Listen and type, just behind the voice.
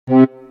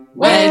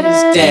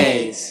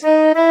Wednesdays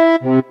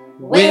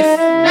with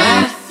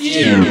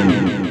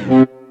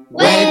Matthew.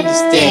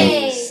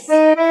 Wednesdays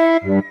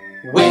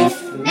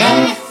with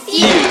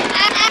Matthew.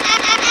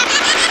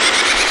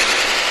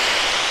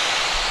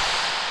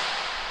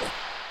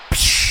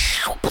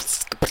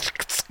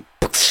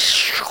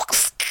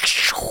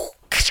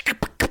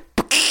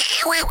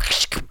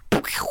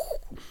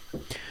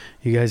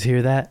 You guys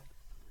hear that?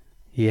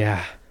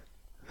 Yeah,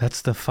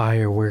 that's the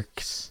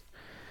fireworks.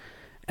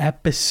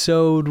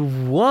 Episode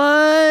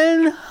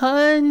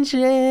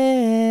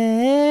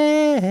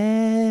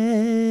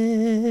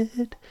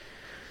 100.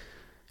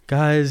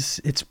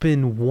 Guys, it's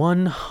been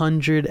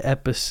 100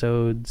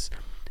 episodes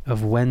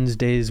of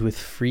Wednesdays with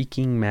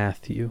freaking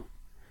Matthew.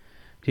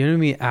 Do you know how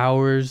many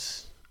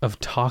hours of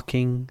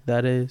talking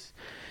that is?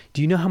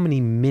 Do you know how many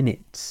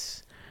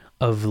minutes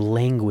of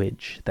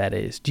language that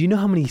is? Do you know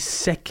how many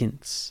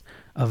seconds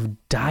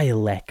of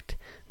dialect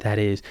that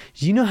is?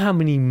 Do you know how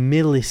many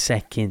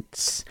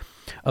milliseconds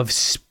of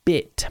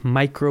spit,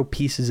 micro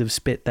pieces of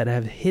spit that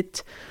have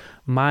hit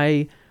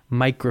my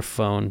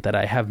microphone that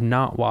I have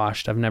not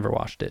washed? I've never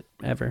washed it,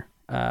 ever.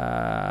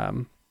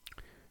 Probably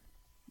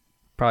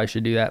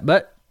should do that,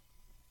 but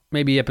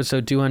maybe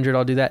episode 200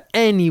 I'll do that.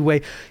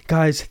 Anyway,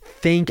 guys,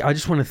 I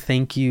just want to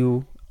thank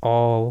you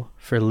all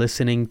for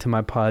listening to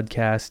my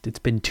podcast. It's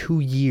been 2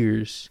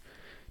 years.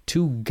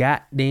 2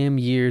 goddamn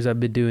years I've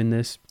been doing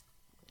this.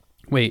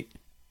 Wait.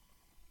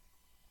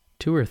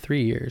 2 or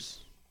 3 years.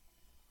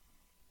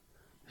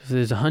 So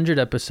there's 100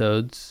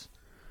 episodes,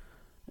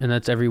 and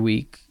that's every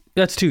week.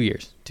 That's 2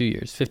 years. 2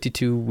 years.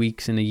 52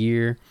 weeks in a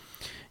year.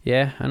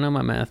 Yeah, I know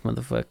my math,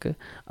 motherfucker.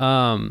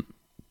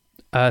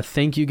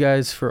 Thank you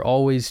guys for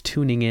always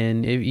tuning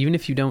in. Even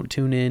if you don't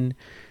tune in,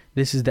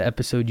 this is the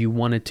episode you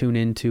want to tune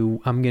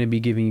into. I'm going to be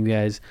giving you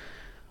guys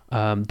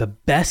the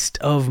best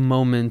of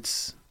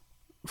moments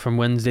from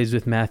Wednesdays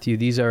with Matthew.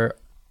 These are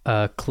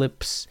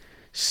clips,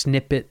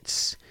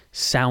 snippets,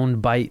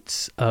 sound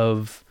bites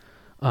of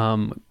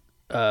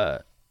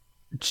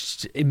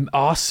just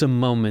awesome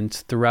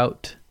moments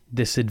throughout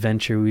this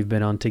adventure we've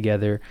been on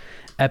together.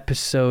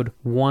 Episode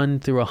 1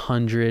 through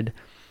 100.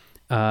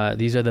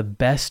 These are the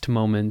best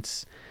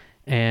moments,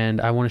 and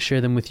I want to share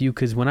them with you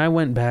because when I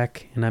went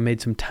back and I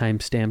made some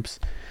timestamps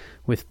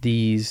with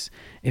these,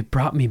 it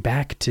brought me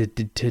back to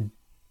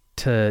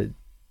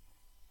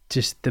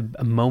just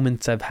the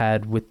moments I've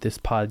had with this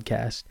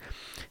podcast.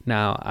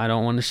 Now, I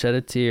don't want to shed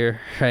a tear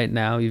right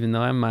now, even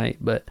though I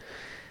might, but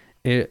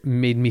it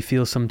made me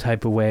feel some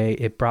type of way.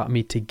 It brought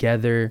me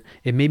together.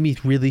 It made me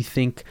really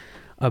think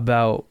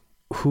about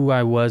who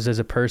I was as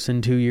a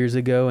person 2 years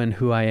ago and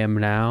who I am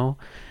now.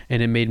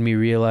 And it made me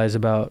realize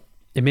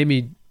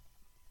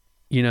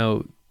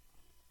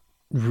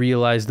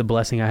realize the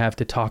blessing I have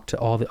to talk to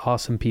all the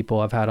awesome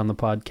people I've had on the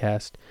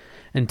podcast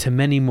and to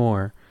many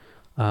more.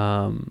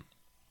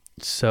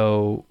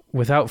 So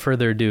without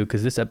further ado,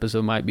 because this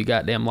episode might be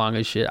goddamn long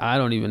as shit, I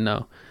don't even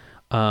know.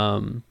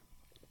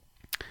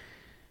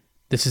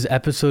 This is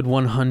episode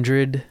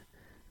 100,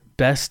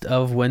 best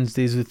of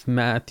Wednesdays with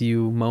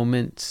Matthew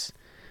moments.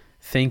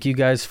 Thank you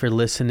guys for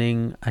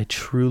listening. I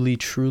truly,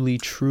 truly,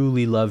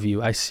 truly love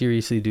you. I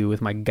seriously do,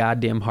 with my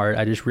goddamn heart.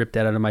 I just ripped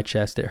that out of my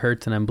chest. It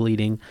hurts and I'm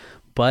bleeding.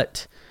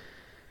 But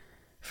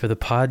for the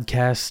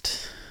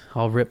podcast,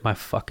 I'll rip my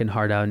fucking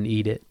heart out and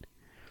eat it.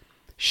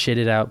 Shit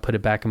it out, put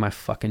it back in my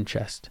fucking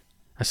chest.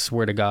 I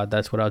swear to God,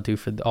 that's what I'll do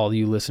for all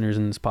you listeners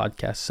in this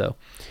podcast. So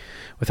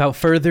without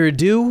further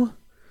ado,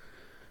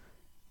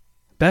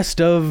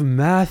 best of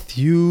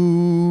Matthew.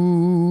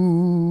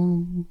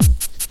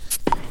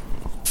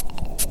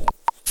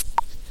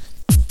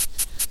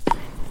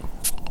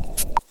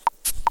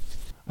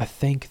 I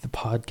thank the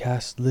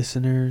podcast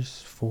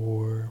listeners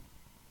for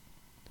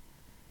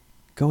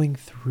going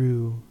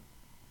through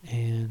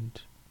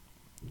and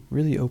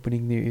really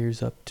opening their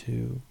ears up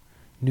to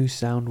new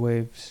sound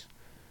waves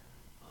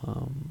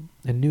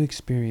and new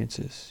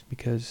experiences,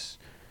 because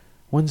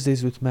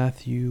Wednesdays with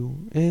Matthew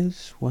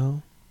is,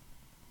 well,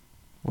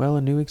 a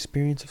new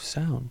experience of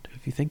sound,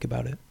 if you think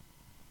about it.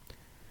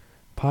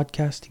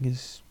 Podcasting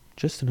is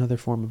just another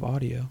form of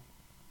audio.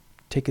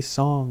 Take a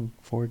song,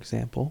 for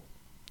example.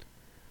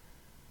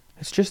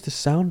 It's just a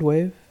sound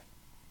wave,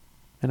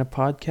 and a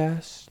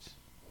podcast,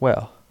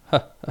 well,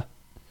 it's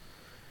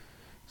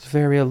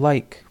very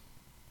alike,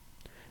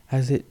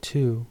 as it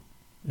too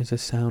is a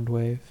sound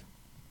wave.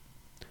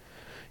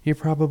 You're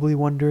probably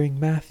wondering,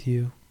 Matt,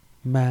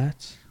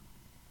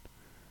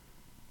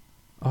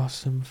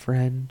 awesome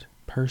friend,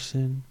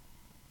 person,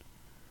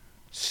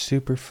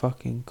 super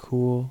fucking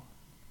cool,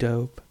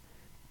 dope,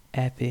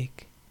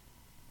 epic,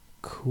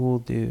 cool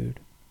dude,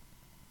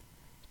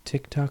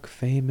 TikTok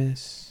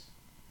famous.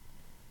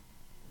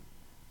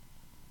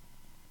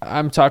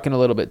 I'm talking a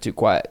little bit too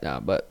quiet now,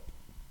 but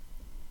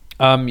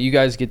you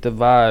guys get the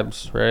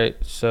vibes, right?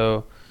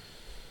 So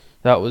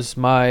that was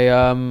my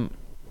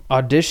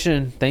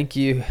audition. Thank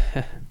you.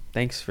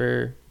 Thanks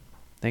for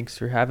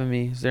having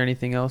me. Is there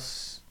anything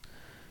else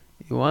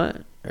you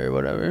want or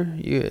whatever?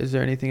 Is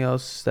there anything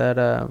else that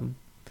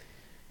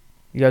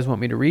You guys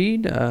want me to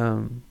read? I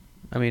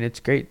mean, it's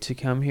great to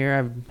come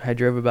here. I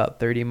drove about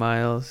 30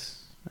 miles.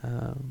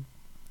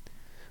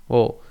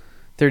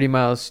 30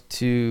 miles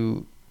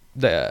to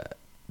the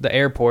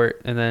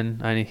airport, and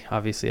then I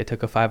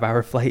took a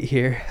 5-hour flight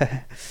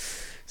here.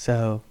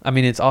 So, I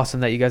mean, it's awesome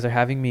that you guys are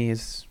having me.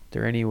 Is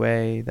there any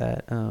way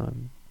that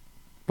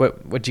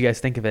what do you guys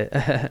think of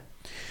it?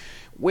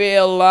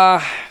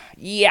 Well,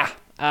 yeah.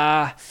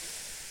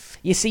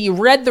 You see, you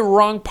read the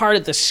wrong part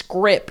of the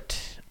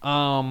script.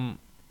 So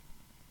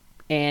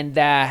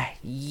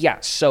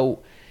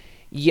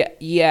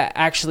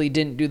actually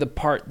didn't do the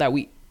part that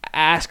we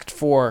asked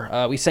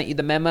for. We sent you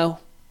the memo.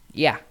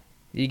 Yeah.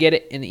 Did you get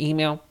it in the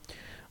email?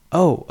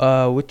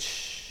 Oh,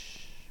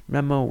 which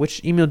memo?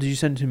 Which email did you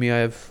send to me? I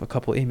have a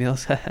couple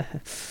emails.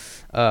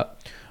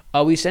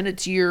 We sent it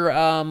to your,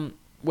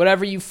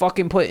 whatever you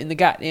fucking put in the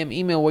goddamn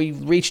email where you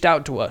reached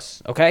out to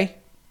us, okay?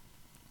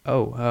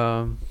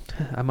 I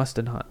must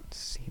have not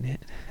seen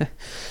it.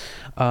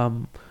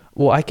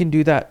 Well, I can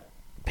do that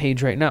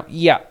page right now.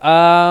 Yeah.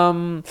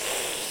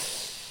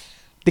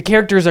 The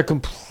characters are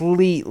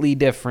completely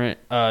different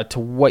to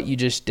what you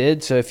just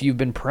did. So if you've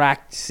been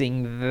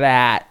practicing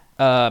that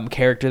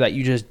character that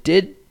you just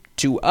did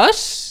to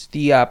us,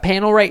 the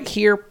panel right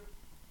here,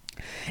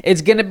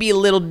 it's going to be a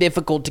little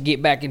difficult to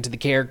get back into the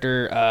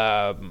character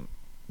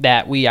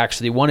that we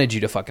actually wanted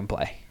you to fucking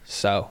play.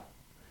 So,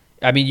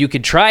 I mean, you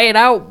could try it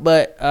out,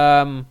 but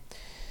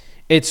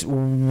it's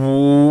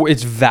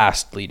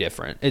vastly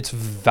different. It's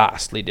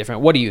vastly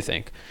different. What do you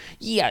think?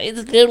 Yeah,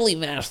 it's totally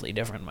vastly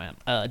different, man.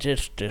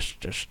 Just,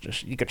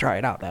 you could try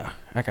it out though.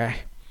 Okay.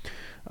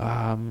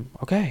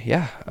 Okay,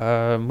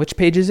 yeah. Which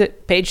page is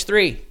it? Page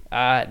 3,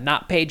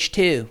 not page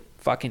 2.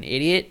 Fucking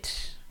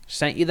idiot.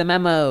 Sent you the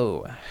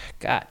memo.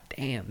 God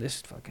damn,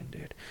 this fucking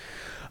dude.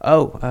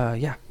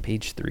 Yeah,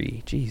 page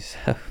 3. Jeez.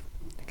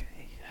 Okay.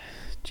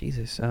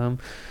 Jesus.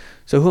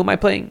 So who am I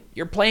playing?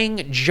 You're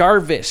playing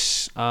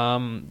Jarvis.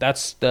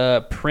 That's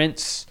the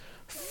prince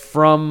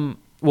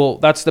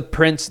that's the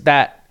prince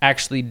that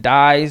actually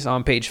dies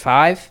on page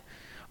 5.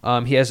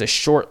 He has a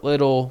short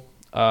little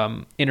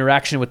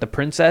interaction with the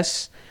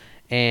princess,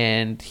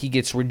 and he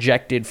gets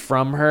rejected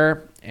from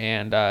her,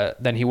 and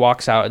then he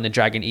walks out and the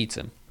dragon eats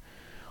him.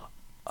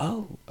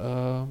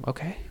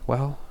 Okay.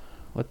 Well,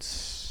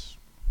 let's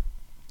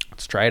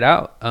try it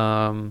out.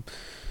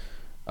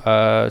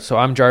 So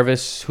I'm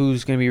Jarvis.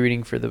 Who's going to be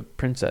reading for the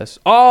princess?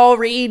 I'll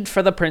read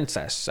for the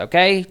princess,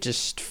 okay?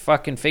 Just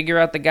fucking figure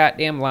out the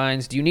goddamn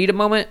lines. Do you need a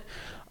moment?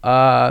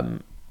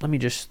 Let me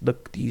just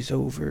look these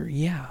over.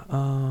 Yeah.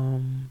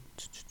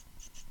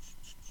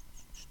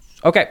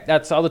 Okay,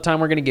 that's all the time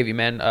we're going to give you,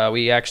 man.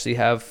 We actually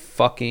have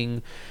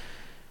fucking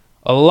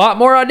a lot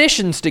more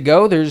auditions to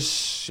go.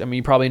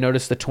 You probably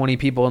noticed the 20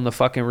 people in the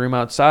fucking room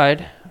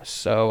outside.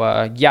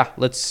 So, yeah,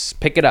 let's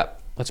pick it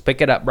up. Let's pick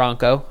it up,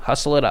 Bronco.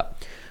 Hustle it up.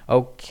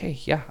 Okay,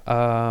 yeah.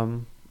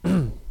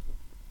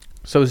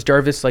 So is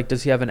Jarvis,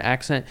 does he have an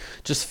accent?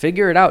 Just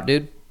figure it out,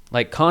 dude.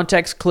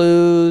 Context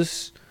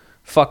clues,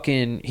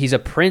 he's a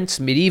prince,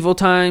 medieval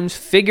times.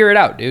 Figure it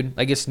out, dude.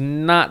 It's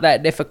not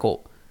that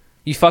difficult.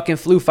 You fucking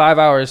flew 5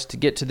 hours to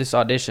get to this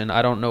audition.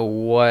 I don't know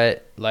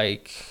what,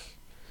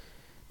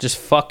 just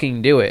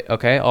fucking do it,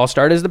 okay? I'll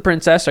start as the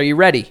princess. Are you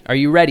ready? Are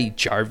you ready,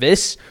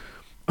 Jarvis?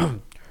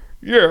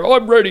 Yeah,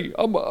 I'm ready.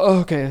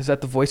 Okay, is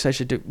that the voice I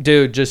should do?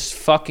 Dude, just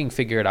fucking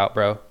figure it out,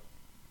 bro.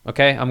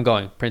 Okay, I'm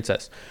going.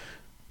 Princess.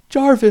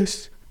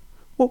 Jarvis,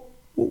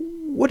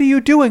 what are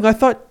you doing? I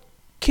thought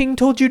King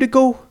told you to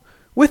go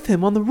with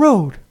him on the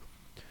road.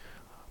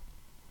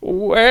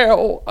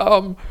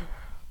 Well,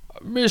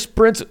 Miss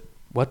Princess.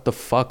 What the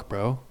fuck,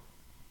 bro?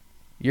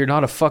 You're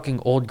not a fucking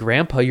old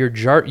grandpa.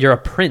 You're a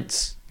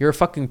prince. You're a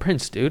fucking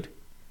prince, dude.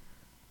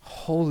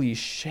 Holy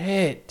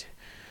shit.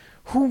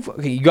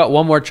 Okay, you got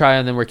one more try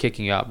and then we're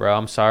kicking you out, bro.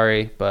 I'm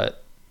sorry,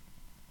 but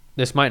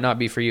this might not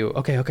be for you.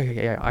 Okay.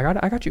 Yeah, I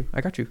got you.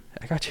 I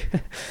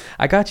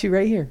got you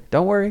right here.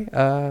 Don't worry.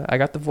 I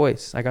got the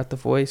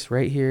voice.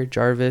 Right here.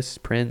 Jarvis,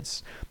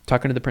 Prince,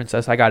 talking to the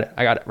princess. I got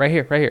it. Right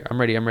here. I'm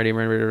ready.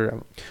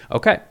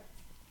 Okay.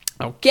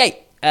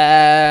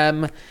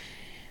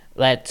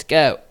 Let's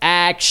go.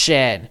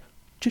 Action.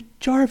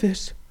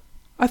 Jarvis,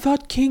 I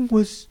thought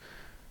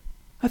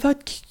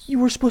you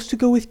were supposed to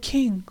go with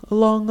King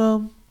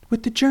along,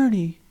 with the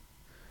journey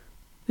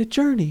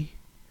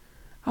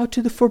out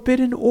to the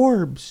forbidden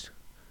orbs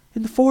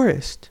in the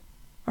forest.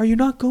 Are you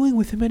not going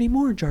with him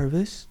anymore,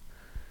 Jarvis?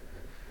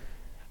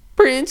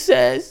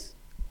 Princess,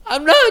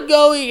 I'm not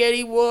going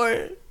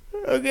anymore,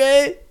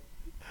 okay?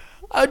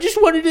 I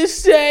just wanted to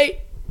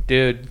say...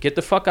 Dude, get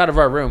the fuck out of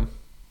our room.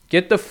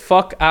 Get the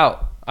fuck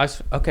out.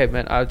 Okay,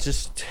 man, I'll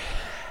just...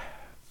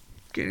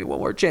 Give you one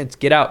more chance.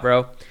 Get out,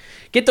 bro.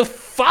 Get the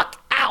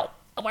fuck out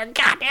of our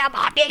goddamn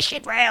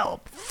audition room.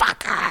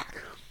 Fucker.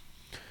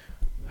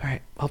 All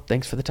right. Well,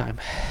 thanks for the time.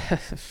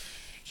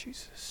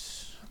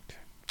 Jesus. Okay.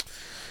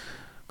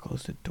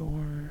 Close the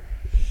door.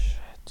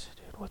 Shit,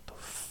 dude. What the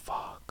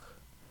fuck?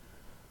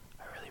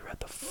 I really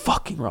read the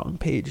fucking wrong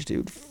page,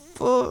 dude.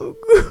 Fuck.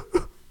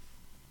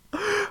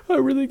 I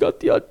really got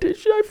the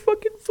audition. I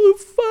fucking flew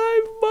 5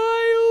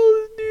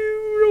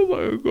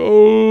 my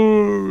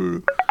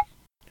god.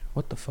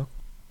 What the fuck?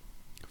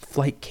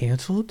 Flight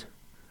canceled?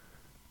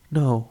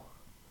 No.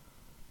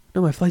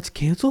 No, my flight's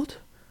canceled?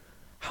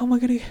 How am I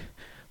gonna...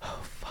 Oh,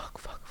 fuck.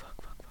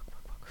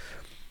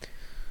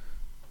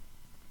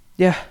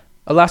 Yeah,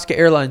 Alaska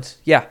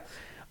Airlines. Yeah.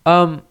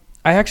 I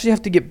actually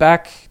have to get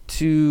back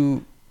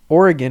to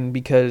Oregon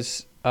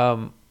because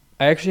I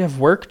actually have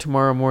work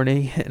tomorrow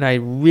morning and I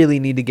really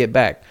need to get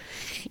back.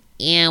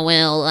 Yeah,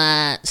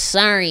 well,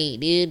 sorry,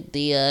 dude.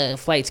 The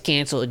flight's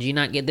canceled. Did you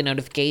not get the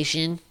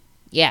notification?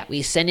 Yeah,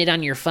 we send it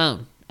on your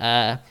phone.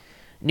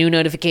 New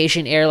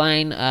notification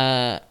airline.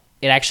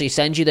 It actually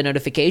sends you the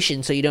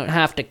notification so you don't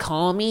have to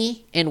call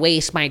me and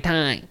waste my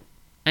time.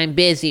 I'm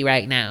busy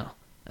right now.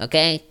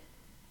 Okay?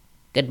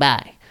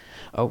 Goodbye.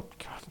 Oh,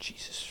 God,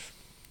 Jesus.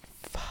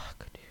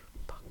 Fuck, dude.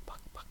 Fuck.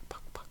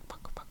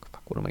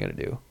 What am I going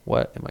to do?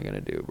 What am I going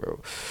to do,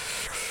 bro?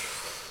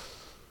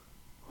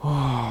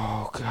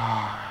 Oh,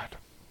 God.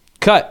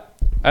 Cut.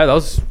 That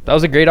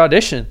was a great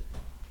audition.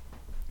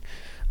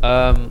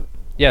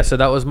 Yeah, so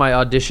that was my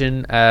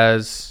audition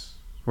as...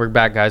 We're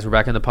back, guys. We're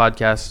back in the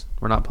podcast.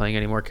 We're not playing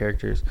any more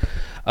characters.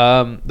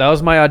 That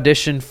was my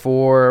audition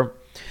for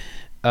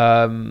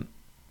a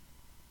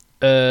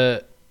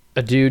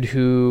dude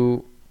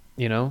who,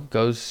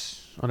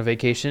 goes on a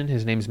vacation.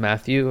 His name's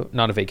Matthew.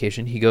 Not a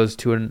vacation. He goes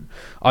to an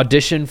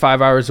audition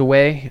 5 hours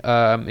away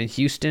in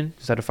Houston.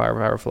 Is that a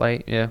 5-hour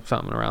flight? Yeah,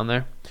 something around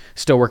there.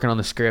 Still working on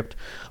the script.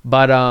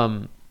 But,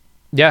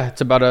 yeah,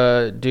 it's about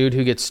a dude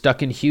who gets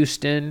stuck in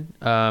Houston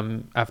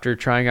after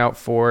trying out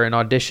for an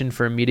audition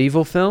for a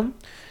medieval film.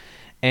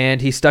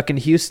 And he's stuck in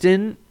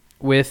Houston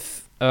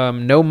with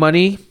no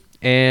money,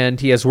 and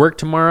he has work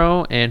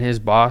tomorrow, and his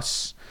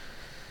boss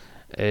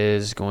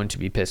is going to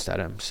be pissed at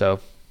him. So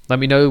let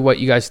me know what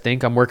you guys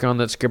think. I'm working on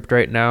that script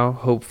right now.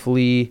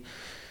 Hopefully,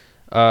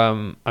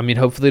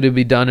 hopefully it'll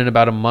be done in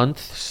about a month.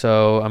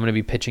 So I'm going to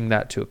be pitching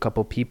that to a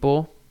couple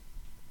people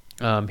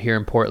here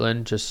in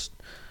Portland. Just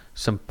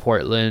some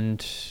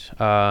Portland,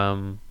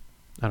 film.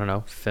 I don't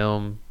know.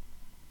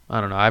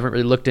 I haven't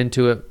really looked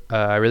into it.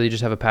 I really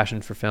just have a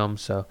passion for film.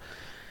 So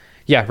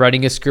yeah,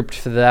 writing a script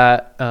for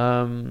that.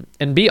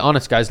 And be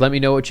honest, guys. Let me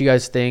know what you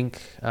guys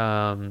think.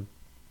 I'm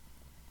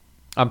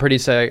pretty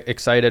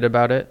excited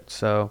about it.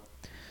 So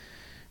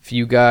if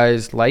you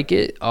guys like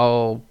it,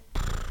 I'll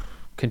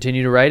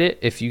continue to write it.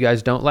 If you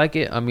guys don't like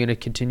it, I'm going to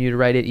continue to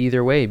write it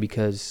either way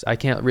because I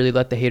can't really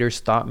let the haters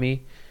stop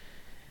me.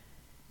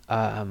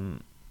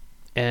 And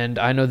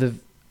I know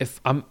if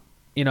I'm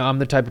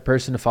the type of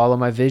person to follow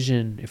my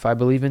vision. If I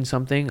believe in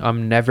something,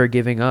 I'm never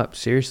giving up,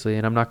 seriously,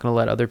 and I'm not going to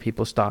let other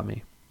people stop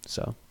me.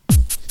 So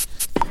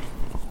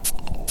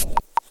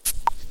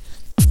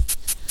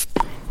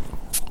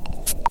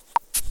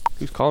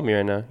Who's calling me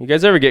right now? You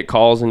guys ever get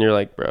calls and you're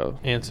like, bro,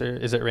 answer.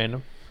 Is it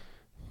random?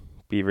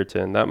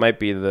 Beaverton. That might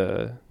be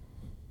the...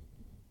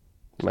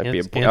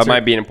 Answer- that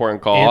might be an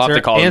important call. I'll have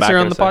to call them back Answer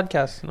in on a the sec.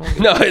 podcast.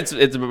 No,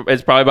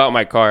 it's probably about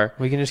my car.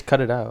 We can just cut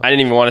it out. I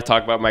didn't even want to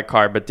talk about my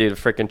car, but dude, a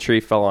freaking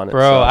tree fell on it.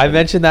 Bro, so- I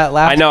mentioned that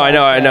last I know.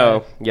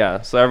 podcast.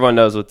 Yeah, so everyone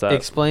knows what's up.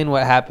 Explain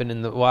what happened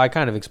I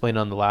kind of explained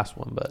on the last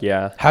one, but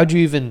Yeah. how'd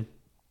you even...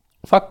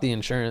 Fuck the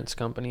insurance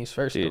companies,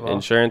 first Dude, of all.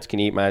 insurance can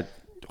eat my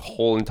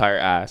whole entire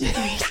ass.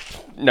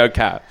 No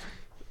cap.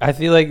 I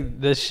feel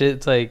like this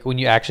shit's like when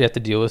you actually have to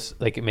deal with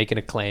like making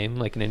a claim,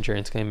 like an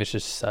insurance claim, it's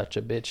just such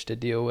a bitch to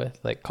deal with.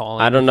 Like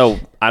calling. I don't know.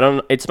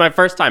 It's my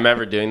first time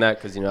ever doing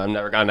that because, I've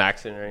never gotten in an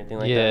accident or anything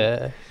like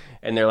that. Yeah.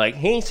 And they're like,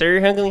 hey,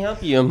 sir, how can we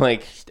help you? I'm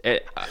like,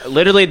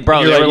 literally,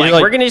 bro, You're they were like-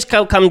 like, we're going to just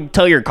come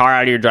tow your car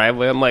out of your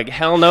driveway. I'm like,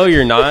 hell no,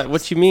 you're not.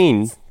 What you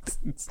mean?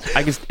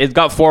 It's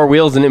got 4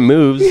 wheels and it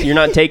moves. You're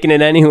not taking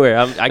it anywhere.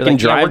 I can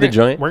drive the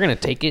joint. We're gonna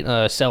take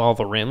it, sell all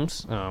the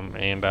rims,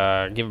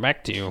 and give it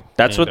back to you.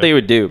 That's what they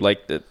would do.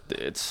 Like,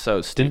 it's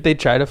so stupid. Didn't they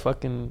try to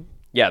fucking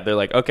Yeah, they're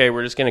like, okay,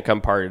 we're just going to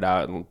come part it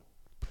out and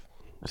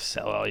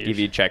sell all your give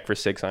you a check for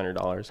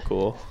 $600.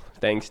 Cool.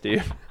 Thanks,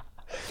 dude.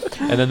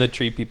 And then the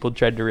tree people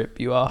tried to rip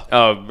you off.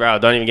 Oh, bro,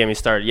 don't even get me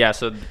started. Yeah,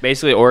 so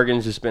basically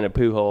Oregon's just been a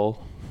poo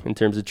hole in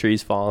terms of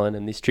trees falling,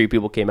 and these tree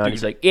people came out and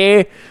he's like,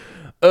 yeah,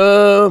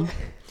 I'll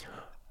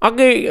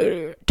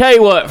tell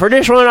you what, for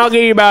this one, I'll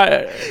give you about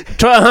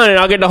 $1,200.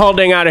 I'll get the whole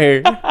thing out of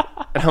here.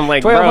 And I'm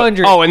like, bro.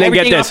 $1,200. Oh, and then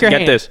Everything off your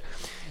hand. get this.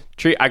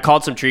 Tree. I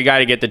called some tree guy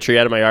to get the tree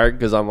out of my yard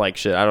because I'm like,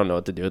 shit, I don't know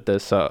what to do with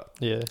this. So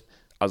Yeah.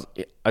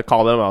 I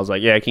called him. I was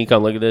like, yeah, can you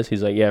come look at this?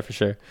 He's like, yeah, for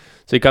sure.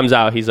 So he comes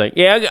out. He's like,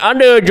 yeah, I'll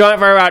do a joint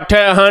for about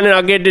 $1,200.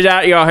 I'll get this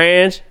out of your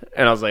hands.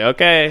 And I was like,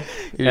 okay.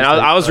 And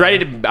I was ready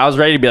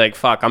to be like,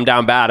 fuck, I'm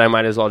down bad. I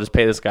might as well just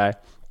pay this guy.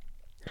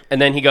 And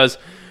then he goes,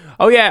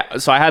 oh yeah.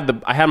 So I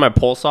had my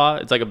pole saw.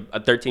 It's like a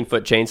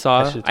 13-foot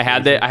chainsaw. I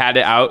had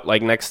it out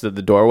like next to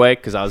the doorway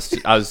because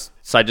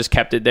so I just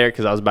kept it there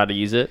because I was about to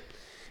use it.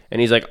 And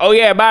he's like, oh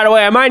yeah, by the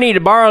way, I might need to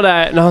borrow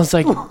that. And I was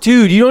like,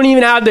 dude, you don't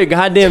even have the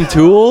goddamn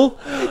tool.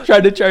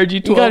 Tried to charge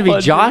you $1,200. You gotta be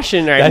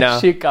joshing right now.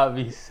 That shit got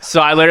me.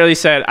 So I literally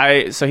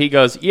said, so he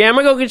goes, yeah, I'm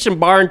gonna go get some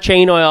bar and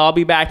chain oil. I'll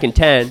be back in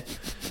 10.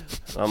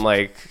 I'm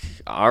like,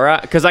 all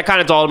right. Because I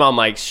kind of told him, I'm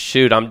like,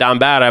 shoot, I'm down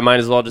bad. I might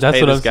as well just That's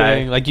pay what this I'm guy.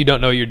 saying. Like, you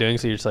don't know what you're doing,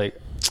 so you're just like,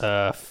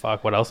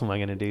 Fuck. What else am I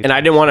gonna do? And I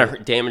didn't want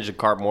to damage the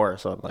car more,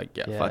 so I'm like,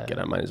 Yeah. fuck it.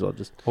 I might as well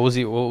just. What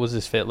was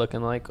his fit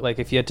looking like? Like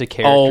if you had to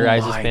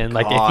characterize his my band,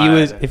 like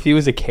God. if he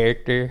was a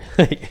character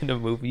like in a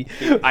movie.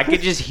 I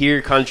could just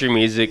hear country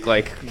music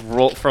like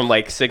roll from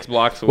like 6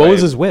 blocks away. What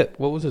was his whip?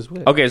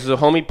 Okay, so the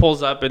homie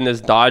pulls up in this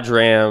Dodge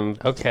Ram,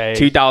 Okay.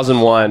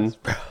 2001,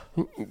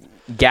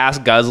 gas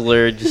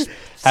guzzler, just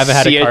Haven't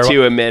had a car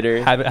CO2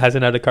 emitter.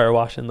 Hasn't had a car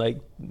wash in like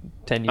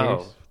 10 years.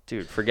 Oh,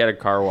 dude, forget a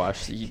car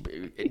wash.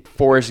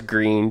 Forest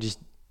green, just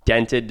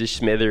dented to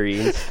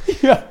smithereens.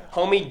 Yeah.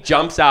 Homie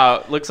jumps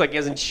out, looks like he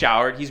hasn't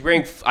showered. He's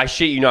wearing, I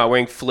shit you not,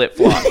 wearing flip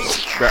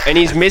flops, bro. And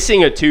he's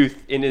missing a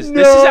tooth in his.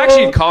 This is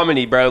actually a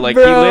comedy, bro. Like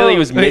he literally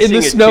was missing in the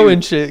a snow tooth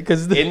and shit.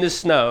 Because in the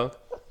snow.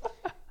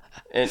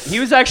 And he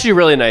was actually a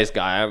really nice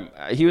guy.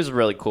 He was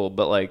really cool,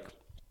 but like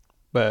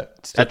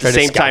but still at the try to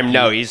same scalp time, you.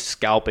 no, he's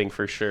scalping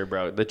for sure,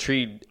 bro. The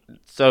tree.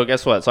 So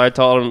guess what? So I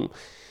told him,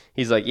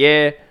 he's like,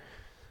 yeah.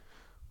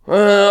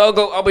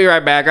 I'll be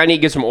right back. I need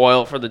to get some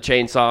oil for the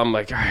chainsaw. I'm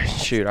like, all right,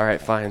 shoot, all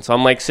right, fine. So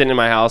I'm like sitting in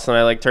my house and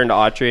I like turn to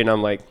Autry and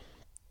I'm like,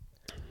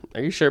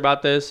 are you sure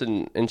about this?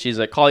 And she's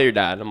like, call your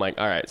dad. I'm like,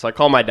 all right. So I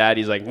call my dad.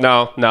 He's like,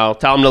 no,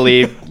 tell him to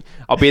leave.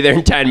 I'll be there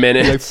in 10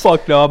 minutes. Like,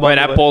 fuck no. I'm on When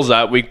the that way. pulls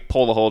up, we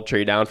pull the whole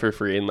tree down for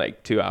free in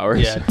like 2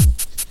 hours. Yeah.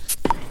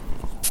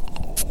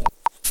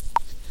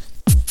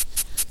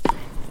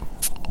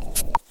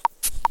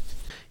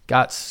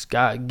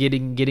 Got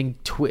getting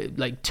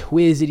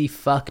twizzity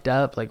fucked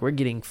up. Like we're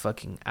getting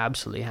fucking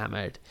absolutely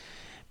hammered,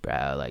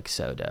 bro. Like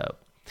so dope.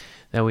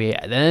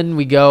 Then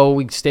we go.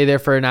 We stay there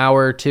for an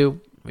hour or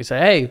two. We say,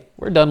 hey,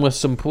 we're done with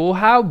some pool.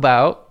 How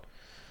about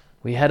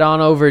we head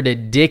on over to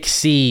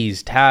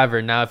Dixie's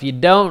Tavern? Now, if you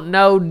don't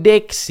know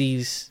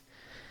Dixie's,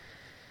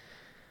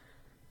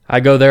 I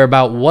go there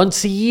about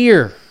once a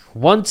year.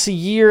 Once a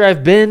year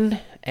I've been,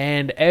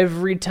 and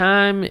every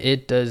time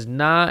it does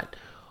not.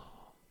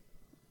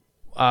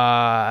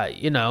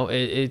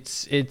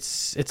 It's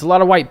a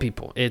lot of white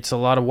people. It's a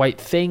lot of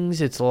white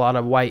things. It's a lot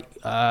of white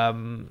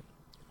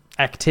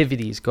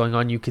activities going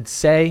on, you could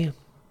say.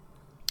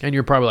 And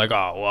you're probably like,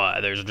 oh, what?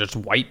 There's just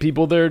white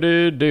people there,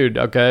 dude.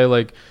 Okay,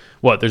 like,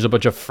 what? There's a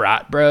bunch of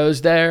frat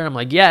bros there. I'm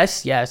like,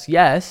 yes,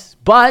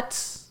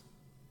 but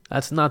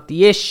that's not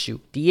the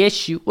issue.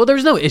 Well,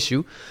 there's no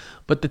issue,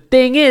 but the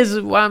thing is,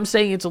 why I'm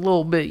saying it's a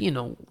little bit,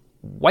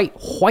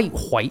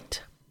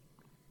 white.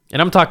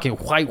 And I'm talking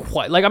white.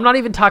 Like, I'm not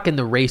even talking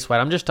the race white.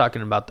 I'm just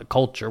talking about the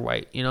culture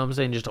white. You know what I'm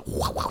saying? Just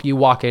you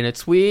walk in, it's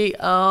Sweet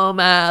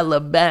Home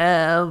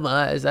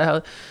Alabama. Is that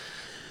how?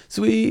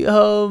 Sweet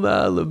Home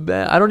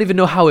Alabama. I don't even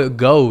know how it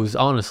goes,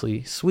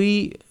 honestly.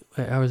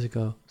 How does it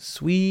go?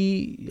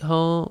 Sweet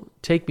Home,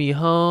 take me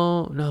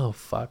home. No,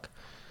 fuck.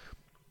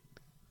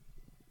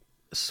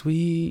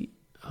 Sweet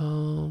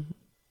Home.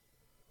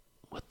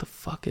 What the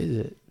fuck is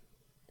it?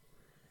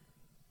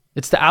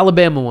 It's the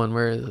Alabama one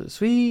where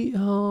Sweet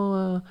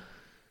Home,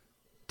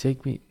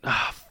 take me.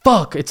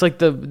 Fuck! It's like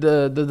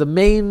the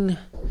main.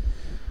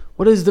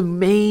 What is the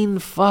main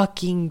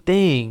fucking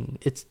thing?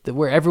 It's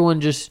where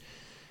everyone just.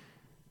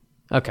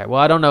 Okay,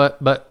 well I don't know it,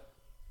 but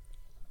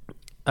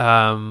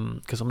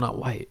because I'm not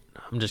white.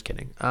 I'm just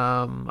kidding.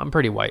 I'm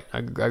pretty white.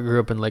 I grew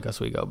up in Lake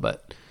Oswego,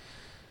 but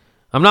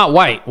I'm not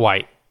white.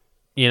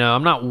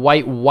 I'm not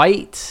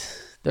white.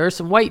 There are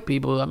some white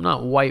people. I'm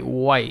not white.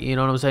 You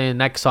know what I'm saying?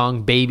 Next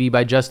song, Baby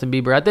by Justin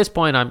Bieber. At this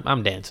point,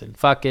 I'm dancing.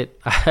 Fuck it.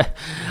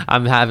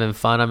 I'm having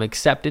fun. I'm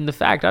accepting the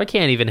fact. I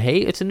can't even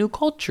hate. It's a new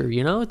culture,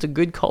 It's a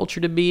good culture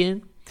to be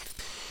in.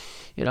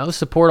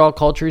 Support all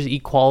cultures,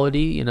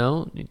 equality,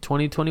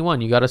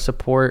 2021. You got to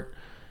support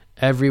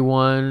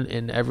everyone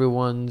and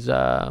everyone's,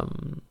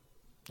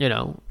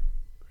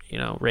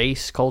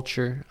 race,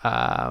 culture.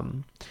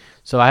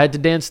 So I had to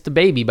dance the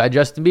Baby by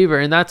Justin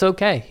Bieber, and that's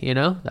okay.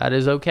 That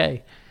is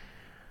okay.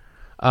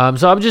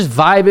 So I'm just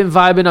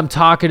vibing. I'm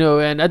talking to,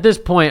 and at this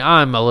point,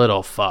 I'm a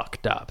little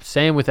fucked up.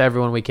 Same with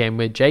everyone we came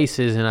with.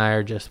 Jaces and I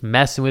are just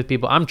messing with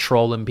people. I'm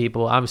trolling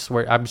people. I'm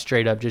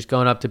straight up just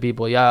going up to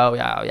people. Yo,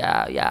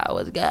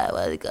 what's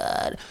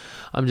good?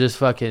 I'm just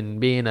fucking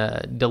being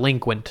a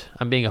delinquent.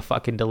 I'm being a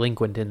fucking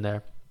delinquent in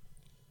there.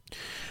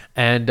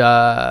 And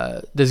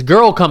this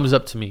girl comes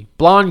up to me,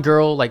 blonde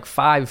girl, like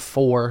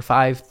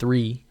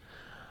 5'4",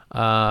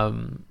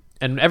 5'3".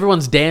 And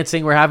everyone's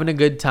dancing. We're having a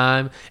good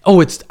time.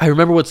 Oh, I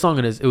remember what song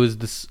it is. It was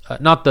this,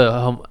 not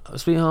the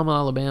Sweet Home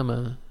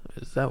Alabama.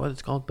 Is that what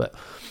it's called? But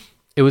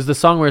it was the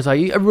song where it's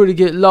like, everybody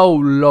get low.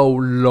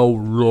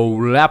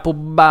 Apple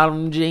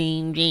bottom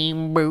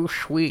jean, Bruce,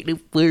 sweet, you're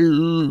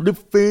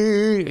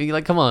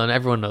like, come on.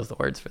 Everyone knows the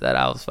words for that.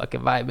 I was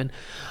fucking vibing.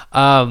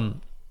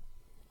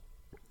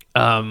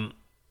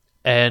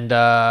 And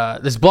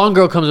this blonde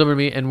girl comes over to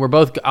me, and we're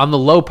both on the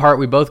low part.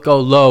 We both go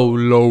low.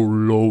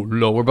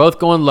 We're both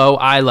going low,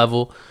 eye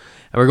level,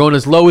 and we're going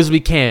as low as we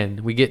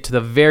can. We get to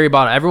the very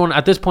bottom. Everyone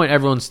at this point,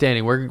 everyone's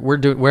standing.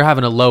 We're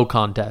having a low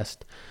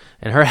contest,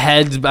 and her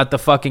head's at the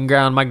fucking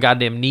ground. My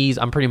goddamn knees.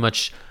 I'm pretty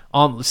much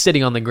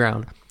sitting on the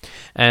ground.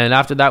 And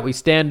after that, we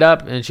stand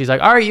up, and she's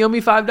like, "All right, you owe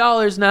me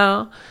 $5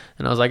 now."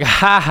 And I was like,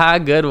 ha ha,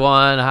 good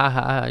one, ha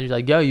ha. She's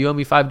like, yo, you owe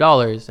me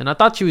 $5. And I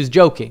thought she was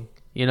joking,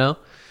 you know.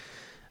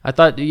 I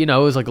thought, you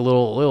know, it was like a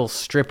little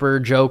stripper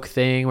joke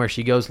thing where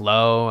she goes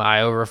low,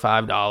 I owe her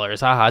 $5,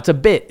 haha.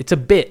 It's a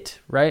bit,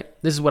 right?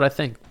 This is what I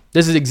think.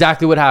 This is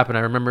exactly what happened.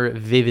 I remember it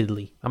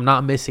vividly. I'm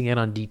not missing it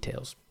on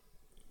details.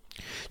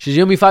 She's,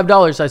 you owe me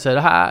 $5. I said,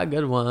 ha,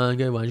 good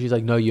one. She's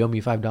like, no, you owe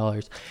me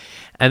 $5.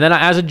 And then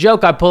as a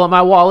joke, I pull out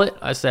my wallet.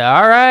 I say,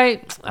 all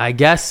right, I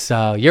guess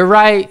so. You're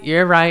right.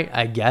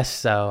 I guess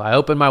so. I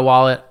open my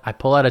wallet. I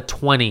pull out a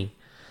 20.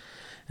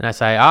 And I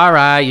say, all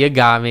right, you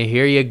got me.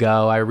 Here you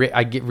go. I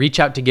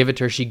reach out to give it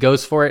to her. She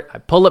goes for it. I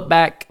pull it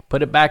back,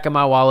 put it back in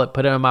my wallet,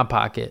 put it in my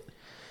pocket.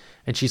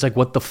 And she's like,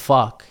 what the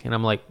fuck? And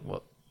I'm like,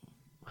 what?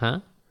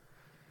 Huh?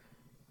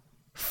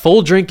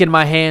 Full drink in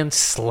my hand,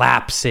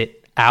 slaps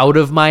it out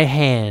of my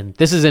hand.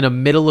 This is in the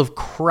middle of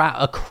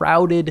a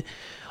crowded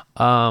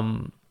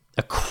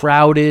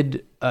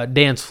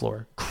dance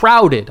floor.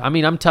 Crowded. I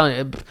mean, I'm telling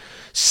you,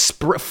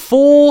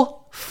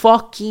 full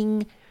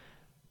fucking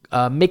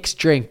mixed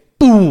drink.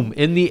 Boom,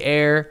 in the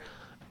air,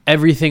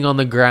 everything on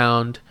the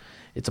ground.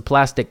 It's a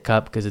plastic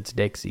cup because it's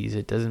Dixie's.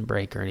 It doesn't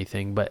break or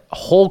anything, but a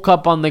whole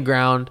cup on the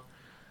ground.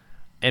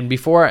 And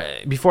before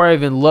I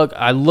even look,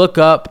 I look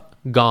up,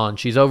 gone.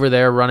 She's over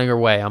there running her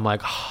way. I'm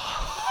like,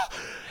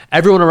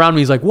 everyone around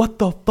me is like, what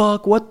the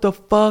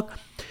fuck?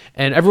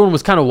 And everyone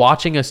was kind of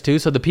watching us too.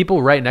 So the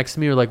people right next to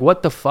me were like,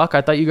 what the fuck?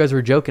 I thought you guys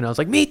were joking. I was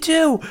like, me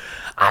too.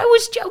 I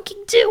was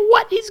joking too.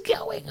 What is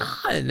going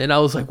on? And I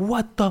was like,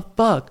 what the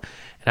fuck?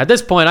 And at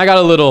this point, I got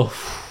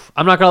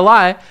I'm not going to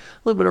lie, a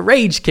little bit of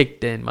rage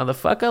kicked in,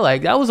 motherfucker.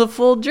 Like, that was a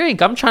full drink.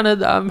 I'm trying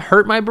to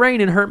hurt my brain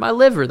and hurt my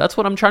liver. That's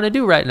what I'm trying to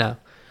do right now.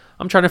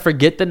 I'm trying to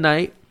forget the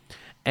night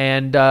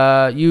and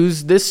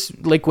use this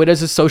liquid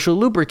as a social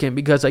lubricant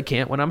because I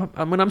can't when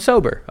I'm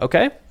sober,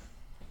 okay?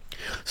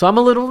 So I'm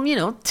a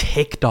little,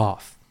 ticked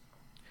off.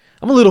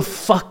 I'm a little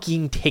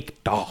fucking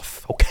ticked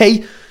off,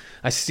 okay?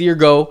 I see her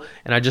go,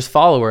 and I just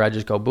follow her. I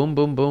just go boom,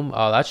 boom, boom.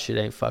 Oh, that shit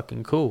ain't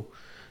fucking cool.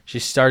 She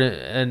started,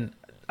 and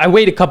I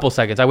wait a couple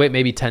seconds. I wait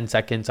maybe 10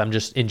 seconds. I'm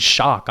just in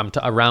shock. I'm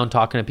around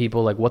talking to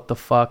people like, what the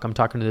fuck? I'm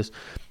talking to this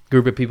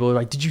group of people. They're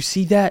like, did you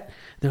see that?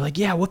 They're like,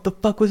 yeah, what the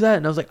fuck was that?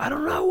 And I was like, I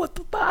don't know. What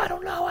the fuck? I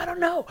don't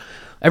know.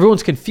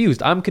 Everyone's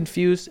confused. I'm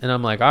confused. And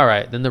I'm like, all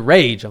right. Then the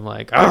rage. I'm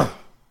like,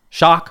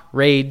 shock,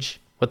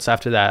 rage. What's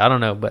after that? I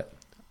don't know. But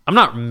I'm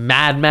not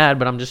mad,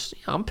 but I'm just,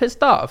 I'm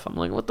pissed off. I'm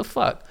like, what the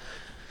fuck?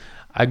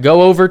 I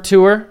go over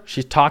to her.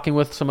 She's talking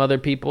with some other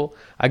people.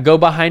 I go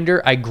behind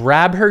her. I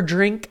grab her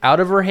drink out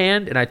of her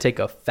hand, and I take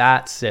a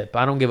fat sip.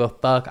 I don't give a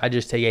fuck. I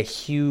just take a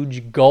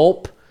huge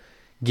gulp,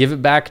 give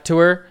it back to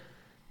her.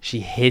 She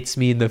hits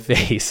me in the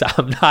face.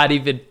 I'm not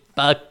even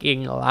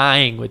fucking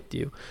lying with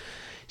you.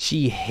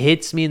 She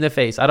hits me in the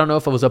face. I don't know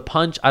if it was a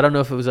punch. I don't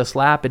know if it was a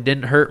slap. It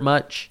didn't hurt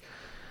much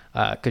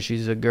because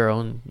she's a girl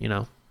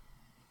and,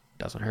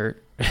 doesn't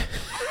hurt.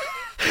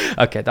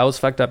 Okay, that was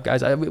fucked up,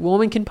 guys. A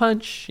woman can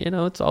punch.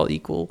 It's all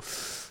equal.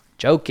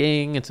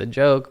 Joking. It's a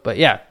joke. But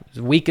yeah, it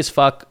was weak as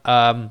fuck.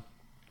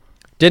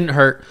 Didn't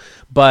hurt.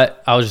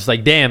 But I was just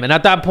like, damn. And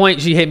at that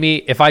point, she hit me.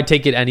 If I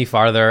take it any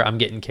farther, I'm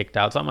getting kicked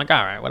out. So I'm like,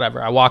 all right,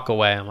 whatever. I walk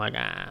away. I'm like,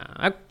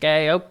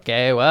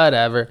 okay,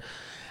 whatever.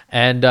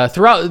 And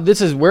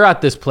we're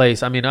at this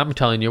place. I mean, I'm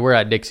telling you, we're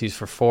at Dixie's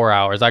for 4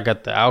 hours. I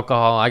got the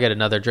alcohol. I got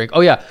another drink.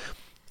 Oh, yeah.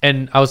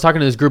 And I was talking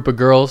to this group of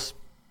girls.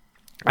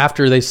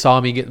 After they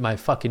saw me get my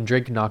fucking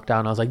drink knocked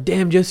down, I was like,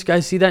 damn, just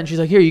guys see that? And she's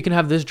like, here, you can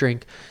have this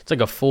drink. It's like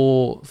a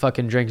full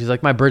fucking drink. She's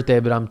like, my birthday,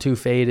 but I'm too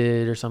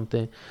faded or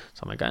something.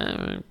 So I'm like,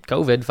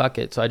 COVID, fuck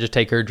it. So I just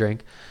take her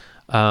drink.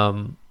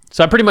 So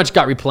I pretty much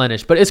got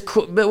replenished, but it's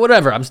cool. But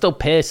whatever. I'm still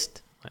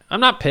pissed. I'm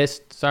not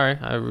pissed. Sorry.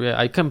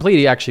 I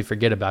completely actually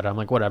forget about it. I'm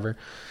like, whatever.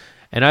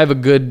 And I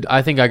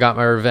think I got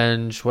my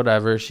revenge,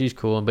 whatever. She's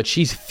cool. But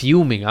she's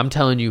fuming. I'm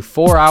telling you,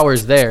 4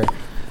 hours there.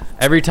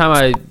 Every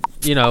time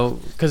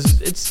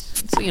because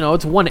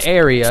it's one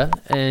area,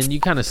 and you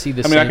kind of see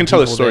this. I mean, I can tell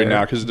the story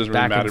now because it doesn't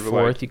really matter. Back and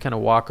forth, you kind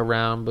of walk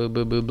around, blah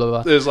blah blah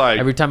blah. There's like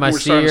every time I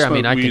see her, I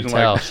mean, I can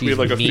tell she's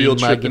mean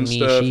mugging me.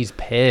 She's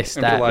pissed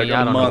at me.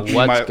 I don't know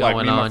what's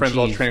going on. My friends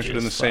all transferred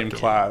in the same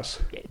class.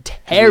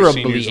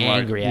 Terribly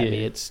angry at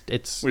me.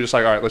 It's. We're just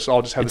like, all right, let's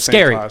all just have the same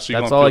scary. class. So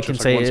that's all I can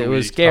say. It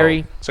was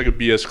scary. It's like a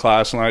BS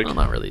class, and like. Well,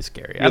 not really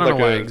scary. I don't know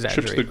why I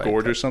exaggerate. Trip to the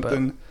gorge or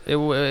something. It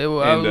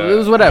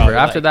was whatever.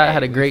 After that, I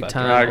had a great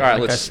time. All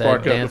right, let's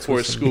spark up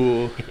before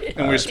school.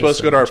 And we were supposed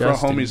to go to our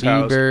homie's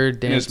house.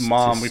 And his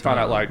mom, we found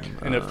out,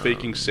 ended up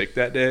faking sick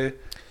that day.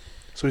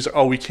 So he's like,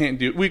 oh, we can't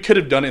do it. We could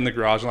have done it in the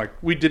garage. And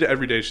we did it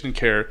every day. She didn't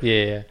care.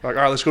 Yeah. Like,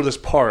 all right, let's go to this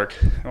park.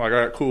 And we're like, all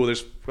right, cool.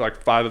 There's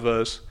 5 of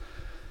us.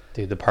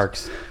 Dude, the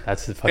parks,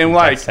 that's the fucking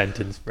best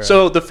sentence, bro.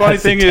 So the funny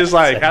thing is,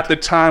 at the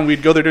time,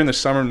 we'd go there during the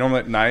summer, normally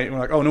at night. And we're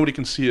like, oh, nobody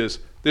can see us.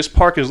 This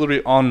park is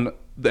literally on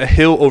the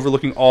hill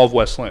overlooking all of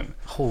West Lynn.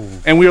 Oh.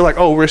 And we were like,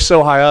 oh, we're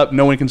so high up,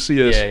 no one can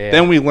see us. Yeah.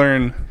 Then we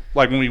learned,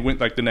 when we went,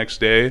 the next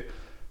day,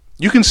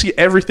 you can see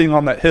everything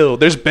on that hill.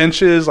 There's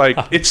benches,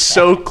 it's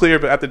so clear,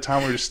 but at the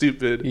time we were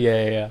stupid.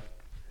 Yeah.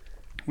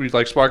 We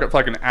like spark up for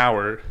like an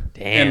hour.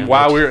 Damn. And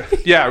while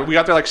we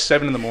got there like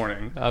 7 in the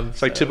morning.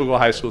 It's like so typical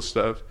high school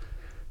stuff.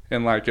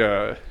 And like,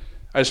 I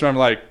just remember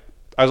like,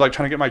 I was like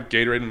trying to get my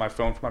Gatorade in my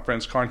phone from my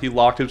friend's car, and he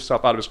locked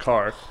himself out of his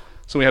car.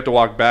 So we had to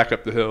walk back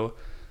up the hill,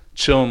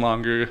 chilling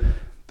longer.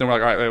 Then we're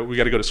like, all right, we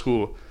got to go to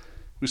school.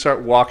 We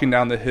start walking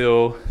down the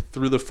hill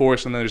through the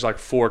forest, and then there's like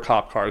 4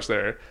 cop cars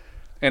there.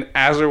 And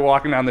as we're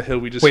walking down the hill,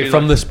 we just Wait, hear,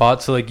 from like, the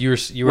spot? So like we're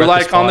we're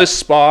like on this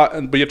spot,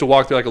 but you have to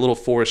walk through like a little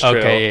forest trail.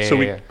 Okay, so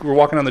yeah. we're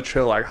walking on the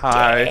trail like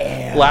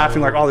high,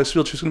 laughing like, oh, this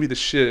field trip's gonna be the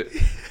shit.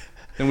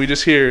 And we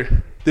just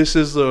hear, this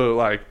is the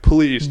like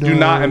police. Do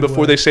not. And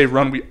before they say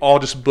run, we all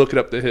just book it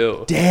up the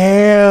hill.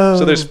 Damn.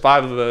 So there's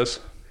 5 of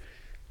us.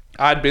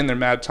 I'd been there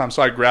mad time,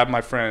 so I grabbed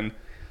my friend.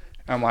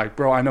 I'm like,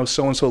 bro, I know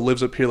so and so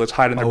lives up here. Let's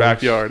hide in their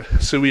backyard.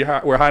 So we're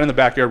hiding in the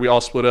backyard. We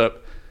all split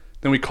up.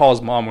 Then we call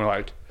his mom. We're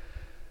like,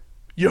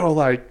 yo,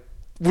 like,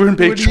 we're in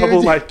big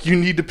trouble. Like, you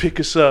need to pick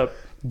us up.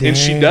 Damn. And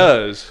she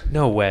does.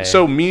 No way.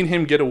 So me and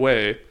him get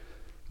away.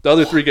 The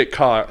other 3 get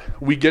caught.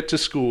 We get to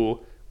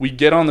school. We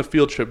get on the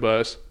field trip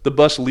bus. The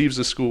bus leaves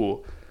the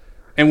school.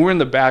 And we're in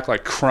the back,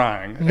 like,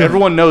 crying. No.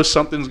 Everyone knows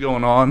something's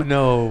going on.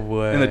 No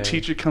way. And the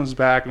teacher comes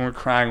back, and we're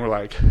crying. We're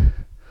like,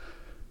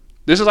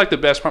 this is, like, the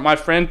best part. My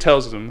friend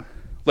tells him,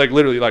 like,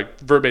 literally, like,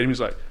 verbatim. He's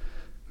like,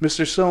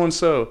 Mr.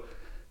 So-and-so,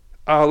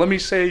 let me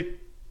say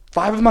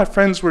 5 of my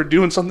friends were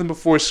doing something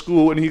before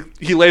school, and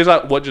he lays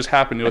out what just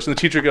happened to us. And the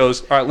teacher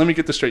goes, all right, let me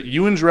get this straight.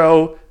 You and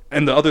Dro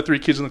and the other 3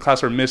 kids in the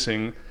class are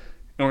missing.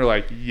 And we're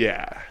like,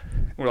 yeah.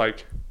 We're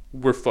like,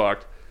 we're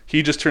fucked.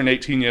 He just turned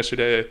 18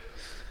 yesterday.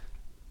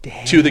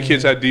 Damn. 2 of the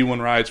kids had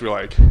D1 rides. We're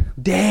like,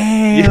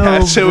 damn, yeah.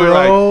 So bro.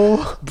 we're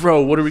like,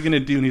 bro, what are we going to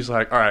do? And he's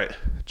like, all right,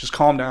 just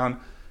calm down.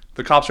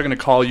 The cops are going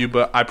to call you,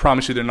 but I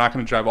promise you they're not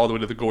going to drive all the way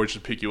to the gorge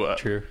to pick you up.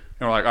 True.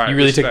 And we're like, all right. You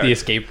really took respect. the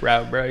escape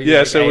route, bro. Yeah,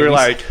 like, so we're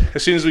like,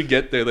 as soon as we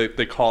get there,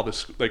 they called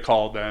us. They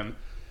called them.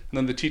 And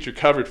then the teacher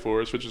covered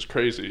for us, which is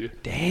crazy.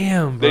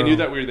 Damn, bro. They knew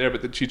that we were there,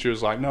 but the teacher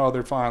was like, no,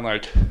 they're fine.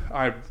 Like,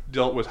 I've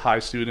dealt with high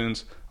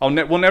students. We'll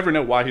never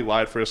know why he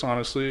lied for us,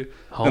 honestly.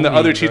 And the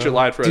other teacher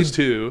lied for us,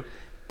 too.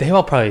 They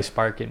all probably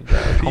sparking,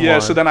 bro. Come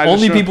on. So then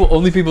only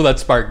people that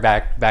spark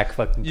back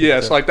fucking.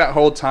 Yeah, so like that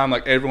whole time,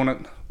 like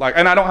everyone, like,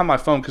 and I don't have my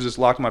phone because it's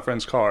locked in my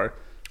friend's car.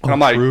 And I'm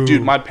like, true.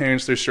 Dude, my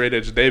parents, they're straight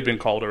edge. They've been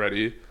called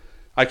already.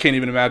 I can't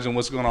even imagine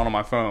what's going on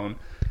my phone.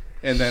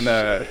 And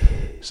then,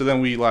 so then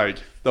we like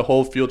the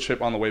whole field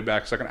trip on the way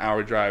back. It's like an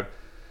hour drive.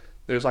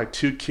 There's like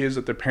 2 kids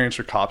that their parents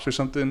are cops or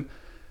something.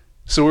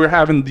 So we're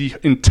having the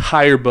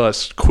entire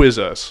bus quiz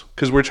us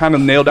because we're trying to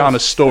nail down a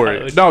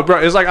story. No, bro,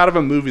 it's like out of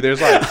a movie.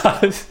 There's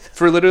like,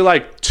 for literally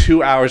like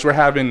 2 hours, we're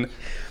having,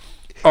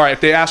 all right,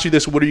 if they ask you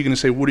this, what are you going to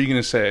say? What are you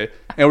going to say?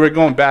 And we're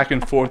going back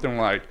and forth, and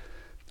we're like,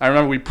 I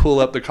remember we pull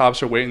up, the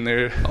cops are waiting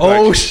there.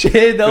 Oh, like,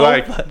 shit. No.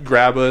 Like,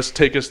 grab us,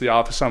 take us to the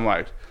office. I'm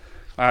like,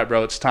 all right,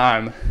 bro, it's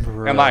time.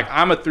 Bruh. And like,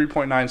 I'm a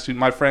 3.9 student.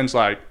 My friend's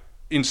like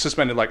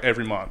suspended like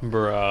every month.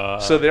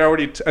 Bruh. So they're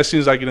already, as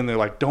soon as I get in there,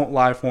 like, don't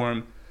lie for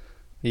him.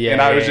 Yeah.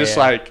 And I was just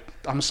like,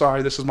 I'm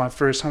sorry, this is my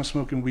first time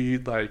smoking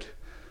weed. Like,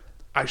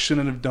 I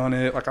shouldn't have done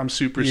it. Like, I'm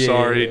super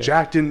sorry.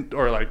 Jack didn't,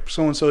 or like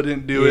so-and-so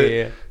didn't do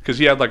it. Because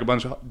he had like a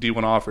bunch of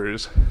D1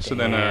 offers. So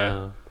then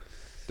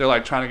they're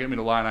like trying to get me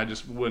to lie, and I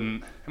just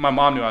wouldn't. And my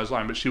mom knew I was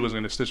lying, but she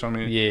wasn't going to snitch on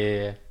me.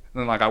 Yeah. And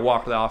then like I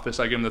walk to the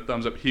office, I give him the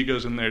thumbs up. He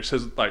goes in there,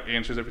 says like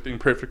answers everything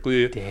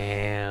perfectly.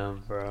 Damn,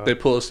 bro. They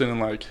pull us in and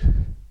like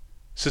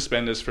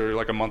suspend us for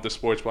like a month of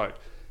sports. But like,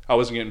 I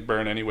wasn't getting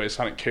burned anyway,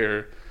 so I didn't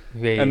care.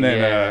 Wait, and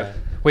then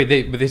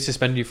they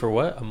suspended you for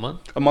what? A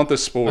month? A month of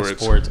sports.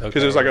 Sports, okay.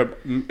 Because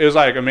it was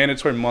like a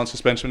mandatory month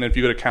suspension. And if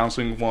you go to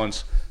counseling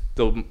once,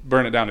 they'll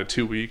burn it down to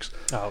 2 weeks.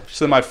 Oh,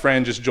 so then my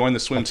friend just joined the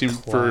swim team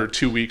for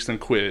 2 weeks, then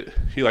quit.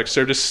 He like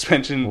served his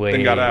suspension,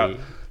 then got out.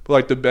 But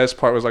like the best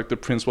part was like the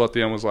principal at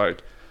the end was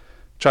like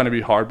trying to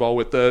be hardball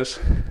with us.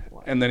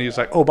 And then he was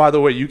like, oh, by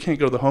the way, you can't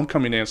go to the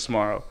homecoming dance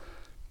tomorrow.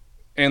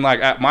 And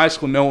like at my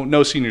school,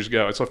 no seniors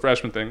go. It's a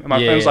freshman thing. And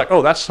my friend's like,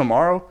 oh, that's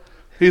tomorrow?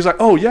 He's like,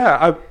 oh,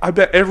 yeah, I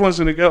bet everyone's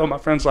going to go. And my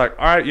friend's like,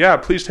 all right, yeah,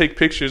 please take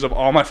pictures of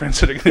all my friends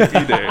that are going to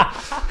be there.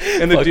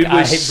 And the dude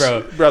was,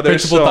 bro,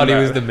 principal thought he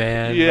was the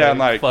man. Yeah, and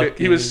like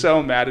he was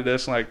so mad at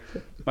us. And like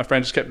my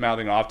friend just kept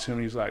mouthing off to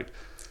him. He's like,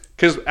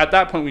 because at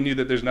that point we knew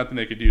that there's nothing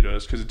they could do to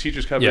us because the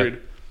teachers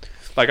covered,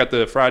 like at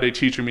the Friday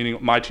teacher meeting,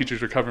 my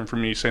teachers were covering for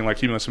me saying like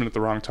he must have been at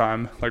the wrong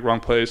time, like wrong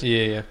place.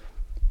 Yeah.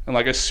 And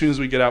like as soon as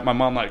we get out, my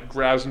mom like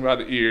grabs me by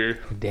the ear.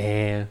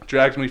 Damn.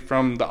 Drags me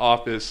from the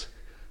office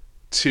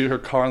to her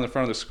car in the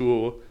front of the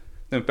school.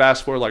 Then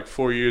fast forward like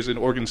 4 years in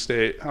Oregon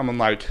State, I'm in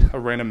like a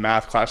random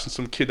math class and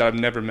some kid that I've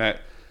never met.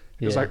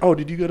 He was like, oh,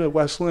 did you go to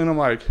Wesleyan? I'm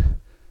like,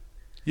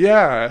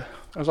 yeah.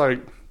 I was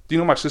like, do you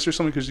know my sister or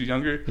something because she's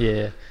younger?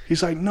 Yeah.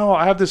 He's like, no,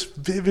 I have this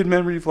vivid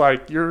memory of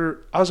like I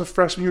was a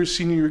freshman, you were a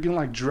senior, you were getting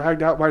like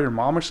dragged out by your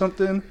mom or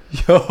something.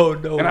 Yo,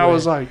 no And way. I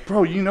was like,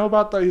 bro, you know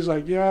about that? He's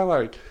like, yeah,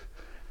 like,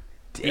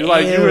 you're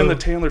like, you were in the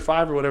Taylor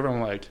 5 or whatever.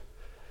 I'm like,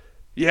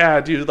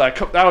 yeah, dude, like,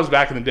 that was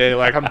back in the day.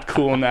 Like, I'm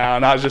cool now.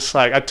 And I was just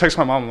like, I text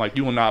my mom, I'm like,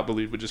 you will not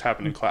believe what just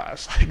happened in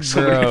class. Like,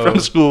 somebody from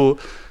school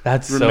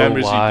that's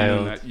remembers so wild. you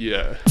doing that.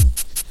 Yeah.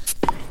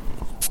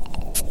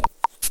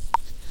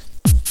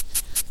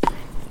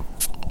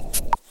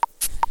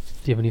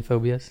 Do you have any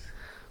phobias?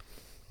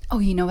 Oh,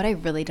 you know what I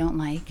really don't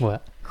like?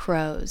 What?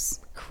 Crows.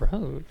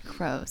 Crows.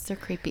 Crows. They're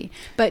creepy.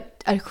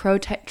 But a crow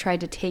tried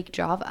to take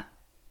Java.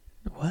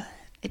 What?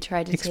 It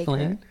tried to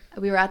Explain. take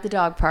her. We were at the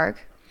dog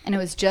park, and it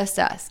was just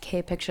us.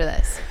 Okay, picture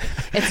this.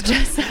 It's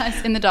just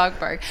us in the dog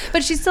park.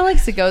 But she still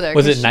likes to go there.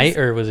 Was it night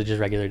or was it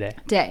just regular day?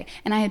 Day.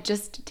 And I had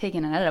just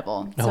taken an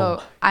edible. So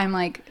Oh. I'm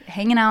like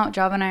hanging out.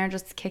 Java and I are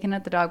just kicking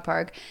at the dog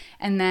park.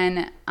 And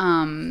then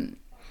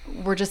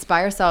we're just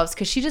by ourselves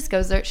because she just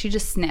goes there. She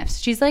just sniffs.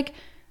 She's like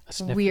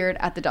weird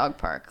at the dog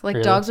park. Like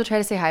Really? dogs will try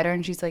to say hi to her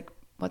and she's like,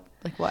 what?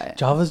 Like what?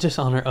 Java's just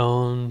on her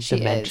own She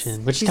dimension, is.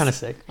 which is She's- kind of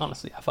sick.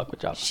 Honestly, I fuck with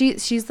Java.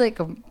 She's like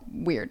a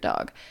weird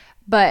dog.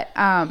 But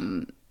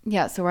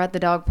yeah, so we're at the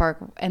dog park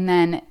and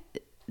then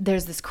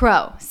there's this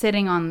crow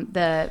sitting on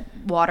the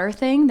water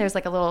thing. There's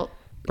like a little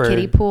Bird.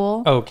 kiddie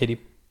pool. Oh, kiddie.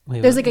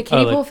 Wait, There's what? like a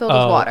kiddie Oh, pool filled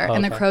with water, oh,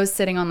 and the okay. crow's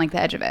sitting on like the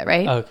edge of it,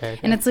 right? Okay, And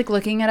okay. it's like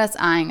looking at us,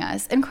 eyeing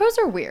us. And crows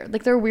are weird,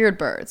 like they're weird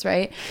birds,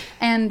 right?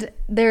 And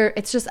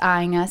it's just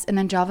eyeing us. And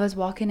then Java's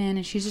walking in,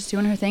 and she's just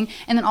doing her thing.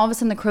 And then all of a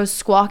sudden, the crow's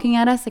squawking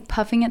at us, like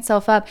puffing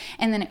itself up,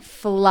 and then it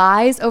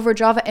flies over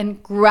Java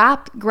and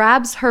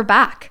grabs her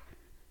back.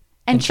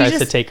 And she tries to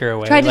just take her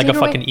away, tried to like a take her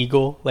away. fucking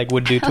eagle, like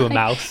would do to a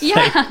mouse. Yeah,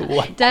 Like,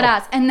 what? dead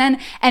ass.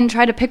 And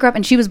tried to pick her up,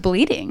 and she was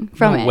bleeding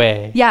from No it.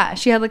 way. Yeah,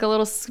 she had like a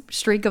little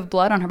streak of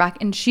blood on her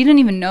back, and she didn't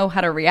even know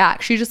how to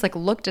react. She just like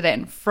looked at it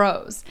and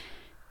froze,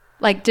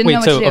 like didn't know Wait,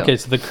 what so to do. okay,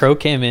 so the crow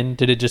came in.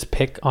 Did it just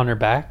pick on her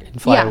back and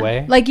fly yeah,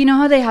 away? like you know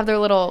how they have their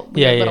little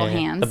little yeah.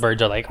 hands. The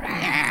birds are like,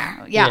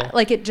 yeah, yeah.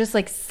 like it just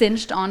like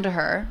cinched onto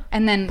her,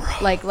 and then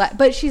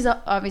but she's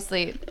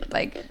obviously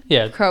like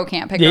Yeah. crow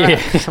can't pick yeah, her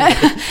yeah.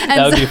 up.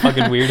 That would be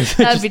fucking weird. if it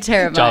That'd be just-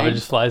 terrifying. Java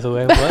just flies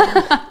away.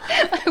 What?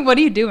 What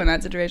do you do in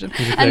that situation?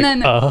 just And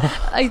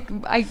like,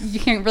 then you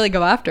can't really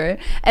go after it.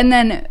 And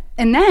then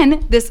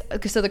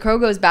so the crow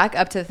goes back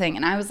up to the thing,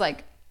 and I was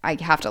like, I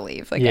have to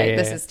leave. Like Yeah,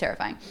 this yeah. is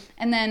terrifying.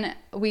 And then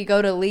we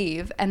go to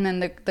leave, and then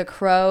the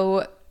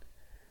crow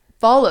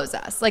follows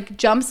us, like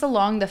jumps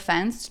along the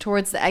fence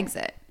towards the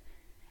exit.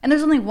 And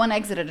there's only one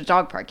exit at a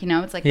dog park, you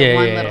know? It's like the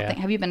one little thing.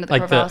 Have you been to the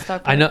Corvallis dog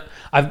park? I know.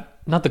 I've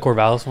not the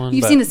Corvallis one.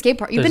 You've but seen the skate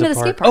park. You've been there's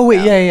to a the skate park. Oh wait,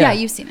 though. yeah. Yeah,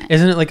 you've seen it.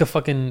 Isn't it like a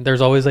fucking?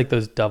 There's always like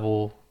those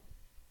double,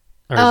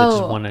 or is it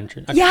just one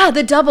entrance? Okay. Yeah,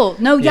 the double.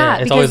 No, Yeah,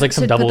 yeah, it's always like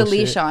some to double put the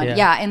leash shit, on. yeah.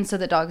 Yeah. And so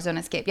the dogs don't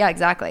escape. Yeah,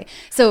 exactly.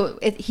 So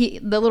the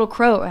little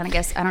crow, and I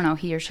guess I don't know,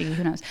 he or she,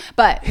 who knows,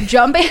 but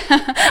jumping,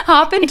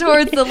 hopping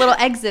towards the little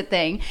exit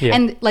thing, Yeah.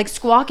 and like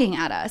squawking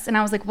at us, and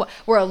I was like, "What?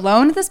 We're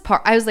alone at this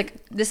park?" I was like,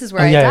 "This is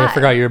where Oh, I yeah, die." I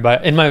forgot you were by.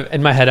 In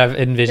my head, I've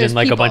envisioned There's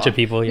like a bunch of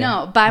people.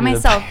 Yeah. No, by With the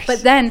myself. bears.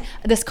 But then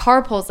this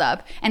car pulls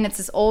up, and it's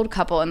this old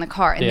couple in the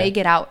car, and Yeah. they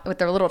get out with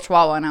their little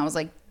chihuahua, and I was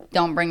like,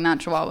 don't bring that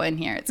chihuahua in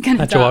here. It's gonna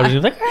That die. chihuahua's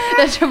just like,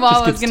 The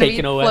chihuahua gets is gonna be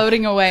taken away.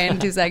 floating away in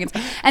 2 seconds.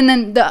 And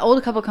then the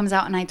old couple comes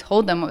out, and I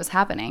told them what was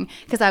happening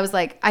because I was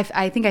like,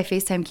 I think I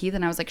FaceTime Keith,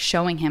 and I was like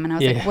showing him, and I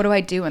was Yeah. like, what do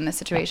I do in this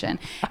situation?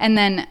 And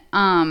then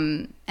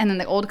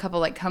the old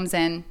couple like comes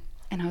in.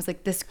 And I was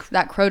like,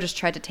 that crow just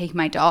tried to take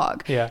my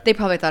dog. Yeah. They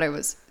probably thought I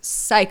was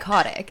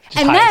psychotic. Just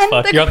and high as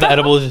then fuck. You're off the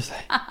edibles. Just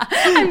like,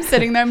 I'm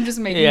sitting there, I'm just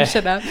making Yeah.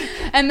 shit up.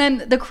 And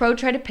then the crow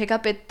tried to pick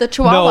up the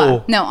chihuahua.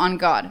 No. No, on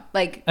God.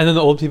 Like and then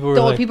the old people were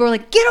the old like, people were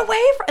like, get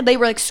away from, they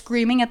were like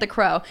screaming at the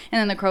crow. And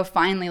then the crow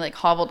finally like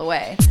hobbled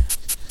away.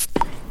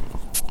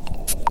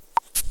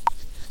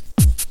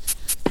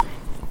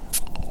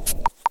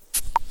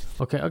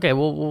 Okay.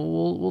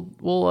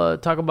 We'll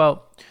talk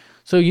about.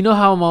 So you know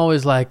how I'm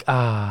always like,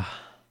 I'm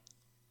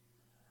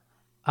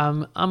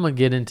gonna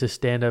get into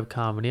stand-up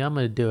comedy. I'm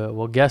gonna do it.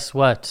 Well, guess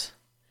what?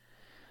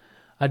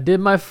 I did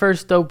my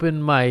first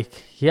open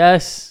mic.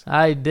 Yes,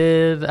 I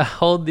did.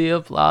 Hold the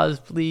applause,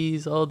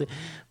 please.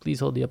 Please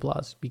hold the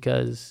applause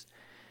because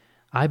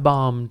I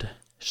bombed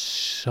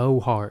so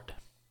hard.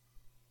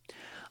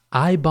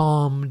 I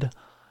bombed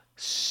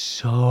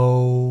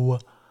so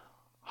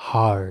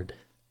hard.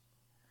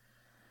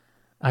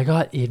 I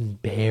got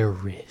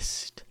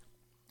embarrassed.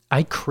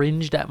 I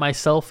cringed at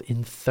myself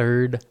in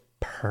third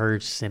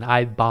person.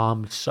 I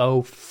bombed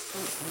so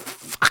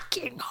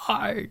fucking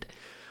hard.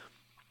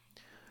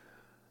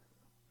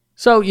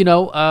 So,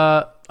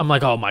 I'm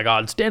like, oh my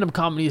God, stand-up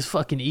comedy is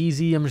fucking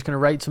easy. I'm just going to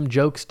write some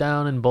jokes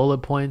down and bullet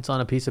points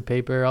on a piece of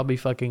paper. I'll be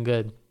fucking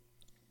good.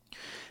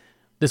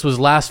 This was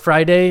last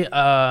Friday.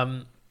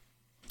 I'm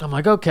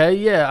like, okay,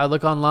 yeah. I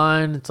look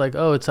online. It's like,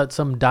 oh, it's at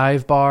some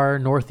dive bar,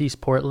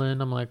 Northeast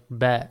Portland. I'm like,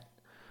 bet.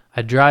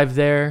 I drive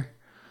there.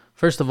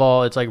 First of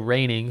all, it's like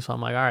raining. So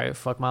I'm like, all right,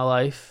 fuck my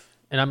life.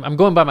 And I'm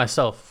going by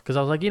myself because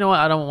I was like, you know what?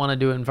 I don't want to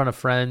do it in front of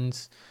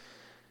friends.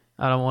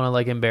 I don't want to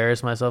like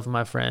embarrass myself and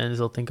my friends.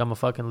 They'll think I'm a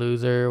fucking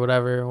loser,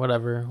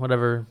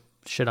 whatever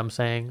shit I'm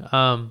saying. So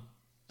I'm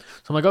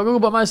like, I'll go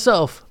by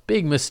myself.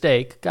 Big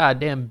mistake.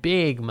 Goddamn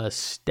big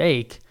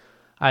mistake.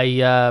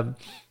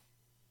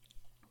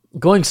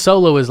 Going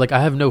solo is like,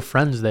 I have no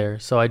friends there.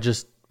 So I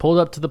just pulled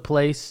up to the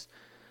place,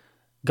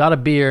 got a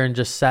beer and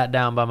just sat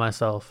down by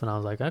myself. And I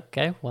was like,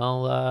 okay,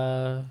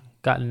 well,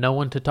 got no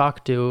one to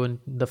talk to. And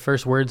the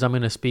first words I'm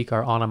going to speak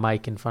are on a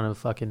mic in front of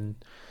fucking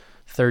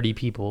 30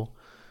 people.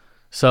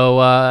 So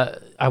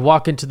I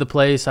walk into the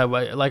place.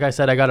 Like I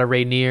said, I got a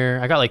Rainier.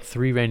 I got like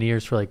 3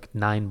 Rainiers for like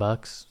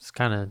 $9. It's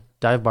kind of,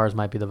 dive bars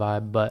might be the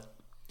vibe, but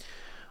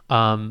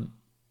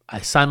I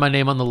signed my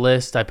name on the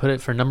list. I put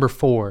it for number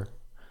 4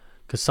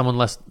 because someone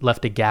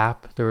left a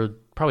gap. There were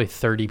probably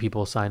 30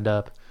 people signed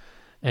up,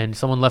 and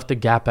someone left a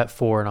gap at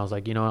 4, and I was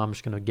like, you know what? I'm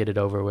just going to get it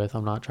over with.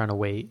 I'm not trying to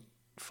wait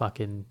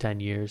fucking 10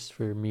 years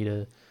for me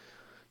to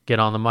get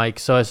on the mic.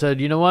 So I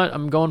said, you know what?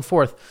 I'm going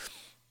 4th.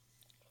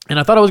 And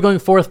I thought I was going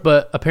 4th,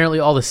 but apparently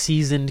all the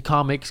seasoned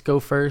comics go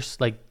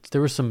first. Like, there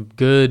were some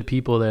good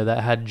people there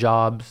that had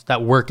jobs,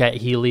 that work at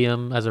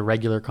Helium as a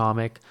regular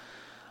comic,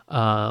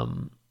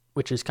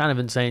 which is kind of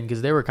insane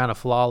because they were kind of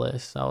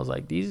flawless. I was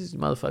like, these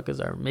motherfuckers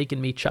are making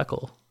me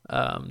chuckle.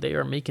 They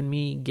are making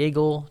me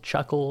giggle,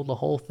 chuckle, the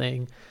whole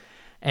thing.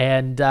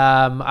 And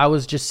I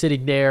was just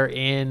sitting there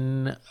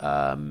in,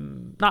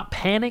 not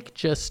panic,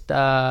 just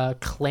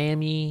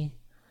clammy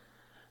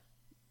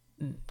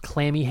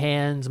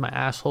hands. My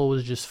asshole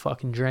was just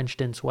fucking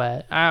drenched in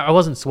sweat. I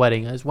wasn't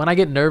sweating. When I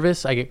get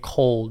nervous, I get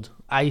cold,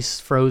 ice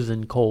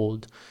frozen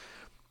cold.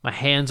 My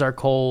hands are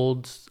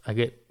cold. I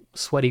get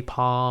sweaty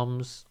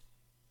palms.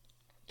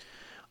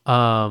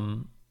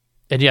 And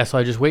yeah, so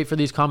I just wait for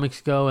these comics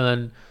to go, and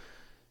then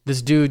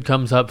this dude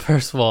comes up.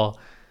 First of all,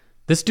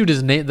 this dude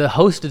is the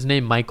host is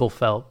named Michael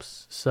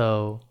Phelps.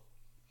 So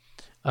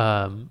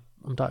I'm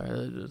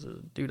talking, there's a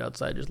dude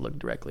outside just looked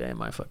directly at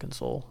my fucking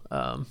soul.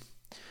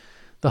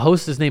 The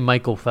host is named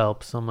Michael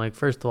Phelps. I'm like,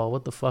 first of all,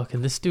 what the fuck?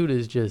 And this dude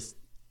is just,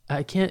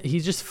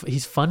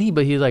 he's funny,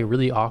 but he's like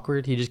really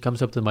awkward. He just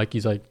comes up to the mic.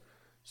 He's like,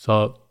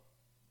 sup?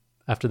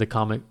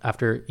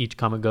 After each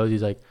comic goes,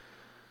 he's like,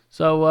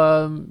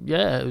 so,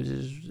 yeah, it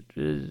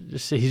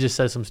was he just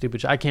says some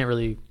stupid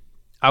shit.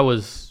 I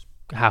was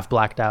half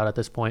blacked out at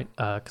this point,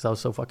 cause I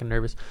was so fucking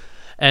nervous.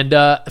 And,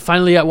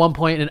 finally at one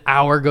point, an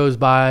hour goes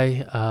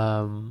by,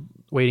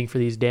 waiting for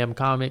these damn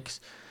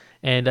comics.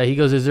 And he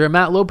goes, is there a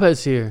Matt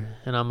Lopez here?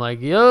 And I'm like,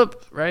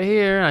 yup, right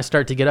here. And I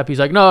start to get up. He's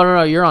like,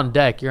 no, you're on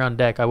deck. You're on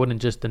deck. I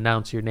wouldn't just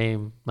announce your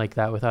name like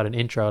that without an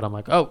intro. And I'm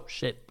like, oh,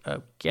 shit.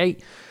 Okay.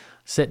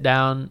 Sit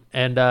down.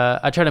 And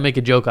I try to make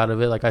a joke out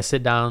of it. Like I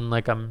sit down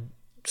like I'm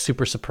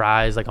super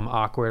surprised, like I'm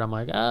awkward. I'm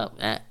like,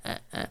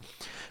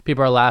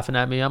 People are laughing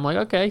at me. I'm like,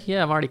 okay,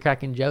 yeah, I'm already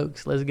cracking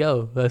jokes. Let's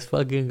go. Let's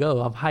fucking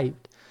go. I'm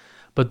hyped.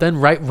 But then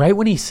right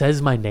when he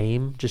says my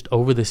name, just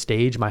over the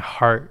stage, my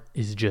heart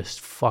is just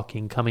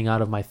fucking coming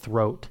out of my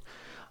throat.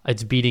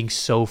 It's beating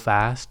so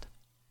fast.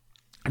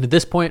 And at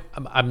this point,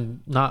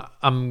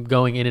 I'm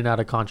going in and out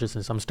of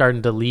consciousness. I'm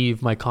starting to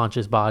leave my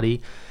conscious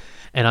body,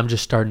 and I'm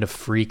just starting to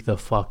freak the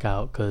fuck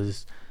out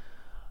because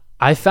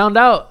I found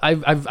out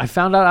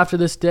after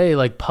this day,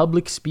 like,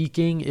 public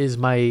speaking is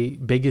my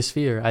biggest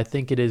fear. I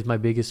think it is my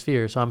biggest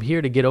fear. So I'm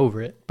here to get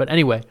over it. But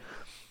anyway,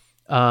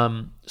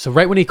 so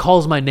right when he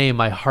calls my name,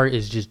 my heart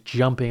is just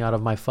jumping out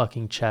of my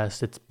fucking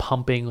chest. It's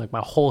pumping, like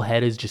my whole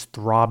head is just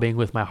throbbing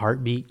with my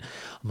heartbeat.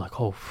 I'm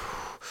like, oh,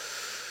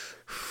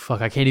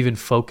 fuck, I can't even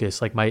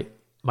focus. Like my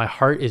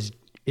heart is,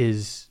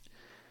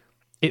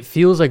 it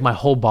feels like my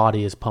whole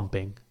body is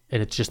pumping,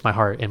 and it's just my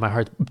heart, and my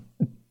heart's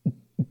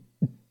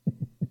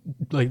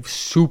like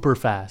super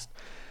fast.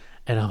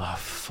 And I'm like,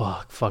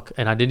 fuck.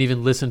 And I didn't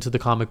even listen to the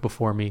comic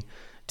before me.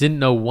 Didn't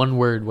know one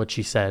word what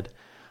she said.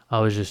 I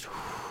was just,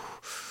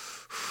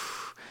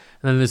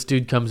 and then this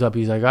dude comes up.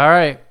 He's like, all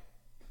right,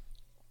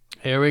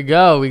 here we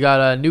go. We got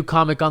a new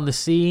comic on the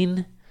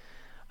scene.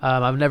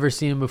 I've never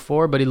seen him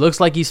before, but he looks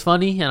like he's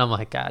funny. And I'm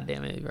like, God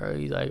damn it, bro.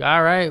 He's like,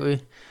 all right,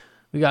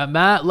 we got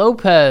Matt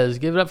Lopez.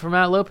 Give it up for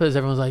Matt Lopez.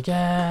 Everyone's like,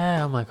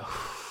 yeah. I'm like, oh,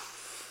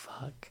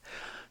 fuck.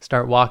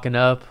 Start walking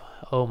up.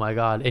 Oh my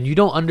God. And you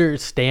don't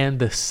understand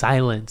the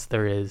silence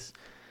there is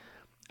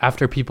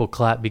after people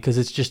clap, because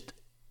it's just,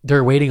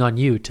 they're waiting on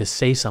you to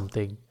say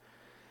something.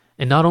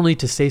 And not only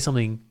to say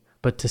something,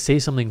 but to say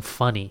something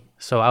funny.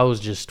 So I was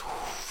just,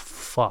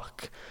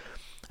 fuck.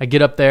 I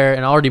get up there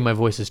and already my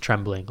voice is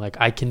trembling. Like,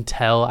 I can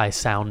tell I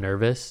sound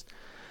nervous.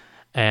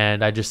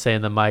 And I just say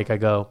in the mic, I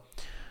go,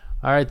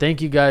 all right,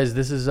 thank you guys.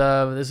 This is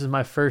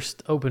my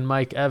first open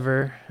mic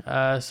ever.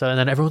 And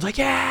then everyone's like,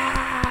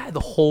 yeah. The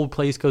whole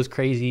place goes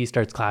crazy,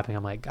 starts clapping.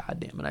 I'm like, God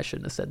damn it, I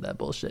shouldn't have said that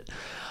bullshit.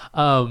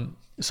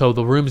 So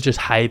the room's just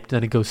hyped,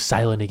 then it goes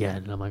silent again.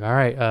 And I'm like, all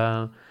right,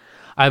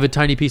 I have a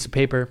tiny piece of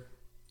paper.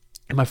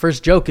 And my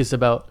first joke is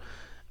about,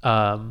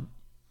 what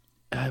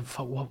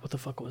the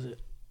fuck was it?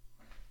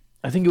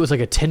 I think it was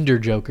like a Tinder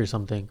joke or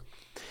something.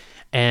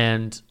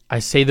 And I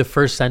say the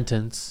first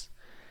sentence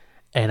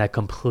and I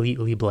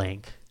completely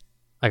blank.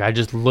 Like, I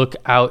just look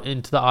out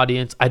into the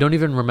audience. I don't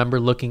even remember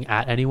looking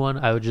at anyone.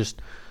 I would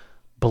just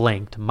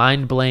blanked,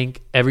 mind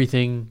blank,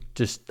 everything.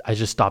 I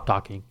just stopped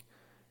talking.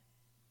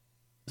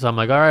 So I'm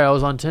like, all right, I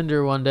was on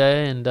Tinder one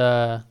day, and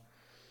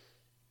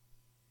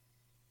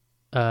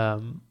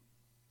I'm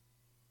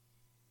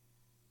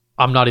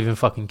not even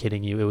fucking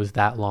kidding you. It was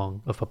that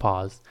long of a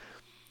pause.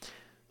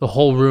 The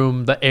whole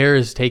room, the air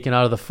is taken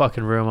out of the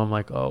fucking room. I'm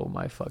like, oh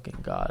my fucking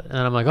God. And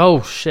then I'm like,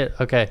 oh shit,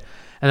 okay.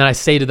 And then I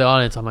say to the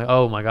audience, I'm like,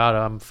 oh my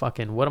God,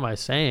 what am I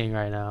saying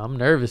right now? I'm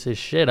nervous as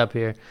shit up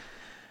here.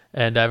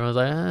 And everyone's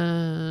like,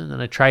 and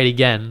then I try it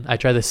again. I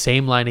try the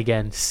same line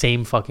again,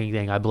 same fucking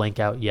thing. I blank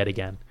out yet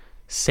again.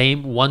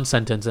 Same one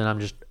sentence, and I'm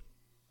just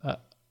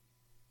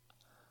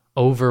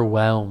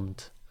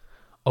overwhelmed.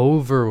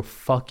 Over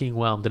fucking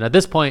whelmed. And at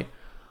this point,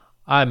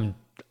 I'm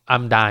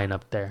dying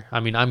up there.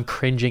 I mean, I'm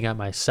cringing at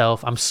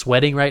myself. I'm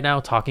sweating right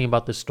now talking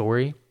about this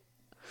story.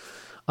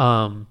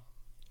 And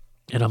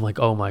I'm like,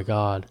 oh my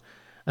God.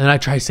 And then I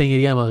try saying it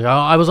again. I was like, oh,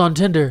 I was on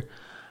Tinder.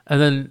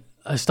 And then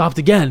I stopped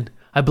again.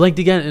 I blinked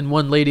again, and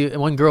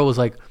one girl was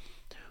like,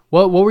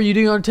 what were you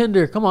doing on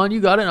Tinder? Come on, you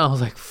got it. And I was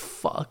like,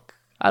 fuck,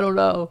 I don't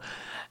know.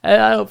 And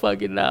I don't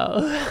fucking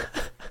know.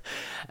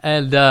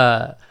 and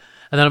then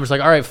I'm just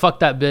like, all right,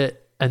 fuck that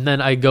bit. And then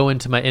I go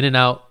into my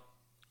In-N-Out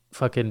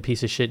fucking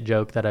piece of shit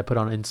joke that I put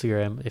on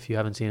Instagram. If you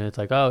haven't seen it, it's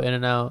like, oh,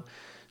 In-N-Out,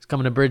 it's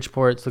coming to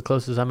Bridgeport. It's the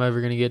closest I'm ever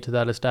going to get to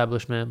that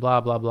establishment,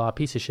 blah, blah, blah.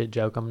 Piece of shit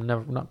joke. I'm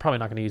probably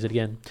not going to use it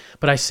again.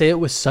 But I say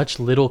it with such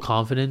little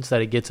confidence that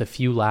it gets a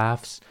few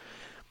laughs.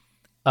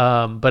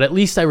 But at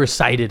least I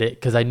recited it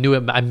because I knew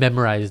it. I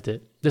memorized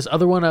it. This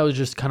other one, I was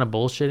just kind of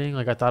bullshitting.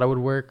 Like I thought it would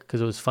work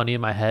because it was funny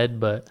in my head,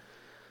 but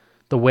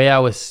the way I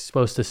was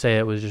supposed to say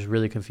it was just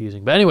really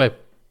confusing. But anyway,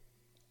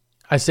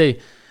 I say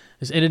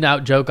this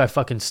In-N-Out joke. I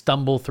fucking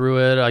stumble through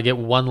it. I get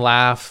one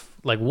laugh,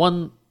 like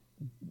one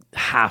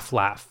half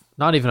laugh,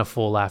 not even a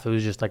full laugh. It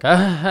was just like,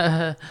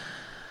 oh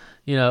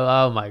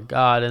my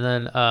God. And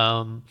then,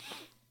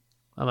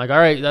 I'm like, all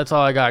right, that's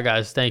all I got,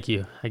 guys. Thank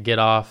you. I get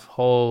off.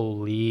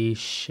 Holy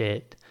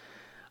shit.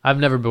 I've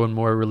never been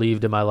more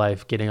relieved in my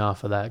life getting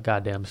off of that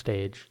goddamn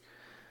stage.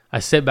 I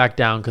sit back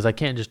down because I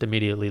can't just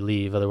immediately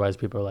leave. Otherwise,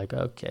 people are like,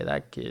 okay,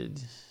 that kid,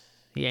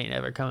 he ain't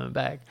ever coming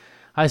back.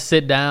 I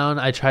sit down.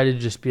 I try to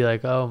just be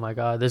like, oh my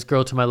God. This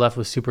girl to my left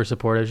was super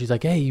supportive. She's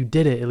like, hey, you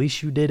did it. At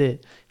least you did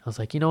it. I was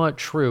like, you know what?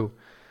 True.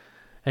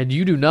 And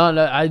you do not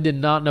know. I did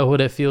not know what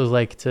it feels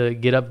like to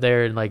get up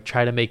there and like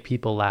try to make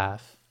people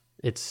laugh.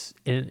 It's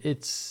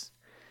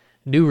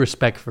new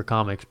respect for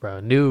comics,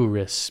 bro. New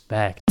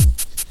respect.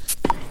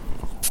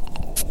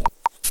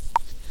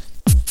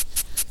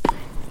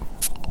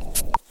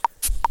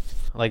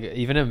 Like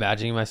even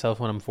imagining myself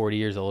when I'm 40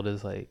 years old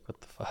is like,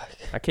 what the fuck?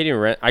 I can't even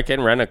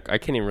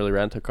really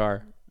rent a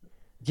car.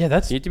 Yeah, You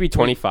have to be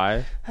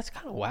 25. That's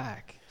kind of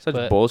whack. Such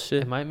But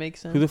bullshit. It might make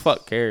sense. Who the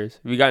fuck cares?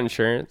 If you got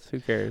insurance, who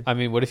cares? I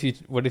mean, what if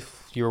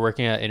you were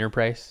working at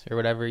Enterprise or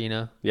whatever, you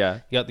know? Yeah.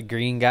 You got the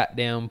green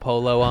goddamn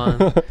polo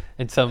on,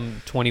 and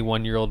some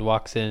 21-year-old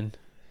walks in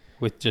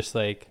with just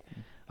like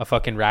a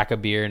fucking rack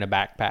of beer and a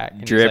backpack.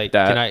 And Drip he's like,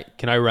 that.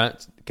 Can I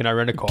rent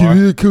a car? Give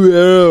me a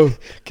car.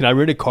 Can I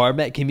rent a car,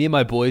 Matt? Can me and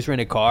my boys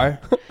rent a car?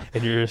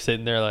 And you're just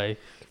sitting there like,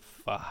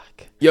 fuck.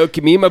 Yo,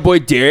 can me and my boy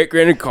Derek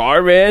rent a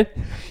car, man?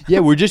 Yeah,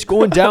 we're just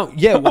going down.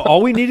 Yeah, well,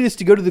 all we needed is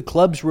to go to the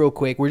clubs real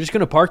quick. We're just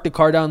going to park the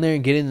car down there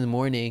and get in the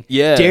morning.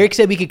 Yeah. Derek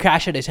said we could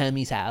crash at his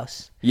homie's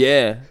house.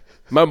 Yeah.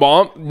 My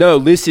mom. No,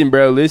 listen,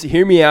 bro.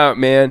 Hear me out,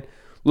 man.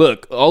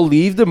 Look, I'll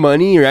leave the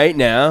money right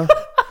now.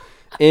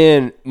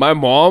 And my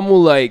mom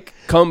will like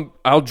come.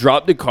 I'll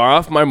drop the car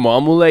off. My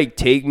mom will like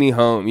take me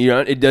home. You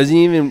know,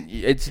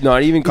 it's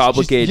not even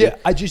complicated.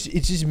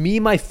 It's just me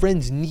and my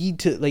friends need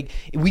to like.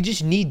 We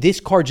just need this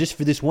car just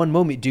for this one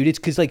moment, dude. It's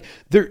because like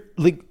they're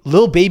like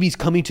Lil Baby's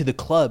coming to the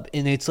club,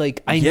 and it's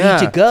like I need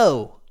to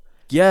go.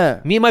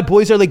 Yeah. Me and my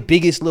boys are like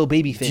biggest Lil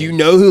Baby fans. Do you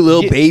know who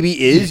Lil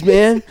Baby is,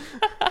 man?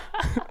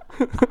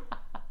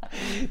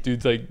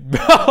 Dude's like,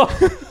 bro.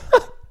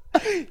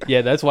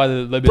 Yeah, that's why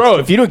the bro.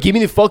 If you don't give me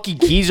the fucking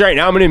keys right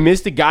now, I'm gonna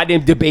miss the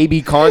goddamn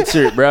DaBaby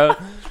concert, bro.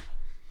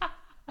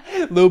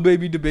 Lil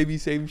Baby, DaBaby,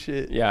 same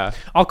shit. Yeah.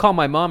 I'll call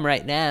my mom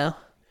right now.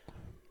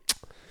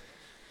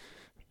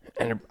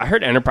 And I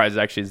heard Enterprise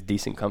actually is a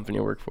decent company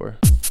to work for.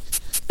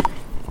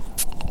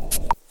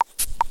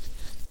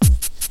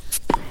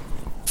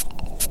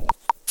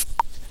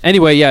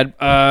 Anyway,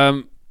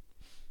 yeah.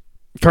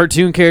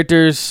 Cartoon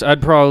characters.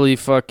 I'd probably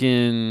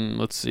fucking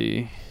let's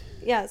see.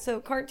 Yeah, so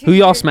cartoon. Who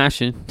y'all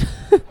smashing?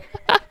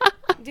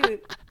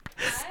 Dude,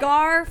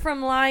 Scar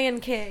from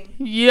Lion King.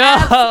 Yo,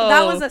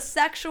 That was a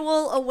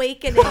sexual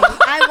awakening.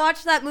 I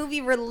watched that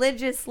movie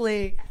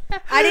religiously.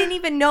 I didn't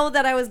even know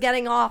that I was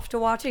getting off to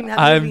watching that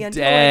movie I'm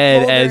until dead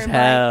I told her, as and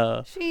hell.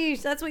 Like,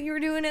 sheesh, that's what you were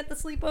doing at the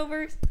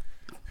sleepovers?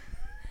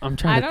 I'm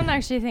trying. I to don't think.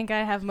 actually think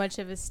I have much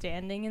of a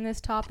standing in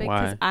this topic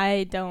because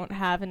I don't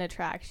have an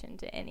attraction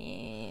to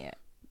any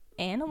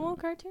animal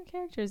cartoon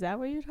character. Is that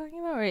what you're talking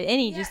about, or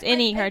any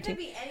any cartoon?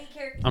 Could be any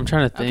character. I'm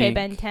trying to think. Okay,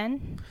 Ben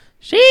 10.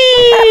 She.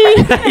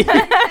 Okay,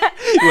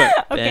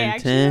 Ben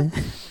actually.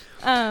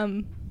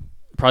 10.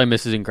 Probably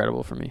Mrs.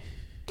 Incredible for me.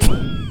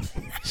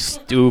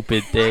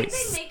 Stupid Why did dick.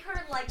 they make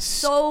her like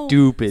so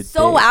Stupid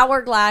so dick.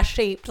 hourglass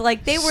shaped?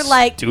 Like they were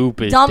like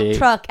Stupid dump dick.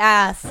 truck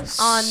ass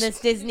on this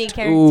Disney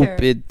character.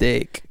 Stupid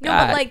dick. No,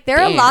 but God like there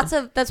are damn. lots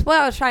of. That's what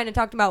I was trying to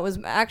talk about was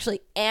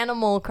actually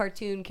animal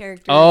cartoon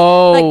characters.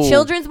 Oh. like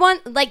children's one.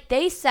 Like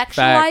they sexualize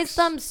Facts.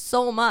 them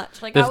so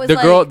much. Like I The, was the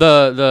like, girl,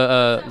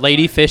 the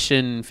lady fish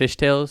in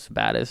Fishtails,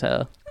 bad as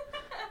hell.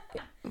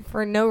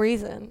 for no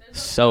reason.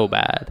 So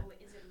bad.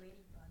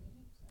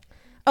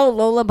 Oh,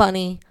 Lola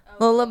Bunny.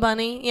 Lola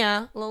Bunny.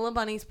 Yeah, Lola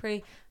Bunny's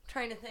pretty. I'm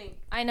trying to think.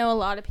 I know a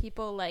lot of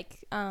people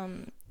like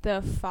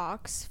the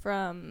fox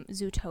from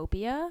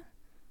Zootopia.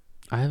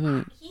 I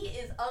haven't. He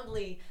is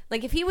ugly.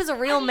 Like, if he was a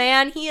real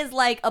man, he is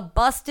like a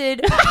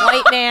busted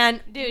white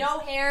man, Dude. no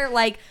hair.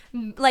 Like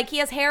he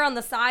has hair on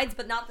the sides,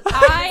 but not the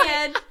side of his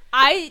head.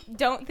 I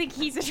don't think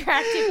he's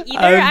attractive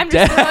either. I'm I'm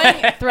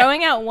just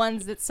throwing out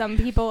ones that some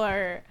people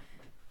are.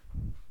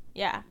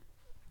 Yeah,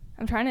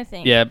 I'm trying to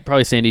think. Yeah,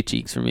 probably Sandy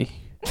Cheeks for me.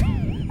 All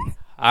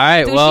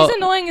right, Dude, well, she's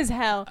annoying as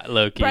hell.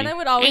 Loki. Brennan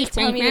would always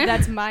tell me that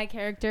that's my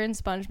character in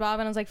SpongeBob,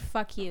 and I was like,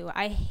 "Fuck you!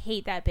 I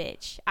hate that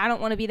bitch. I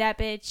don't want to be that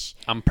bitch."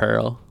 I'm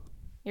Pearl.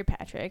 You're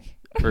Patrick.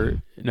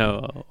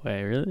 No,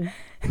 wait, really?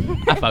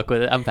 I fuck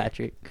with it. I'm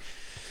Patrick.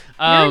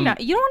 You're not,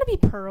 you don't want to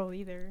be Pearl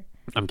either.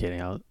 I'm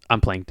kidding.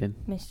 I'm Plankton.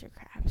 Mr.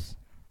 Krabs.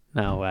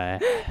 No way.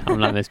 I'm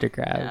not Mr.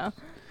 Krabs.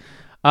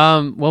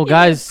 No. Well,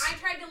 guys. I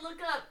tried to look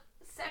up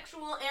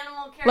sexual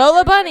animal characters.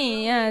 Lola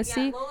Bunny, yeah,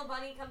 see? Lola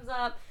Bunny comes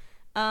up.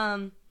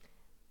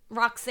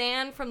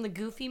 Roxanne from the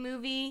Goofy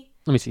movie.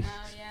 Let me see.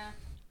 Oh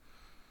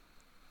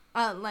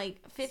yeah. Like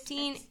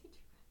 15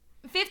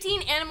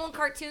 animal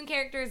cartoon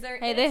characters.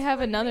 Hey, they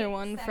have another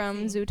one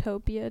from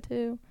Zootopia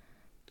too.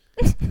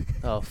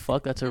 Oh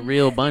fuck, that's a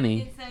real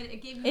bunny.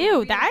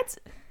 Ew, that's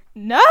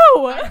no.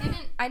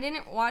 I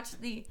didn't watch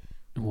the.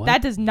 What?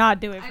 That does not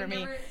do it for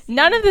me.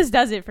 None of this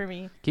does it for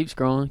me. Keep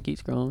scrolling. Keep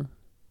scrolling.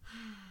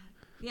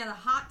 Yeah, the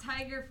hot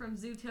tiger from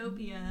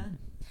Zootopia.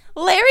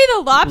 Larry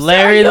the Lobster.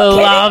 Larry the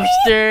Are you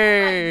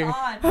kidding Lobster. Oh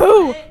my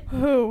God, me? what?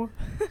 Who?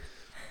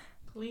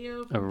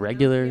 Cleo A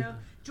regular.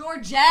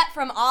 Georgette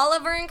from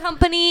Oliver and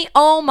Company.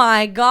 Oh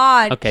my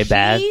God. Okay,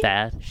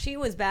 bad. She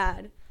was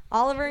bad.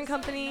 Oliver and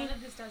Company.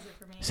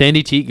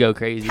 Sandy Cheek go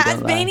crazy. don't lie.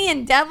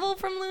 Tasmanian Devil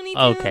from Looney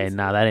Tunes. Okay,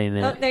 nah, that ain't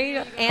Oh, it. there you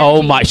go. Oh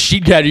Angie. my, she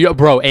got yo,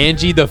 bro.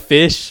 Angie the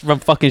fish from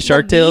fucking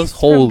Shark The Tales. Beast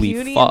from Holy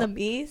Beauty fuck! and the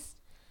Beast.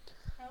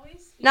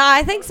 Nah,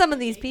 I think some of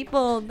these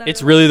people. that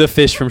It's are- really the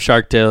fish from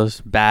Shark Tales.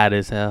 Bad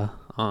as hell.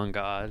 Oh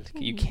God,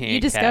 you can't. You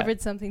cap.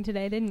 discovered something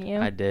today, didn't you?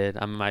 I did.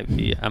 My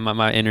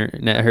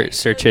internet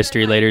search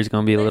history later is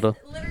gonna be a little.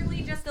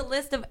 Literally just a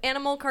list of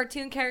animal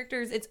cartoon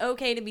characters it's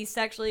okay to be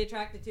sexually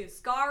attracted to.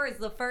 Scar is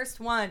the first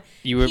one.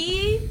 You were.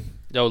 He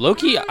Yo,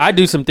 Loki, I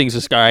do some things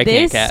with Scar. I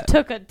can't this cap.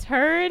 took a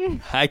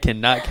turn. I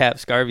cannot cap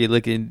Scar. Be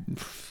looking.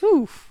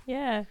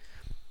 Yeah.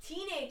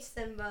 teenage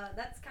Simba.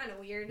 That's kind of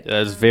weird.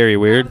 That's very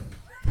weird.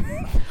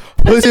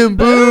 Puss in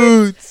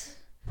Boots.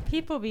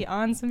 People be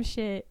on some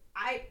shit.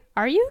 I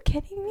Are you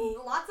kidding me?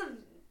 lots of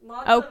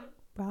Oh,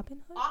 Robin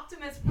Hood?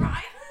 Optimus Prime.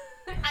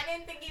 I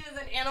didn't think he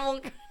was an animal.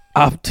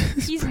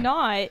 He's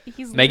not.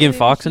 He's Megan literally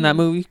Fox in that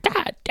machine. movie.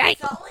 God dang.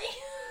 Sully.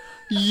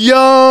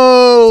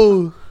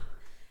 Yo.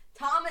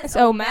 Thomas It's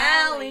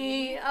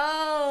O'Malley.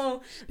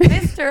 Oh,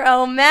 Mr.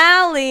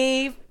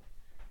 O'Malley.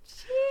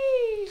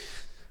 Jeez.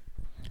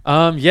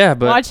 Yeah,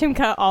 but Watch him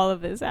cut all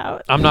of this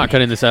out. I'm not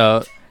cutting this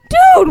out.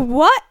 Dude,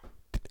 what?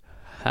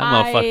 That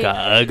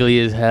motherfucker ugly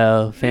as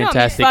hell.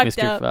 Fantastic, fucked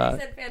Mr. up. I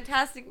Fox. said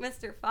fantastic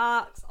Mr.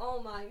 Fox.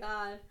 Oh my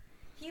God.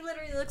 He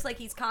literally looks like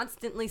he's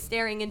constantly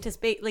staring into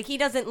space. Like, he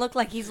doesn't look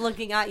like he's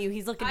looking at you.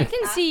 He's looking I can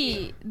past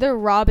see you. the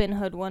Robin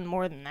Hood one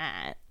more than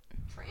that.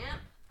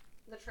 Tramp?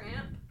 The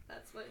Tramp?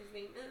 That's what his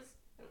name is?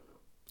 I don't know.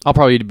 I'll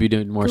probably be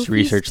doing more Goofy's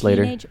research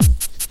later. teenage-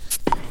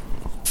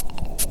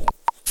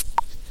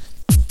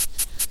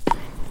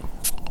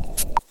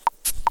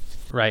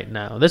 Right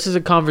now, this is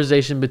a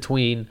conversation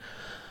between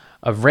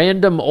a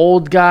random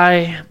old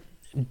guy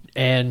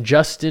and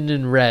Justin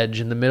and Reg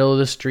in the middle of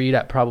the street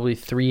at probably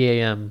 3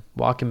 a.m.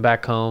 walking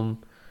back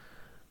home.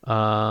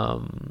 Yeah,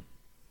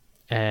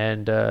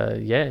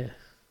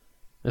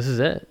 this is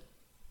it.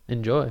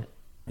 Enjoy.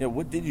 Yeah,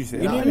 what did you say?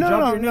 You didn't even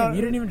drop your name.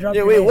 You didn't even drop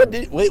Yeah, your wait,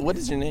 name. what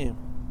is your name?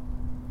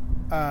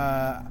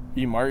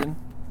 You Martin?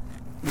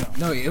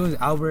 No, it was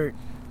Albert.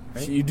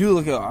 Right? You do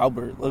look like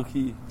Albert, low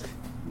key.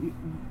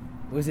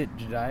 Was it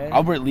Jediah?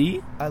 Albert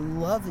Lee? I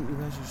love that you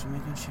guys are just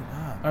making shit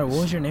up. All right,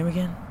 what was your name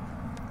again?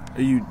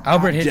 Are you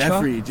Albert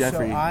Hitchcock?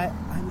 Jeffrey. So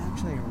I'm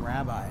actually a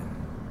rabbi.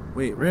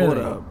 Wait,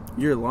 Really? hold up.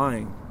 You're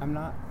lying. I'm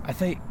not. I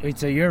thought. Wait,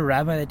 so you're a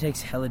rabbi that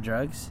takes hella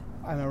drugs?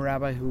 I'm a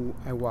rabbi who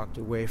I walked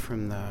away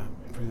from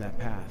that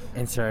path.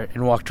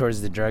 And walk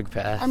towards the drug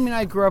path. I mean,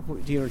 I grew up,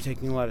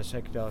 taking a lot of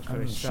psychedelics,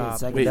 but I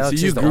stopped. Wait, so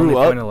you grew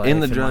up in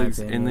the drugs,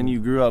 and then you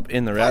grew up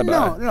in the rabbi?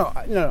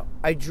 No.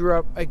 I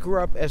grew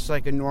up as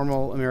like a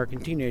normal American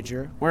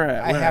teenager. Where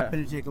at? I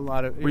happened to take a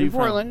lot of Where you in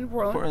Portland.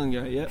 from? Portland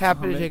guy, yeah.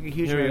 Happened to take a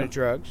huge amount of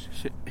drugs.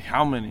 Shit.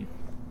 How many?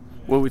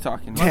 What are we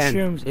talking? 10.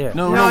 Mushrooms? Yeah.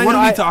 No, what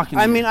are we talking?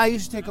 I mean, I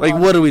used to take a like,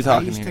 lot what of, are we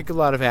talking I used to here? take a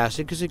lot of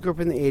acid because I grew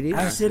up in the 80s.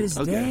 Acid is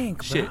Okay. dank,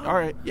 bro. Shit, all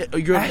right. Yeah,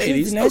 you grew up in the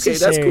Acid's 80s. Okay, that's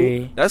cool.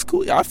 necessary. That's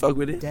cool. Yeah, I fuck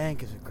with it.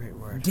 Dank is a great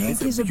word. Dank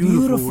It's is a a beautiful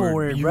beautiful word,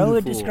 word. bro.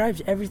 It Beautiful.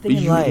 describes everything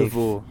in life.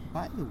 Beautiful.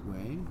 By the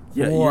way,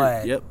 Yeah,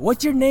 What? Yep.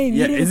 What's your name?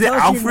 Yeah, You didn't is it tell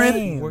us your Alfred?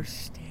 name. we're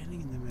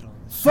standing in the middle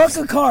of this.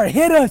 Fuck a car.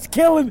 Hit us.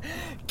 Kill him.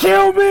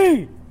 Kill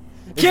me.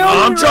 Kill me.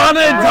 I'm trying to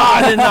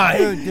die tonight.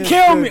 Dude,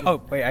 Kill dude. me.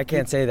 Oh, wait. I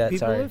can't say that.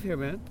 People Sorry. live here,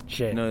 man.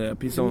 Shit. No,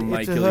 yeah, someone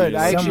might It's a kill hood. you.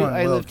 I Someone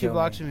will live 2 kill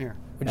blocks me. from here.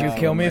 Would you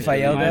kill me if I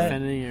yelled that? Or...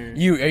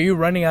 Are you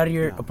running out of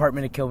your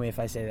apartment to kill me if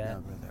I say that?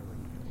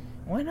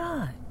 Why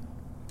not?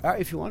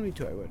 If you wanted me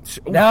to, I would.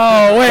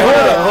 No, wait,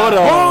 hold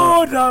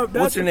on. Hold up.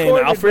 What's your name,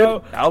 Alfred?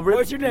 Bro. Albert?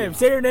 What's your name?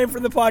 Say your name for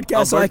the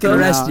podcast so I can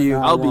arrest you.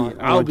 I'll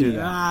be.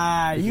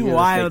 You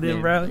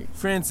wildin', bro.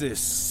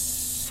 Francis.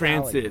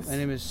 My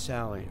name is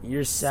Sally.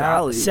 You're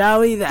Sally.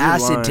 Sally the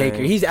acid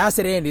taker. He's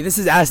Acid Andy. This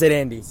is Acid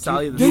Andy.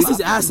 This is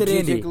Acid Do you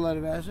Andy. take a lot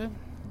of acid?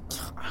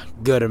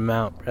 Good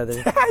amount, brother.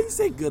 You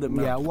say good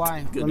amount. Yeah,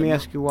 why? Good Let me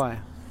amount. ask you why.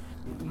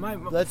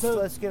 Let's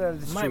get out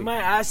of the street. My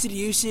acid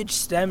usage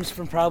stems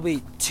from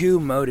probably two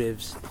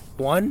motives.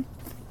 One,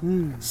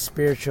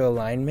 spiritual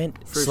alignment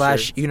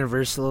 /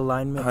 universal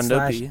alignment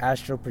 /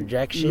 astral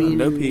projection,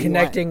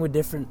 connecting with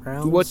different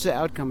realms. What's the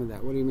outcome of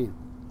that? What do you mean?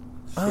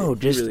 Oh,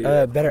 just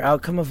a better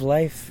outcome of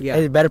life,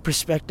 a better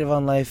perspective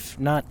on life,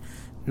 not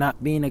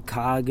being a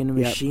cog in a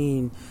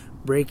machine,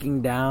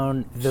 breaking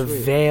down the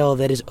veil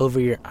that is over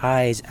your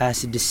eyes.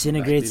 Acid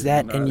disintegrates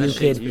that, and you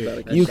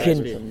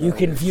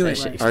can view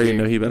it. I already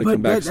know he better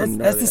come back.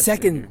 That's the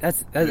second.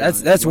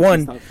 That's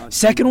one.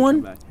 Second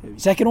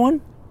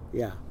one.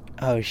 Yeah.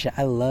 Oh shit!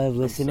 I love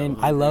listening.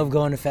 I love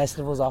going to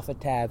festivals off a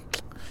tab.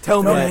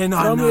 Tell me that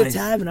not nice.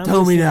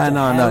 Tell me that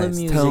not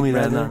nice. Tell me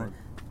that not.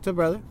 What's up,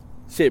 brother?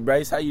 Shit,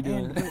 Bryce, how you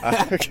doing?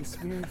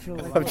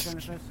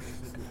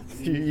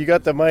 You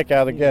got the mic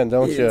out again,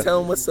 don't you?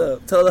 Tell him what's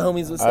up. Tell the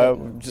homies what's up.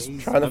 I'm just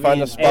trying to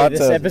find a spot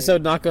this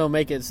episode not gonna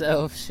make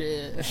itself.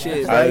 Shit.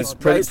 It's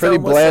pretty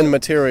bland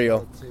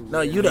material.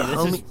 No, you the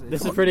homie.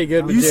 This is pretty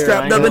good. You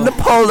strapped up in the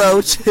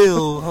polo.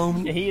 Chill,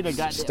 homie. He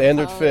got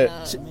Standard fit.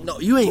 No,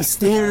 you ain't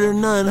standard or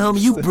none,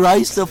 homie. You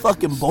Bryce the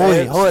fucking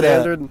boy. Hold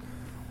on.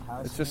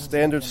 It's just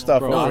standard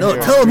stuff. No,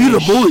 tell him you the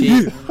boy.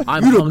 You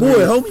the boy,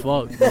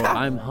 homie. Fuck, bro.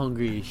 I'm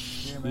hungry.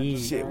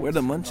 Shit, where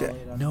the munch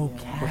at? No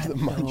cap. Where's the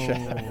munch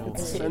at?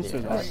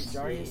 Censor that.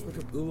 Jarius, look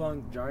up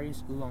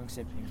Jarius Oolong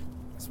sipping.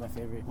 That's my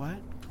favorite. What?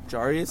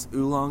 Jarius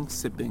Oolong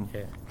sipping.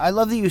 Yeah. I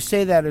love that you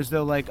say that as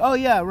though like, oh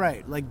yeah,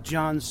 right, like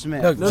John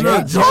Smith. No,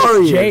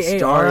 Jarius.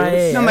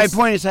 Jarius. No, my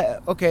point is,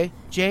 okay,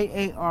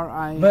 Jari.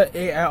 But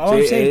all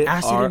I'm saying,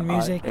 acid and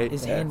music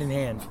is hand in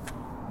hand.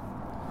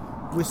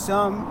 With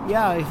some,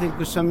 yeah, I think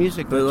with some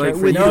music. But like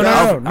with no.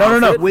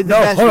 With the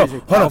best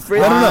music. Hold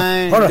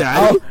on.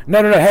 Daddy?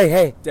 No.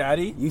 Hey.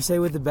 Daddy? You say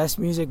with the best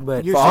music,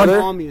 but You're saying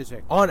all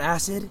music. On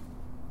acid,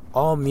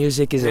 all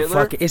music is Hitler?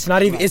 a fucking. It's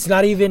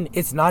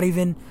not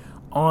even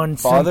on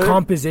Father? some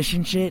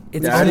composition shit.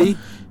 It's Daddy?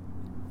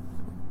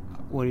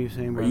 What are you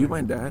saying, Are brother? you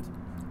my dad?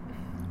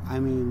 I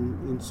mean,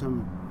 in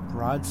some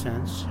broad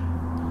sense.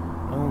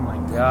 Oh my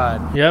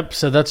god. Yep.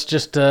 So that's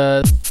just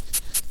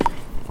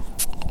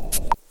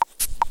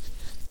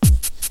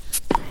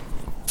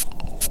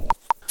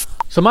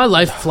So my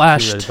life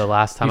flashed the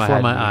last time before I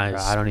had my meat, bro,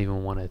 eyes. I don't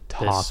even want to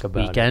talk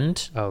about weekend.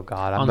 it. Oh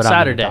god, On but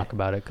Saturday. I'm gonna talk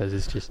about it because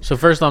it's just. So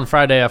first on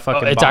Friday, I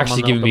fucking. it's bombed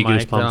actually on giving me the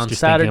mic. goosebumps Then on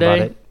just Saturday,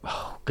 thinking about it.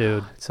 Oh,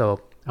 dude.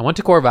 So I went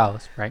to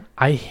Corvallis, right?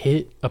 I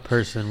hit a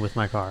person with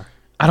my car.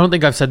 I don't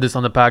think I've said this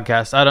on the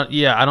podcast. I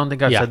don't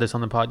think I've said this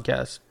on the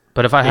podcast.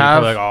 But if I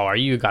have, like, oh,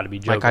 you got to be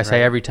joking. like I say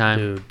right? every time,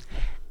 dude.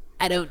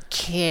 I don't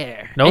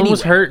care. No one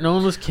was hurt. No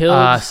one was killed.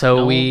 I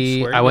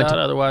went to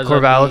otherwise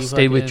Corvallis,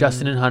 stayed with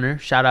Justin and Hunter.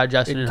 Shout out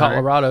Justin and Hunter.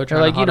 Colorado.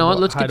 They're like, you know what?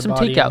 Let's get some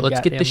takeout. Let's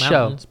get the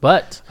show.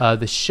 But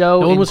the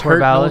show No one in was hurt.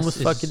 No one Corvallis was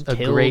is fucking a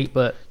killed, great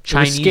but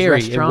Chinese scary.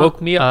 restaurant. It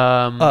woke me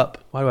up.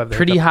 Why do I have the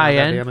pretty hiccups? high God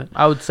damn end, it.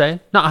 I would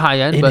say. Not high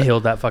end, but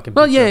Inhaled that fucking.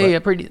 well, pizza, yeah,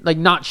 pretty like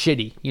not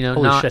shitty. You know,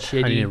 Holy not shit.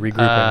 shitty. I need to regroup.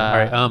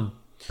 All right.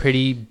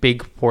 Pretty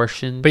big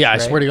portions. But yeah, I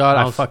swear to God, And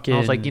I I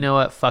was like, you know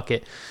what? Fuck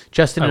it.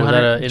 Justin and was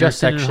at Hunter. a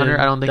Justin and Hunter.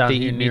 I don't think intersection they down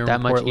eat here meat near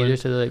that much Portland. either.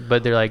 So like,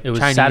 but they're like It was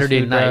Chinese Saturday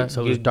food, night,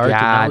 so it was you dark, and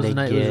that was the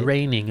gotta night it was get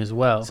raining as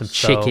well. some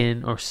So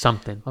chicken or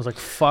something. I was like,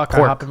 fuck.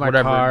 Pork, I hopped in my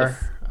whatever, car.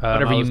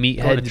 whatever I you was meathead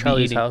going to to be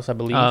Charlie's eating. house, I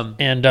believe.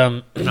 And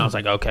I was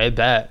like, okay,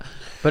 bet.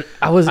 But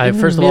I was in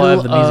first the of all, I have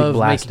middle the music of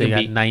blasting making at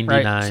a beat,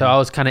 99. right? So I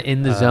was kind of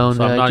in the zone.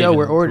 so I'm Like, not yo, even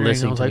we're ordering. I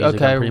listening was to like,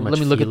 music, I'm okay, pretty much let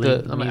me look at the.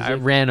 feeling I mean, I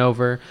music. ran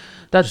over.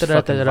 Just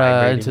fucking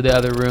vibrating. Into the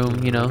other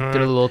room, you know, did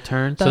a little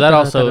turn. So that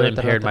also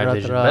impaired my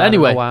vision. But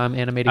anyway, why I'm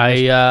animating.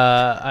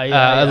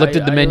 I looked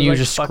at the menu,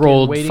 just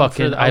scrolled.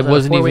 Fucking, I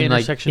wasn't even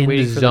like in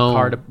the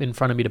zone in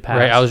front of me to pass.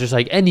 Right, I was just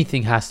like,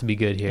 anything has to be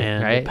good here.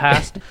 And right, it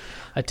passed.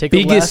 I take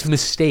biggest a left,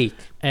 mistake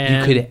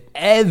and you could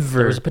ever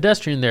there was a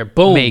pedestrian there.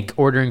 Boom. make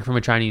ordering from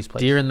a Chinese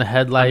place. Deer in the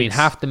headlights. I mean,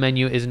 half the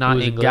menu is not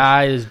English.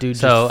 Guys, dude.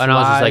 So, and I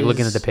was just like flies.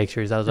 looking at the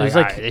pictures. I was It was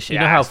like, like, "Alright, this shit you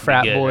know how has to be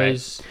frat good,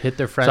 boys hit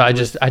their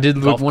friends. So I did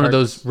golf one of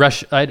carts? those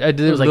rush. I did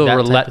a was like little that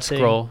type roulette of thing,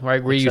 scroll,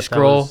 right, where you except I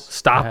scroll, was- I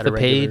stop had the a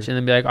regular page, and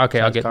then be like, okay,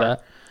 I'll size get card.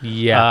 that.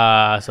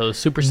 Yeah. So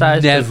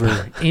supersized.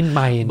 Never in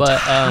my But,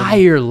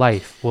 entire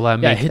life will I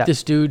make Yeah, I hit that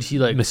this dude. He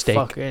like mistake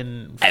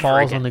fucking ever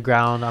falls again. on the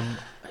ground.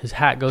 His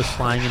hat goes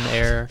flying in the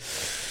air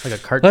like a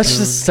cartoon. Let's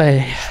just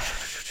say,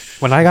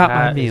 when I got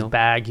my His meal,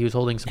 bag. He was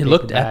holding some. it paper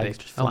looked bags epic.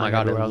 just Oh my flying god,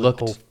 it everywhere. I was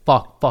looked like,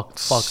 oh,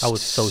 fuck! I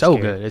was so scared.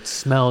 good. It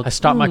smelled. I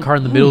stopped my car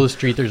in the middle of the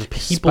street. There's people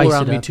Spice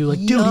around it me up. too. Like,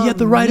 dude, you have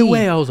the right of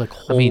way. I was like,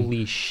 I mean,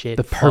 holy shit!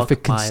 the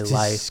perfect fuck my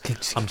life.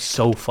 I'm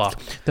so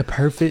fucked. The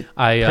perfect.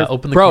 I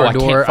open the Bro, car I can't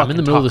door. I'm in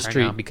the fucking middle of the talk right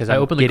street now because I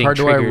I'm open the getting car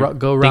door. I triggered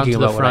go around thinking to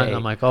the about what I front. ate. And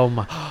I'm like, oh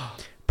my.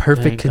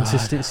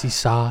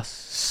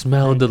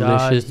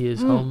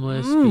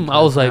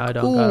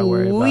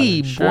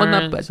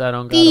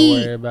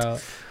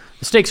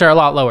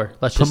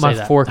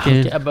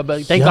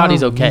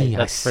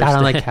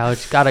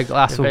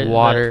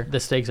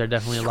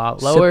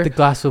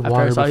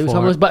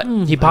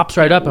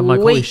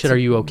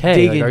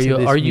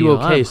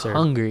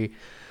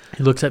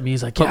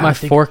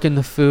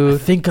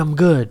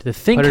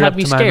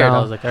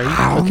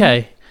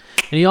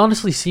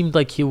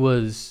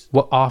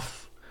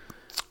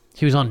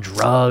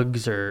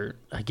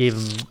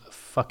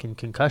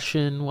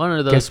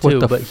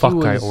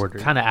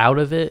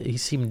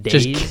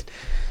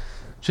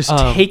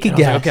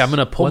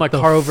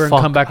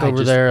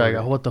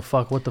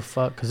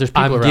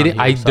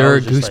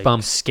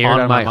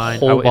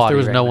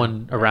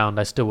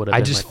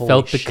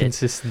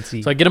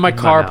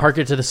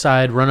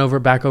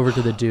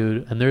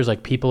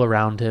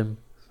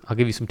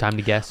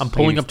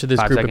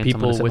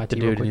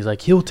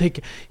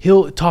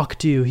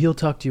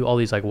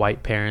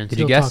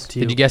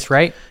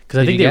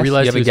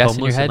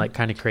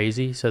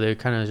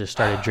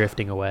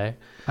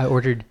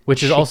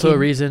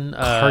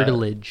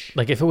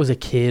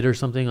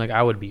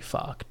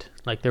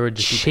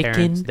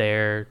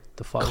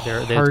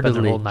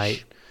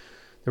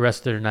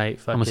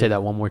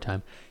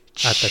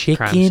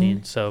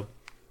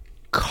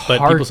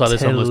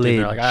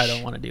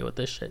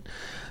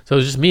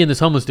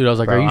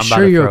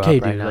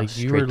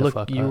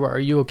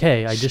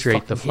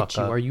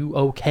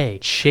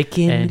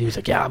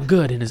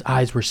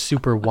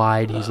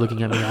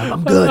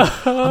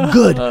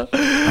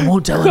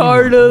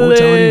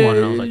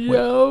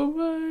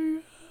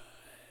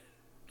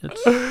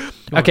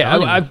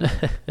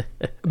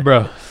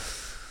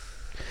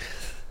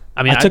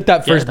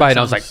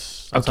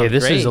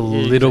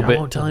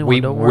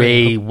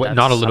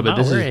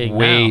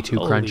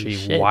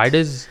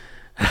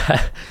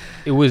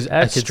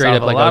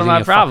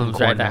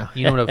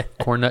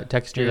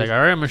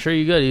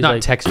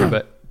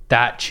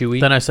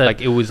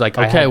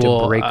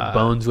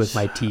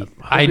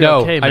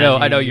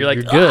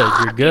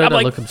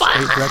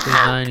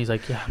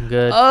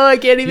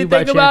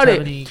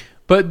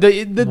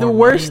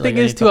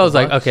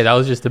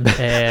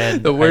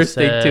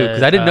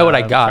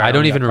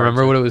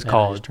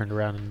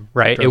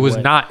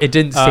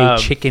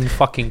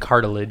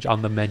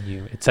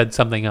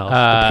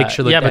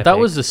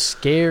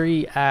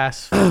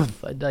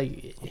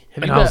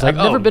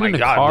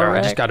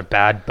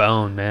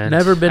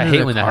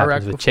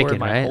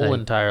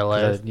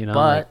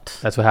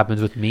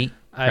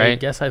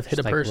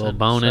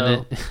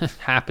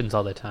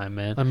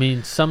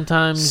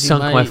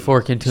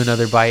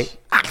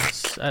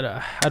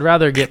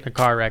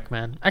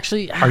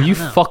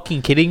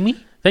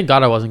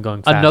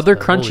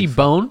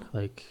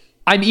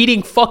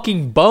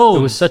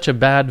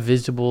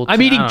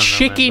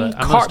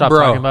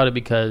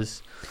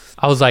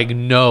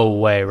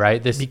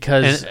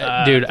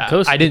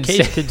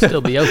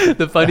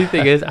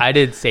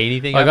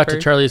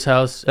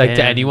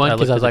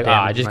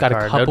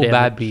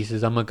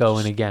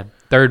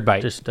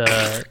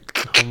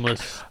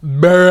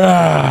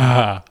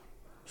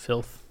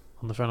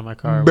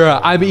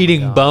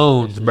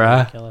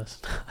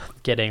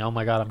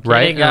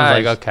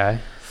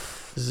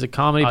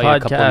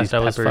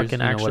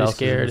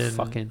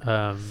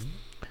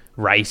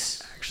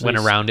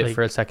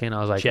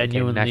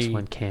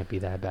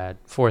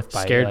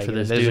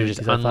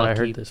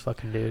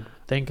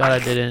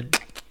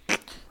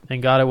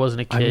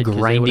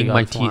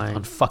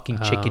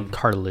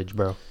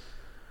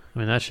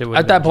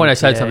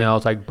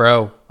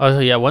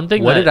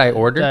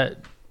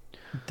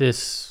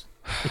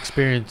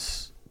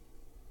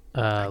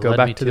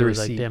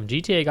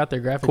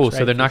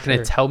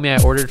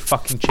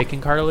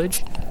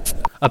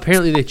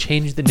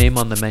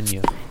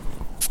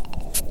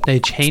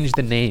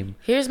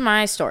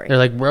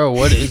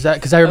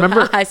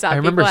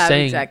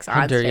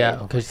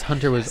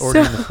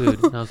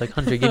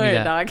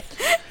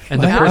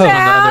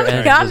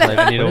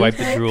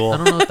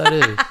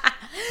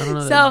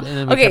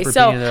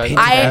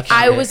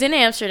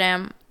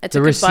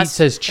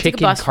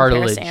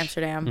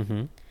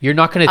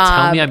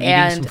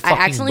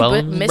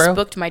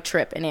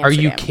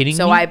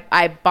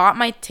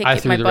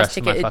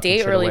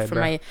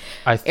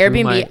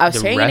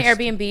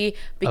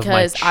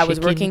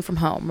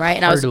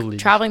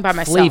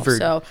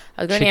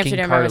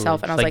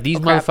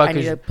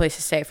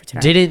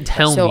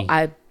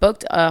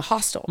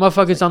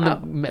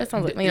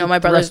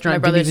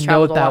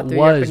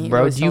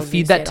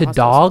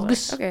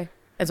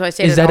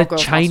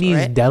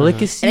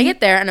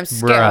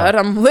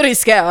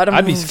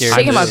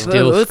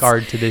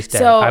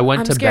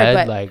 scared,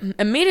 bed, but like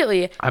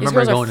immediately I these remember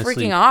girls are going to freaking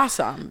sleep.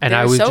 awesome. And They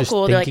I were was so just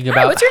cool. They're like, thinking "Hi,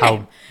 about what's your how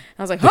name?"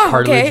 I was like, The oh, okay.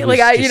 cartilage Like, was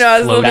I, just I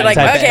was a little bit like,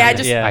 floating. okay, I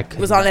just Yeah.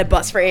 was on that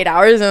bus for 8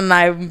 hours and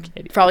I'm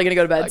probably going to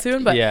go to bed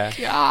soon. But Yeah.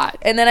 God.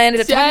 And then I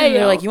ended up talking to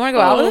them. Like, you want to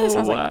go out with us? I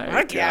was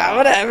like, yeah,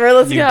 whatever.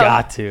 Let's You go.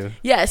 got to.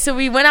 Yeah. So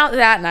we went out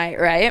that night,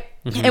 right?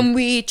 Mhm. And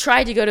we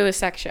tried to go to a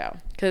sex show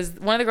because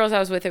one of the girls I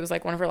was with, it was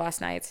like one of her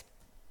last nights.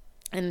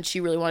 And she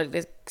really wanted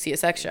to see a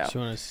sex show. She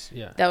wanted to,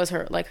 yeah. That was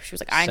her. Like, she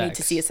was like, I need to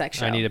Sex. see a sex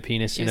show. I need a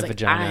penis She and was a like,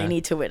 vagina. I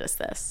need to witness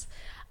this.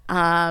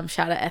 Shout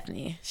out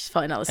Ethne. She's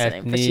probably not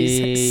listening, but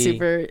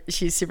Ethne.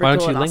 she's super Why don't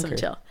cool you and link awesome her?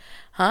 chill.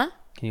 Huh?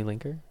 Can you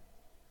link her?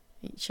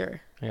 Sure.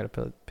 I gotta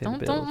pay the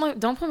bill.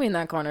 Don't put me in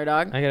that corner,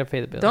 dog. I gotta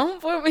pay the bill.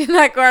 Don't put me in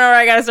that corner where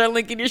I gotta start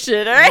linking your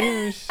shit. All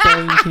right?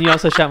 Can you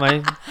also shout my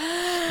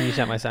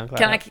SoundCloud?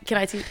 Can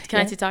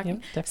I keep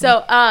talking?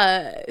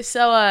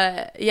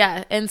 Yeah,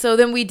 Yeah, and so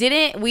then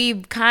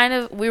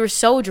we were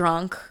so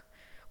drunk.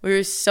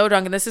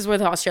 And this is where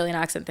the Australian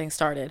accent thing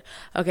started.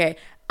 Okay.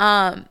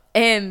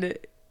 And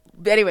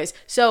anyways,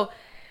 so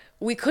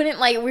we couldn't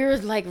we were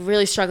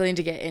really struggling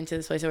to get into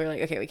this place. So we were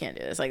like, okay, we can't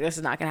do this. Like, this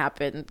is not gonna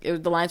happen.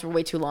 The lines were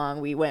way too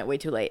long. We went way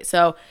too late.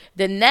 So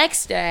the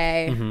next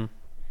day,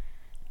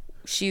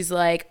 she's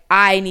like,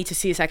 I need to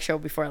see a sex show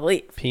before I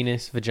leave.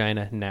 Penis,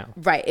 vagina, now.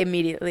 Right,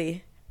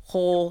 immediately.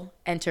 Hole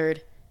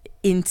entered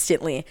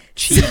instantly.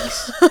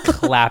 Cheeks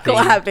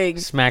clapping.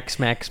 Smack,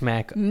 smack,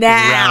 smack.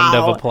 Now. Round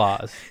of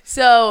applause.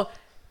 So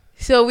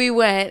we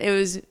went. It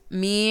was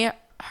me,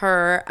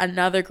 her,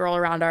 another girl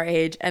around our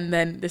age, and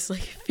then this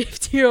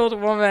 50-year-old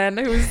woman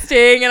who was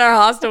staying in our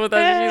hostel with us.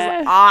 And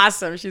she's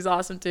awesome. She's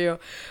awesome too.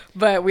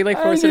 But we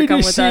forced her to come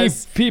with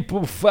us.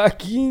 People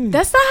fucking.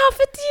 That's not how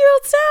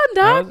 50-year-olds sound,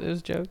 dog. It was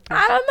a joke.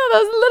 I don't know.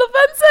 That was a little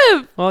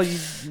offensive. Well,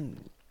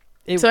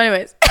 so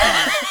anyways,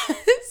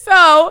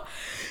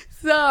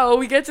 so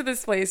we get to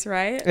this place,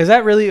 right? Is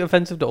that really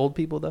offensive to old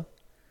people though?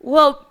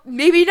 Well,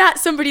 maybe not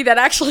somebody that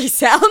actually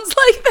sounds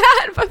like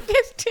that, but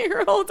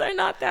 50-year-olds are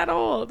not that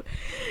old.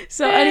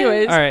 So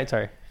anyways. All right,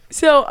 sorry.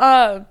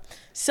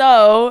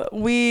 So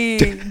we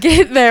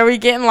get there. We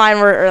get in line.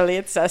 We're early.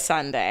 It's a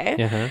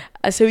Sunday. Uh-huh.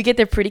 So we get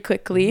there pretty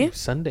quickly. Ooh,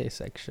 Sunday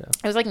sex show.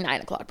 It was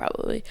 9 o'clock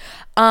probably.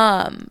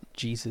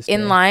 Jesus.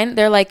 In line,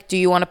 they're like, do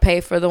you want to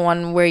pay for the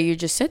one where you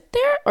just sit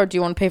there? Or do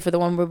you want to pay for the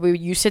one where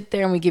you sit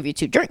there and we give you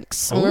 2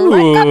 drinks? And we were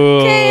like,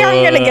 okay,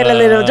 I'm going to get a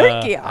little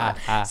drinky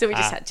on. So we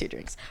just had 2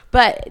 drinks.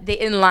 But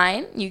in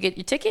line, you get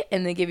your ticket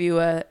and they give you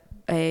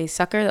a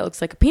sucker that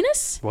looks like a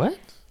penis. What?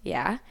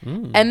 Yeah.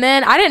 And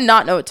then I did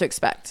not know what to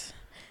expect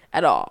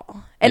at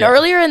all. And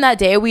earlier in that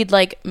day,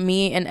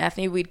 me and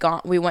Ethne,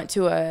 we went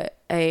to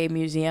a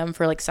museum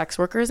for sex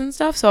workers and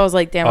stuff. So I was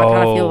like, damn, I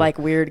kind of feel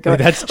weird going.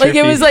 That's it was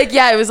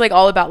trippy. it was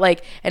all about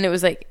and it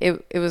was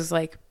it was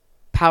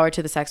power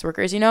to the sex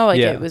workers,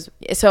 it was.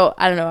 So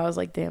I don't know. I was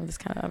like, damn, this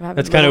kind of.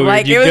 That's kind of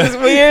weird. It was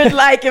weird.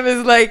 It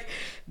was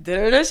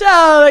dinner to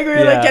show. We were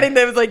getting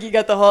there. It was you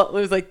got the whole.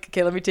 It was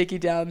okay, let me take you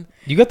down.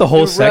 You got the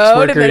whole sex road,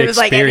 worker and then it was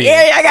experience.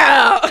 here you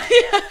go.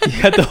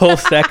 You got the whole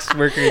sex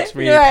worker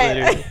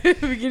experience. Right.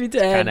 Beginning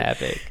to end. Kind of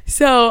epic.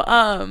 So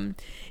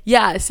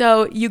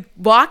so you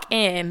walk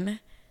in,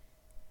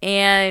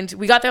 and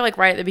we got there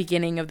right at the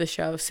beginning of the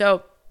show.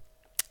 So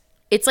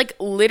it's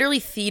literally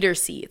theater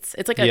seats.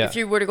 It's if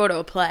you were to go to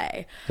a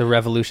play. The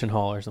Revolution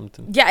Hall or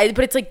something. Yeah,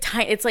 but it's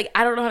tiny. It's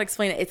I don't know how to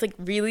explain it. It's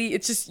really.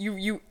 It's just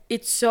you.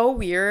 It's so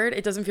weird.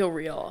 It doesn't feel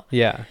real.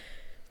 Yeah.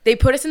 They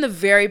put us in the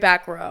very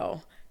back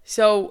row.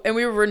 So, and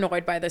we were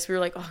annoyed by this. We were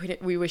like, oh,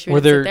 we wish we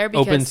were didn't there sit there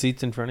because open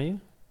seats in front of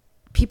you?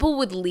 People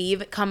would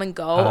leave, come and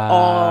go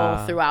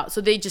all throughout.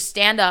 So they just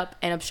stand up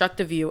and obstruct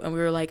the view. And we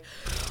were like,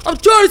 I'm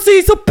trying to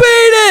see some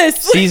penis.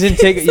 Season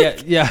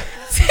ticket. Yeah.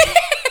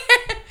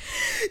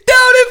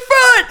 Down in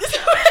front.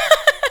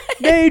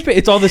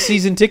 It's all the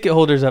season ticket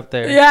holders up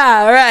there.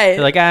 Yeah, right.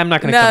 They're like, I'm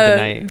not going to come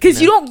tonight. Because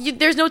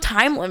there's no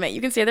time limit.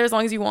 You can stay there as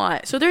long as you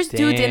want. So there's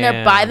dudes in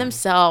there by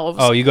themselves.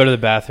 Oh, you go to the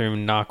bathroom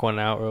and knock one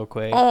out real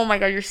quick. Oh my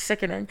God, you're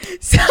sickening.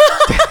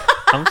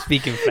 I'm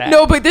speaking fast.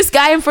 No, but this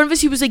guy in front of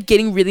us, he was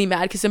getting really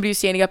mad because somebody was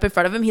standing up in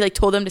front of him. He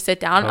told them to sit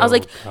down. I was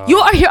like, you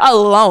are here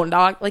alone,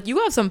 dog. You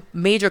have some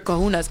major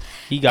kahunas.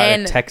 He got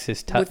a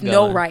Texas tuck with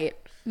no right.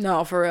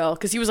 No, for real.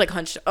 Because he was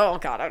hunched. Oh,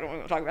 God. I don't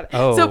want to talk about it.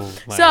 Oh,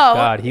 my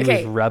God. He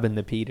was rubbing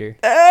the Peter.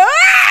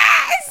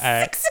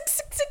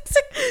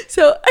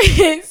 So,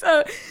 it's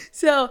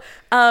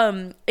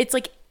I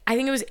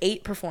think it was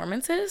 8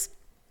 performances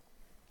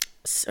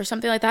or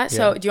something like that. Yeah.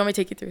 So, do you want me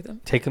to take you through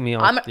them? Take me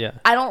on. Yeah.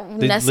 I don't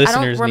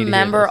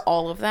remember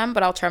all of them,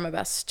 but I'll try my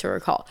best to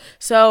recall.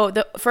 So,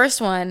 the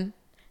first one,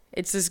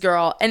 it's this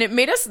girl. And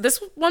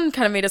this one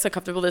kind of made us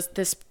uncomfortable.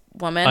 This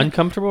woman.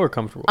 Uncomfortable or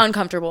comfortable?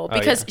 Uncomfortable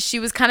because she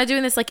was kind of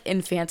doing this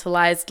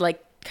infantilized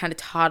kind of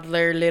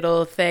toddler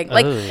little thing.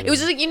 It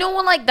was just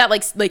when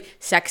that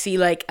sexy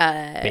with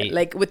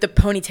the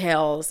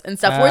ponytails and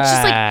stuff where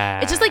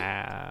it's just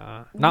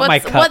not my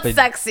cup. What's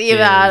sexy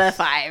about a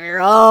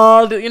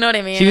 5-year-old? You know what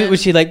I mean?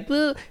 Was she like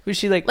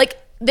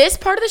this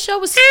part of the show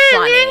was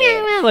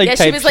funny. Yeah,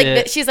 she was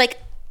she's like,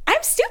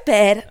 I'm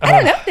stupid. I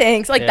don't know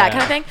things that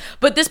kind of thing.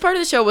 But this part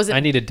of the show wasn't. I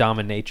need a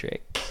dominatrix.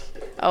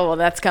 Oh well,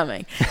 that's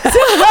coming.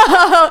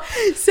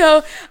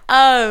 So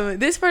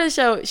this part of the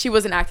show, she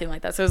wasn't acting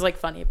like that, so it was like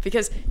funny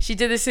because she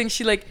did this thing.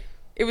 She like,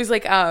 it was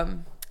like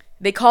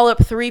they call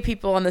up 3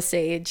 people on the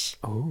stage,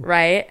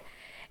 right?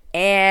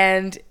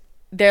 And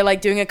they're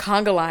like doing a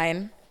conga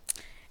line,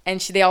 and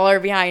they all are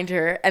behind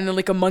her, and then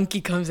like a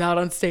monkey comes out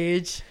on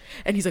stage,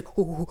 and he's like,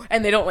 ooh,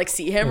 and they don't like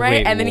see him, right?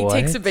 Wait, and then he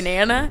takes a what?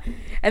 banana,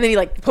 and then he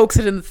like pokes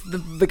it in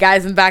the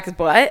guy's in the back of his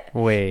butt.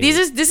 Wait.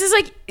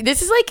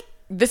 This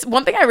is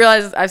one thing I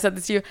realized. I've said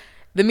this to you.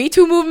 The Me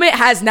Too movement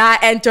has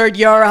not entered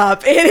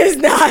Europe. It has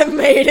not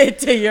made it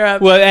to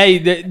Europe. Well, hey,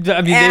 they went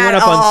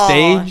up on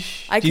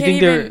stage. I Do you can't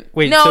think even. they're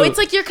wait? No, so, it's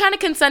like you're kind of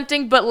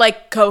consenting, but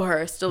like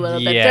coerced a little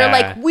bit. They're Yeah.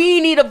 like,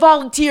 we need a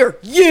volunteer.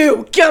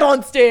 You get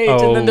on stage,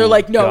 and then they're Oh,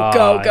 like, no,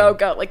 God.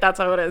 go. Like that's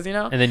how it is, you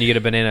know. and then you get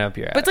a banana up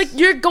your ass. But it's like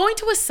you're going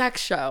to a sex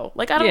show.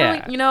 Like I don't Yeah.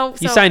 really, you know.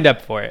 You so- signed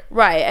up for it.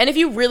 Right, and if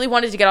you really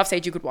wanted to get off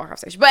stage, you could walk off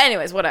stage. But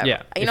anyways, whatever.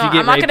 Yeah. You If know, you get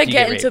I'm not raped, gonna you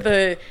get get into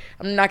raped.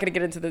 I'm not gonna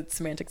get into the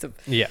semantics of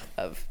Yeah.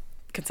 of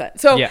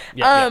consent. So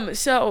Yeah.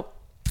 so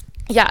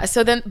yeah,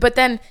 so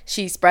then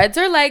she spreads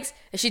her legs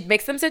and she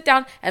makes them sit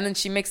down and then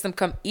she makes them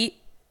come eat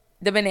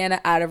the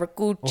banana out of her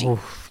coochie.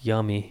 Oh,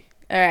 yummy.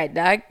 All right,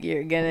 Doc,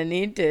 you're gonna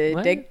need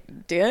to take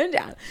it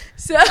down.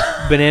 So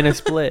Banana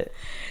split.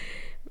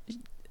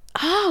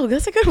 oh,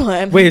 that's a good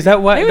one. Wait, is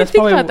that what? I didn't even That's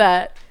think probably about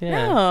that.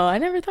 Yeah. No, I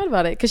never thought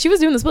about it because she was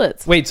doing the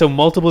splits. Wait, so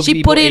multiple She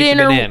people put it ate in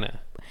the her- banana,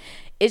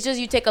 It's just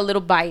you take a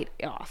little bite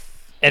off.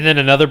 and then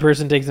another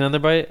person takes another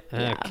bite.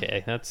 Yeah.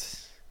 Okay,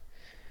 that's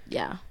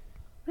Yeah.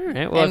 all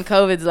right. Well, And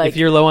COVID's like if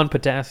you're low on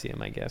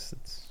potassium, I guess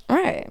it's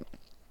right.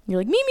 You're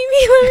like me,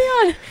 let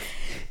me on.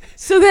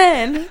 So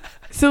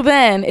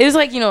then it was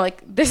like, you know,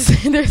 like this.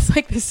 There's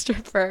like this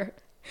stripper.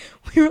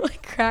 We were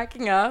like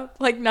cracking up,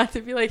 like not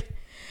to be like.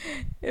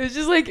 It was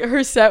just like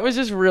her set was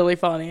just really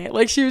funny.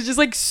 Like she was just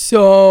like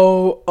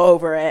so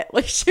over it.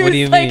 Like she What was do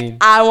you like, mean?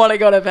 I want to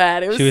go to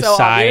bed. It was she was so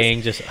sighing,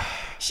 obvious. just.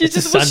 She It's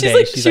just a well,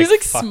 Sunday. she was like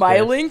 "Fuck this."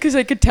 smiling because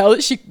I could tell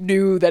that she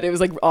knew that it was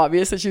like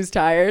obvious that she was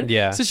tired.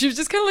 Yeah. So she was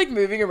just kind of like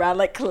moving around,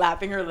 like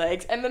clapping her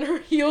legs, and then her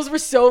heels were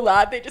so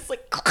loud they just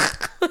like,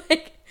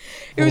 like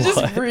it was just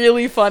What?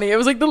 really funny. It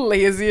was like the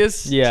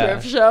laziest Yeah.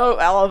 trip show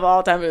of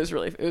all time. It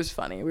was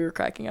funny. We were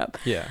cracking up.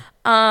 Yeah.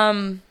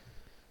 And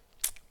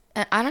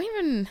I don't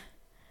even.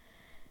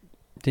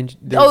 Didn't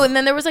And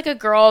then there was like a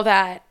girl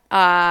that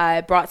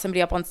brought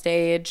somebody up on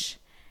stage,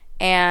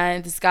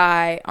 and this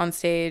guy on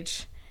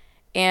stage,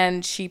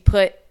 and she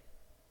put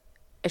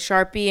a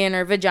Sharpie in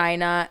her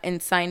vagina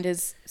and signed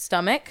his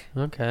stomach.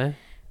 Okay.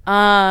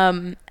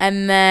 And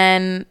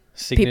then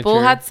people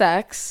Signature. had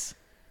sex.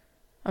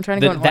 I'm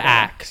trying to go in The order.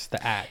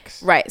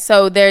 axe. Right.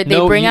 So they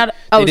No, bring out.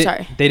 Oh,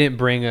 sorry. They didn't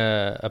bring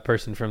a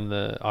person from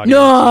the audience.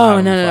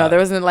 No. There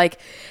wasn't like,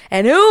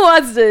 and who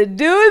wants to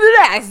do the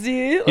axe,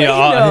 dude? Like, Yeah,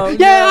 no, yeah,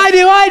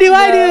 no.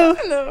 I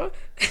do. No.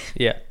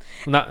 Yeah.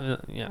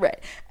 Not. Yeah. Right.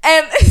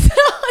 And so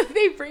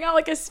they bring out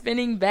like a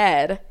spinning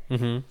bed.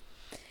 Mm-hmm.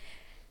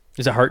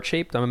 Is it heart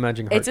shaped? I'm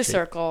imagining heart It's a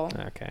circle.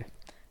 Okay.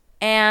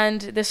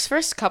 And this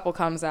first couple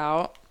comes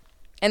out,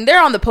 and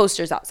they're on the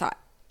posters outside.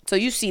 So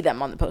you see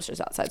them on the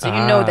posters outside. So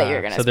you know that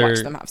you're gonna watch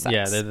them have sex.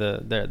 Yeah,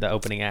 they're the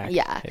opening act.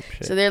 Yeah. type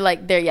shit. So they're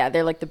like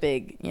the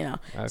big, you know.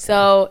 Okay.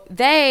 So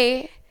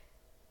they,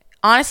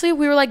 honestly,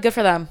 we were like, good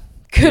for them.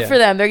 Good Yeah. for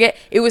them.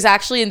 It was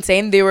actually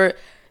insane. They were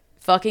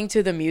fucking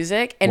to the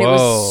music, and it Whoa.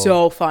 was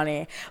so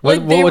funny.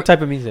 What, they what were-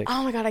 type of music?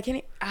 Oh my god, I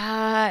can't.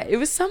 It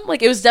was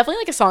it was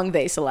definitely like a song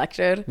they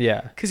selected.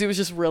 Yeah. Because it was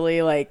just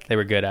really like. They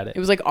were good at it. It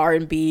was like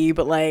R&B,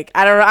 but like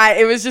I don't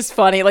know. It was just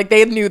funny. Like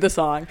they knew the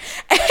song.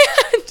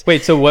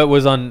 Wait, so what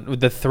was on?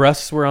 The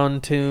thrusts were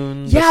on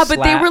tune. the Yeah, but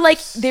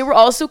slaps? they were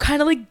also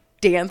kind of like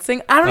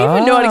dancing. I don't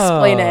even know how to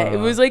explain it. It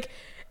Oh. was like,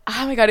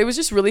 oh my god, it was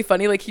just really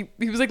funny. Like he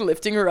was like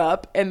lifting her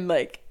up, and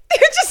like it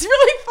was just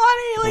really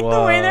funny. Like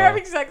the way they're Whoa.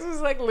 having sex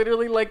was like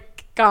literally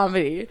like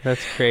comedy.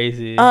 That's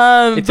crazy.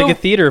 but- It's like a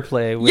theater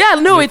play. With, yeah,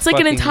 no, with it's like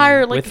an fucking-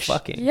 entire like with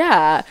fucking.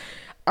 Yeah.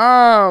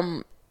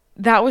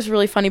 That was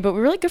really funny, but we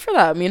were like good for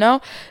them, you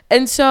know?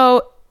 And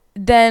so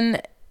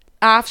then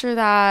after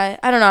that,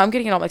 I don't know, I'm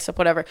getting it all mixed up,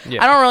 whatever.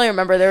 Yeah. I don't really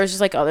remember. There was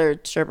just like other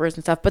strippers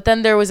and stuff. But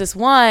then there was this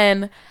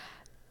one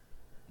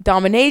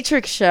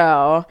dominatrix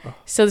show.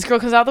 So this girl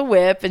comes out the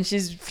whip and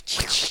she's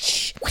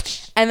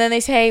and then they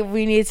say,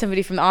 we need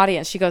somebody from the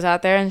audience. She goes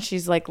out there and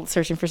she's like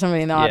searching for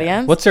somebody in the Yeah.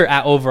 audience. What's her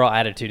overall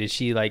attitude? Is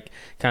she like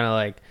kind of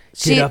like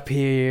get She- up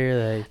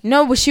here? Like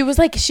No, but she was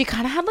like, she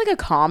kind of had like a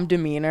calm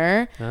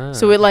demeanor. Ah.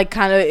 So it like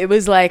kind of, it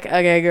was like,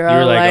 okay, girl, You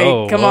were like, like,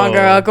 oh, come on, whoa.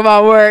 girl, come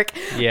on, work.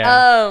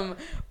 Yeah.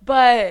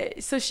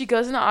 But so she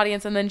goes in the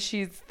audience and then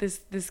she's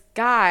this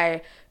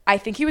guy, I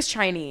think he was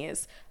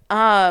Chinese,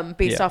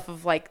 based Yeah. off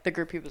of like the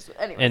group he was with.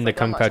 Anyways, And the like, I'm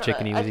kung not pao trying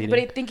chicken he was eating. But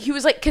I think he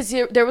was like, because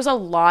there was a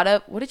lot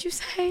of, what did you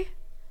say?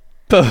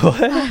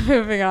 what?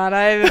 Moving on.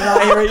 I did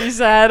not hear what you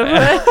said.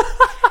 But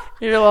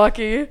you're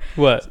lucky.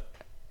 What?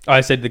 Oh,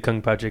 I said the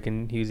kung pao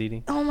chicken he was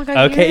eating. Oh my God, you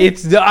Okay,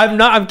 did?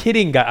 I'm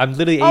kidding, guy. I'm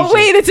literally Asian. Oh,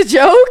 wait, it's a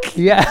joke?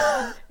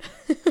 Yeah.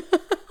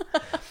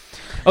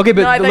 Okay,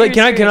 but No, I thought you like,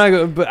 were can I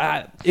go?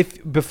 But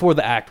if before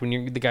the act,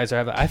 when the guys are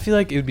having, I feel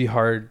like it would be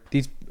hard.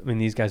 I mean,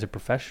 these guys are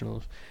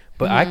professionals,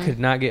 but I could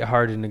not get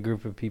hard in a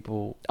group of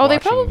people. Oh, they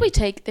watching probably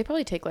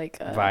take like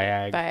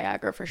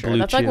Viagra for sure. Blue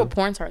That's like Chew. what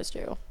porn stars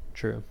do.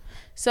 True.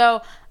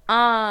 So,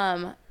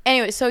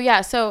 anyway,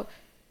 so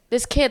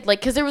this kid, like,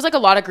 because there was like a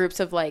lot of groups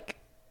of like,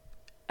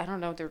 I don't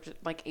know, they're just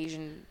like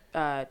Asian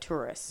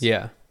tourists.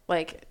 Yeah.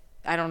 Like,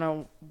 I don't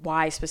know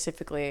why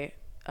specifically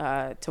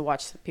to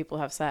watch people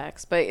have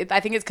sex, but I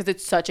think it's because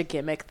it's such a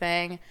gimmick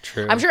thing.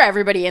 True. I'm sure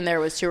everybody in there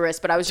was tourists,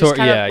 but I was just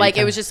kind of like,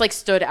 it was just like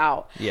stood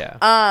out.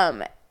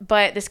 Yeah.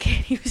 But this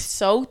kid, he was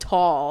so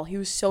tall. He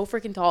was so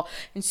freaking tall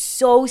and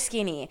so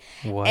skinny.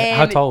 What? And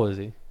How tall was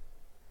he?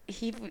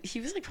 He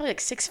was like probably like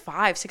 6'5",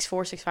 6'4",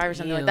 or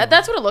something like that.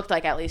 That's what it looked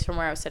like, at least from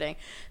where I was sitting.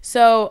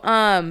 So,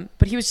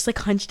 but he was just like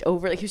hunched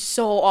over. Like, he was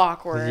so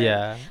awkward.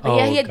 Yeah.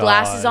 Like, he had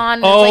glasses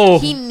on. And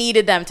like, he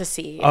needed them to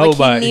see. Oh, like,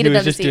 but needed he was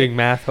them just to see. doing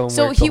math homework.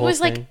 So he was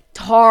like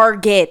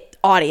target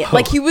audience.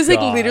 Like, he was like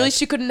literally,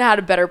 she couldn't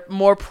have had a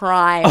more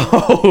prime.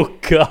 Oh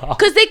god.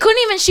 Because they couldn't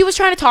even. She was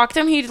trying to talk to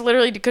him. He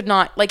literally could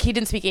not. Like, he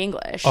didn't speak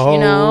English. Oh, you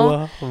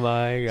know. Oh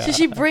my god. So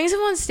she brings him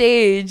on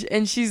stage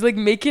and she's like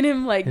making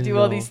him like do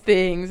all these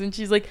things, and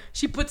she's like,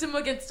 she puts him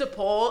against a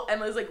pole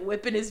and was like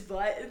whipping his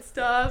butt and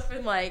stuff,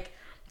 and like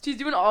she's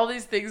doing all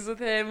these things with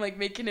him, like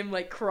making him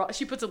like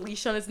she puts a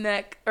leash on his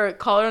neck or a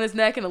collar on his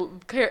neck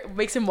and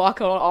makes him walk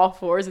on all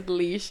fours with the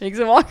leash, makes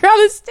him walk around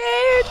the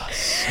stage.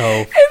 So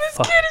and this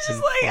kid is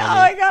just like, oh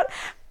my god.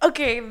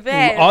 Okay,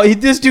 then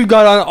this dude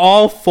got on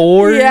all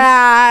fours.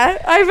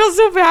 Yeah, I felt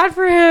so bad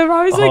for him.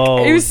 I was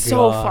like, it was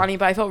so God. funny,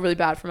 but I felt really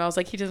bad for him. I was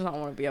like, he does not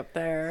want to be up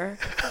there.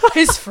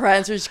 His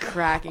friends were just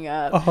cracking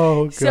up.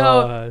 Oh god.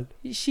 So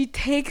she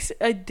takes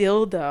a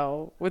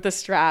dildo with a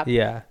strap,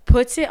 Yeah.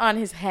 puts it on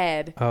his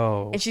head,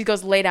 Oh. and she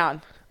goes, lay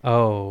down.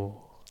 Oh.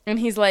 And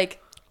he's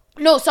like,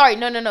 no.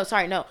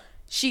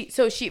 She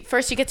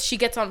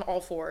gets on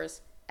all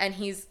fours, and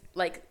he's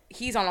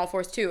on all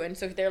fours too, and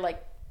so they're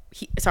like.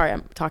 Sorry,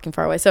 I'm talking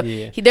far away. So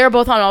they're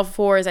both on all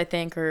fours, I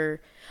think,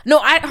 or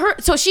no,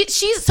 so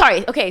she's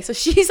sorry. Okay, so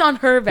she's on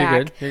her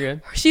back. You're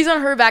good. She's on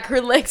her back.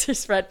 Her legs are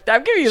spread.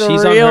 I'm giving you the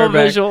She's real on her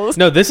visuals. back.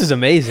 No, this is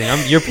amazing.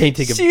 You're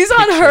painting a She's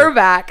picture. on her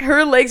back.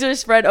 Her legs are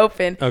spread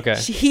open. Okay.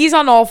 He's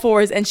on all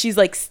fours, and she's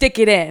like, stick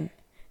it in.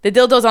 The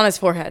dildo's on his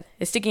forehead.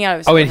 It's sticking out of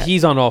his forehead. And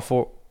he's on all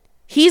four.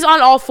 He's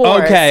on all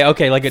fours.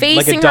 Okay, like a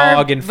facing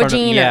dog her in front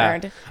vagina.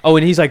 of yeah. Oh,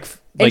 and he's like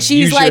and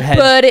she's use like, your head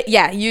put it,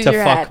 use to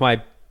your fuck head.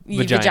 my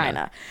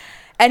vagina.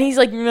 And he's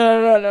like,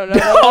 no.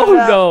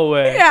 Oh, no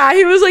way. Yeah,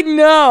 he was like,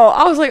 no.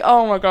 I was like,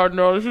 oh my god,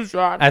 no, this is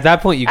bad. At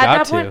that point, you At got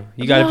that to. point,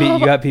 You got to no.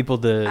 you got people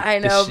to. I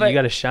know, but you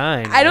got to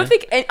shine. I don't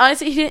think, and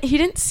honestly, he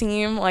didn't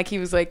seem like he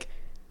was like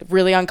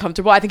really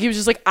uncomfortable. I think he was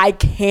just like, I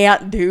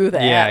can't do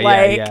that.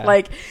 Yeah.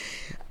 Like.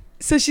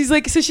 So she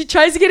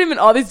tries to get him in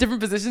all these different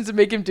positions to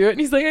make him do it, and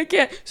he's like, I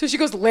can't. So she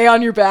goes, lay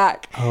on your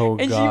back. Oh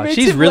and god,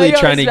 she's really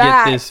trying to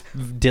get this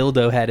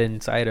dildo head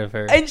inside of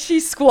her. And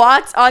she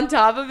squats on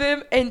top of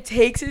him and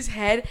takes his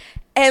head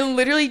and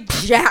literally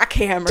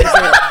jackhammers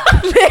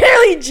it.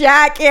 Literally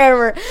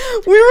jackhammer.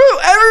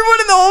 Everyone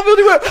in the whole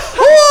building went,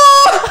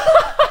 whoa!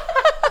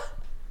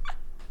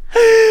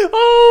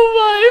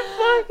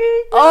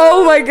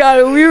 Oh my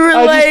god, we were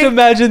I like, just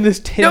imagine this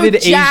timid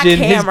Asian.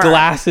 His jackhammer.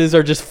 glasses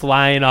are just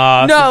flying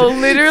off. No,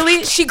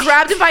 literally, she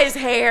grabbed him by his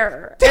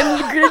hair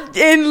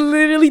and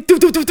literally, we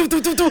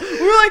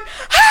were like,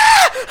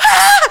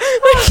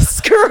 like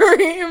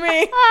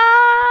screaming.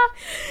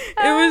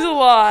 It was a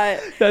lot.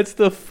 That's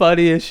the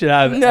funniest shit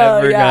I've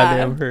ever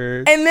goddamn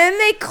heard. And then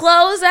they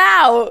close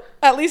out.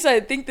 At least I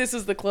think this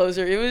is the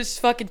closer. It was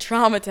fucking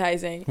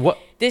traumatizing. What?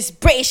 This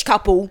British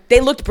couple, they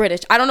looked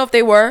British. I don't know if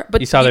they were, but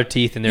You saw their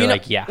teeth and they're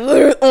like, yeah.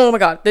 Oh my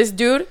god, this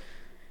dude,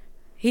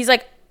 he's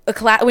like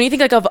when you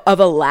think like of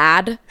a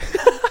lad,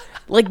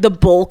 like the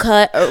bowl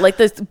cut or like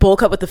this bowl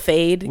cut with the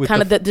fade, With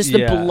kind of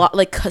the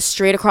like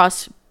straight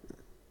across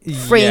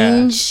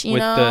fringe, you with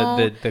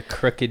know, the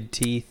crooked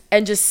teeth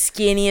and just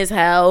skinny as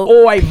hell.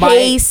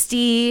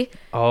 pasty.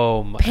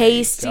 Oh my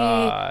pasty.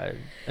 god.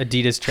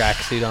 Adidas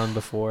tracksuit on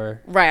before.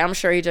 Right, I'm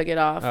sure he took it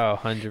off. Oh,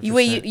 100%.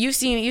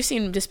 You've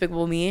seen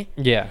Despicable Me?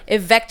 Yeah.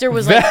 If Vector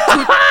was like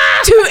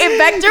if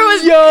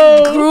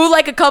Vector grew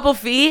like a couple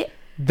feet.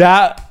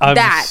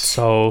 I'm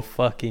so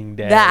fucking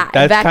dead.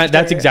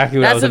 That's exactly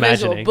what I was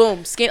imagining. Visual.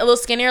 Boom, a little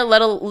skinnier, a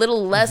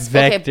little less.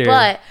 Vector. Okay,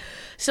 but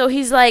so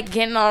he's like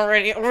getting all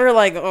ready. We're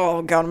like,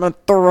 oh god, I'm gonna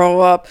throw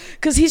up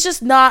because he's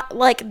just not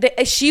like.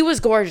 She was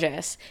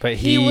gorgeous, but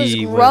he was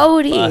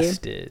grody.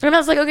 Busted. And I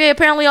was like, okay,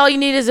 apparently all you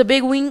need is a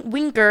big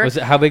winker.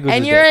 How big was?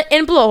 And his you're dick?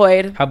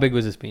 employed. How big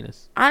was his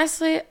penis?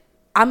 Honestly,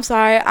 I'm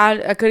sorry,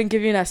 I couldn't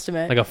give you an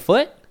estimate. Like a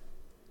foot?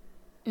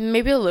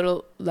 Maybe a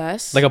little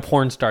less. Like a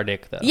porn star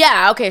dick, though.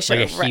 Yeah. Okay. Sure.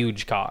 Like a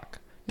huge cock.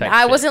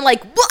 I wasn't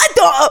like what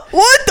the.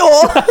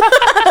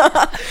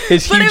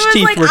 His huge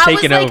teeth like, were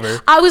taken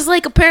over. I was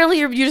like, apparently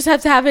you just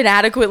have to have an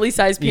adequately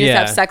sized penis to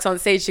have sex on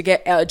stage to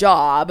get a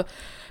job,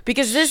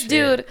 because this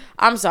dude.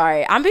 I'm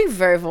sorry, I'm being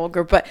very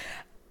vulgar, but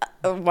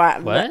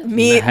What?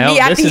 Me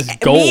This is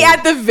gold. me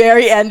at the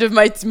very end of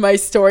my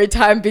story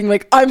time being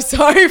like, I'm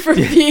sorry for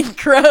being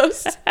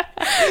gross.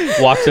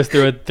 Walks us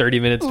through a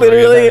 30-minute story.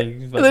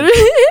 Literally.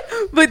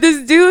 But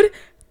this dude,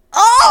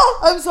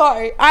 I'm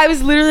sorry. I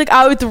was literally like,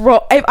 I would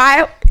throw if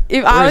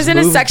I was in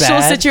a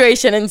sexual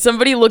situation and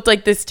somebody looked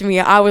like this to me,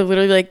 I would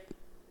literally be like,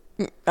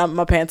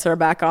 my pants are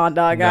back on,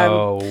 dog.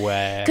 No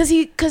way. Cause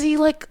he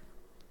like,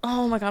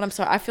 oh my god, I'm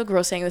sorry. I feel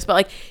gross saying this, but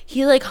like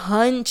he like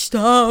hunched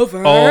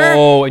over.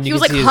 Oh, and you he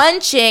was can like see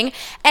hunching,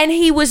 and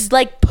he was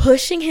like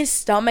pushing his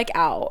stomach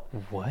out.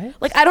 What?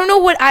 Like I don't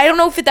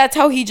know if that's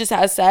how he just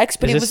has sex,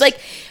 but Is he this- was like,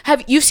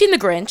 have you seen The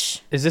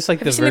Grinch? Is this like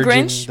Have you seen The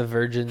Grinch? the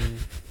Virgin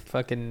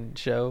fucking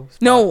show?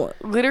 No,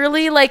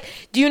 literally, like,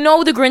 do you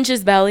know the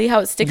Grinch's belly? How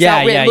it sticks Yeah,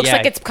 out? Where yeah, it looks yeah.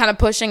 like it's kind of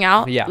pushing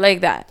out. Yeah.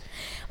 Like that.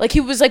 Like he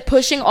was like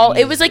pushing all.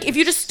 It was like if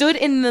you just stood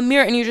in the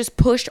mirror and you just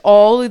pushed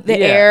all the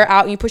Yeah. air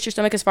out and you pushed your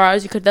stomach as far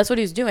as you could. That's what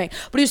he was doing.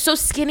 But he was so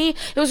skinny.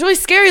 It was really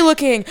scary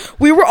looking.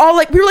 We were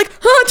like, turn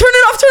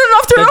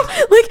it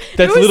off. Like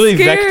That's it was literally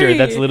scary. Vector.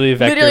 That's literally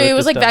Vector. Literally, with it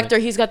was the like stomach. Vector.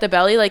 He's got the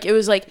belly. Like it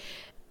was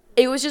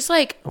just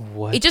like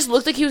What? it just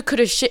looked like he could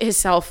have shit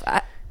himself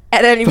at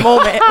any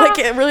moment. Like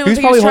it really He was looked like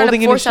he probably was trying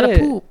holding to in his force out a shit.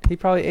 poop. He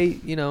probably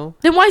ate, you know.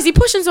 Then why is he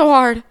pushing so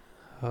hard?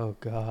 Oh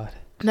god.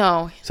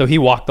 No. So he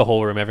walked the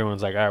whole room.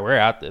 Everyone's like, all right, we're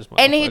at this.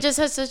 And he motherfucker." just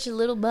has such a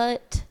little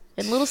butt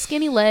and little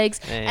skinny legs.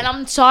 Man. And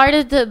I'm sorry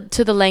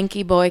to the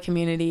lanky boy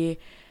community.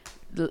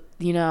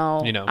 You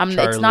know, it's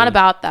Charlie. not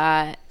about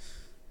that.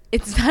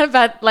 It's not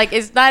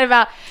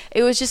about.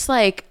 It was just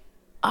like,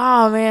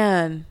 oh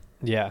man.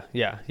 Yeah.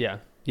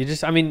 You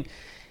just, I mean,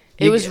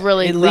 It was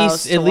really at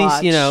gross to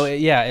least you know, watch.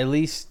 yeah. At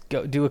least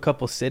go do a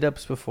couple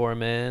sit-ups before,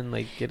 man.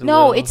 Like get a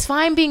No, little- it's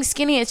fine being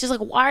skinny. It's just like,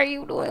 why are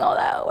you doing all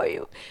that? Why are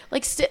you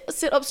like sit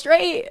up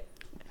straight?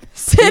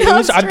 Sit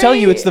up straight. I'm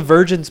telling you, it's the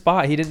virgin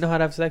spot. He didn't know how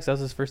to have sex. That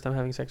was his first time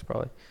having sex,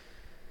 probably.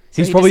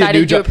 So he decided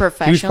to do it He was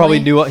probably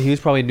professionally? He was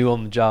probably new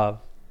on the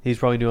job. He's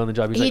probably new on the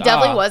job. He's He like,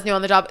 definitely was new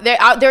on the job.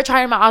 They're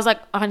trying him out. I was like,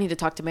 I need to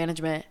talk to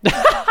management.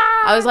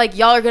 I was like,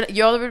 y'all are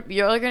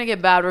gonna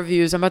get bad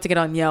reviews. I'm about to get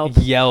on Yelp.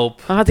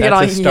 Yelp. I'm about to get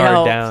That's on a star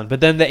Yelp. down.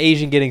 But then the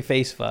Asian getting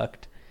face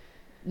fucked.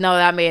 No,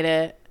 that made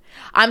it.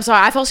 I'm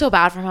sorry. I felt so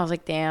bad for him. I was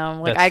like,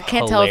 damn. Like That's I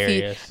can't tell if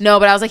hilarious. he. No,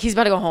 but I was like, he's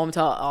about to go home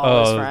to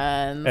all his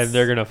friends. And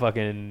they're gonna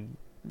fucking.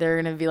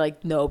 They're gonna be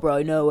like, no,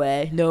 bro, no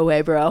way,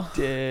 bro.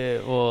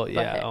 Well,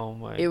 yeah. But Oh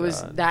my. It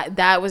was God.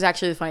 that was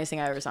actually the funniest thing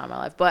I ever saw in my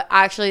life. But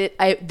actually,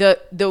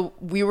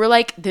 we were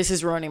like, this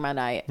is ruining my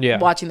night. Yeah.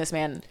 Watching this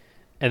man.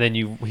 And then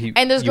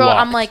And this you girl,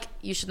 I'm walked. like,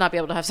 you should not be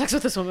able to have sex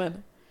with this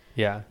woman.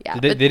 Yeah. Yeah,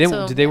 Did they but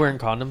so- did they wear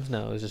condoms?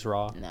 No, it was just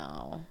raw.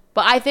 No.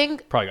 But I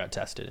think Probably got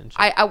tested and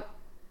shit.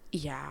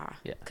 yeah,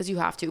 Yeah. because you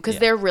have to, because Yeah.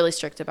 they're really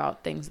strict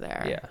about things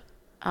there.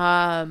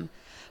 Yeah.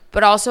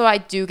 But also I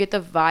do get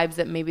the vibes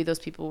that maybe those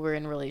people were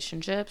in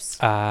relationships.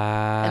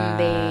 And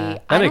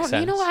That I makes don't,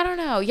 sense. you know, I don't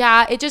know.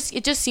 Yeah, it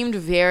just seemed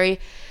very.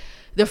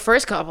 The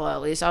first couple, at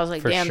least, I was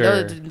like, For damn,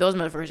 sure. those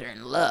motherfuckers are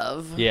in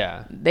love.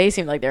 Yeah. They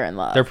seem like they're in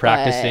love. They're but-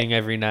 practicing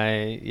every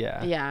night.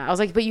 Yeah. Yeah, I was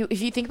like, but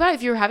if you think about it,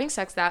 if you're having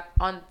sex that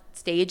on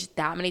stage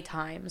that many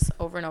times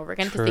over and over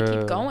again, because they True.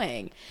 keep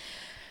going,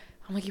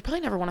 I'm like, you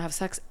probably never want to have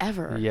sex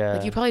ever. Yeah.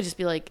 Like you probably just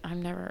be like, I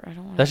don't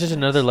want. That's just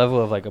another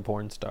level of like a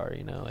porn star,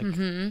 you know, like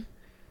Mhm.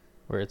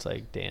 where it's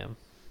like, damn,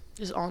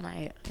 Just all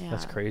night. Yeah.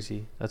 that's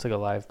crazy. That's like a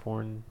live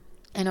porn.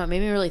 I know, it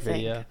made me really think.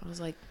 video. I was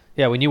like,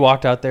 Yeah, when you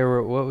walked out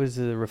there, what was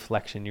the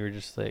reflection? You were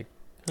just like,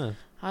 huh,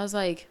 I was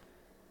like,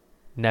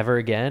 never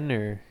again,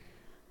 or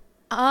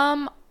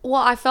well,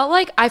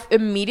 I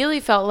immediately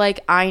felt like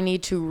I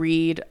need to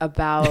read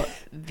about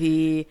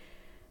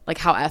like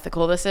how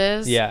ethical this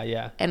is.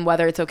 Yeah. And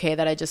whether it's okay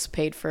that I just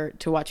paid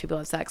to watch people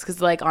have sex. Cause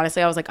like,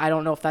 honestly, I was like, I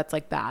don't know if that's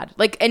like bad.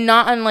 Like, and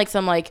not on like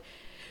some like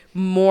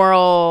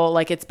moral,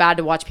 like it's bad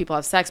to watch people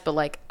have sex, but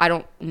like, I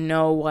don't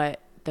know what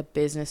the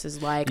business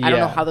is like. I don't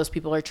know Yeah. how those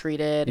people are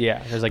treated.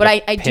 Yeah, there's like but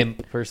a I do-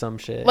 pimp or some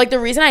shit. Like the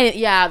reason I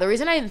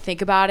didn't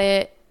think about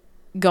it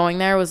going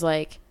there was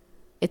like,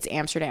 it's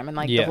Amsterdam, and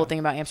like the Yeah. whole thing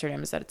about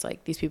Amsterdam is that it's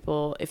like these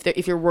people,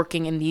 if you're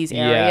working in these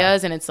Yeah.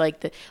 areas, and it's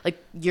like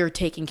you're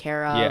taken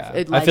care of. Yeah,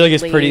 I feel like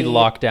it's pretty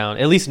locked down,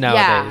 at least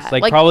nowadays. Yeah,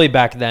 like probably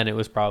back then, it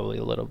was probably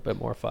a little bit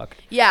more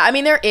fucked. Yeah, I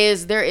mean there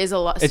is a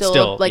lot It's still,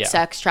 still, of, like yeah.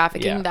 sex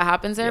trafficking Yeah. that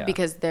happens there Yeah.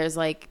 because there's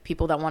like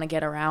people that want to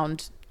get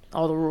around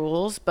all the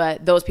rules,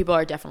 but those people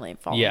are definitely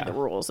following Yeah. the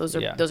rules. Those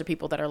Yeah. are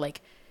people that are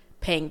like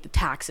paying the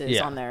taxes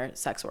Yeah. on their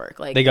sex work.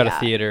 Like They got yeah. a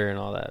theater and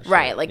all that.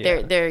 Right, shit. like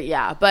Yeah. they're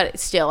yeah, but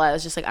still I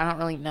was just like I don't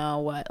really know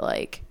what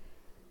like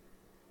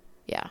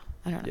yeah,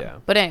 I don't know. Yeah.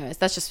 But anyways,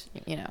 that's just,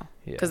 you know,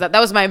 Yeah. cuz that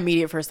was my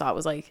immediate first thought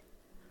was like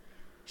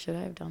should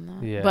I have done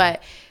that? Yeah.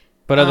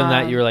 But other than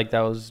that, you were like, that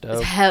was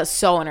dope. it's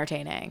so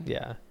entertaining.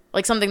 Yeah.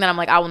 Like something that I'm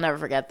like I will never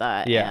forget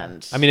that. Yeah.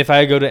 And I mean, if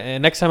I go to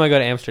next time I go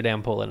to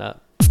Amsterdam, pulling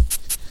up.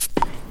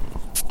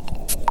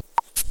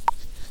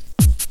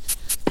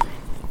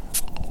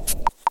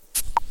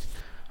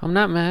 I'm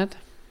not mad.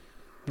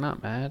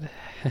 Not mad.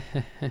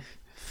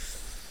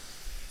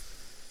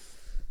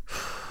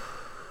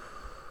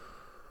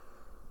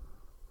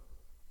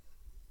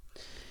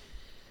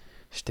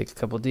 Just take a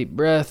couple deep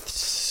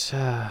breaths. Take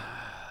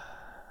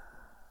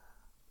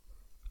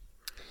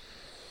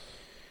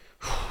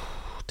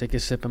a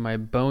sip of my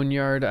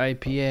Boneyard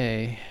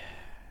IPA.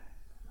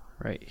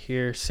 Right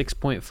here,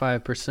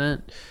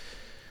 6.5%.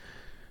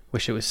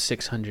 Wish it was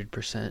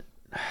 600%.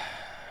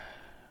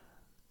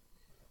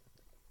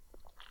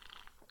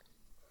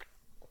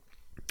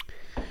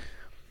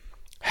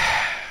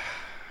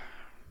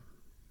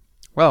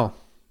 Well,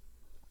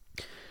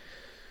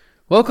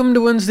 welcome to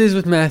Wednesdays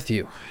with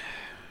Matthew.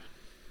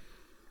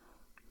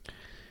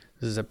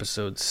 This is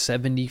episode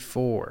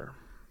 74.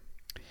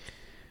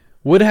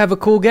 Would have a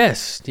cool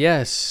guest.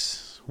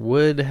 Yes,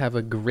 would have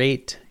a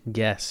great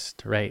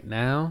guest right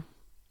now.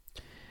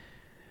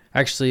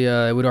 Actually,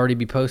 it would already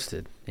be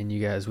posted, and you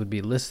guys would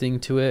be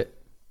listening to it.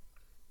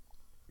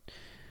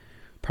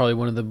 Probably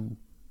one of the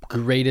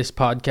greatest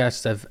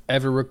podcasts I've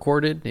ever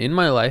recorded in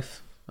my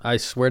life. I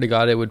swear to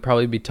God, it would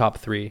probably be top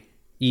 3,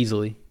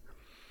 easily.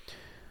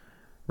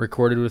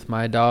 Recorded with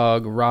my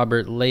dog,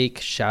 Robert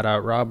Lake. Shout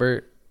out,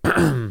 Robert.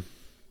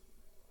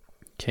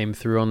 Came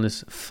through on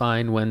this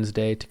fine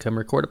Wednesday to come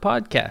record a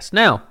podcast.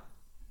 Now,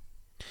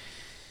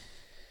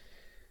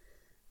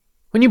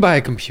 when you buy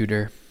a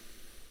computer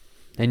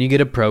and you get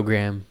a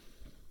program,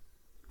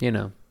 you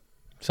know,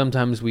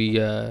 sometimes we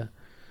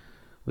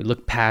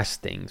look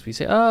past things. We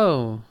say,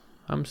 "Oh,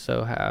 I'm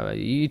so happy."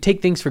 You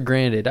take things for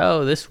granted.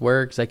 "Oh, this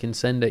works. I can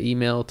send an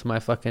email to my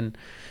fucking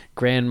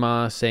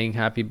grandma saying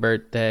happy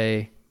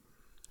birthday.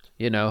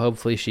 You know,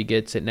 hopefully she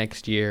gets it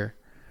next year."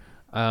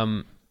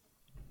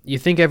 You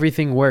think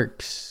everything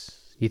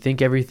works. You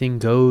think everything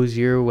goes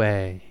your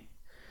way.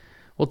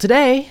 Well,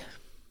 today,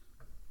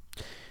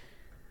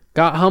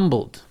 got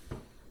humbled.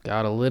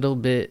 Got a little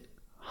bit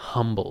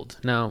humbled.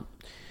 Now,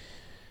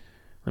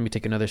 let me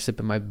take another sip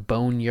of my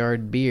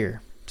Boneyard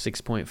beer.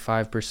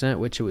 6.5%,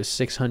 which it was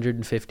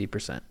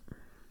 650%.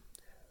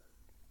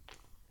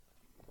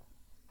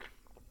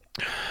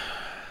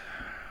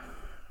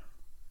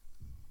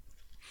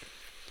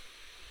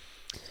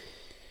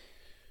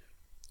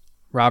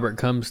 Robert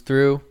comes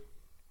through,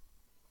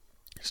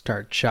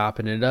 start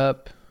chopping it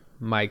up.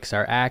 Mics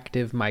are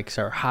active, mics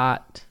are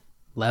hot,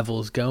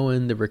 levels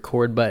going. The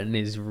record button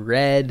is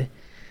red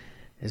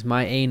as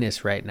my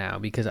anus right now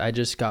because I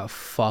just got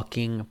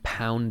fucking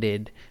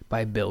pounded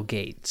by Bill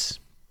Gates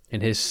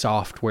and his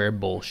software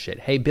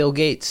bullshit. Hey, Bill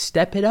Gates,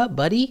 step it up,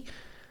 buddy,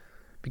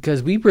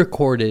 because we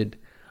recorded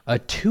a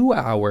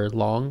 2-hour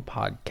long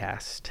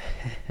podcast.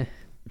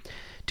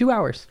 2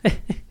 hours.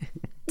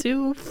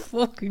 2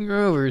 fucking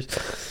hours.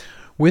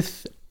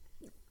 With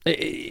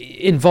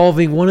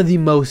involving one of the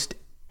most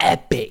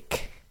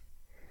epic,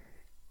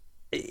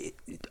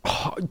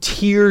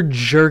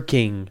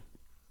 tear-jerking,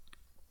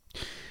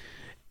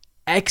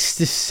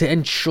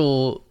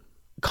 existential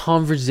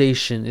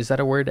conversation. Is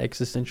that a word?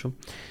 Existential?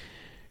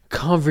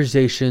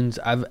 Conversations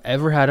I've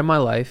ever had in my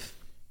life.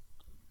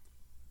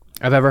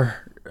 I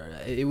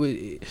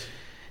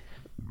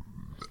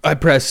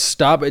pressed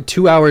stop at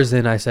 2 hours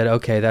in. I said,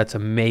 okay, that's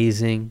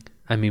amazing.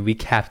 I mean, we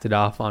capped it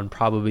off on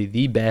probably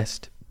the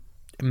best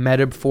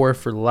metaphor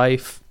for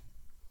life.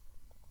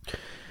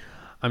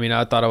 I mean,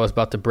 I thought I was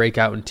about to break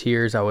out in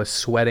tears. I was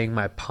sweating.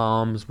 My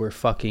palms were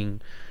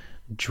fucking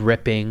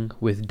dripping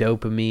with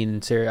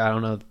dopamine and I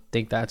don't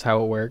think that's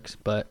how it works,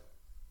 but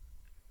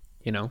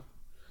you know.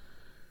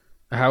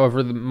 However,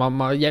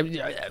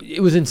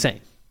 it was insane.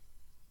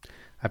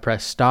 I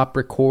pressed stop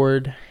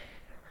record.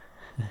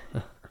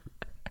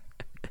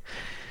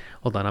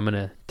 Hold on, I'm going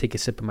to take a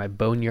sip of my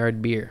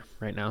Boneyard beer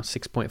right now.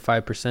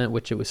 6.5%,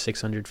 which it was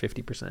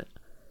 650%.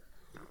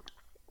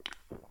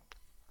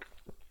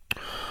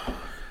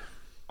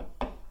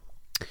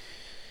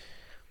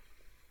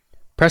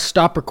 Press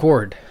stop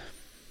record.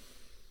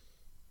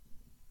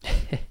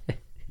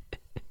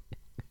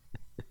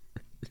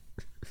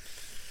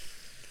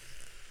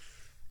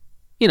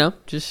 You know,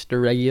 just a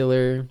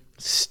regular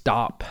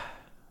stop.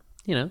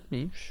 You know,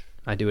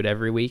 I do it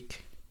every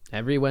week.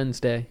 Every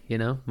Wednesday, you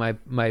know,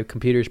 my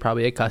computer's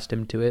probably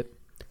accustomed to it.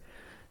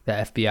 The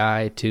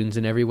FBI tunes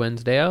in every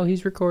Wednesday. Oh,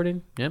 he's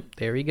recording. Yep,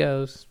 there he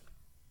goes.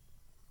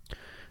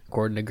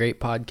 Recording a great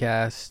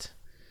podcast.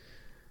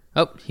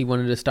 Oh, he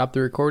wanted to stop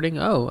the recording.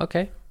 Oh,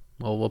 okay.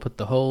 Well, we'll put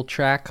the whole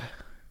track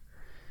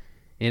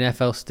in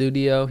FL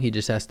Studio. He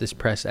just has to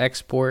press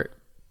export,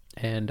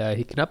 and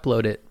he can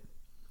upload it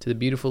to the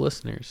beautiful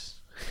listeners.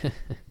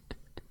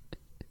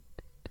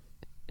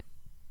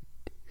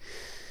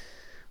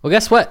 Well,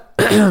 guess what?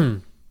 I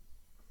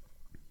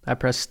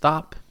press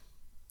stop.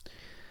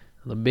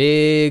 The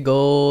big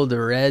old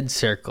red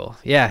circle.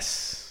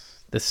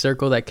 Yes, the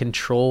circle that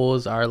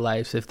controls our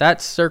lives. If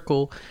that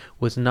circle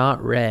was not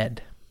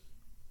red,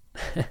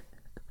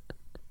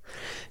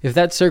 if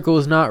that circle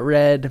was not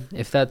red,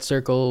 if that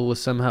circle was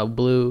somehow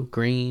blue,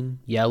 green,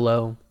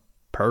 yellow,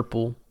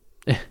 purple,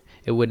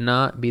 it would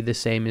not be the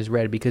same as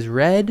red, because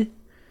red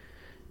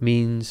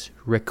means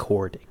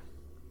recording.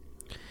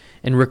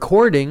 And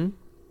recording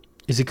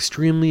is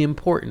extremely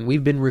important.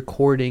 We've been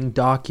recording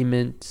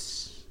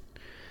documents,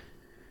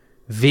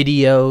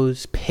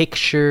 videos,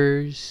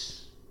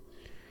 pictures,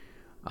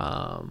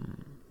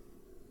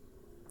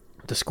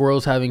 the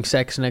squirrels having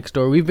sex next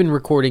door. We've been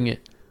recording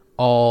it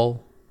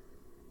all.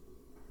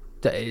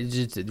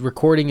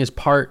 Recording is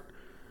part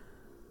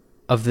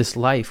of this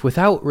life.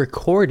 Without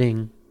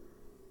recording,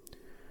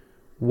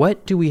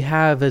 what do we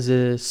have as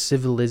a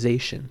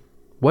civilization?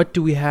 What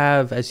do we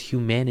have as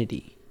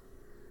humanity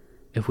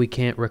if we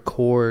can't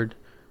record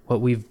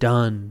what we've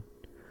done,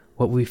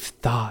 what we've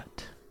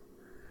thought,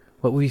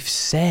 what we've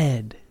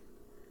said?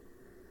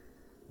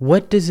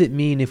 What does it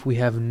mean if we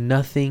have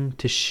nothing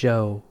to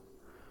show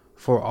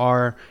for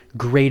our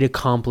great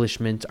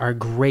accomplishments, our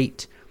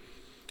great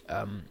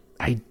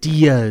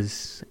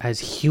ideas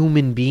as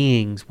human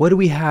beings? What do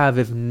we have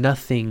if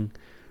nothing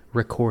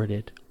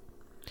recorded?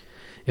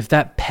 If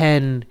that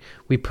pen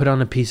we put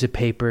on a piece of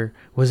paper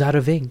was out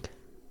of ink?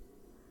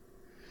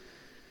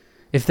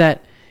 If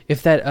that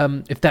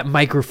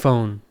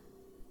microphone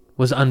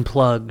was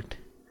unplugged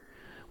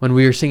when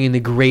we were singing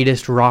the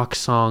greatest rock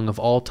song of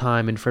all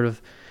time in front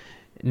of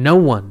no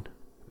one,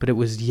 but it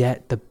was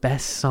yet the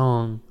best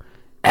song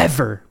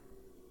ever,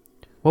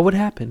 what would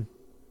happen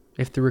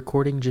if the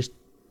recording just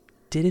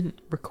didn't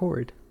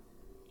record?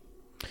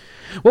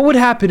 What would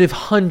happen if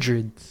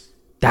hundreds,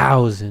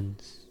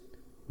 thousands,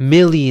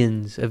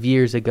 millions of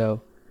years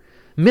ago,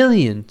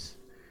 millions,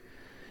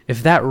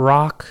 if that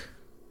rock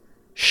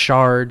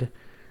shard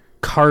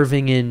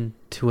carving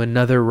into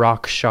another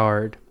rock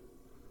shard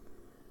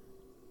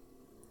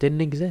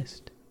didn't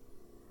exist?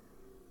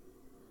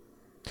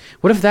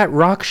 What if that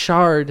rock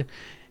shard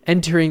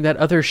entering that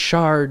other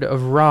shard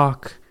of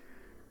rock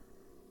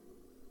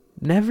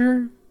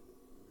never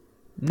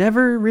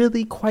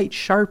really quite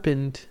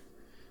sharpened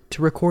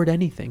to record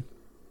anything?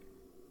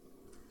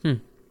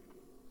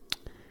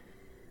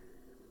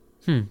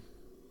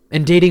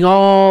 And dating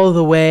all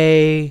the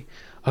way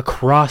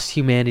across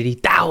humanity,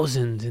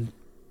 thousands and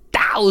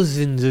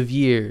thousands of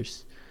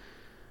years,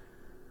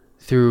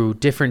 through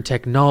different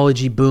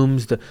technology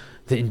booms, the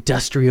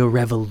Industrial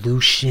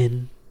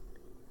Revolution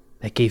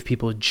that gave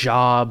people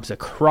jobs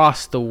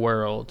across the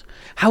world.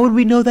 How would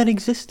we know that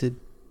existed?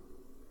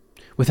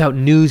 Without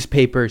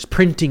newspapers,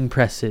 printing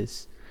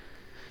presses.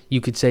 You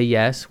could say,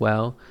 yes,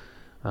 well,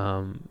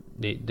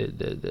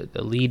 the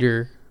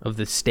leader of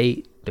the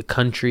state, the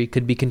country,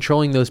 could be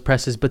controlling those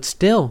presses, but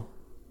still,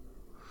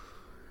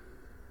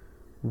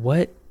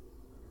 what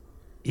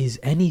is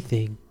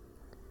anything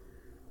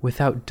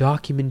without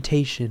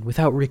documentation,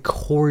 without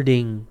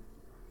recording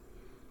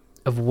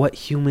of what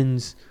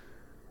humans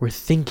were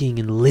thinking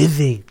and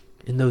living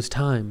in those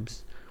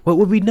times? What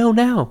would we know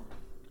now?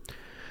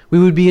 We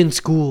would be in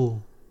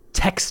school,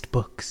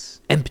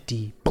 textbooks,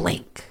 empty,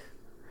 blank.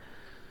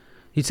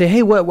 You'd say,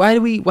 hey, why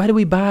do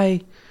we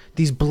buy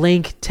these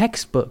blank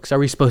textbooks? Are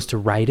we supposed to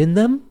write in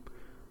them?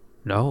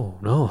 No.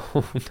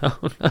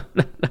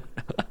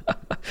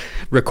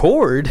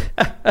 Record.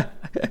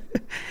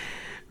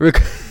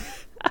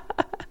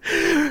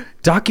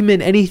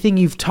 Document anything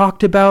you've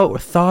talked about or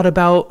thought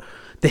about,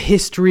 the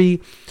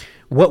history,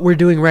 what we're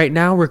doing right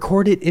now.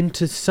 Record it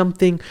into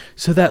something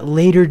so that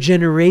later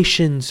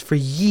generations, for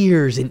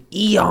years and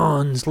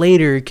eons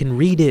later, can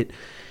read it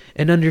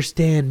and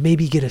understand,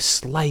 maybe get a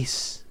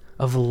slice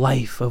of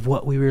life of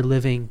what we were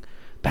living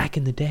back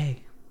in the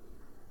day.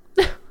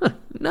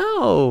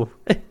 No.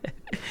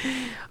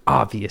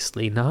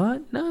 Obviously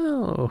not.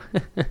 No.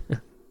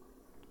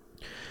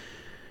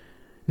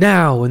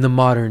 Now, in the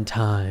modern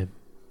time,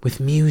 with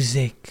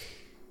music,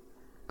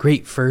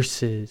 great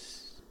verses,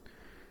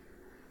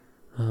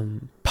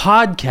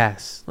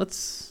 podcasts.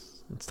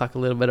 Let's talk a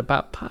little bit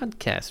about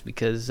podcasts,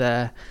 because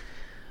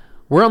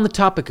we're on the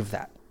topic of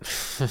that.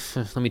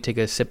 Let me take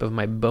a sip of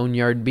my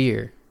Boneyard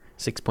beer.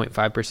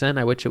 6.5%.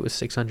 I wish it was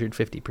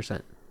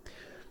 650%.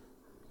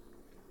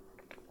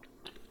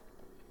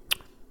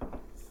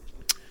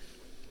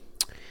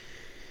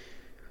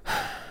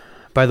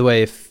 By the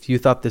way, if you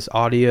thought this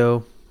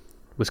audio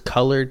was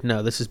colored,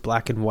 no, this is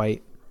black and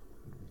white.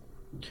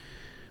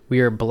 We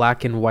are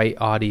black and white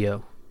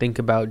audio. Think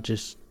about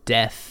just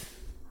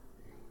death,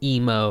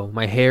 emo.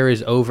 My hair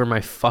is over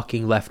my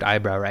fucking left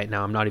eyebrow right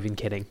now. I'm not even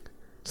kidding.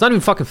 It's not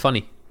even fucking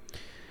funny.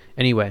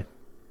 Anyway,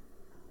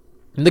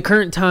 in the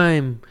current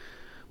time,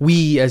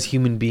 we as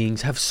human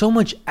beings have so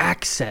much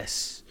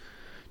access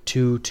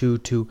to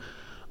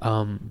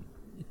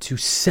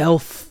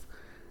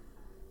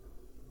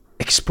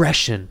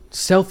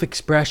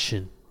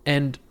self-expression,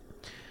 and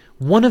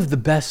one of the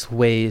best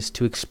ways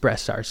to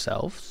express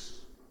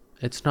ourselves,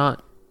 it's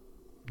not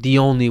the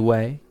only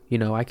way,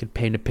 I could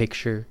paint a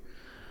picture,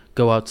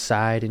 go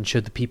outside and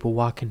show the people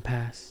walking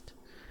past.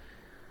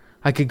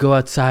 I could go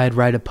outside,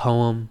 write a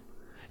poem,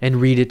 and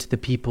read it to the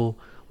people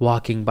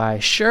walking by.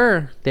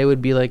 Sure, they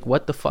would be like,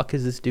 what the fuck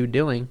is this dude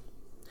doing?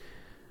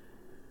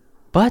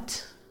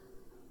 But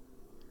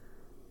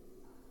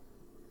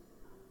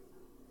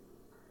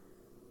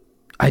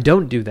I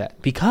don't do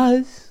that,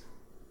 because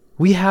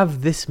we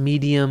have this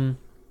medium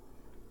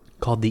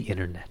called the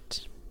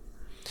internet.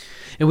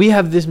 And we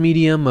have this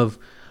medium of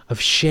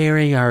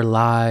sharing our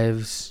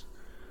lives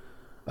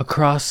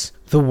across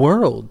the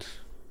world.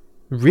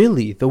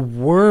 Really, the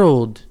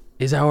world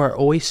is our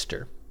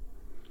oyster.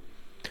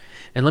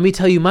 And let me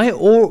tell you, my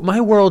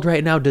world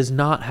right now does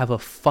not have a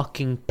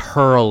fucking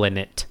pearl in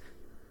it.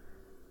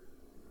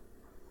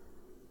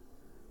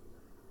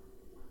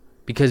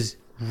 Because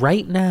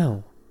right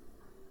now,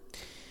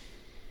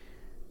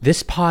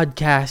 this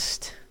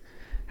podcast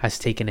has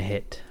taken a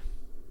hit.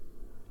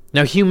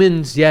 Now,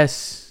 humans,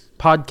 yes,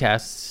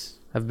 podcasts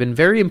have been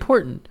very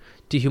important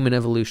to human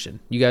evolution.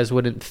 You guys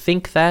wouldn't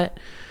think that.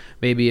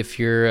 Maybe if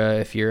you're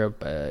a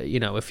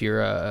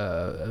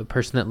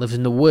person that lives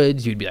in the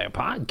woods, you'd be like, a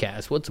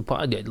podcast? What's a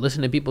podcast?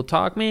 Listen to people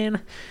talk,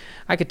 man.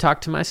 I could talk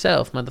to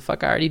myself,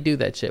 motherfucker. I already do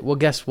that shit. Well,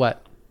 guess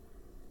what?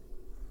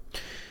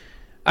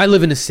 I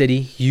live in a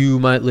city. You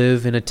might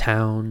live in a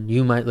town.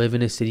 You might live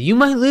in a city. You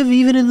might live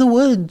even in the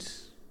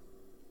woods.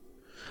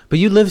 But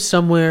you live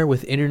somewhere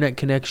with internet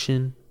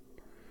connection,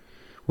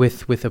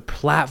 with a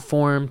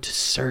platform to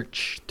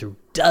search through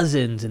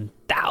dozens and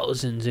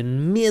thousands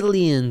and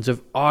millions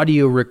of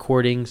audio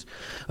recordings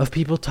of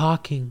people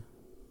talking,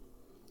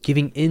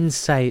 giving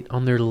insight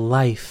on their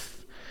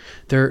life.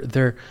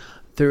 Let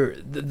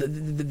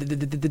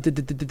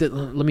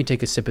me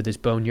take a sip of this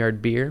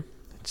Boneyard beer.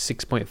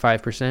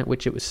 6.5%,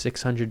 which it was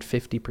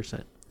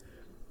 650%.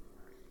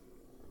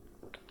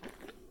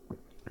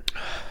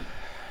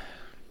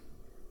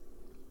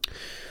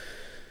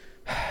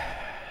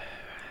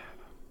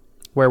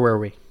 Where were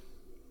we?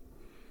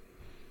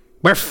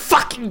 Where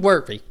fucking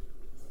were we?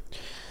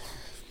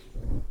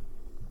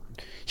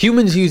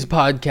 Humans use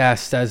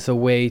podcasts as a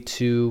way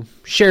to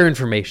share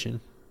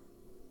information.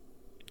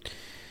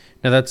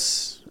 Now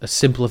that's a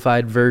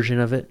simplified version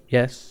of it,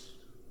 yes.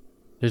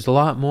 There's a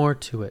lot more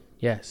to it,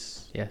 yes.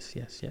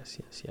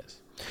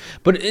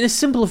 But in a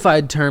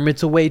simplified term,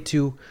 it's a way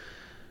to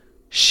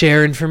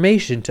share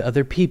information to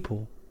other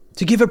people,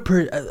 to give a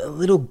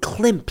little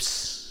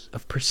glimpse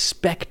of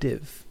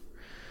perspective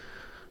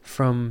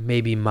from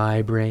maybe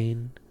my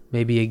brain,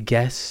 maybe a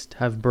guest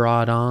I've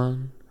brought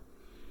on.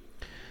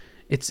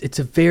 It's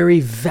a very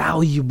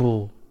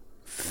valuable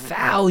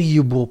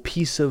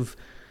piece of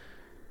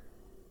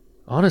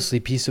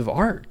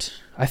art.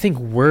 I think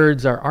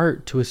words are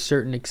art to a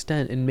certain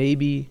extent, and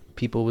maybe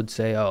people would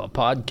say, oh, a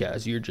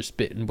podcast, you're just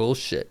spitting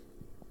bullshit.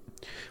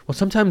 Well,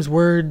 sometimes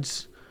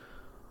words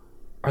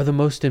are the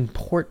most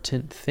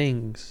important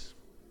things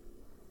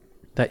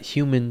that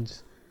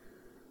humans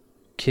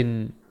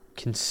can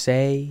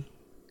say,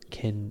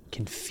 can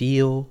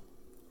feel.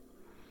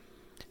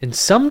 And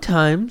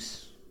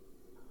sometimes,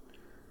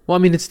 well, I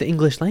mean, it's the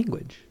English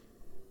language.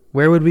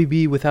 Where would we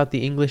be without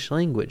the English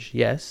language?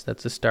 Yes,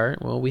 that's a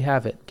start. Well, we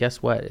have it.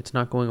 Guess what? It's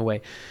not going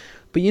away.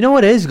 But you know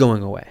what is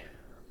going away?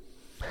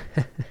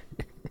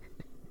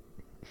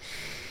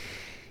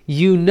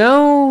 You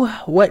know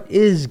what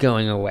is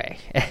going away?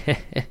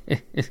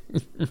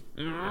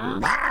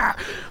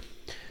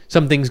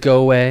 Some things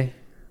go away.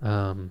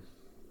 My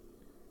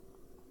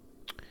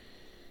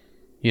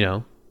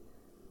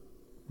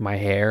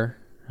hair.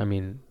 I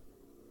mean,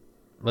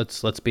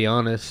 let's be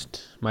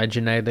honest. My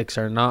genetics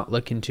are not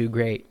looking too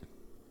great.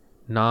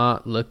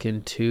 Not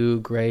looking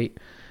too great.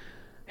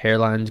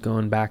 Hairline's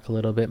going back a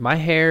little bit. My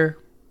hair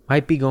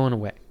might be going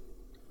away.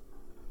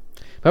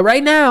 But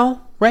right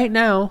now,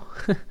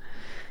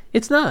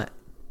 it's not.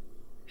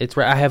 It's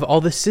right. I have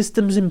all the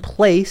systems in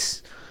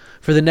place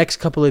for the next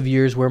couple of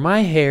years where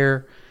my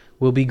hair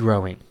will be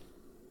growing.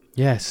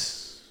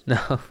 Yes.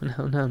 No.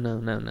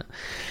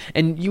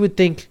 And you would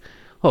think,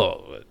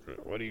 oh,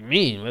 what do you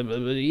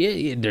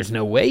mean? There's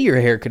no way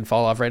your hair can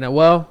fall off right now.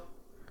 Well,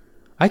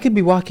 I could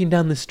be walking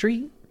down the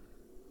street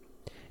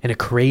and a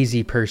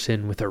crazy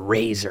person with a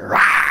razor,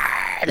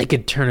 they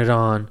could turn it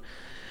on.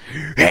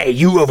 Hey,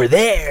 you over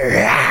there.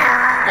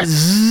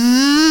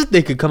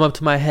 They could come up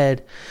to my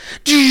head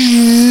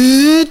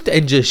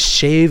and just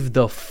shave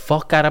the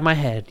fuck out of my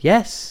head.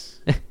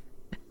 Yes.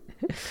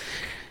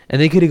 And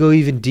they could go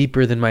even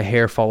deeper than my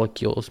hair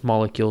follicles,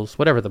 molecules,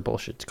 whatever the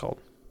bullshit's called.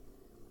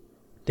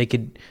 They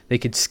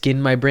could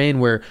skin my brain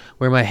where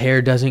my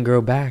hair doesn't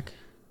grow back.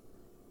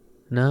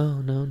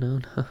 No.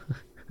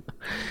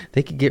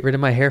 They could get rid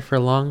of my hair for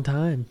a long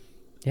time.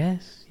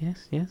 Yes.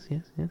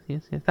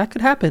 That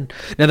could happen.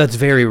 Now that's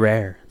very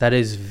rare. That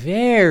is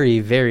very,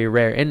 very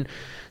rare. And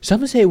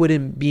some say it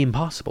wouldn't be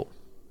impossible.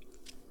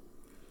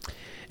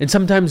 And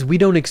sometimes we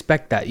don't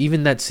expect that.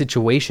 Even that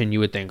situation,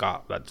 you would think,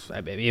 oh,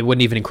 it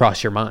wouldn't even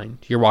cross your mind.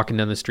 You're walking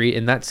down the street,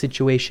 and that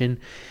situation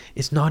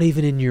is not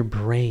even in your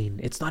brain.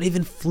 It's not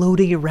even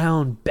floating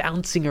around,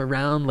 bouncing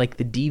around like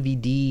the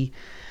DVD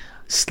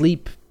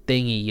sleep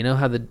thingy. You know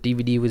how the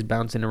DVD was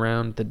bouncing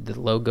around? The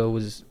logo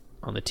was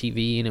on the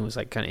TV, and it was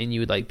like kind of, and you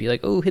would like be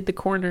like, oh, hit the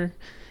corner.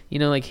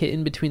 Like hit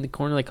in between the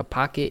corner like a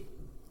pocket.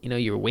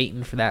 You're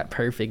waiting for that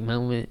perfect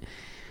moment.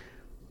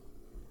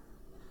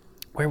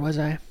 Where was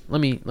I? Let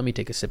me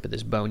take a sip of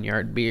this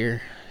Boneyard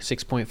beer,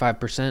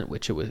 6.5%,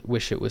 wish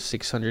it was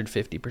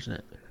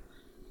 650%.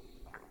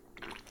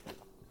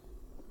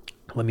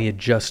 Let me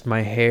adjust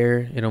my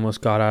hair. It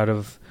almost got out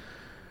of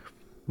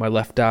my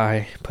left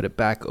eye. Put it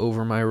back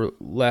over my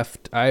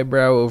left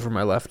eyebrow, over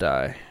my left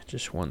eye.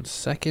 Just 1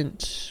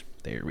 second.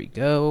 There we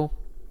go.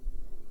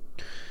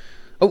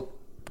 Oh,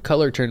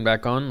 color turned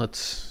back on.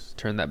 Let's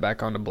turn that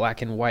back on to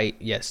black and white.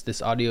 Yes,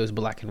 this audio is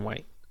black and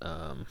white.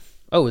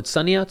 Oh, it's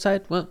sunny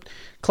outside? Well,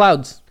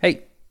 clouds.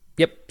 Hey,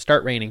 yep,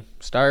 start raining.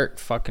 Start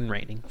fucking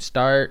raining.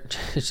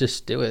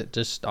 Just do it.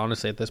 Just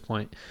honestly at this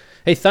point.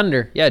 Hey,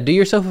 thunder. Yeah, do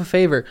yourself a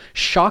favor.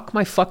 Shock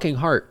my fucking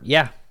heart.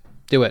 Yeah,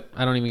 do it.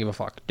 I don't even give a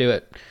fuck. Do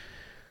it.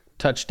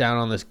 Touch down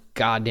on this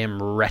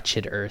goddamn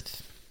wretched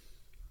earth.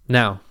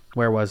 Now,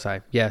 where was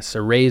I? Yes,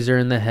 a razor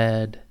in the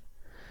head.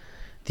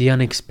 The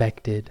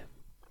unexpected.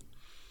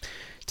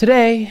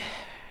 Today,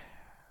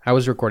 I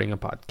was recording a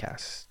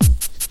podcast.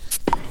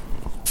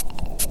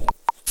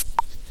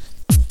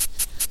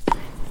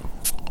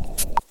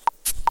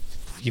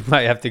 You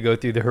might have to go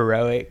through the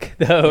heroic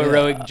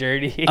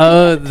journey.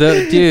 Oh,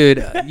 dude,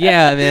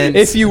 yeah, man.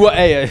 if you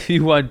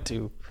want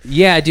to.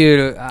 Yeah,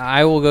 dude,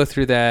 I will go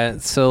through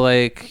that. So,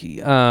 like,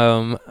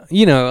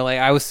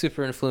 I was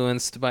super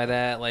influenced by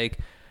that, like,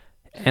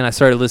 and I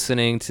started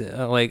listening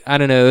to, like, I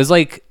don't know, it was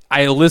like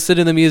I listened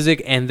to the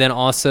music and then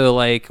also,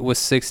 like, was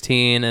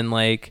 16 and,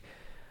 like,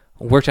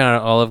 worked out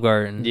at Olive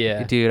Garden.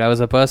 Yeah. Dude, I was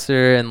a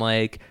busser and,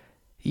 like,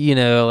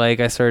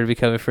 I started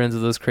becoming friends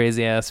with those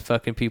crazy ass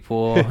fucking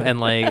people. And,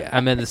 like,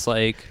 I met this,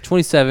 like,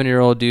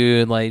 27-year-old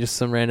dude, like, just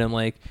some random,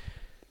 like,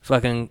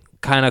 fucking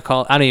kind of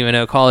I don't even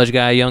know, college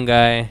guy, young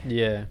guy.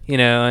 Yeah.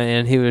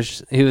 And he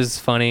was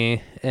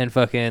funny and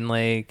fucking,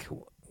 like,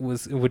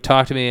 would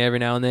talk to me every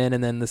now and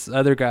then this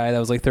other guy that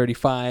was like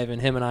 35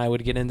 and him and I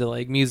would get into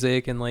like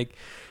music and like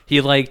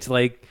he liked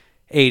like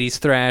 80s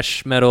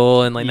thrash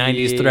metal and like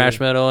 90s thrash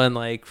metal and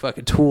like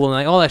fucking Tool and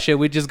like all that shit.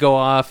 We'd just go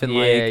off and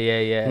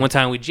one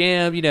time we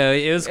jammed,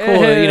 it was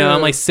cool.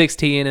 I'm like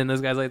 16 and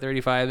this guy's like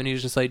 35 and he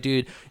was just like,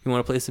 dude, you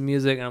want to play some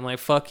music? And I'm like,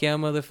 fuck yeah,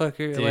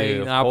 motherfucker. Dude,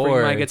 like I'll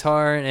bring my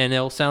guitar and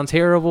it'll sound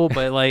terrible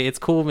but like it's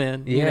cool,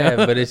 man.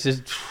 But it's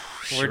just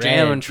we're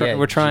jamming,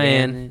 we're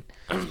trying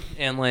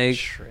and like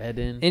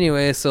shredding.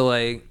 Anyway, so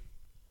like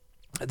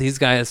these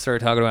guys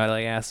started talking about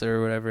like acid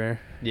or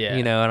whatever. Yeah.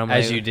 And I'm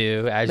as like, you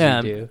do.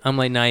 I'm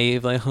like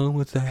naive, like, huh,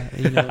 what's that?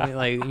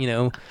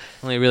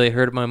 Only really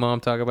heard my mom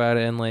talk about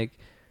it and like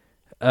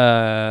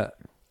they're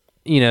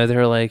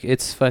like,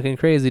 it's fucking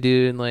crazy,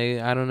 dude, and like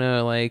I don't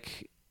know,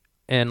 like,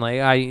 and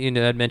like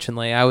I'd mentioned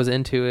like I was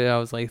into it, I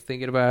was like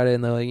thinking about it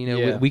and they're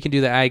like, we can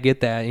do that, I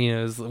get that,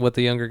 is what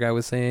the younger guy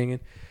was saying.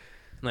 And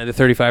like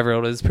the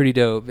 35-year-old is pretty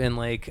dope. And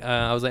like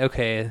I was like,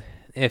 okay,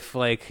 if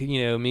like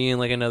me and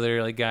like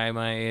another like guy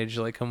my age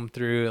like come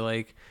through,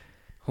 like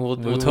we'll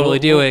totally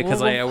do it. Because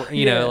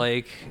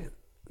like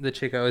the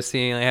chick I was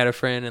seeing, I had a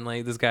friend and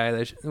like this guy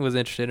that was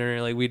interested in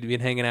her, like we'd been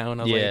hanging out and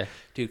I was like,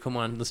 dude, come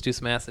on, let's do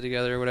some acid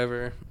together or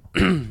whatever.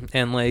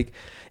 And like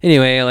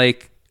anyway,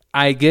 like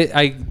I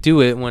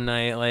do it one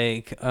night,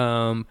 like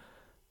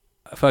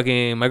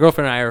fucking my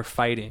girlfriend and I are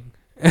fighting.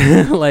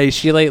 Like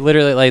she like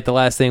literally like the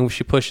last thing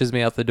she pushes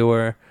me out the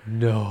door.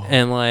 No.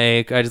 And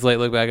like I just like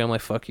look back and I'm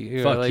like, fuck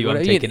you. Fuck like, you,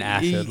 I'm taking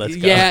acid. Let's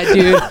go. Yeah,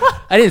 dude.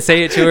 I didn't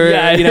say it to her.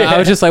 I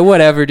was just like,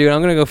 whatever, dude. I'm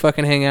gonna go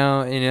fucking hang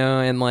out,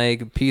 and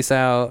like peace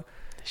out.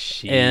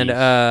 Sheesh. And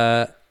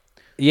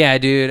yeah,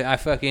 dude, I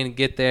fucking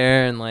get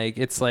there and like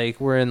it's like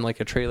we're in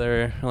like a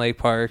trailer like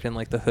park and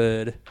like the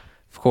hood,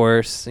 of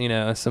course,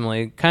 some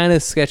like kind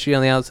of sketchy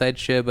on the outside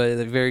shit, but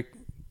very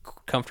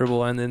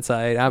comfortable on the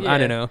inside. I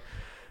don't know.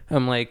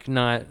 I'm like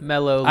not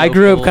mellow. I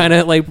grew up kind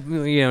of like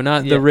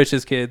not the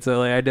richest kid, so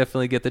like I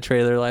definitely get the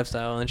trailer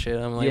lifestyle and shit.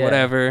 I'm like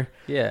whatever.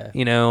 Yeah.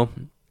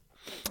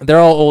 They're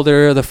all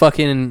older. The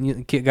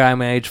fucking guy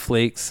my age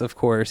flakes, of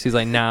course. He's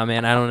like, nah,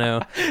 man, I don't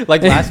know.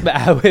 like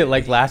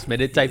last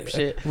minute type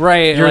shit.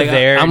 Right. You're like,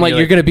 there. I'm like,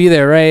 you're gonna be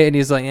there, right? And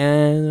he's like,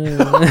 and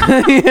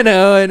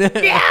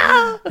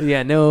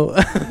yeah, no.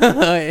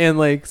 And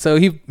like, so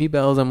he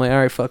bells. I'm like, all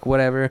right, fuck,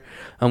 whatever.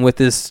 I'm with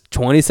this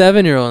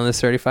 27-year-old and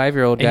this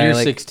 35-year-old guy. And you're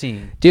like,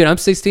 16. Dude, I'm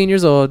 16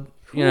 years old.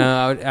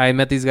 I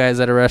met these guys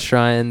at a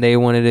restaurant and they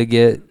wanted to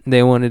get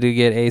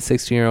a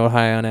 16-year-old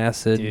high on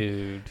acid.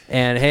 Dude.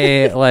 And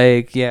hey,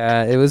 like,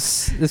 yeah,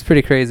 it's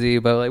pretty crazy,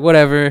 but like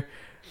whatever.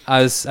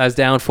 I was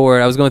down for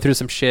it. I was going through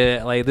some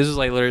shit. Like this was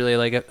like literally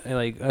like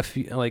a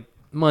few like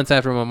months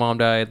after my mom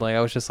died. Like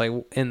I was just like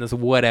in this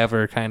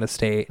whatever kind of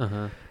state.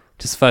 Uh-huh.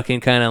 Just fucking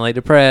kind of like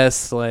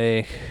depressed,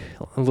 like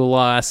a little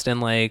lost,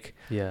 and like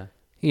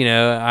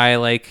I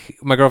like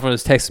my girlfriend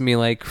was texting me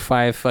like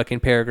 5 fucking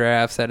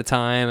paragraphs at a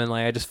time, and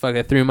like I just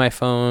fucking threw my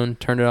phone,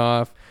 turned it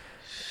off,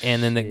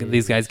 and then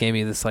these guys gave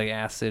me this like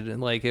acid, and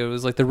like it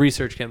was like the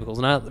research chemicals,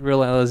 not real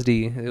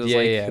LSD. It was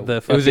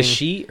the fucking, it was a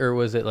sheet, or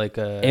was it like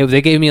a?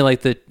 They gave me like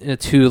the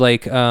 2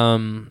 like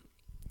the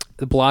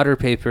blotter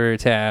paper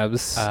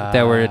tabs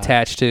that were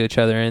attached to each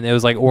other, and it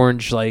was like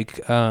orange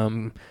like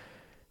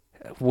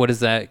what is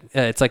that?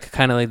 It's like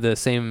kind of like the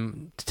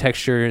same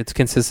texture, its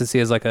consistency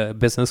as like a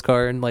business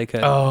card, like a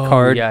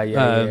card,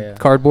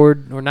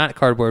 cardboard, or not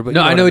cardboard, but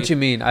no, I know what you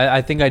mean.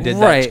 I think I did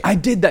that. Right, I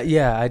did that.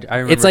 Yeah, I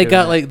remember. It's like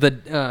got like the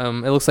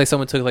it looks like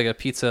someone took like a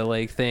pizza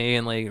like thing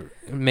and like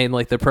made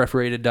like the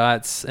perforated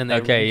dots and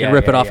then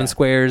rip it off in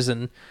squares,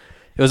 and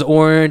it was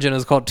orange and it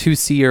was called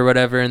 2C or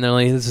whatever, and they're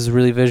like, this is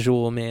really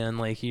visual, man,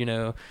 like, you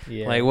know,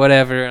 like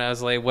whatever. And I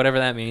was like, whatever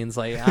that means.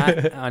 Like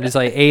I just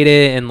like ate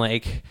it, and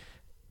like,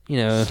 you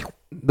know,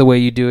 the way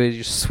you do it, you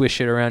just swish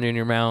it around in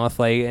your mouth,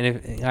 like, and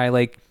if I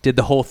like did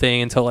the whole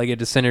thing until like it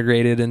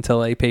disintegrated into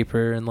like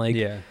paper, and like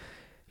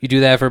you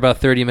do that for about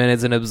 30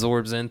 minutes and it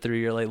absorbs in through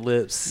your like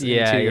lips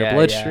into your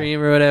bloodstream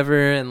or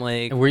whatever. And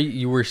like, were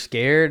you were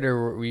scared,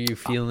 or were you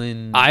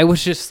feeling? I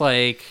was just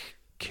like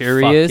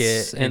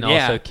curious and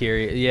also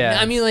curious. Yeah,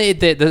 I mean, like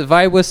the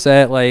vibe was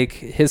set. Like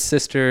his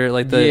sister,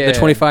 like the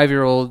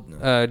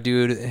 25-year-old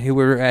dude who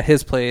were at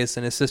his place,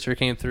 and his sister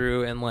came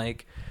through, and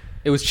like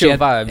it was chill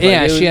vibes.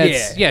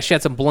 Yeah, she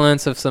had some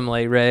blunts of some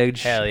like reg,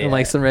 and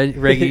like some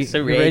Reggie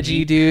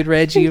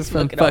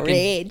from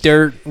fucking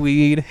dirt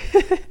weed,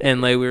 and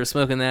like we were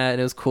smoking that, and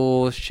it was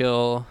cool, it was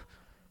chill.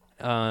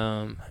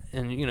 And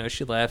you know,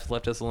 she left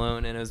us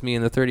alone, and it was me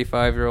and the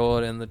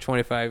 35-year-old and the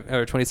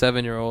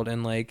 27-year-old,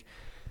 and like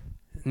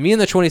me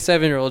and the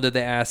 27-year-old did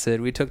the acid.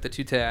 We took the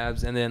 2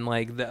 tabs, and then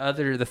like the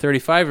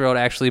 35-year-old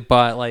actually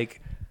bought like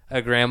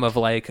a gram of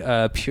like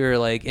pure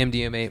like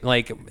MDMA,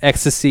 like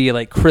ecstasy,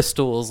 like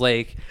crystals,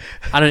 like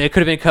I don't know, it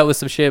could have been cut with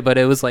some shit, but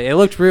it was like, it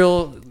looked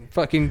real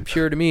fucking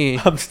pure to me.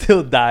 I'm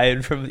still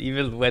dying from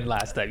even when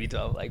last time you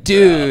told me, like,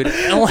 dude,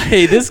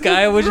 like this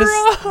guy was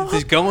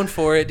just going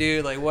for it,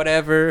 dude, like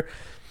whatever.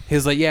 He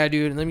was like, yeah,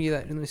 dude, let me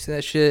see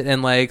that shit.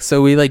 And like,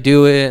 so we like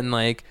do it, and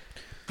like,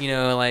 you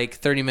know, like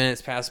 30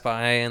 minutes pass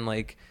by, and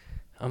like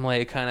I'm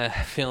like kind of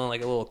feeling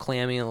like a little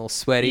clammy, a little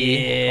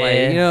sweaty.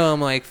 Like, you know, I'm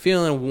like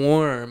feeling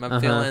warm. I'm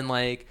feeling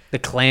like the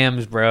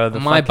clams, bro.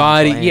 My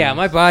body,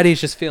 my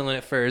body's just feeling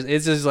it first.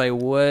 It's just like,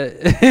 what?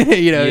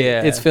 You know,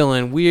 it's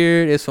feeling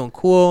weird. It's feeling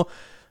cool.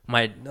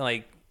 My,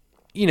 like,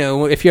 you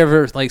know, if you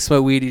ever like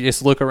smoke weed, you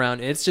just look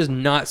around. It's just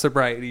not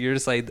sobriety. You're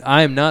just like,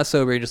 I am not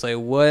sober. You're just like,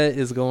 what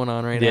is going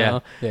on right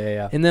now?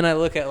 Yeah. And then I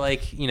look at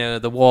like, you know,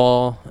 the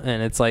wall,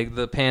 and it's like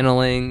the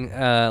paneling,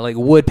 like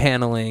wood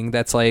paneling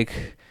that's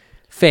like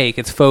fake.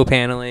 It's faux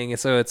paneling,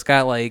 so it's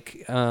got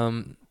like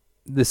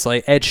this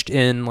like etched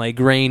in like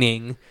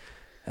graining,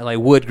 like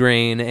wood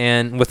grain,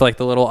 and with like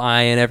the little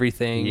eye and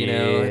everything, you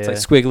know, it's like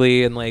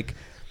squiggly, and like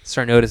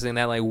start noticing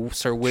that like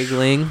start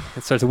wiggling.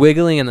 It starts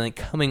wiggling and like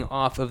coming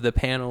off of the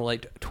panel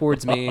like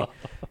towards me,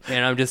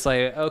 and I'm just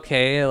like,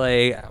 okay,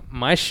 like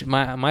my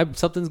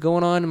something's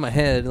going on in my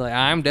head. Like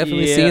I'm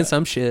definitely seeing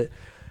some shit.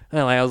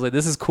 And like I was like,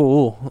 this is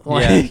cool.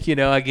 Like you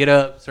know, I get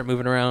up, start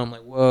moving around. I'm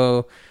like,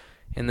 whoa.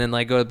 And then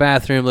like go to the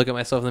bathroom, look at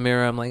myself in the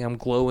mirror. I'm like, I'm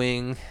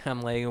glowing.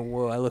 I'm like,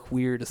 whoa, I look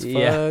weird as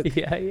fuck.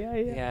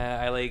 Yeah.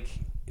 I like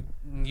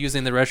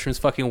using the restroom's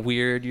fucking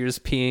weird. You're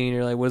just peeing.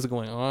 You're like, what is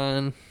going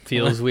on?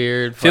 Feels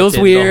weird. Feels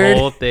weird. The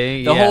whole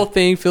thing. The whole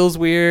thing feels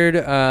weird.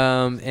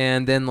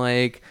 And then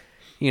like,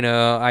 you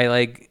know, I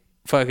like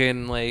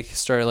fucking like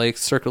start like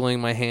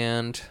circling my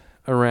hand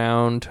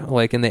around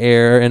like in the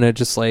air, and it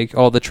just like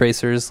all the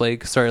tracers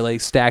like start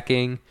like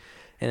stacking.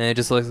 And it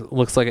just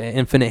looks like an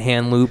infinite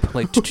hand loop,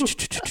 like,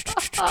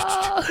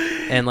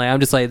 and like I'm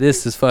just like,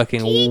 this is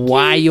fucking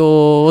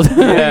wild, you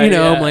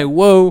know. I'm like,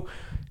 whoa.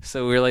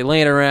 So we're like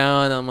laying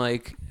around. I'm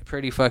like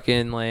pretty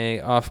fucking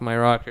like off my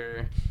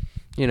rocker,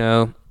 you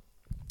know.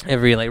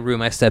 Every like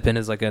room I step in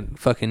is like a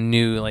fucking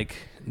new like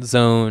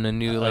zone, a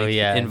new like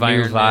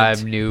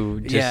environment, new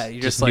vibe,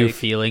 you're just new like,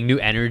 feeling, new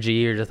energy.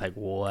 You're just like,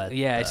 what?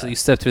 Yeah, so you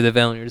step through the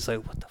veil and you're just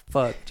like, what the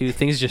fuck, dude?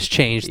 Things just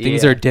changed.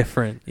 Things are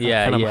different.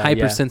 And I'm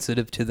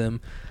hypersensitive to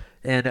them.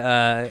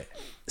 And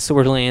so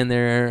we're laying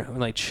there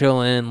like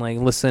chilling, like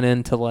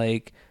listening to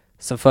like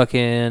some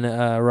fucking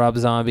Rob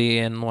Zombie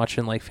and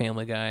watching like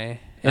Family Guy.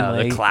 And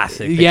like, the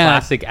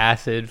classic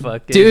acid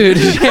fucking dude.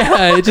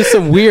 Just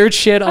some weird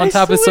shit on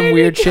top of some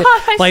weird shit.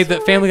 Like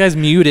the Family Guy's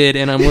muted,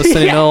 and I'm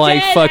listening to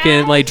like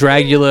fucking like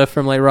Dragula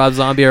from like Rob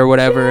Zombie or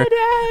whatever.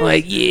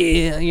 Like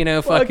you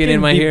know, fucking in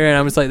my ear, and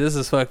I'm just like, this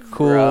is fucking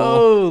cool.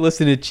 Bro,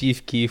 listen to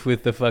Chief Keef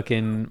with the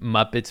fucking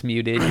Muppets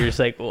muted. You're just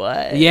like,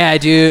 what? Yeah,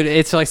 dude,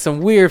 it's like some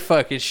weird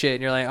fucking shit,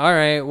 and you're like, all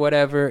right,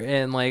 whatever.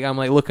 And like I'm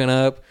like looking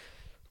up,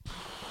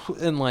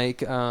 and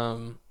like you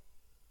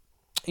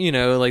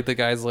know, like the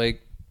guy's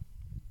like.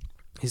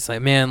 He's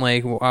like, man,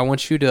 like, I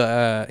want you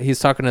to, he's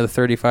talking to the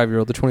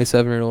 35-year-old, the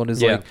 27-year-old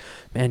is like,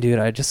 man, dude,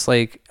 I just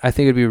like, I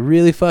think it'd be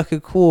really fucking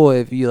cool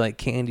if you like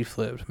candy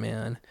flipped,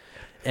 man.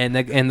 And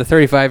the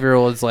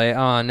 35-year-old is like,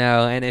 oh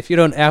no. And if you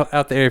don't,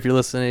 out there, if you're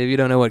listening, if you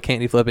don't know what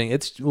candy flipping,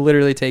 it's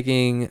literally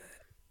taking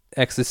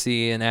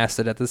ecstasy and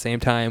acid at the same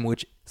time,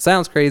 which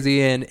sounds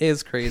crazy and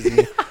is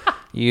crazy.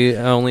 You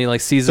only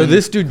like season. So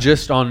this dude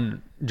just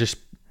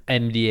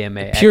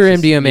MDMA, pure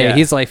MDMA.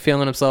 He's like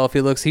feeling himself.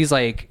 He's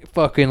like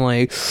fucking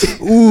like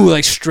ooh,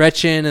 like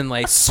stretching and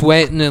like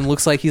sweating, and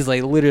looks like he's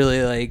like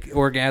literally like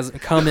orgasm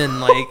coming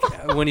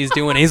like when he's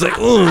doing it. He's like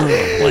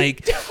ooh,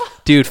 like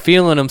dude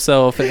feeling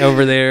himself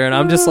over there, and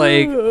I'm just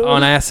like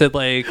on acid,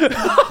 like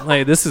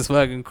this is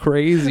fucking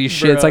crazy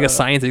shit. Bro. It's like a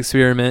science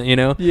experiment, you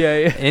know?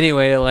 Yeah.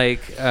 Anyway,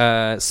 like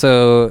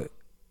so.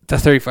 The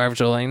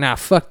 35-year-old like, nah,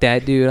 fuck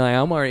that, dude. Like,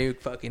 I'm already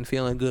fucking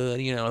feeling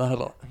good, you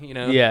know.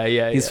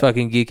 Yeah. He's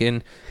fucking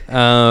geeking.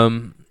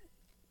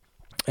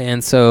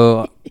 And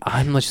so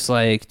I'm just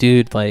like,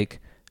 dude, like,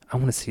 I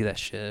want to see that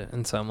shit.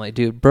 And so I'm like,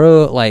 dude,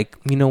 bro, like,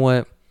 you know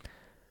what?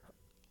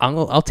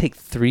 I'll take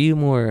 3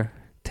 more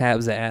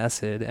tabs of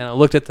acid. And I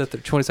looked at the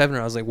 27er.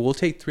 I was like, we'll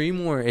take 3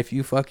 more if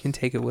you fucking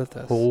take it with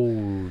us.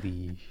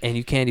 Holy. And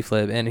you candy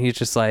flip. And he's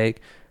just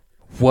like,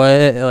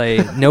 what?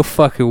 Like, no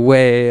fucking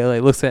way.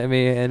 Like, looks at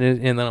me. And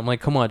then I'm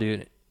like, come on,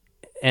 dude.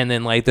 And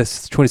then like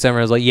this 27er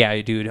was like, yeah,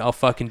 dude, I'll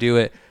fucking do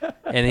it.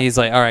 And he's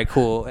like, all right,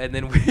 cool. And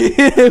then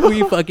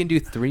we fucking do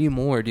 3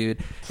 more, dude.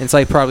 And it's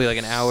like probably like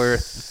an hour,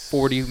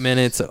 40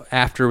 minutes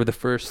after the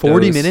first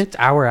 40 dose. minutes?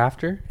 Hour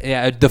after?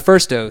 Yeah, the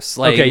first dose.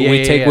 Like,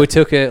 okay, we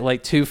took it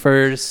like 2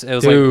 first. It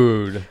was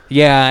dude. Like,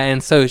 yeah,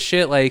 and so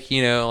shit like,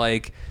 you know,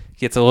 like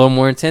gets a little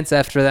more intense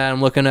after that. I'm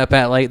looking up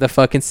at like the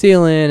fucking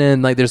ceiling,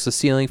 and like there's a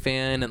ceiling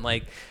fan, and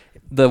like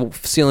the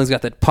ceiling's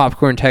got that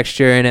popcorn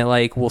texture, and it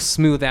like will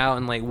smooth out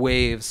and like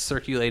waves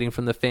circulating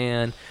from the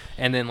fan,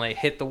 and then like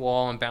hit the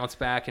wall and bounce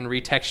back and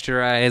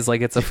retexturize like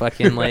it's a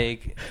fucking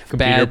like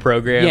computer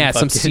program. Yeah,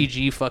 some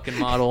CG fucking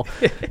model,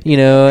 you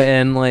know.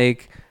 And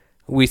like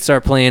we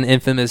start playing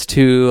Infamous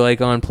 2 like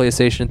on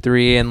PlayStation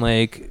 3, and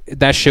like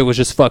that shit was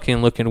just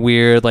fucking looking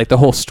weird. Like the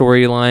whole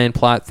storyline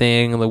plot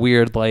thing, the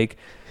weird like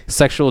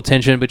sexual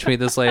tension between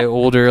this like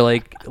older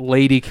like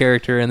lady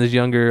character and this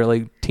younger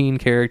like teen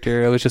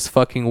character. It was just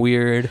fucking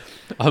weird.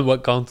 On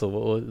what console?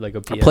 What was, like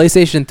a PS?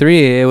 PlayStation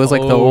 3. It was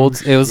like the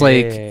old. It was shit.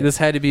 like this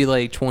had to be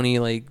like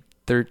 2014.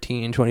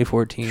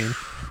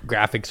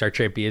 Graphics are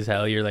trippy as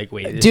hell. You're like,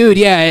 wait, dude.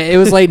 Yeah, it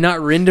was like not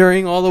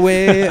rendering all the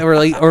way, or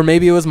like, or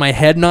maybe it was my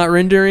head not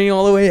rendering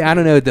all the way. I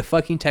don't know. The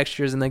fucking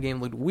textures in that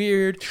game looked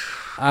weird.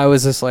 I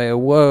was just like,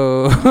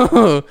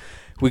 whoa.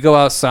 We go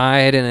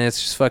outside and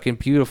it's just fucking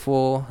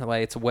beautiful.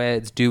 Like it's wet,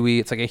 it's dewy,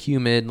 it's like a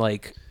humid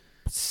like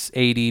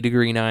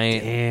 80-degree night.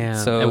 Damn.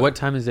 So at what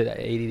time is it at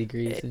 80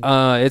 degrees?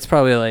 It's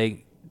probably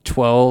like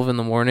 12 in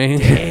the morning.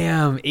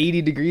 Damn,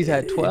 80 degrees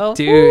at 12?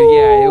 Dude,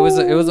 yeah, it was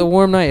a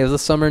warm night. It was a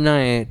summer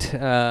night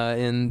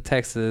in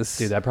Texas.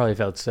 Dude, that probably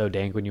felt so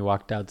dank when you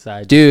walked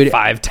outside. Dude,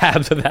 5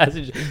 tabs of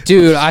acid.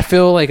 Dude, I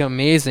feel like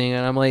amazing,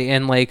 and I'm like,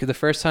 and like the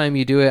first time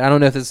you do it, I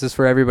don't know if this is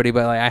for everybody,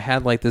 but like I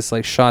had like this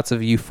like shots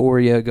of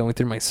euphoria going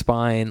through my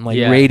spine, like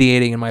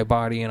radiating in my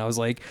body, and I was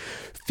like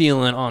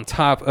feeling on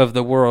top of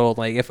the world.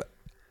 Like if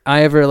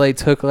I ever like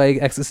took like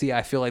ecstasy,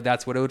 I feel like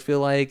that's what it would feel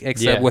like,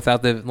 except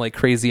without the like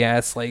crazy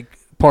ass like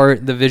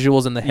part, the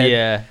visuals in the head.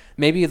 Yeah,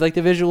 maybe like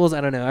the visuals,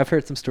 I don't know. I've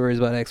heard some stories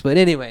about X, but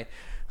anyway,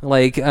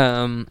 like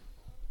so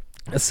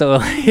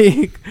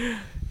like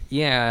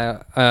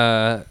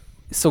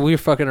so we were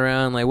fucking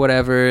around, like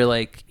whatever,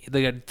 like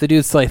the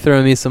dude's like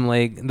throwing me some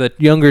like, the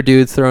younger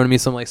dude's throwing me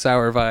some like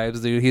sour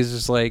vibes, dude. He's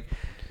just like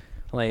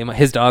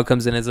his dog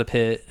comes in as a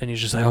pit, and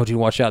he's just like, oh dude,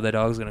 watch out, that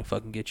dog's gonna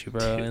fucking get you,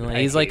 bro. And like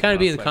he's like kind of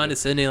being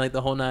condescending like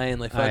the whole night,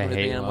 and like fucking with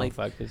me. I'm like,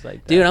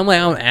 like dude, I'm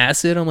like, I'm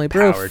acid. I'm like,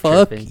 bro, Power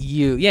fuck tripping.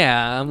 you.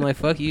 Yeah, I'm like,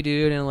 fuck you,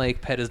 dude. And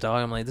like pet his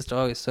dog. I'm like, this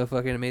dog is so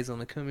fucking amazing. I'm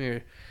like, come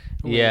here.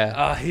 I'm like,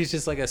 oh, he's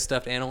just like a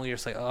stuffed animal. You're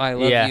just like, oh, I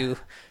love you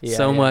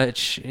so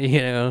much,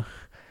 you know.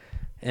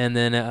 And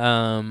then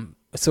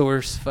so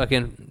we're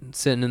fucking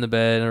sitting in the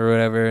bed or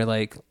whatever,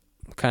 like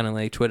kind of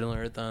like twiddling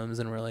our thumbs,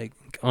 and we're like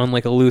on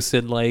like a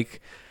lucid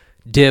like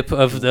dip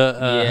of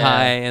the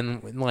high,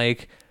 and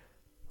like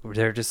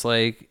they're just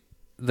like,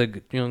 the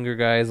younger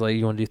guys like,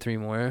 you want to do 3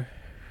 more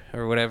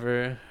or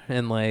whatever,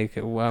 and like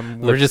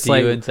we're just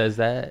like, and says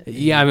that,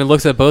 I mean,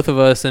 looks at both of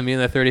us, and me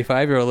and the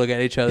 35-year-old look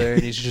at each other,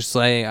 and he's just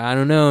like, I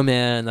don't know,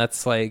 man.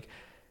 That's like,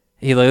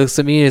 he looks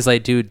at me and he's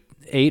like, dude,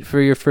 8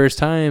 for your first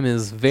time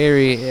is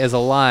a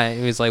lot.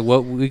 He was like,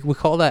 what we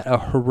call that a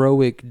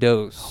heroic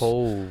dose.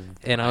 Oh,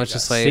 and I was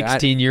just like,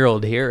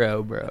 16-year-old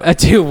hero, bro.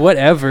 Dude,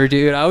 whatever,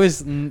 dude. I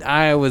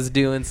was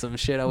doing some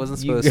shit I wasn't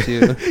supposed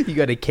to. You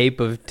got a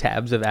cape of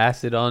tabs of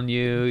acid on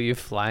you. You're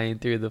flying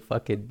through the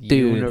fucking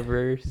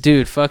universe.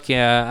 Dude, fuck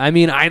yeah. I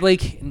mean, I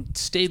like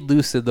stayed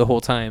lucid the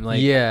whole time.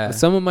 Like,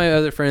 some of my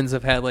other friends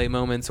have had like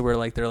moments where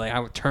like they're like, I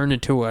would turn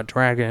into a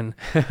dragon,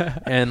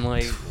 and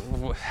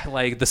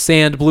like the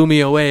sand blew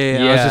me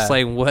away. And I was just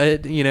like,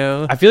 what, you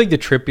know? I feel like the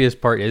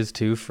trippiest part is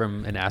too,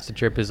 from an acid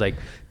trip, is like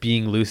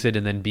being lucid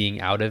and then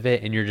being out of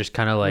it, and you're just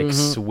kind of like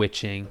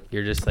switching.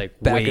 You're just like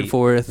back and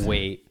forth.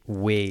 Wait.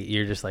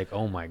 You're just like,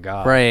 oh my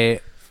god.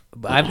 Right.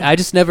 I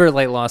just never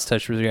like lost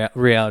touch with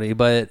reality,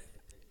 but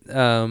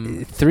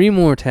 3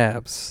 more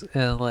tabs,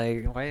 and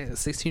like my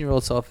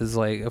 16-year-old self is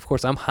like, of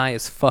course I'm high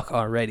as fuck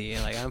already,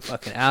 and like I'm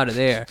fucking out of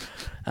there.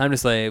 I'm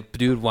just like,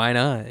 dude, why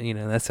not? You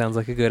know, that sounds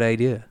like a good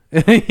idea.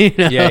 You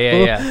know?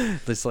 Yeah.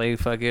 Just like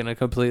fucking a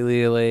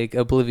completely like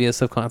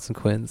oblivious of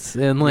consequence,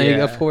 and like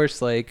of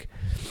course like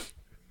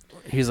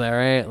he's like, all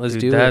right, let's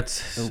do it. That's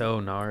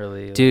so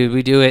gnarly, dude.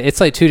 We do it. It's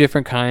like 2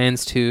 different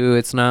kinds too.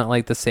 It's not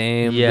like the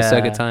same the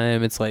second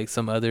time. It's like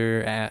some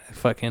other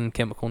fucking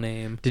chemical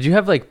name. Did you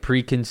have like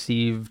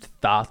preconceived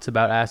thoughts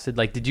about acid?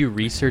 Like, did you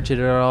research it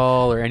at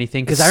all or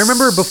anything? Because I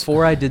remember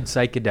before I did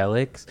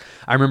psychedelics,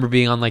 I remember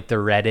being on like the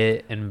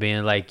Reddit and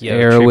being like,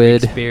 yo,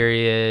 trip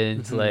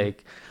experience,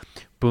 like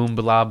boom,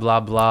 blah, blah,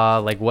 blah,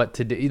 like what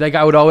to do. Like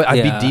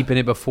I'd be deep in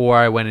it before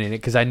I went in it,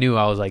 because I knew,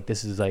 I was like,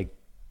 this is like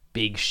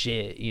big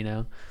shit, you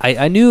know.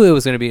 I knew it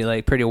was gonna be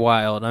like pretty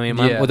wild. I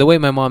mean, the way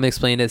my mom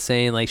explained it,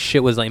 saying like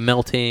shit was like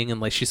melting and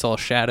like she saw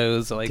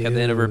shadows like at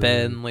the end of her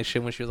bed and like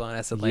shit when she was on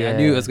acid. Like I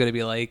knew it was gonna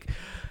be like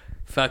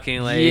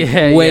fucking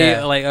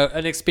like like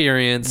an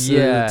experience,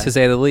 to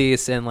say the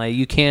least. And like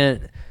you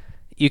can't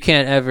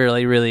ever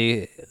like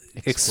really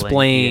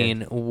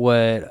explain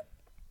what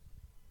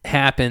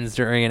happens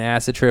during an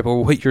acid trip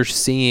or what you're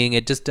seeing.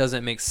 It just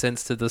doesn't make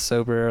sense to the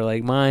sober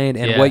like mind,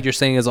 and what you're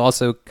saying is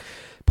also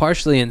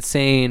partially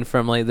insane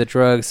from like the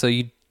drugs. So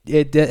you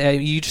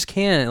just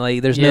can't,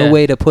 like, there's no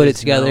way to put it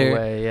together.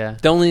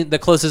 No way, The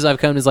closest I've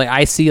come is like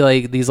I see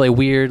like these like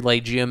weird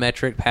like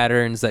geometric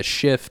patterns that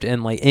shift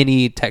in like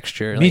any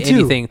texture, Me like too.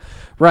 anything.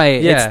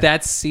 Right. Yeah.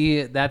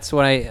 That's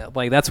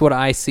what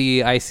I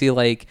see. I see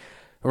like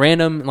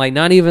random, like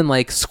not even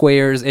like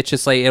squares. It's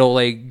just like it'll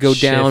like go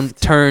down,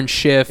 turn,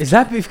 shift. Is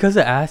that because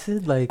of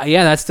acid? Like,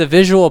 yeah, that's the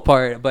visual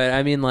part. But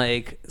I mean,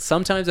 like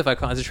sometimes if I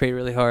concentrate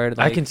really hard,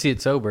 like, I can see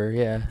it sober.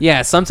 Yeah.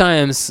 Yeah.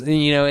 Sometimes,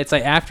 you know, it's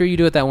like after you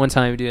do it that one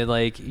time, dude,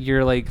 like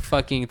your like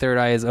fucking third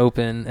eye is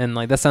open, and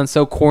like that sounds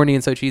so corny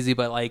and so cheesy,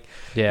 but like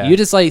you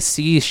just like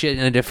see shit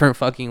in a different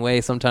fucking way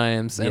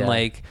sometimes, and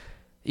like,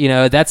 you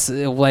know, that's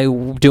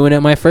like doing it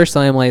my first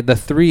time, like the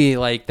 3,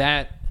 like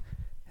that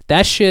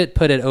shit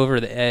put it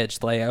over the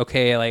edge. Like,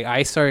 okay, like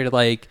I started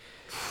like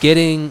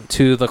getting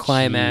to the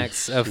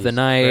climax of the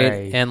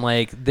night, and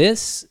like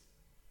this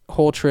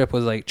whole trip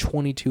was like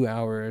 22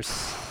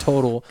 hours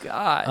total.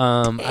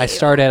 God. I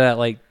started at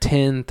like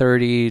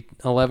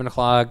 10:30, 11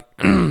 o'clock.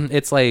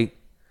 It's like,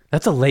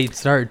 that's a late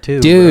start too,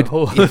 dude.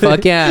 bro.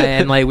 Fuck yeah.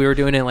 And like we were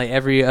doing it like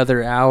every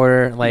other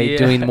hour, like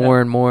doing more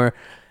and more.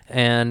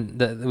 And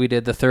we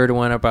did the third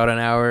one about an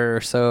hour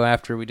or so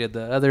after we did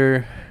the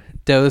other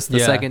dose, the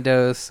second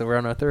dose. So we're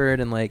on our third,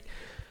 and like,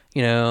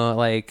 you know,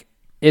 like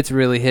it's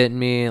really hitting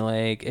me.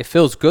 Like it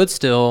feels good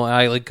still.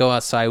 I like go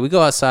outside. We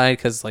go outside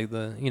because like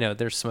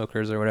there's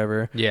smokers or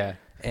whatever. Yeah.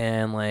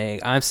 And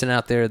like I'm sitting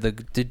out there, the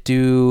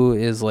dew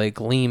is like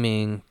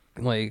gleaming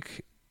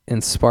like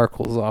and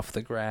sparkles off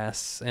the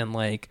grass, and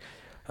like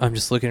I'm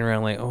just looking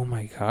around like, oh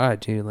my god,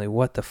 dude, like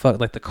what the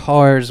fuck? Like the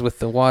cars with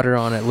the water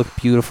on it look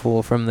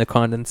beautiful from the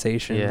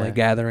condensation like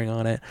gathering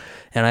on it.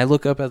 And I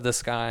look up at the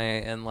sky,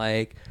 and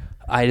like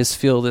I just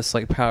feel this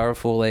like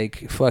powerful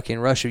like fucking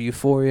rush of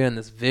euphoria and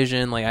this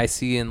vision like I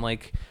see in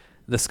like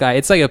the sky.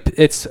 It's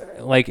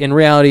like in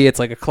reality it's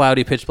like a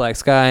cloudy pitch black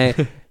sky.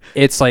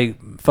 It's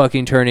like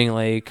fucking turning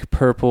like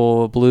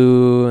purple,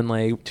 blue, and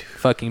like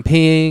fucking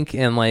pink,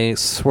 and like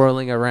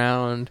swirling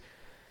around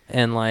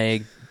and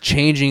like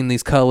changing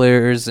these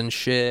colors and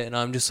shit. And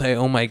I'm just like,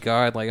 oh my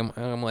god, like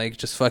I'm like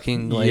just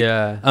fucking like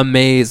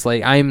amazed.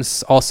 Like I'm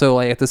also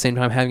like at the same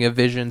time having a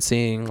vision,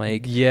 seeing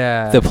like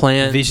the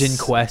plants, Vision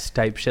Quest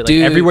type shit. Like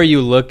dude, everywhere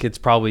you look, it's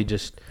probably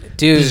just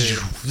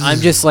I'm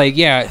just like,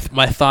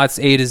 my thoughts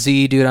A to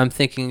Z, dude. I'm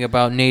thinking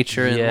about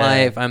nature and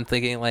life. I'm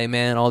thinking like,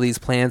 man, all these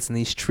plants and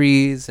these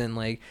trees and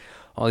like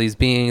all these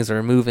beings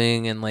are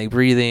moving and like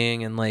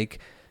breathing, and like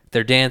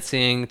they're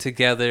dancing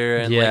together,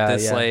 and like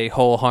this like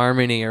whole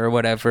harmony or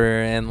whatever.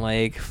 And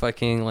like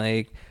fucking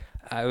like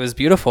it was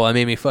beautiful. It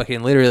made me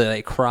fucking literally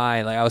like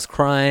cry. Like I was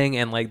crying,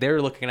 and like they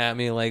were looking at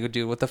me like,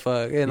 dude, what the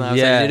fuck? And I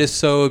was like, it is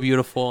so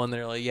beautiful. And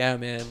they're like, yeah,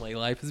 man, like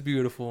life is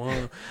beautiful,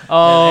 huh?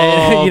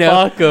 Oh, and, you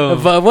know, fuck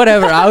 'em. but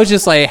whatever. I was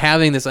just like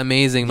having this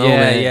amazing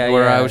moment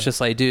where I was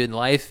just like, dude,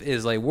 life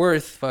is like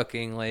worth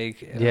fucking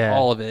like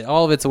all of it.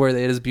 All of it's worth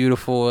it. It is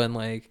beautiful. And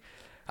like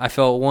I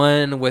felt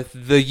one with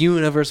the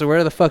universe, or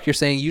whatever the fuck you're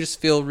saying. You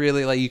just feel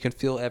really like you can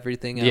feel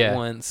everything at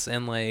once,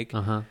 and like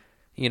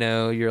you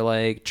know, you're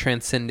like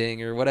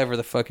transcending or whatever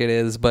the fuck it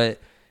is. But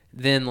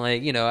then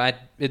like, you know,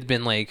 it'd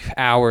been like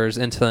hours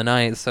into the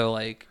night, so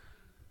like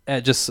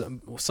at just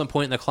some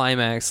point in the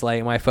climax,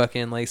 like my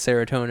fucking like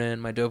serotonin,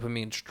 my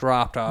dopamine just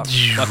dropped off,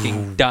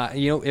 fucking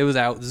you know, it was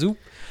out, zoop.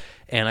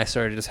 And I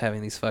started just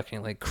having these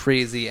fucking like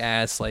crazy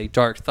ass like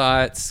dark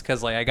thoughts,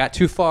 because like I got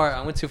too far.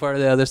 I went too far to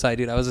the other side,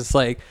 dude. I was just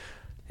like,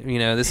 you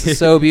know, this is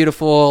so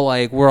beautiful.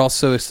 Like we're all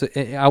so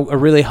I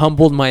really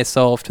humbled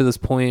myself to this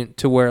point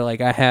to where like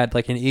I had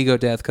like an ego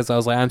death, because I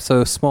was like, I'm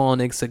so small and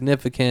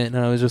insignificant.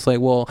 And I was just like,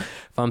 well,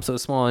 if I'm so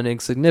small and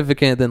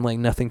insignificant, then like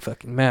nothing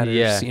fucking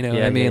matters. You know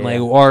what I mean? Like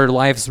our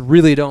lives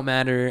really don't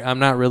matter. I'm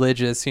not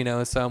religious, you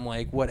know, so I'm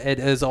like, what, it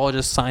is all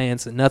just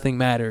science and nothing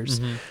matters.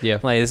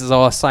 Like this is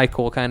all a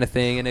cycle kind of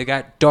thing. And it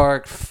got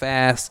dark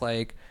fast,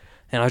 like.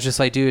 And I was just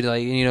like, dude,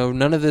 like, you know,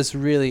 none of this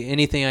really,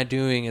 anything I'm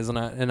doing is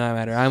not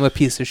matter. I'm a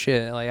piece of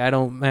shit. Like, I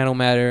don't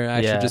matter.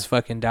 I should just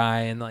fucking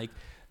die. And like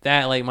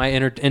that, like my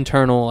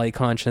internal like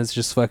conscience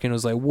just fucking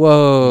was like,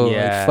 whoa,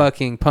 like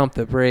fucking pump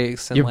the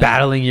brakes. And you're like,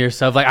 battling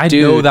yourself. Like I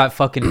know that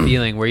fucking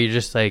feeling where you're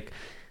just like,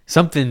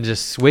 something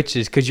just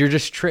switches, because you're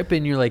just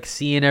tripping. You're like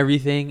seeing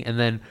everything, and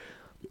then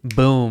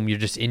boom, you're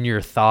just in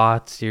your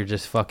thoughts. You're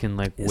just fucking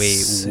like,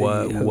 wait,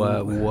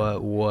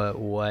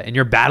 what? And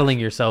you're battling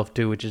yourself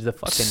too, which is the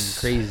fucking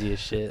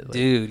craziest shit. Like,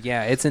 dude,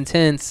 yeah, it's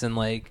intense. And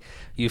like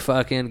you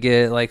fucking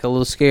get like a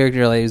little scared.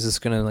 You're like, is this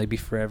gonna like be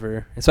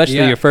forever? Especially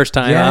Yeah. your first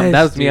time. Yes,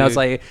 That was me. I was dude.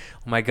 like,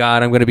 oh my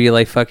god, I'm gonna be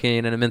like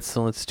fucking in a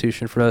mental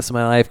institution for the rest of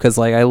my life, because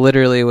like I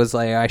literally was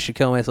like, I should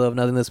kill myself.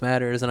 Nothing this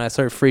matters. And I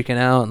started freaking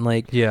out, and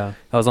like Yeah.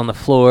 I was on the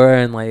floor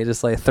and like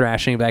just like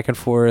thrashing back and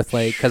forth,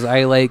 like because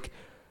I like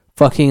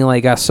fucking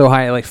like got so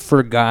high I like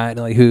forgot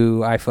like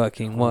who I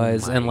fucking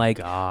was. And like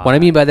what I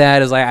mean by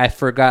that is like I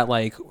forgot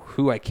like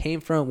who I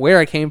came from, where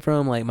I came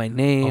from, like my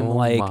name.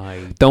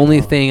 Like the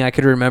only thing I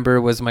could remember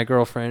was my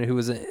girlfriend, who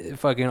was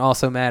fucking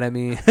also mad at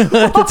me at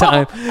the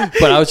time.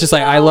 But I was just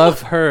like, I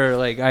love her,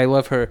 like I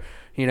love her,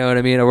 you know what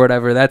I mean, or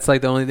whatever. That's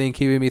like the only thing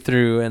keeping me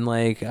through. And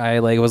like I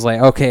like was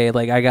like, okay,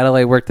 like I gotta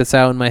like work this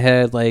out in my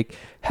head. Like,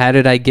 how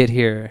did I get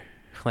here?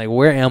 Like,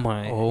 where am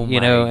I?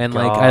 You know? And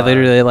like I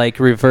literally like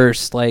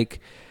reversed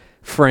like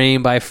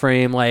frame by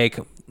frame. Like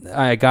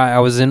I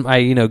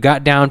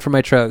got down from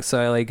my truck, so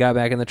I like got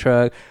back in the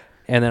truck.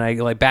 And then I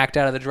like backed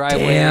out of the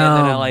driveway, and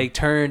then I like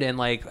turned, and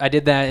like I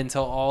did that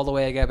until all the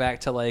way I got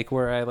back to like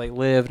where I like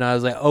lived, and I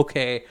was like,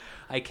 okay,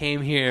 I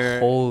came here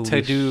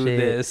to do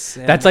this.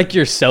 And That's like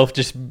yourself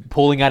just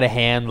pulling out a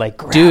hand, like,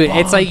 grab dude, on,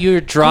 it's like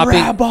you're dropping,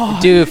 grab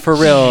on. dude, for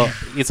real.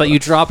 It's like you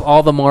drop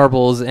all the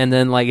marbles, and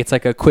then like it's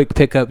like a quick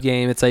pickup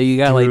game. It's like you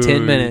got like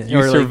 10 minutes.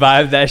 You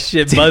survived that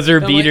shit,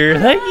 buzzer I'm beater.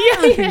 Like,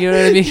 Like, yeah. you know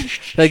what I mean?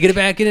 Like, get it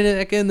back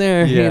in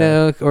there, Yeah. you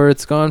know, or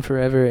it's gone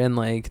forever. And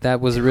like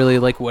that was really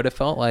like what it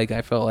felt like.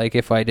 I felt like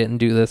if I didn't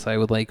do this, I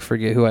would like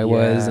forget who I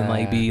was and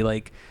like be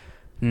like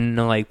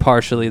like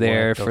partially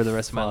there for the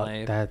rest of my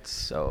life. That's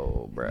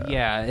so, bro.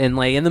 Yeah, and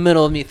like in the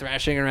middle of me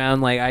thrashing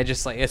around, like I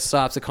just like it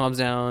stops, it calms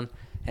down,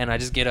 and I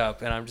just get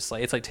up, and I'm just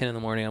like, it's like 10 in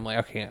the morning. I'm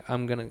like, okay,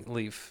 I'm gonna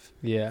leave.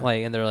 Yeah.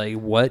 Like, and they're like,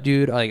 what,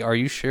 dude? Like, are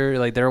you sure?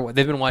 Like,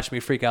 they've been watching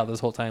me freak out this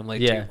whole time. Like,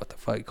 Yeah. dude, what the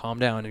fuck? Calm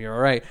down. You're all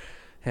right.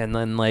 And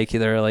then like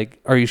they're like,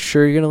 are you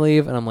sure you're gonna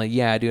leave? And I'm like,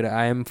 yeah, dude,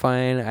 I'm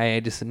fine. I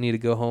just need to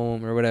go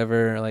home or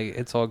whatever. Like,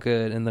 it's all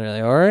good. And they're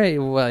like, all right,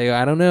 well,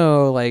 I don't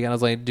know. Like, and I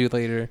was like, dude,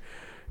 later.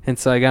 And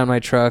so I got in my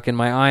truck, and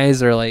my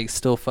eyes are like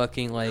still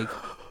fucking like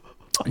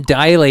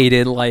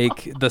dilated,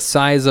 like the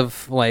size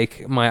of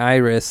like my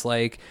iris,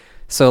 like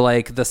so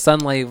like the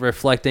sunlight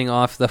reflecting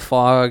off the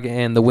fog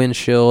and the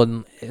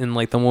windshield in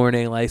like the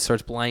morning like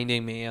starts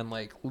blinding me, and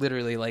like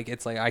literally like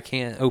it's like I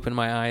can't open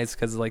my eyes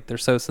because like they're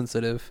so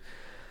sensitive.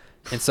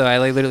 And so I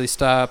like literally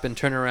stop and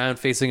turn around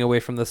facing away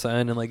from the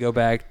sun and like go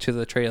back to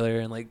the trailer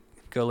and like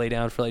go lay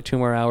down for like 2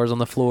 more hours on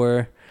the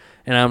floor.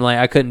 And I'm like,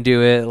 I couldn't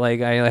do it.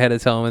 Like, I had to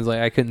tell him, it's like,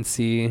 I couldn't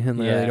see. And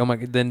they're like, oh my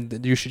god, then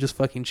you should just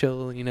fucking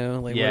chill, you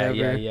know? Like,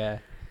 whatever. Yeah.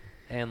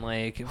 And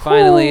like,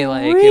 finally,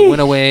 like, it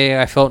went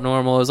away. I felt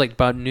normal. It was like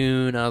about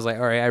noon. I was like,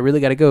 all right, I really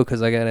got to go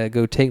because I got to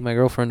go take my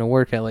girlfriend to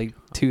work at like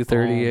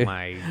 2:30. Oh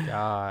my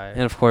god.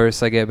 And of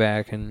course, I get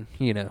back and,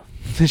 you know,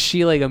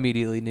 she like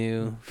immediately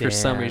knew. For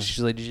some reason,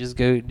 she's like, did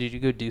you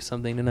go do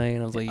something tonight?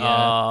 And I was like,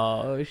 yeah.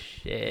 Oh,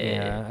 shit.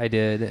 Yeah, I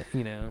did,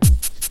 you know.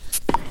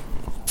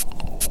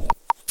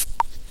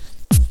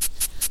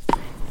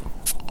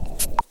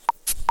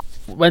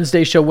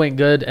 Wednesday show went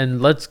good,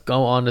 and let's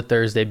go on to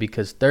Thursday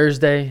because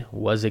Thursday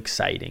was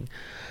exciting.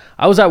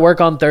 I was at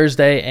work on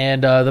Thursday,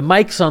 and the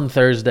mics on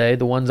Thursday,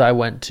 the ones I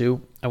went to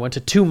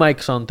 2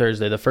 mics on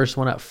Thursday. The first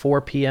one at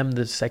 4 p.m.,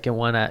 the second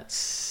one at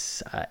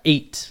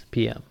 8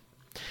 p.m.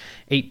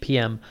 8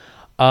 p.m.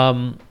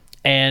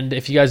 And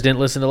if you guys didn't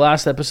listen to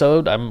last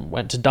episode, I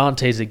went to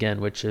Dante's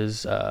again, which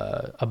is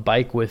a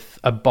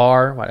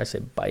bar. Why did I say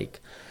bike?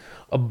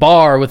 A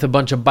bar with a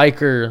bunch of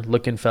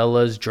biker-looking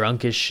fellas,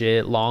 drunk as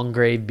shit, long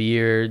gray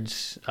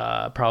beards,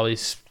 probably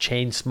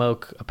chain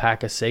smoke a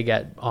pack of cig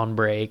on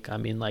break. I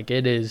mean, like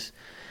it's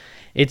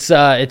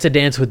a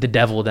dance with the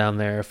devil down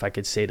there, if I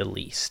could say the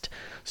least.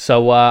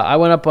 So I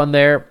went up on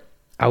there.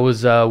 I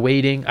was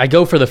waiting. I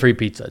go for the free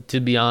pizza, to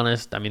be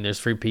honest. I mean, there's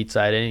free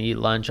pizza. I didn't eat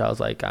lunch. I was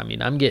like, I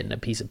mean, I'm getting a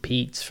piece of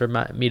pizza for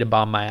me to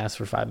bomb my ass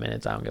for 5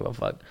 minutes. I don't give a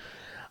fuck.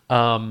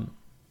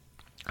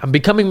 I'm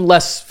becoming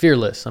less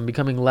fearless,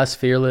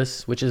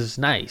 which is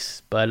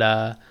nice.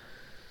 But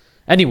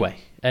anyway.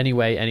 What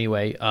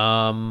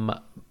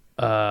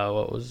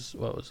was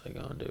I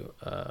going to do?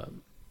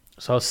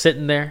 So I was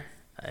sitting there,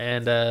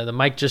 and the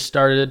mic just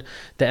started.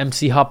 The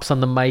MC hops on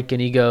the mic, and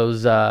he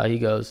goes,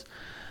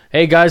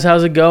 "Hey guys,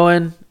 how's it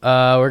going?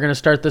 We're gonna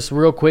start this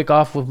real quick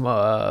off with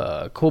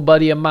a cool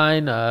buddy of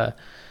mine,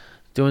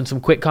 doing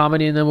some quick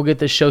comedy, and then we'll get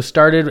this show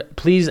started.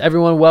 Please,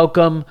 everyone,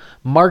 welcome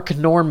Mark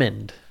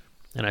Normand."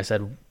 And I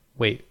said,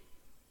 "Wait,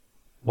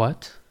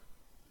 what?"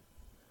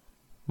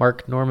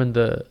 Mark Normand,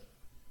 the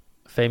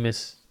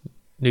famous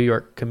New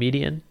York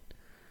comedian?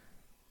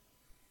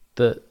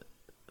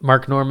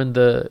 Mark Normand,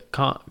 the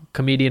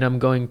comedian I'm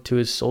going to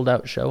his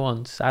sold-out show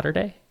on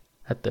Saturday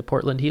at the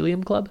Portland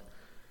Helium Club?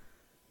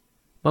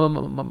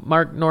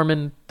 Mark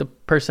Normand, the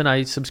person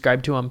I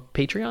subscribe to on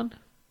Patreon?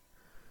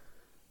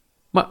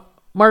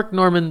 Mark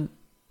Normand,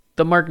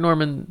 the Mark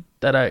Normand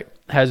that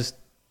has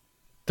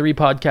 3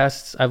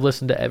 podcasts. I've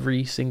listened to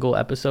every single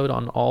episode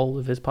on all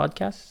of his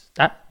podcasts.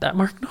 That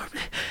Mark Normand.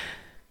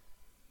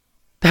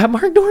 That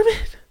Mark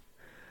Normand.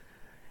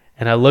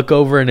 And I look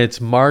over and it's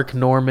Mark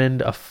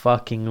Normand, a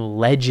fucking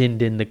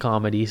legend in the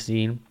comedy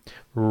scene,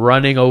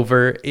 running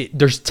over.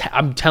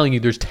 I'm telling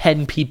you, there's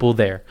 10 people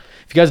there.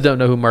 If you guys don't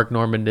know who Mark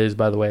Normand is,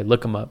 by the way,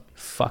 look him up.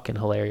 Fucking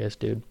hilarious,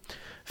 dude.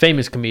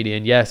 Famous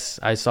comedian. Yes,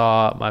 I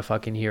saw my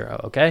fucking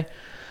hero, okay?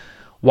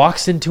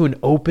 Walks into an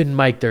open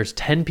mic. There's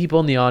 10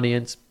 people in the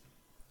audience.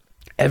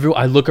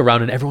 I look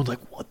around and everyone's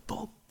like, what the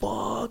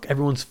fuck?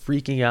 Everyone's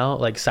freaking out,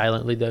 like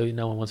silently though.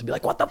 No one wants to be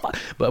like, what the fuck?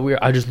 But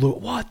I just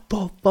look, what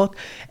the fuck?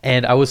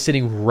 And I was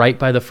sitting right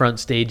by the front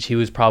stage. He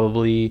was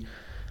probably,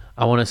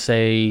 I want to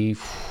say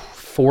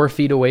 4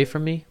 feet away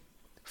from me.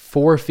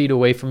 4 feet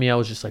away from me. I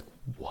was just like,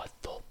 what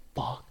the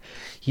fuck?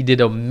 He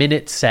did a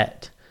minute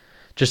set.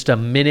 Just a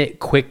minute,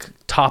 quick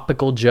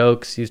topical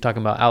jokes. He was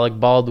talking about Alec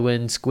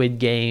Baldwin, Squid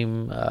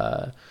Game,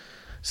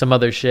 some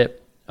other shit.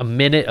 A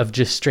minute of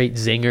just straight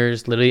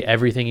zingers. Literally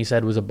everything he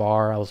said was a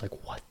bar. I was like,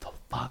 what the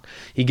fuck?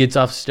 He gets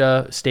off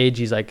stage.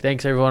 He's like,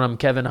 thanks everyone. I'm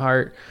Kevin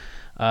Hart.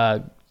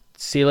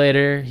 See you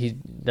later.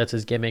 That's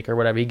his gimmick or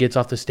whatever. He gets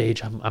off the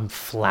stage. I'm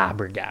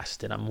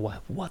flabbergasted. I'm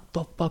what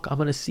the fuck? I'm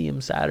gonna see him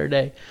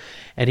Saturday,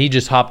 and he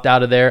just hopped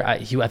out of there.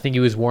 I think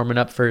he was warming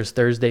up for his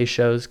Thursday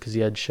shows because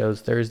he had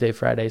shows Thursday,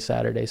 Friday,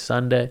 Saturday,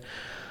 Sunday.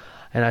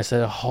 And I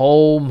said,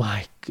 oh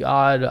my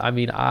God. I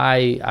mean,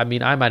 I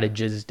might have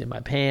jizzed in my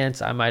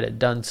pants. I might have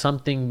done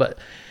something, but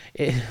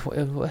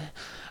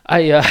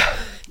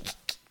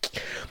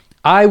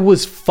I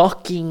was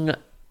fucking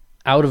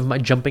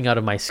jumping out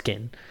of my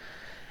skin.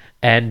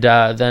 And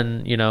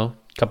then, a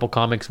couple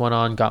comics went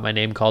on, got my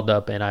name called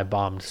up, and I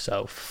bombed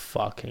so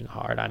fucking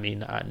hard. I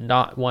mean,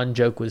 not one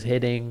joke was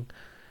hitting.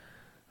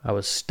 I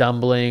was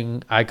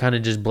stumbling. I kind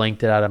of just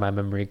blanked it out of my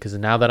memory because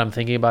now that I'm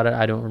thinking about it,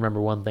 I don't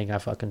remember one thing I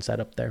fucking said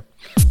up there.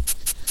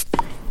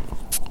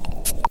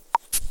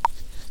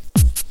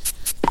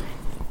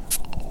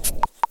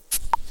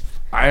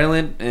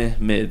 Ireland,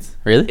 mids.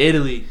 Really?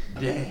 Italy,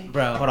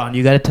 bro. Hold on,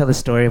 you gotta tell the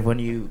story of when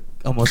you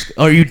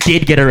you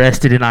did get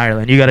arrested in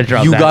Ireland. You gotta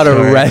drop. You that got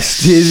story.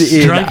 arrested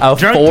in a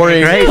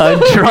foreign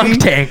country. Drunk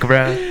tank,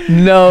 bro.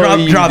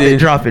 No, drop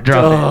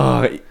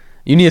it.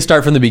 You need to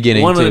start from the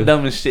beginning. One of the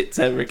dumbest shits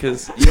ever,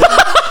 because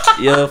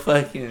you're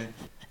fucking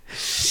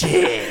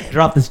shit.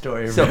 Drop the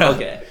story, bro. So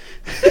okay.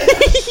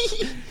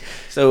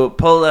 So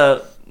pull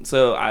up.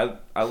 So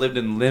I lived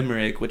in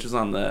Limerick, which was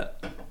on the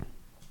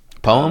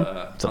poem.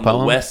 It's on the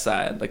west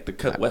side, like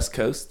the west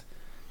coast.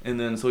 And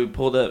then so we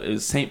pulled up. It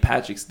was St.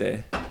 Patrick's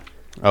Day.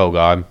 Oh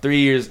God. 3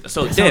 years.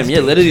 So damn, yeah,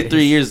 literally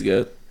 3 years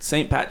ago,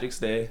 St. Patrick's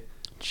Day.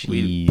 Jeez.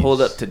 We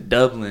pulled up to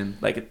Dublin,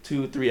 like a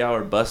 2-3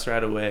 hour bus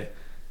ride away.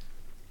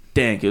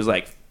 Dang, it was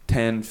like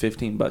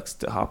 $10-15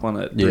 to hop on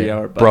a 3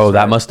 hour bus. Bro, ride.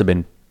 that must have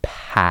been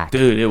packed.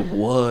 Dude, it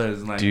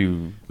was like,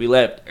 dude. We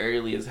left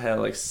early as hell,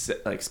 like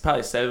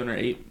probably 7 or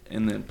 8,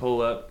 and then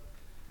pull up,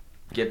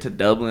 get to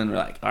Dublin. We're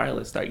like, all right,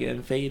 let's start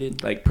getting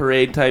faded, like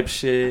parade type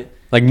shit.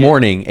 Like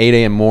morning, 8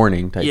 a.m.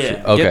 morning type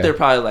shit. Okay. Get there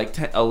probably like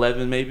 10,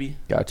 11 maybe.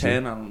 Gotcha.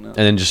 10, I don't know. And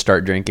then just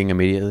start drinking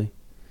immediately.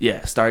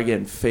 Yeah, start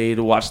getting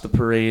faded, watch the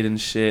parade and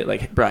shit.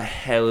 Like, brought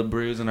hella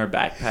brews in our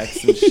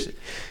backpacks and shit.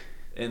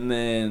 And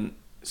then,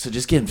 so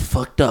just getting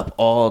fucked up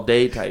all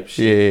day type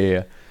shit.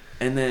 Yeah.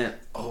 And then,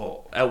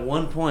 at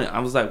one point, I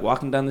was like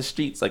walking down the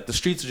streets. Like, the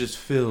streets are just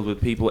filled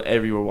with people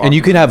everywhere walking. And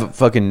you could have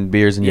fucking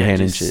beers in your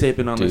hand and just shit.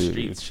 Sipping on the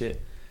streets shit.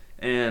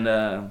 And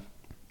I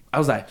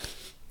was like,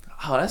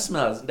 oh, that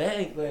smells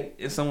dank. Like,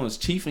 if someone was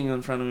chiefing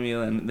in front of me,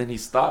 and then he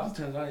stopped,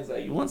 he turns around, he's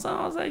like, you want some?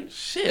 I was like,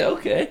 shit,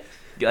 okay.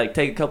 Like,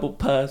 take a couple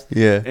puffs.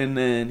 Yeah. And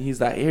then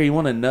he's like, here, you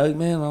want a nug,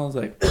 man? And I was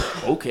like,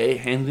 okay.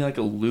 Hand me like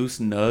a loose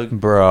nug.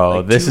 Bro,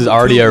 like, this is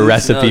already a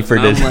recipe nugs. for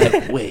this. dinner.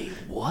 I'm like, wait,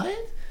 what?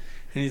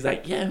 And he's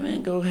like, yeah,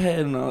 man, go ahead.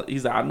 And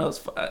he's like, I know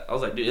I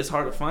was like, dude, it's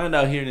hard to find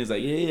out here. And he's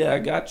like, yeah, I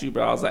got you,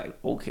 bro. I was like,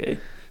 okay.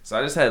 So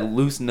I just had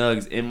loose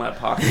nugs in my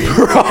pocket.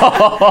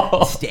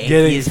 Bro.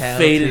 Getting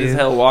faded as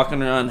hell,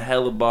 walking around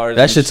hella bars.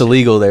 That shit's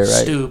illegal there,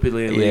 right?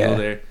 Stupidly illegal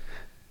there.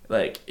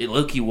 Like, it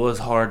low-key was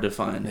hard to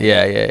find.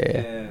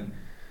 Yeah.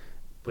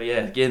 But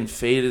yeah, getting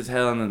faded as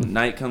hell, and then the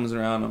night comes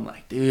around. I'm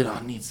like, dude, I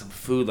need some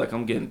food. Like,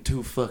 I'm getting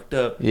too fucked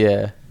up.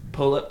 Yeah.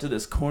 Pull up to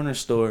this corner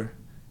store,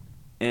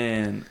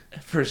 and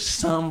for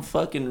some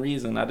fucking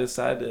reason, I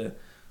decided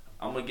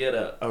I'm going to get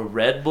a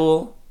Red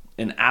Bull,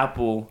 an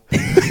apple,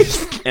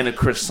 and a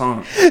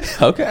croissant.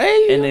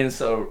 Okay. And then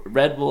so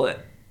Red Bull,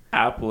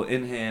 apple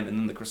in hand, and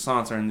then the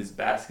croissants are in these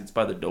baskets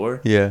by the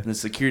door. Yeah. And the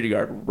security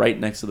guard right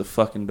next to the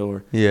fucking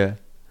door. Yeah.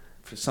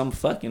 For some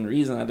fucking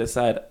reason, I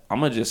decide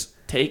I'm going to just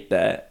take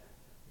that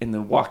and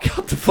then walk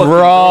out the fucking door.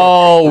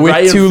 Bro, with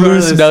right 2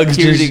 loose nugs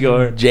just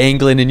guard.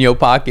 jangling in your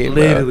pocket,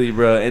 Literally,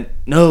 bro. And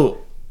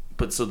no,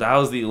 but so that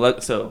was the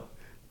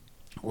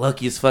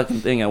luckiest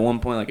fucking thing. At one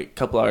point, like a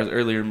couple hours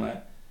earlier,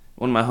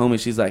 one of my homies,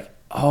 she's like,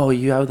 oh,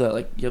 you have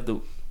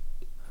the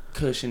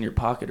kush in your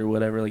pocket or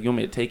whatever. Like, you want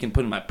me to take and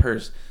put in my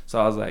purse?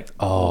 So I was like,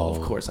 of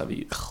course I'll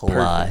be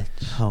clutch.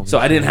 So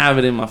I didn't have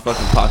it in my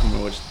fucking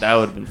pocket, which that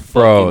would have been fucking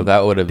bro,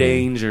 that would have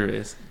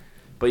dangerous.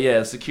 But yeah,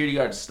 the security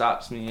guard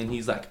stops me and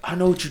he's like, I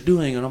know what you're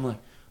doing. And I'm like,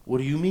 what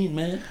do you mean,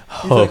 man?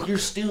 He's like, you're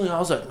stealing. I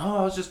was like, no,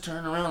 I was just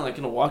turning around, like,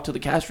 gonna walk to the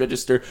cash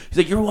register. He's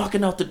like, you're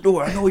walking out the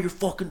door. I know what you're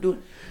fucking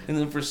doing. And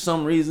then for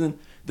some reason,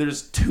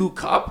 there's two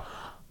cops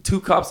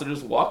that are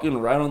just walking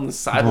right on the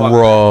sidewalk.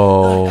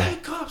 Bro. Like, hey,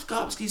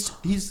 cops, he's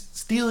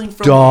stealing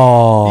from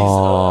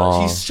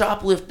he's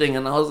shoplifting.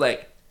 And I was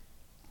like,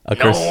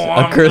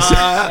 Chris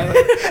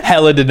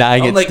hella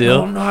denying I'm it like,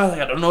 still. No, like,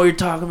 I don't know what you're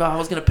talking about. I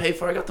was gonna pay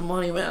for it. I got the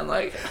money, man.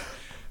 Like,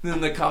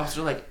 then the cops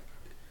are like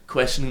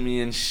questioning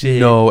me and shit.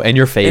 No, and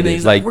you're faded. And then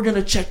he's like, we're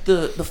gonna check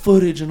the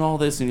footage and all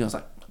this. And I was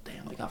like,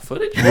 damn, they got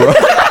footage.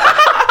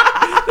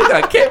 They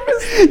got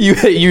cameras.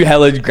 You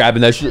hella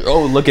grabbing that shit.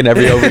 Oh, looking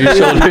over your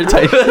shoulder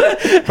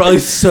type. Probably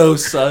so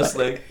sus,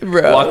 like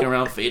Bro. walking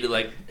around faded,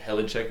 like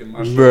hella checking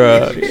my shoulder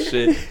and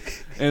shit.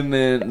 And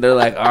then they're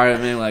like, all right,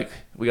 man, like,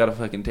 we gotta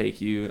fucking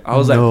take you. I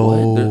was like,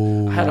 what?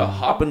 I had to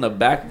hop in the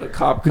back of the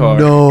cop car.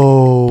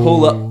 No.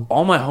 Pull up.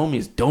 All my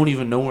homies don't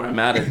even know where I'm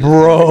at this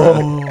Bro.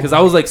 point, because I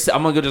was like,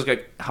 I'm gonna go just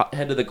like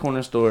head to the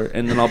corner store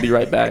and then I'll be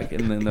right back.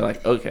 And then they're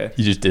like, okay.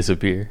 You just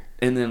disappear.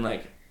 And then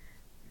like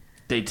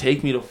they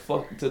take me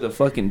to the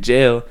fucking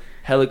jail.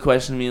 Hella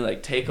question me,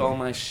 like, take all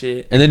my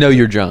shit. And they know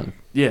you're drunk.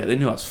 Yeah, they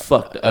knew I was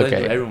fucked up.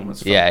 Okay. Everyone was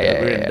fucked Yeah, up. yeah,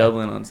 We were yeah. in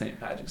Dublin on St.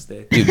 Patrick's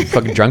Day. Dude,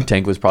 fucking drunk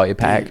tank was probably a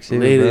pack. Too,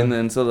 Lady, bro. and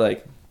then so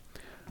like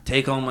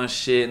take all my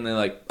shit and they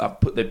like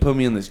they put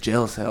me in this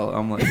jail cell.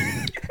 I'm like,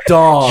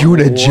 dog. You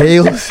in a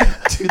jail?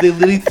 Dude, they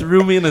literally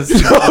threw me in a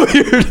cell. No,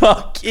 you're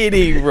not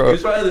kidding, It bro.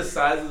 was probably the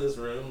size of this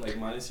room, like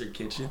minus your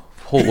kitchen.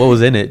 What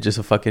was in it? Just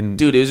a fucking...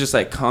 Dude, it was just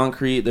like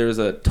concrete. There was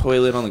a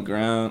toilet on the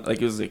ground.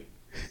 Like, it was like,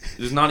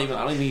 there's not even,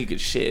 I don't think you could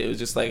shit. It was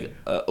just like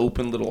an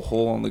open little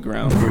hole on the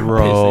ground. where you were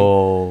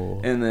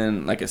Bro. pissing. And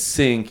then like a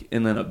sink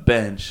and then a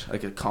bench,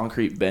 like a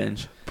concrete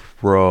bench.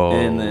 Bro.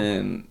 And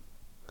then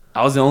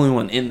I was the only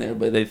one in there,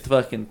 but they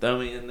fucking throw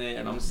me in there.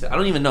 And I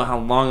don't even know how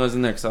long I was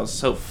in there because I was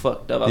so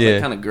fucked up. I was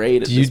like kind of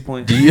great at this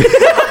point. Do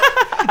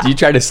you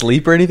try to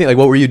sleep or anything? Like,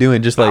 what were you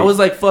doing? Just like... I was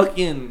like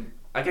fucking...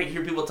 I could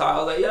hear people talk. I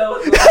was like, yo,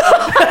 what's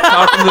up?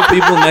 Talking to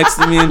people next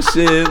to me and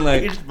shit.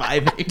 Like, You're just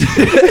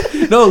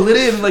vibing. no,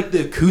 literally, like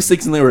the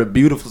acoustics and they were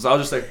beautiful. So I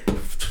was just like,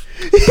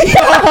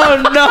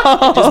 oh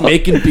no, just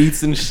making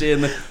beats and shit.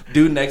 And the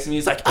dude next to me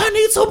is like, I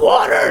need some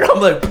water. And I'm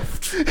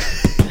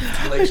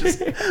like,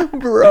 just,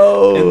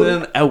 bro. And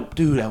then,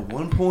 at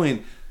one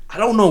point, I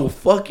don't know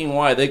fucking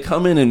why they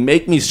come in and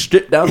make me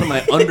strip down to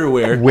my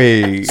underwear.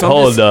 Wait, So I'm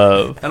hold just-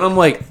 up. And I'm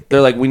like,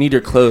 they're like, we need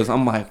your clothes.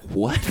 I'm like,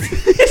 what?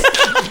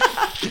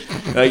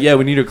 Yeah,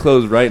 we need your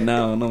clothes right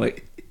now. And I'm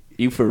like,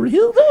 you for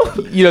real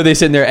though? You know, they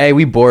sitting there, hey,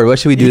 we bored. What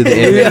should we do to the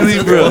Literally,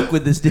 end? bro. Fuck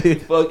with this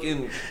dude.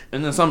 Fucking,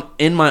 and then some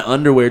in my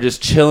underwear,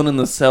 just chilling in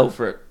the cell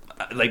for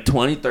like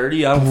 20,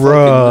 30. I don't fucking know.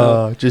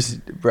 Bro,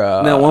 just, bro.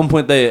 And at one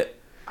point,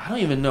 I don't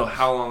even know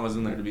how long I was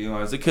in there, to be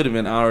honest. It could have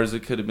been hours.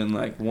 It could have been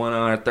like 1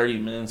 hour, 30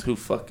 minutes. Who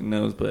fucking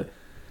knows? But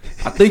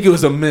I think it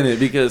was a minute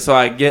because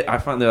I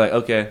find they're like,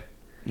 okay,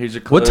 here's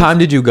your clothes. What time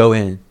did you go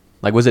in?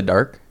 Like, was it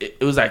dark? It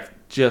was like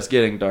just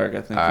getting dark. I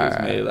think it was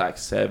Alright. maybe like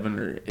 7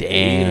 or 8 or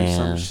Damn.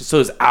 some shit. So it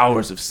was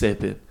hours of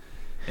sipping.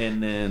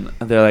 And then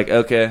they're like,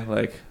 okay,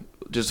 like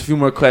just a few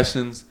more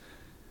questions.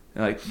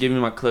 And like, give me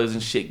my clothes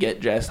and shit, get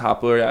dressed,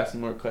 hop over, ask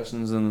me more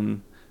questions. And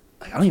then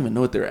like, I don't even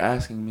know what they're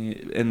asking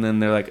me. And then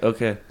they're like,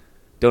 okay,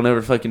 don't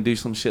ever fucking do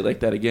some shit like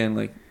that again.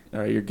 Like,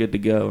 all right, you're good to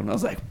go. And I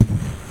was like,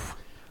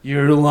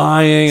 you're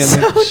lying. And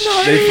then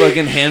they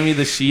fucking hand me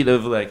the sheet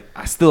of like,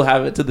 I still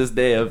have it to this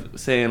day of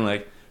saying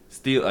like,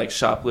 steal, like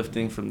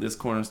shoplifting from this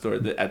corner store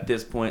at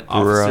this point,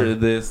 officer to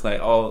this, like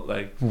all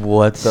like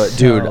What the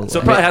dude? so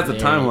it probably has the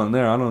timeline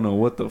there. I don't know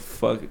what the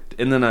fuck.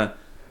 And then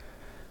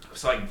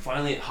so I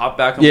finally hop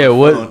back on my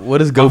phone. What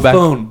does go My back?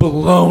 phone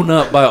blown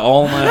up by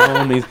all my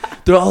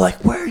homies. They're all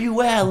like, where are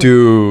you at? Like,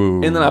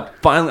 Dude. and then I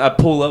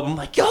pull up. I'm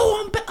like,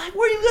 yo, I'm back. Like,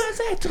 where you guys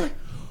at? They're like,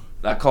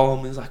 I call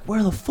him. He's like,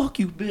 where the fuck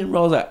you been,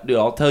 bro? I was like, dude,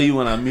 I'll tell you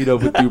when I meet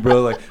up with you,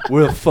 bro. Like,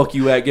 where the fuck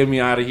you at? Get me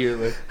out of here.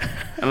 Like,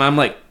 and I'm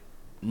like,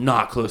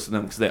 not close to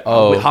them because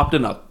we hopped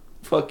in a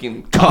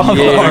fucking car.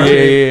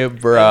 Yeah,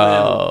 bro.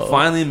 And then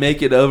finally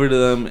make it over to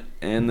them,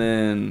 and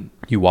then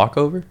You walk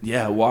over?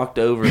 yeah, I walked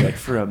over like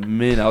for a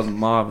minute. I was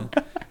mobbing,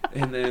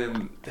 and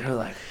then they're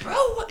like, "Bro,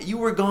 what? You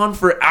were gone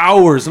for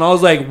hours," and I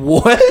was like,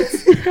 "What?"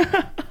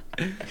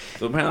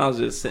 So apparently, I was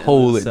just sitting in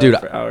Holy the cell dude!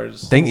 for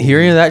hours.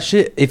 Hearing that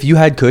shit. If you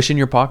had Kush in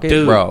your pocket,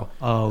 Dude. bro.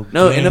 Oh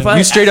No, and if I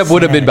You straight up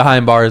would have been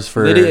behind bars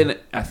for. They didn't.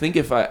 I think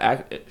if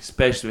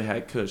especially if I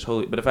had Kush,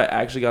 but if I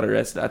actually got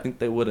arrested, I think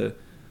they would have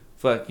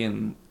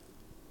fucking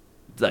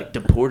like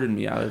deported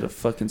me out of the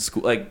fucking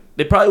school. Like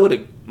they probably would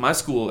have. My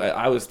school at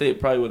Iowa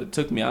State probably would have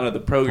took me out of the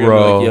program.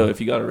 Bro. Like, yo,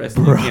 if you got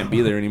arrested, you can't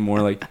be there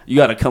anymore. Like you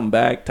got to come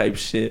back, type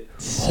shit.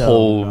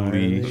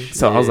 Holy shit.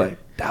 So I was like,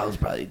 that was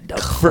probably dumb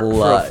for a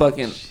Clutch.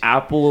 fucking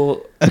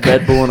apple,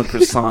 Red Bull, and a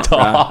croissant.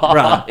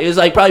 Bro. It was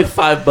like probably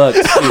 $5.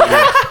 Too,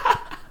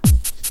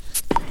 bro.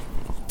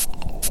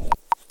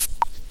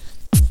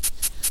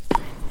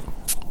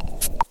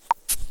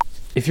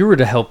 If you were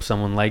to help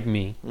someone like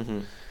me,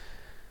 Mhm.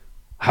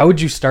 how would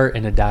you start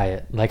in a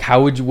diet? Like,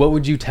 what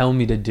would you tell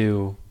me to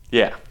do?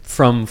 Yeah.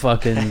 From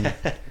fucking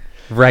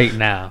right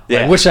now.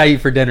 Yeah. Like, what should I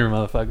eat for dinner,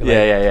 motherfucker? Like,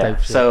 Yeah. type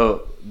shit.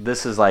 So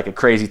this is like a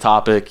crazy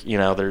topic. You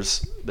know,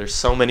 there's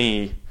so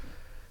many.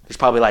 There's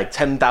probably like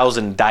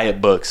 10,000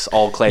 diet books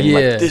all claiming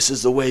like this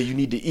is the way you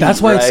need to eat.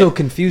 That's why it's right? so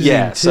confusing.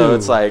 Yeah. too. So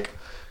it's like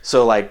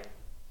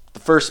the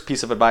first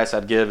piece of advice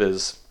I'd give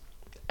is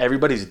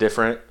everybody's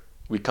different.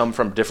 We come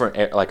from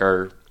different, like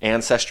our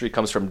ancestry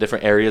comes from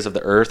different areas of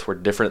the earth where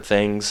different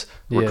things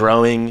were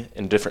growing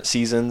in different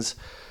seasons.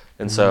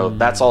 And so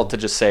that's all to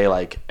just say,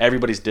 like,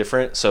 everybody's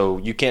different. So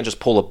you can't just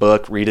pull a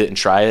book, read it, and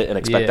try it and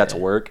expect that to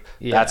work.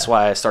 Yeah. That's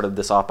why I started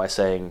this off by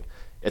saying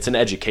it's an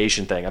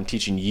education thing. I'm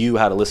teaching you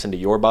how to listen to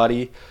your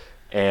body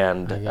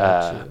and,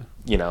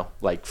 you know,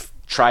 like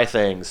try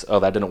things. Oh,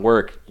 that didn't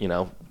work. You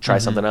know, try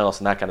something else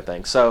and that kind of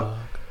thing. So,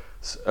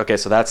 okay,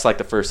 so that's like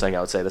the first thing I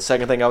would say. The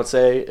second thing I would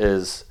say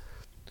is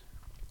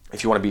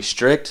if you want to be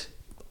strict,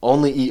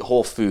 only eat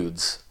whole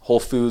foods. Whole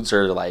foods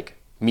are like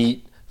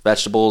meat,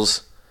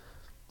 vegetables,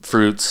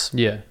 fruits,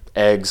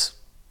 eggs,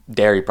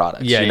 dairy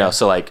products. You know,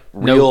 so like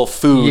real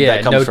food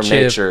that comes from chips,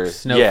 nature.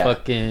 No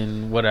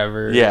fucking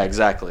whatever. Yeah,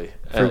 exactly.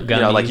 Fruit you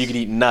know, like gummies. you could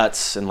eat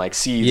nuts and like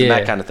seeds and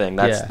that kind of thing.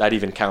 That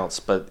even counts.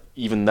 But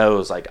even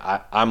those, like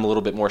I'm a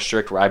little bit more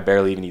strict where I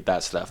barely even eat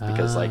that stuff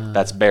because like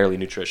that's barely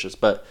nutritious.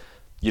 But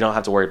you don't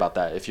have to worry about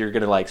that. If you're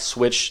gonna like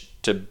switch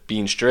to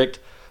being strict,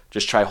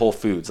 just try whole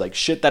foods, like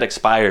shit that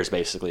expires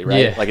basically,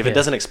 right? Yeah, like if it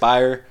doesn't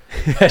expire,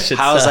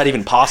 how is that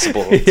even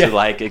possible to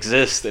like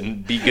exist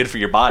and be good for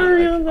your body?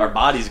 Like, our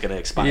body's gonna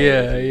expire.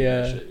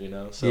 Shit, you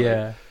know? So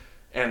like,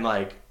 and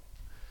like,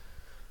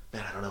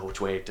 man, I don't know which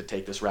way to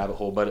take this rabbit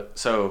hole, but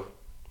so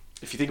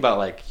if you think about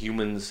like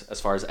humans as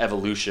far as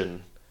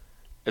evolution,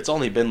 it's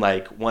only been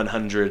like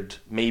 100,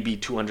 maybe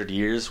 200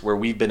 years where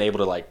we've been able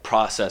to like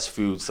process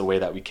foods the way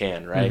that we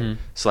can, right?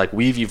 So like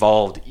we've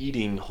evolved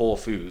eating whole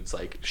foods,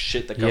 like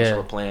shit that comes from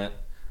a plant,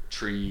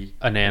 tree,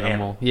 an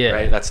animal,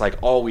 right? That's like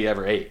all we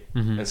ever ate.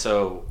 And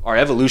so our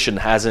evolution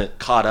hasn't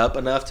caught up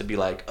enough to be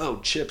like, oh,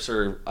 chips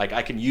are like,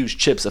 I can use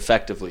chips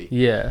effectively.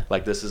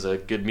 Like this is a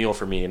good meal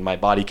for me and my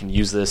body can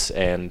use this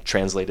and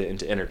translate it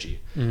into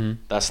energy.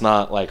 That's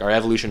not like our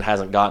evolution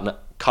hasn't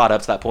caught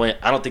up to that point.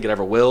 I don't think it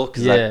ever will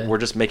because we're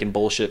just making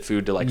bullshit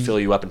food to like fill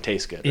you up and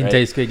taste good. It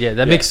tastes good.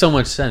 That makes so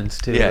much sense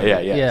too.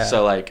 Yeah.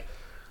 So like,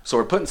 so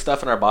we're putting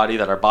stuff in our body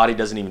that our body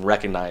doesn't even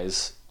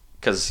recognize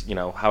because, you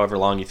know, however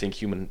long you think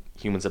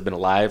humans have been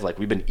alive, like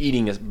we've been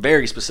eating a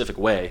very specific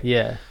way.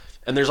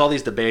 And there's all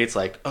these debates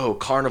like, oh,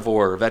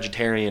 carnivore,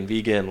 vegetarian,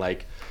 vegan,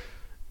 like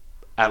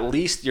at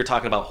least you're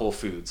talking about whole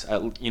foods,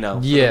 you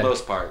know, for the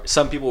most part.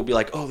 Some people will be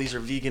like, oh, these are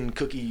vegan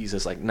cookies.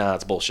 It's like, nah,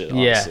 it's bullshit,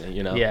 honestly,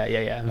 you know?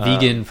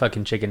 Vegan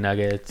fucking chicken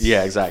nuggets.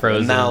 Yeah, exactly.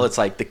 Frozen. And now it's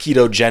like the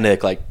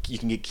ketogenic, like you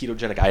can get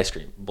ketogenic ice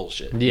cream.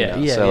 Bullshit. So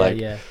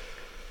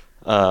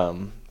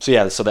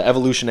the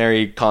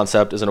evolutionary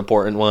concept is an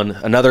important one.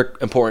 Another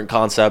important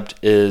concept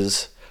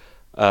is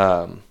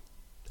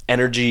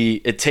energy.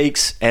 It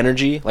takes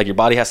energy, like your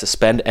body has to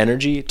spend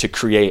energy to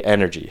create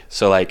energy.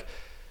 So like,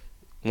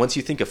 once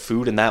you think of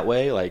food in that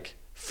way, like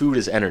food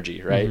is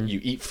energy, right? You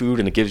eat food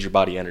and it gives your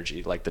body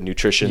energy. Like the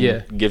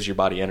nutrition gives your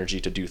body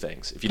energy to do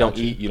things. If you don't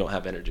eat, you don't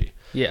have energy.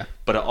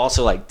 But it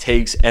also like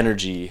takes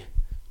energy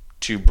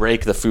to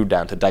break the food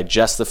down, to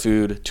digest the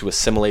food, to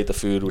assimilate the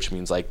food, which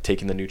means like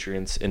taking the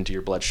nutrients into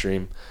your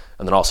bloodstream,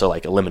 and then also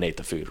like eliminate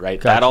the food, right?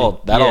 That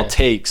all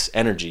takes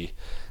energy.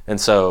 And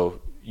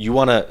so you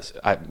want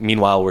to,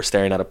 meanwhile, we're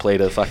staring at a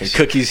plate of fucking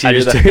cookies here. I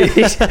just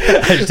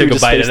took a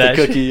bite of that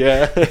cookie,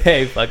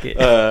 Hey, fuck it.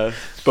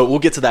 But we'll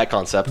get to that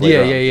concept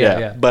later.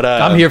 Yeah. But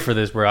I'm here for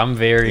this, bro. I'm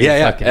very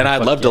fucking, and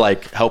I'd love to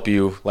like help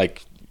you.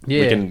 Like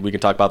we can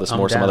talk about this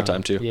more some other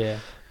time too.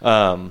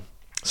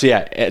 So yeah,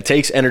 it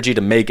takes energy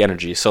to make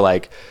energy. So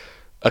like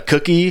a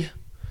cookie,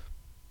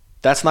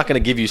 that's not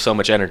going to give you so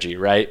much energy,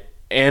 right?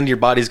 And your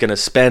body's going to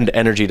spend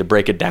energy to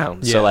break it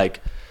down. So like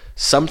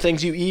some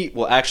things you eat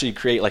will actually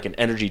create like an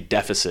energy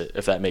deficit,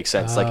 if that makes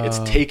sense. Like it's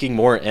taking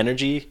more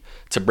energy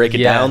to break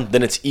it down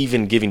than it's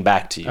even giving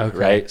back to you,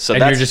 right? So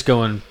and you're just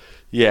going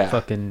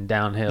fucking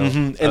downhill.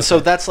 And so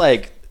that's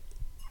like,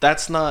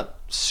 that's not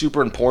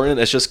super important.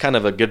 It's just kind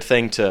of a good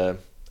thing to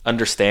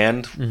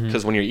understand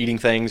because when you're eating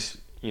things,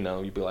 you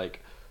know, you'd be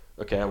like,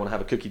 okay, I want to have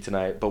a cookie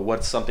tonight, but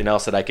what's something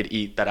else that I could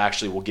eat that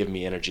actually will give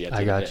me energy at the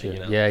end of the day, you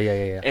know?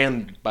 Yeah.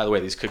 And by the way,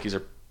 these cookies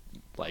are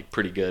like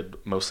pretty good,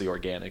 mostly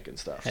organic and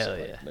stuff. Hell so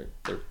yeah. Like,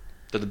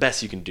 they're the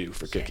best you can do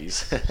for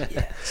cookies.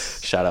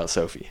 Shout out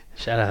Sophie.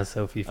 Shout out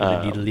Sophie for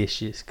the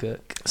delicious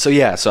cook. So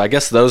yeah, so I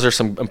guess those are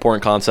some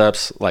important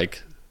concepts.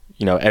 Like,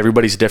 you know,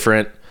 everybody's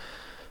different.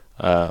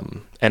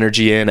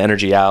 Energy in,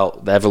 energy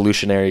out, the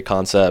evolutionary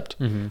concept.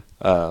 And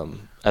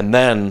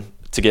then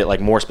to get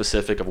like more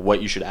specific of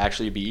what you should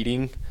actually be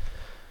eating.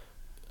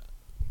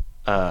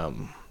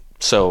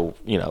 So,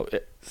 you know,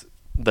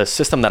 the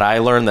system that I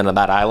learned and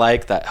that I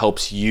like that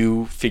helps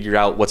you figure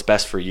out what's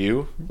best for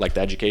you, like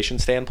the education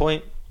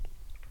standpoint,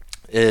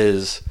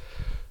 is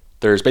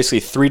there's basically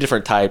 3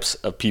 different types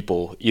of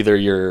people. Either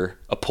you're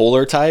a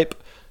polar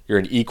type, you're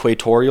an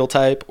equatorial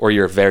type, or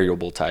you're a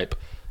variable type.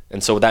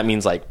 And so what that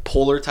means, like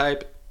polar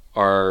type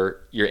are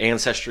your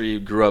ancestry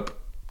grew up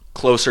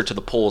closer to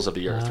the poles of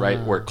the earth, right?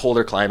 Where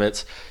colder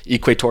climates,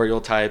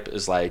 equatorial type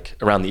is like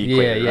around the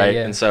equator, right?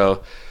 And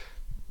so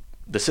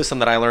the system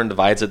that I learned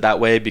divides it that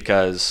way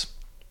because,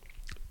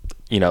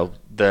 you know,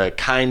 the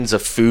kinds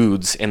of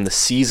foods and the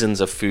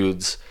seasons of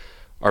foods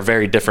are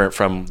very different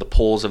from the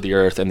poles of the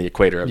earth and the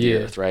equator of the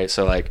earth, right?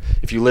 So like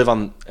if you live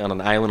on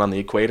an island on the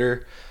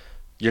equator,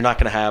 you're not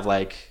going to have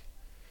like,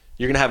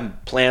 you're going to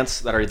have plants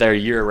that are there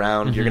year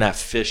round. You're going to have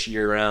fish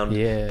year round.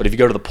 But if you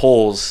go to the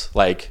poles,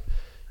 like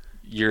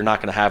you're not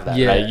going to have that,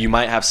 right? You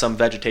might have some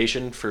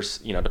vegetation for,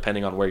 you know,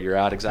 depending on where you're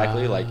at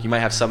exactly. Like you might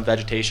have some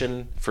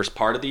vegetation first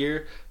part of the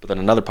year, but then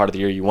another part of the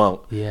year you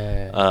won't.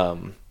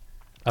 And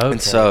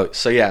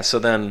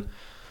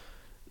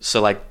so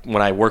like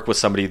when I work with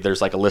somebody,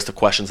 there's like a list of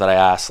questions that I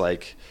ask,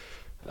 like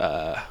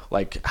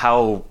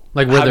how,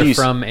 like where they're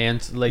from,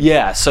 and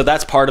like, so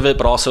that's part of it,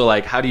 but also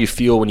like how do you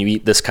feel when you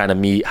eat this kind of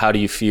meat? How do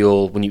you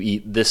feel when you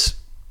eat this,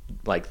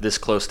 like this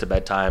close to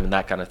bedtime, and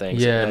that kind of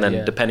thing. And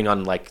then depending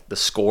on like the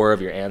score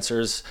of your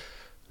answers,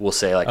 we'll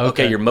say like,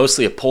 okay, you're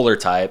mostly a polar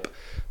type,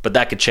 but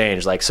that could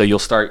change. Like, so you'll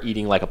start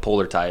eating like a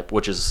polar type,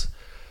 which is,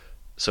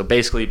 so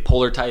basically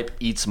polar type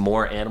eats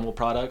more animal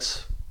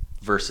products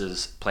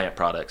versus plant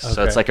products.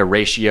 So it's like a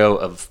ratio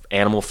of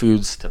animal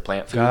foods to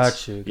plant foods.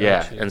 Got you.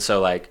 And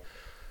so like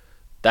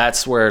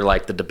that's where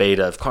like the debate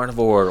of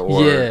carnivore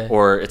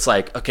or it's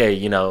like, okay,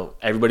 you know,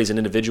 everybody's an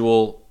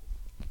individual.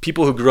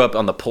 People who grew up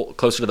on the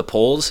closer to the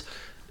poles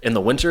in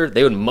the winter,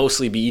 they would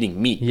mostly be eating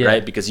meat,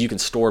 right? Because you can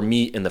store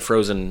meat in the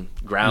frozen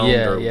ground,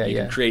 or you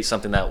can create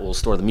something that will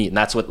store the meat, and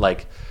that's what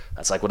like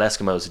what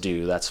Eskimos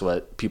do. That's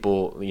what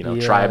people, you know,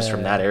 tribes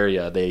from that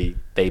area, they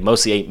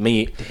mostly ate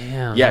meat.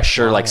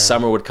 Sure, like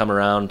summer would come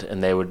around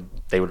and they would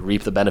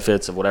reap the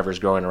benefits of whatever's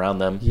growing around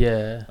them.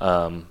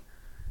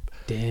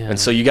 And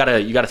so you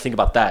gotta think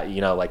about that,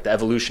 you know, like the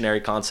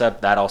evolutionary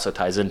concept that also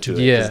ties into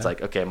it. 'Cause it's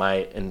like, okay,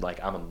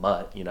 I'm a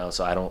mutt, you know,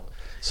 so I don't.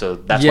 So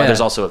that's why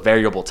there's also a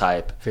variable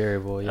type.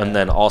 And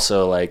then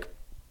also like,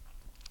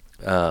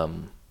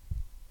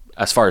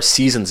 as far as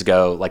seasons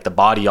go, like the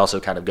body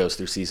also kind of goes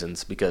through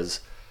seasons,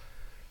 because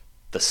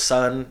the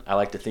sun, I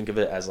like to think of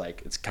it as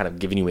like, it's kind of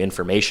giving you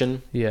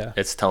information.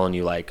 It's telling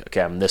you like,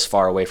 okay, I'm this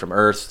far away from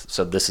Earth,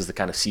 so this is the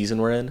kind of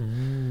season we're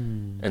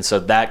in. And so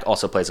that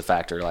also plays a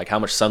factor. Like how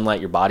much sunlight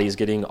your body is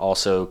getting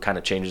also kind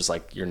of changes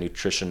like your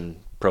nutrition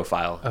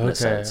profile in a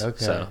sense.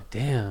 So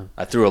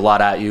I threw a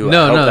lot at you.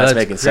 I hope that's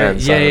making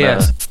sense.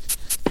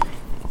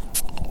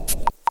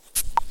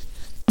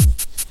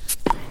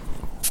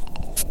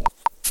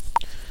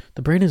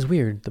 The brain is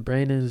weird. The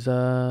brain is it's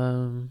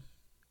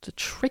a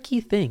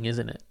tricky thing,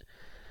 isn't it?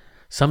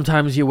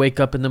 Sometimes you wake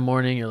up in the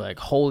morning, you're like,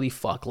 holy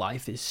fuck,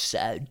 life is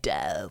so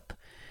dope.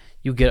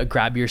 You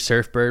grab your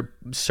surfboard,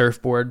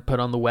 put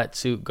on the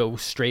wetsuit, go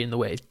straight in the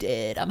waves.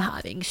 Dude, I'm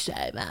having so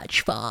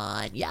much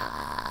fun.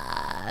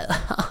 Yeah,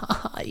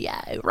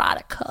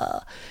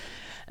 erotica.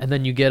 And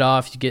then you get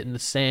off, you get in the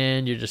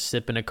sand, you're just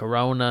sipping a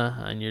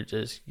Corona, and you're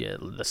just,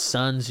 the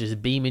sun's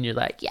just beaming. You're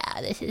like,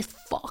 yeah, this is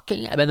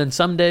fucking. And then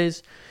some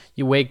days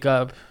you wake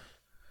up,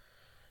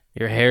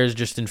 your hair's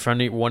just in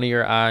front of one of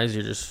your eyes.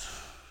 You're just,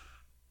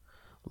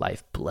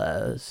 life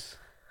blows.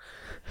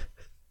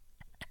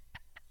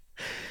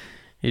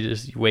 You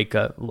wake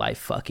up, life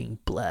fucking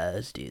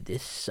blows, dude.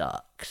 This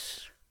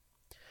sucks.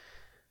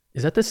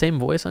 Is that the same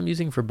voice I'm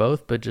using for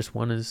both, but just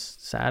one is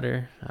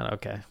sadder?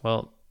 Okay,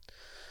 well,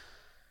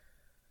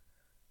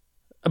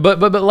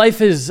 but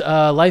life is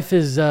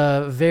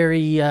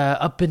very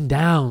up and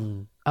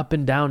down,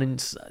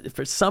 and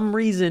for some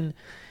reason,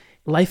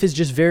 life is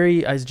just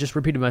very. I just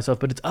repeated myself,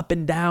 but it's up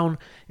and down.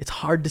 It's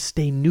hard to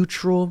stay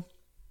neutral,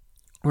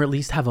 or at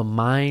least have a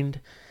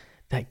mind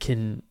that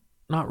can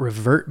not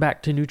revert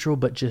back to neutral,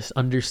 but just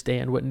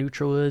understand what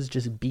neutral is,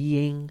 just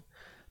being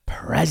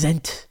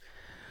present.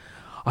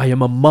 I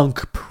am a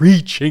monk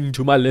preaching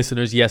to my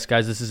listeners. Yes,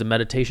 guys, this is a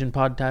meditation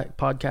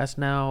podcast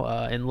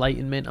now,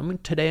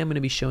 enlightenment. Today I'm going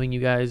to be showing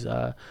you guys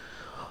the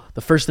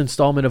first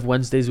installment of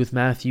Wednesdays with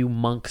Matthew,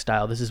 monk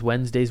style. This is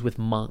Wednesdays with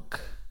Monk.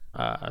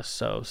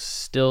 So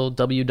still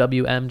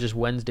WWM, just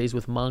Wednesdays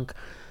with Monk.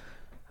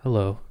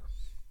 Hello.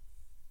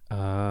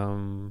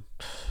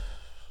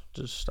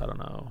 Just, I don't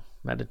know,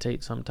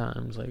 meditate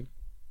sometimes, like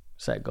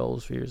set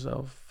goals for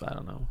yourself. I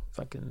don't know,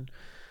 fucking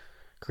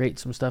create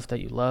some stuff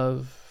that you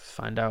love,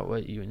 find out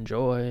what you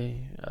enjoy,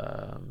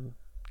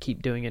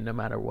 keep doing it no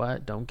matter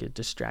what. Don't get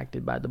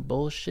distracted by the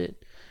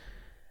bullshit.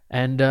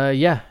 And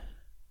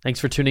thanks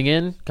for tuning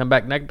in. Come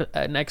back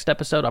next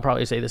episode. I'll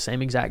probably say the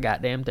same exact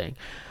goddamn thing.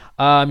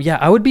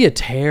 I would be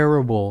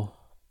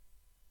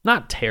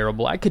not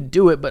terrible, I could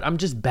do it, but I'm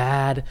just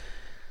bad.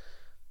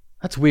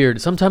 That's weird.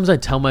 Sometimes I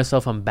tell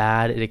myself I'm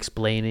bad at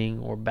explaining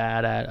or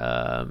bad at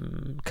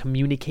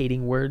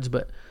communicating words,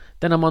 but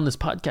then I'm on this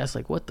podcast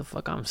like, what the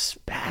fuck? I'm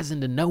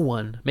spazzing to no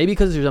one. Maybe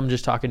because I'm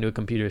just talking to a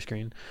computer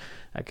screen.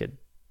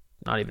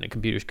 Not even a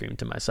computer screen,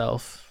 to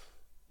myself.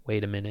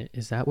 Wait a minute.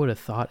 Is that what a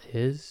thought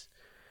is?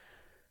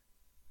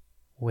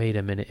 Wait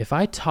a minute. If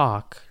I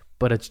talk,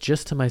 but it's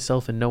just to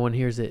myself and no one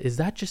hears it, is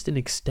that just an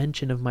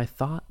extension of my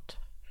thought?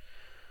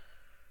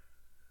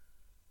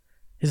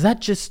 Is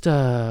that just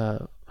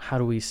how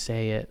do we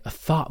say it? A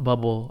thought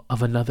bubble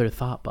of another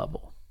thought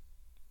bubble.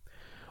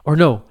 Or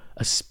no,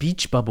 a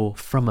speech bubble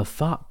from a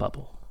thought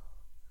bubble.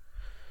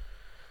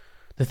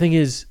 The thing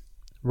is,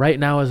 right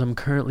now as I'm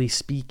currently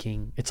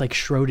speaking, it's like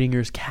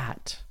Schrodinger's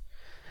cat.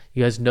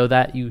 You guys know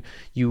that? You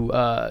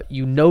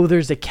know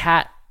there's a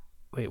cat.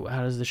 Wait,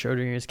 how does the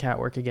Schrodinger's cat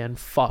work again?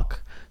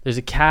 Fuck. There's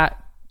a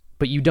cat,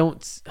 but you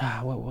don't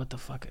what the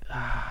fuck?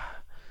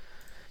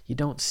 You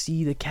don't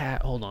see the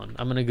cat. Hold on.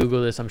 I'm going to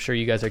Google this. I'm sure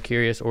you guys are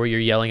curious, or you're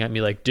yelling at me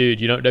like, dude,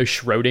 you don't know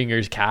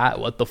Schrodinger's cat?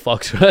 What the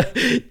fuck's...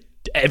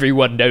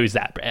 Everyone knows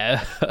that,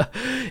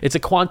 bruh. It's a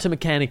quantum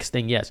mechanics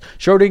thing, yes.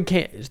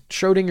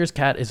 Schrodinger's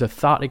cat is a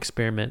thought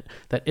experiment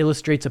that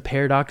illustrates a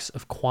paradox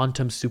of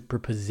quantum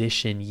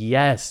superposition.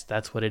 Yes,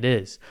 that's what it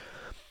is.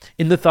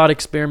 In the thought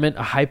experiment,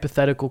 a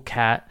hypothetical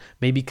cat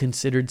may be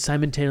considered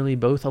simultaneously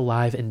both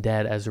alive and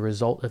dead as a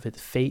result of its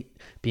fate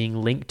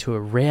being linked to a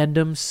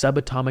random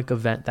subatomic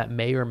event that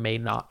may or may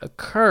not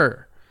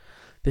occur.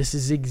 This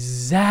is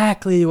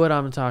exactly what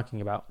I'm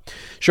talking about.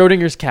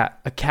 Schrodinger's cat.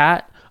 A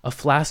cat, a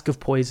flask of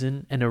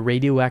poison, and a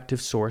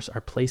radioactive source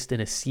are placed in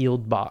a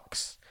sealed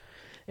box.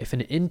 If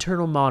an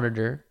internal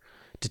monitor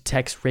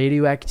detects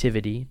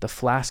radioactivity, the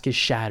flask is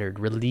shattered,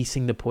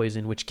 releasing the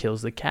poison which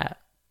kills the cat.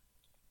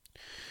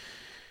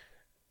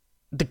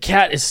 The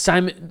cat is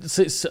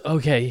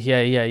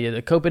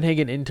The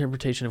Copenhagen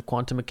interpretation of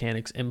quantum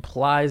mechanics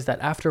implies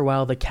that after a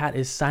while, the cat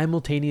is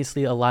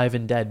simultaneously alive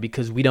and dead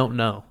because we don't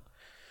know.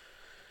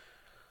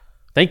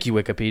 Thank you,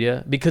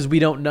 Wikipedia. Because we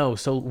don't know.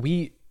 So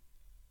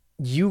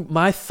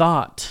my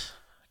thought.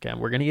 Okay,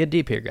 we're gonna get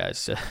deep here,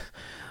 guys.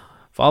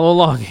 Follow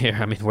along here.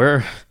 I mean,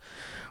 we're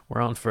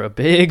on for a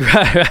big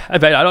ride. I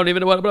don't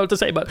even know what I'm about to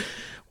say, but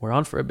we're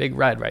on for a big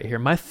ride right here.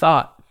 My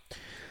thought.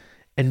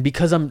 And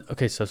because I'm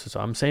so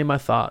I'm saying my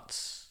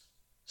thoughts,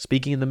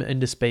 speaking them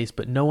into space,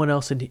 but no one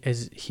else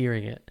is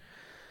hearing it.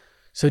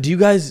 So do you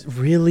guys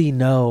really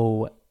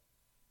know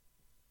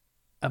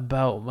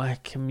about my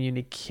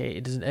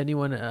communicate? Does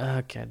anyone?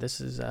 Okay, this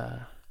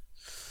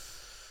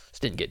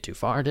didn't get too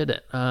far, did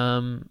it?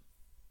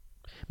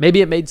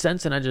 Maybe it made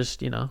sense, and I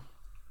just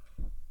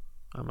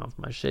I'm off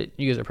my shit.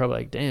 You guys are probably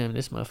like, damn,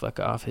 this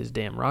motherfucker off his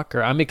damn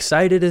rocker. I'm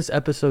excited. It's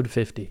episode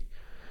 50.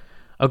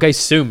 Okay,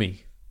 sue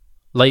me.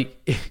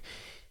 Like,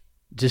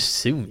 just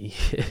sue me.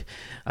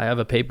 I have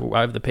the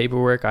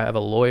paperwork. I have a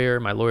lawyer.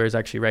 My lawyer is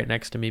actually right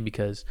next to me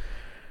because,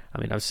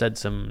 I've said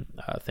some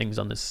things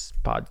on this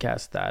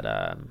podcast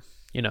that,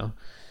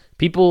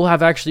 people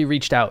have actually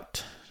reached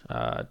out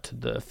to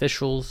the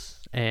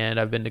officials, and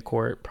I've been to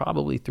court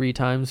probably 3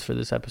 times for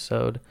this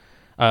episode,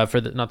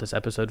 for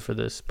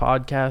this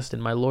podcast,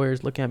 and my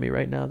lawyer's looking at me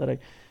right now that I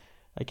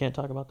can't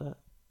talk about that.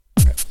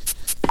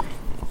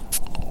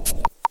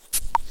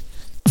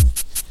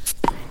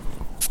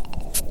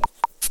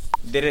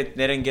 They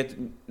didn't get,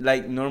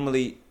 like,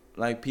 normally,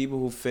 like, people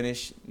who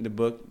finish the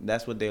book,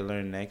 that's what they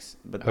learn next,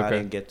 but I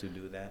didn't get to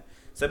do that.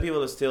 Some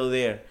people are still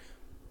there,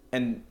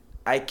 and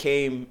I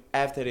came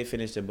after they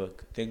finished the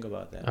book. Think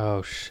about that.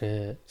 Oh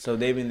shit! So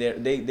they've been there.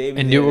 They've been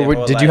and there their whole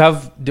life. Did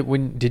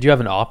you have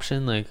an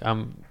option? Like,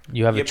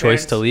 you have a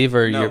choice to leave,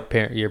 or no. your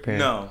parent?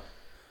 No.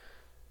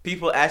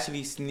 People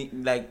actually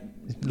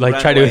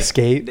try to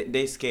escape.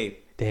 They escape.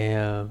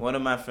 Damn. One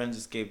of my friends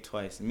escaped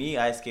twice. Me,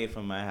 I escaped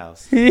from my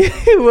house.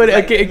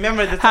 Okay.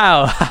 Remember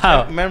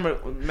how?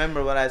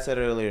 Remember what I said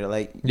earlier.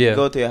 Like, yeah. You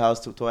go to your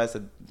house twice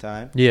at a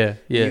time. Yeah.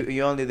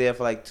 You're only there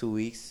for like 2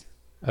 weeks.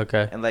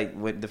 Okay. And like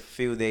with the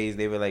few days,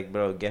 they were like,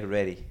 "Bro, get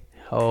ready."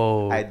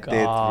 Oh, I did,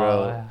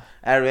 bro.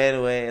 I ran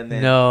away, and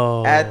then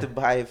I had to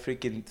buy a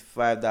freaking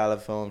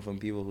 $5 phone from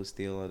people who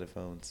steal other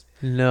phones.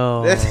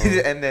 No.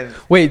 And then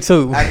wait,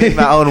 so I made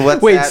my own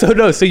WhatsApp.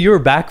 Wait, so you were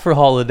back for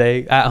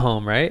holiday at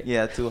home, right?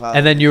 Yeah, 2 holidays.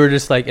 And then you were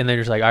just like, all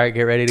right,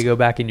 get ready to go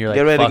back, and you're like,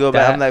 get ready to go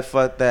that. back. I'm like,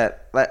 fuck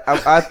that. Like,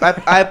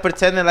 I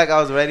pretended like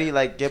I was ready,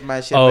 like get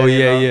my shit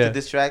ready to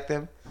distract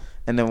them,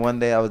 and then one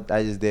day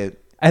I just did.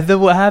 And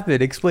then what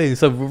happened? Explain.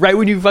 So right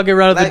when you fucking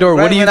run out the door,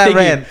 what are you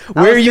thinking?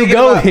 Where are you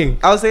going?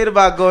 I was thinking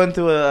about going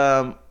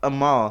to a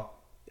mall.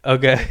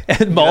 Okay,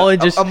 and mall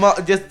and just a mall,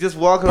 just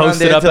walk around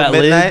there until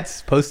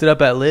midnight. Post it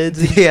up at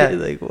Lids. Yeah,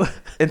 like what?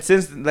 And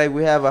since like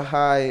we have a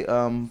high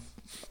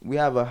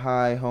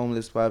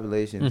homeless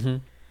population, mm-hmm.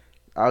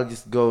 I'll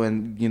just go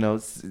and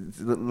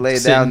lay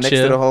down next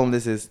to the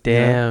homeless.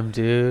 Damn,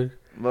 dude.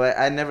 But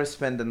I never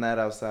spend the night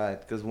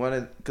outside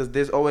because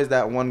there's always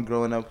that one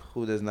growing up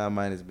who does not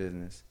mind his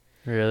business.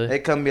 Really? They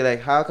come be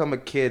like, how come a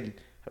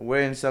kid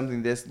wearing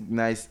something this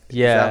nice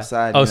is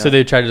outside? Oh, so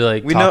they try to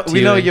like we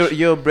know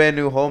you're a brand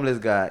new homeless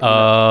guy.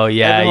 Oh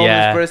yeah, every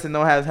homeless person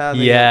don't have time.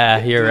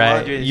 You're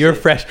right. You're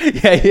fresh.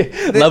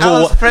 Yeah. I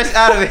was fresh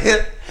out of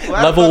it.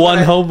 Level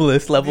 1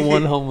 homeless. Level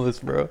 1 homeless,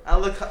 bro. I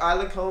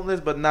look homeless,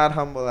 but not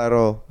humble at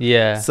all.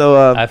 Yeah.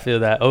 So I feel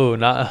that. Oh,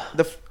 not.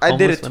 I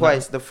did it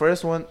twice. The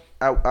first one,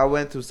 I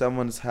went to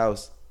someone's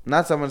house,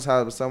 not someone's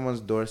house, but someone's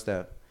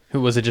doorstep. Who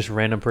was it? Just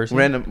random person?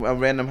 A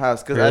random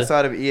house. Because I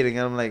saw them eating,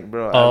 and I'm like,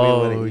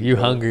 bro. You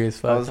hungry as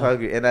fuck. I was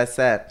hungry, and I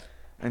sat.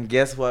 And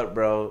guess what,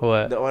 bro?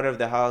 What? The owner of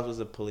the house was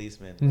a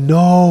policeman.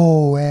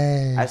 No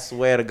way. I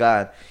swear to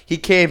God. He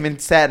came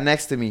and sat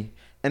next to me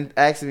and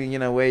asked me,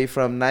 where you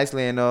from,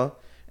 nicely and all,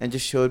 and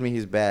just showed me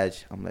his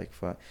badge. I'm like,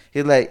 fuck.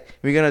 He's like,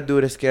 we're going to do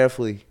this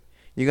carefully.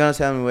 You're going to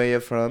tell me where you're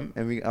from,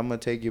 and I'm going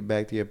to take you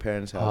back to your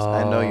parents' house.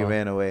 I know you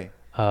ran away.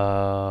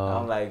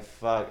 I'm like,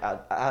 fuck.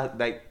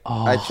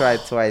 I tried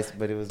twice,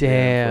 but it was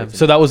damn.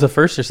 So that was the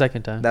first or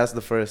second time? That's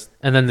the first.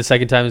 And then the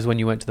second time is when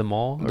you went to the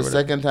mall? The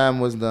second time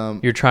was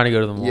You're trying to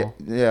go to the mall?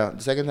 Yeah.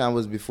 The second time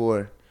was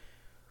before.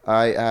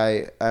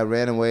 I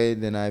ran away,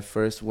 then I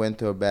first went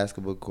to a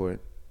basketball court.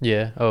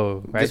 Yeah.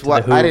 Oh, right.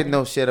 I didn't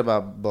know shit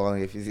about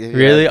bowling. If you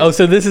really? Oh,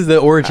 so this is the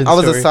origin story. I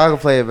was story. a soccer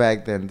player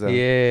back then. So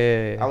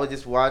yeah. I was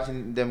just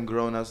watching them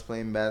grown ups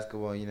playing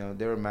basketball.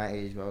 They were my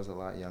age, but I was a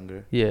lot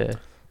younger. Yeah.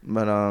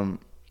 But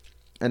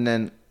and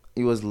then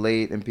it was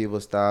late and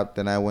people stopped.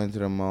 And I went to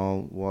the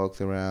mall,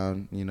 walked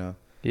around.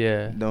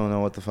 Yeah. Don't know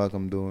what the fuck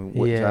I'm doing.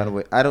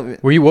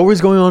 What was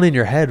going on in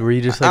your head? Were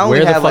you just like,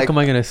 where the fuck am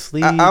I gonna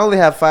sleep? I only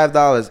have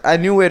 $5. I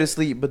knew where to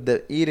sleep, but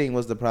the eating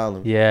was the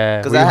problem. Yeah.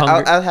 Because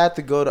I had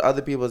to go to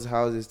other people's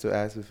houses to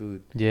ask for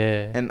food.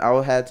 Yeah. And I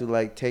had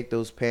to take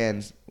those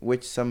pans,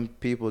 which some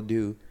people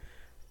do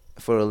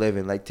for a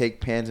living.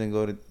 Take pans and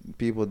go to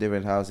people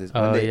different houses.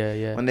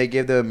 When they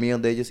give them a meal,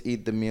 they just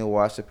eat the meal,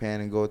 wash the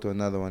pan, and go to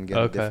another one, get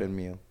a different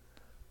meal.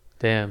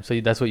 Damn.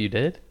 So that's what you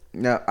did?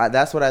 No,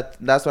 that's what I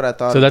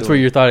thought. So that's where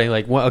you're thoughting,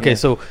 okay. Yeah.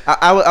 So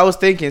I was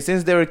thinking,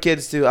 since they were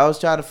kids too, I was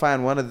trying to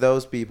find one of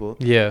those people,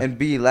 and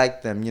be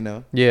like them,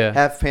 yeah,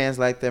 have fans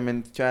like them,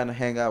 and trying to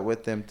hang out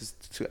with them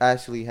to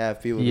actually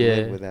have people to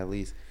live with at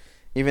least,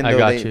 even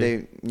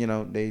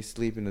though they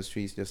sleep in the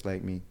streets just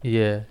like me.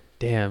 Yeah.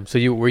 Damn. So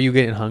were you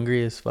getting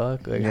hungry as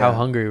fuck? How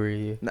hungry were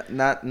you?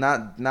 Not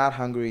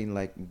hungry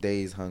in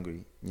days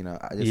hungry.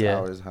 Just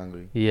hours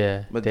hungry.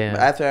 Yeah. But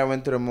after I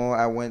went to the mall,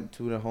 I went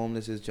to the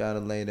homeless trying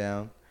to lay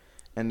down.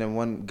 And then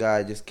one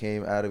guy just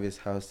came out of his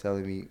house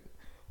telling me,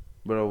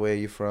 bro, where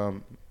you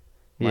from?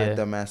 My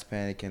dumbass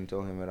panicked and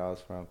told him where I was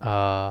from.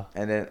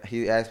 And then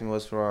he asked me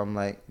what's from. I'm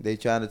like, they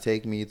trying to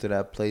take me to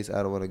that place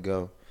I don't want to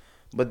go.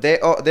 But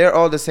they're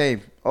all the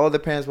same. All the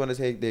parents want to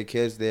take their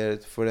kids there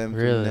for them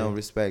to know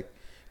respect.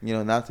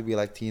 Not to be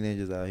like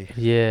teenagers out here.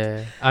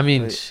 Yeah. I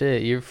mean,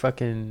 shit, you're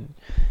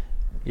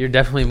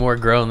definitely more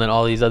grown than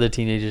all these other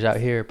teenagers out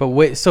here. But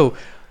wait, so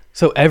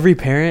every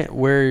parent,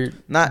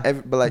 not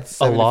every, but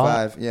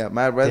 75. Yeah,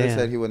 my brother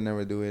said he would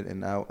never do it,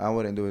 and I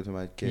wouldn't do it to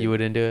my kid. You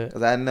wouldn't do it?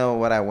 Because I know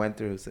what I went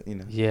through. So,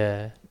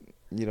 Yeah.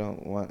 You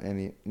don't want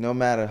any, no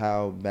matter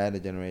how bad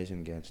the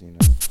generation gets.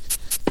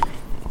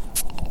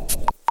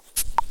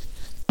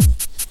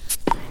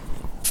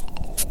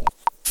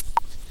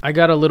 I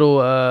got a little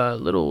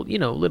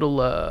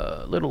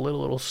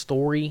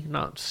story,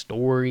 not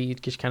story,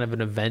 just kind of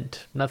an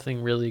event.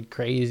 Nothing really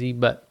crazy,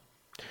 but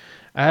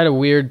I had a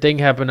weird thing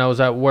happen. I was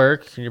at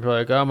work, and you're probably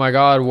like, oh my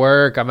God,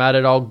 work. I'm at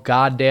it all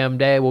goddamn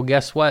day. Well,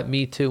 guess what?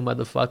 Me too,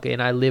 motherfucker.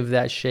 And I live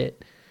that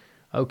shit.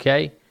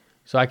 Okay?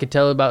 So I could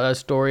tell about a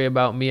story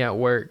about me at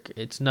work.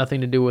 It's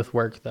nothing to do with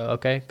work, though,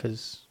 okay?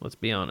 Because let's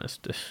be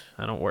honest,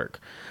 I don't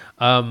work.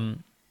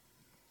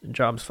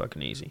 Job's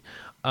fucking easy.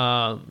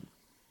 I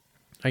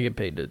get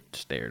paid to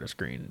stare at a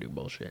screen and do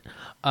bullshit.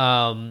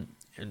 And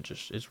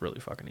it's really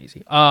fucking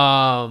easy.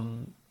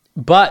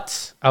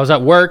 But I was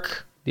at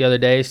work the other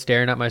day,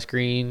 staring at my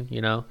screen,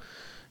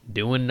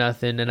 doing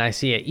nothing, and I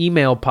see an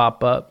email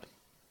pop up.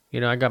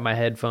 I got my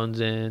headphones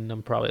in.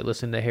 I'm probably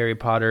listening to Harry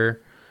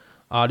Potter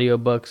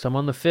audiobooks. I'm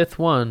on the 5th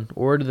one,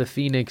 Order of the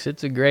Phoenix.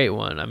 It's a great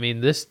one. I mean,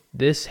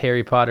 this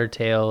Harry Potter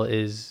tale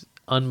is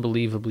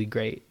unbelievably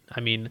great. I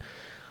mean,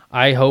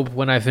 I hope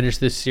when I finish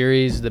this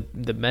series,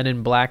 the Men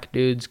in Black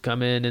dudes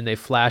come in and they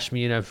flash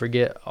me and I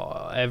forget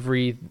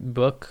every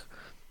book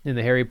in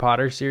the Harry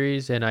Potter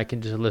series, and I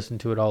can just listen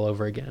to it all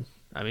over again.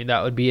 I mean,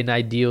 that would be an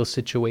ideal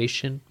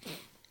situation.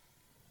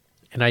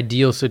 I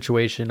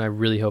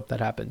really hope that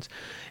happens.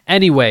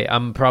 Anyway,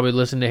 I'm probably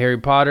listening to Harry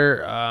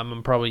Potter.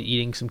 I'm probably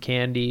eating some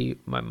candy.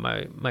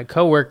 My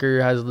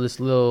coworker has this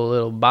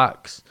little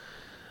box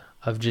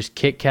of just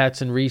Kit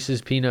Kats and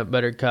Reese's peanut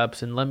butter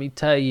cups. And let me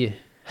tell you,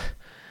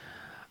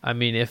 I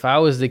mean, if I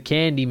was the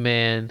candy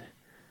man,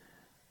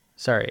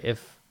 I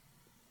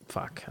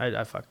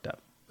fucked up.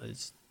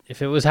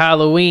 If it was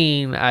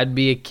Halloween, I'd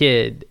be a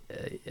kid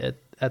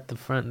at the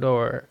front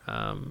door.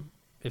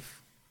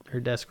 If her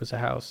desk was a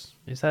house,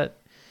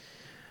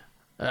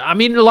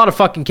 I'm eating a lot of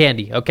fucking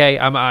candy. Okay,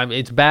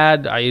 it's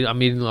bad.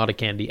 I'm eating a lot of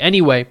candy.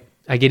 Anyway,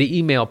 I get an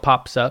email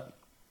pops up.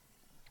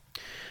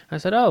 I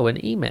said, "Oh,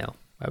 an email."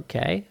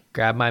 Okay,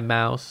 grab my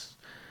mouse.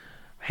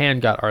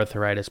 Hand got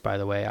arthritis, by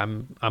the way.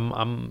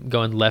 I'm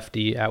going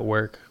lefty at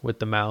work with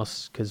the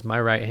mouse because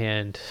my right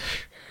hand.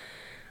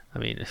 I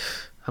mean,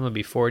 I'm gonna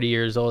be 40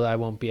 years old. I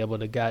won't be able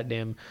to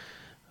goddamn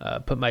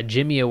put my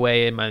Jimmy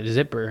away in my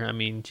zipper. I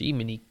mean,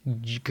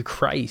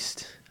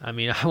 Christ. I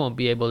mean, I won't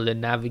be able to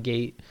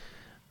navigate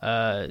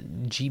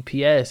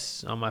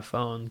GPS on my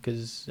phone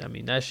because, I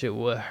mean, that shit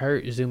will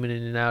hurt zooming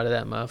in and out of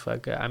that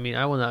motherfucker. I mean,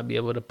 I will not be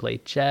able to play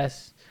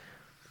chess,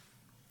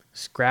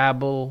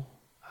 Scrabble,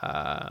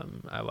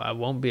 I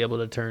won't be able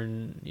to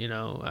turn,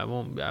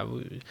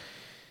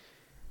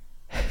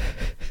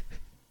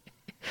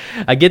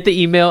 I get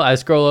the email. I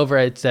scroll over.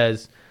 It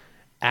says,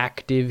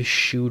 active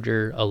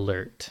shooter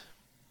alert.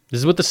 This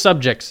is what the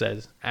subject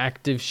says.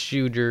 Active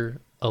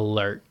shooter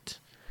alert.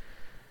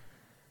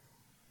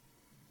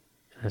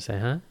 I say,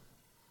 huh?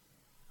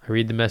 I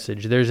read the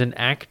message. There's an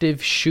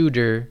active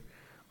shooter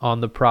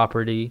on the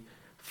property.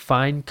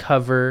 Find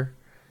cover,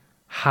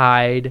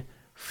 hide,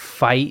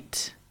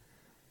 fight,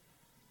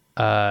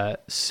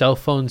 cell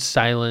phone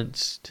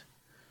silenced,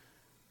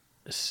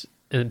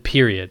 and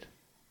period.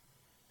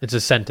 It's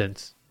a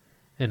sentence.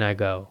 And I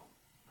go,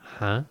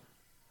 huh?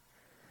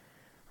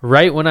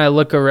 Right when I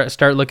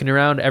start looking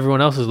around, everyone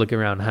else is looking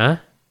around. Huh?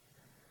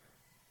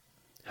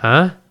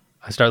 Huh?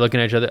 I start looking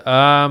at each other.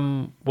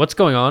 What's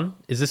going on?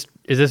 Is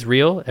this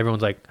real?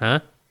 Everyone's like, huh?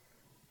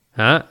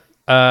 Huh?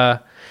 And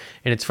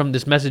it's from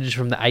this message is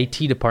from the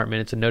IT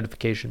department. It's a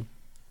notification.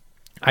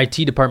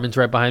 IT department's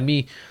right behind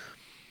me.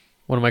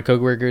 One of my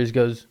coworkers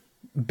goes,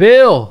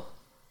 Bill,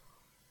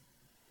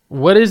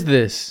 what is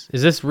this?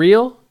 Is this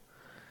real?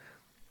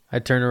 I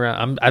turn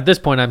around. At this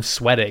point, I'm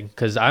sweating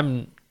because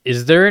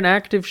is there an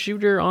active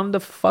shooter on the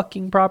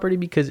fucking property?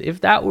 Because if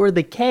that were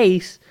the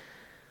case,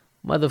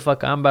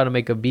 motherfucker, I'm about to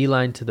make a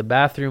beeline to the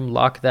bathroom,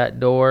 lock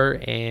that door,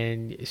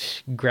 and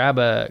grab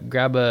a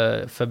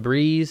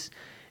Febreze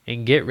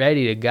and get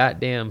ready to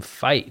goddamn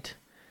fight.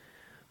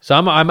 So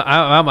I'm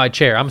on my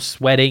chair. I'm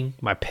sweating.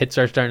 My pits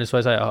are starting to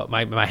sweat.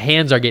 My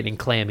hands are getting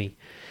clammy.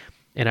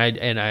 And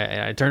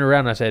I turned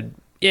around and I said,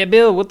 yeah,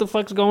 Bill, what the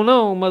fuck's going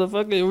on,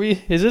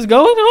 motherfucker? Is this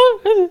going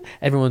on?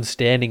 Everyone's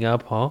standing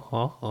up.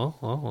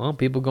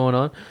 People going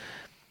on.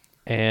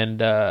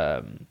 And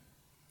I'm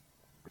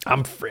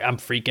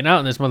freaking out.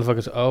 And this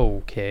motherfucker's, oh,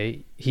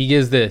 okay. He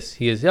gives this.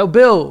 He goes, yo,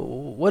 Bill,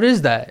 what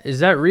is that?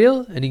 Is that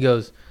real? And he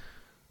goes,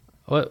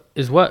 what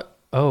is what?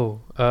 Oh,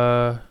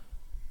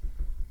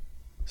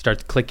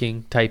 starts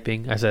clicking,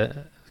 typing. I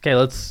said, okay,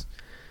 let's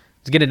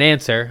get an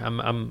answer.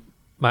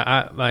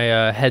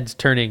 My head's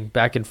turning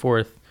back and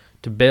forth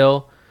to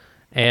Bill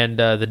and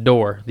the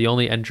door, the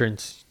only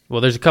entrance.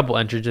 Well, there's a couple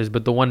entrances,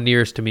 but the one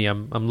nearest to me,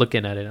 I'm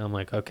looking at it. I'm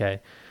like,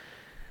 okay,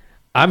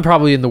 I'm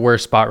probably in the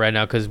worst spot right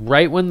now because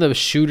right when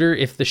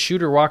if the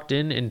shooter walked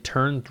in and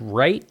turned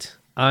right,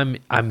 I'm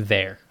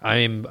there. I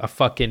am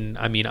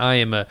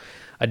a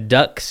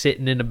duck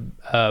sitting in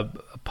a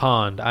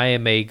pond. I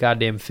am a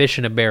goddamn fish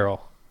in a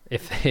barrel.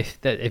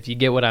 If you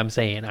get what I'm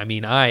saying. I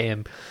mean, I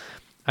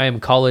am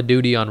Call of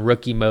Duty on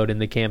rookie mode in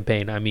the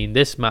campaign. I mean,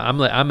 I'm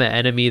an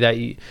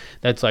enemy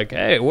that's like,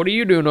 hey, what are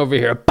you doing over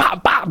here? Bah,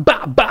 bah,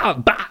 bah, bah,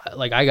 bah.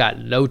 Like, I got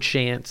no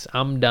chance.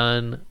 I'm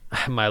done.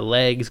 My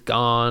legs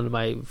gone.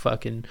 My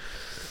fucking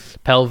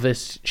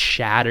pelvis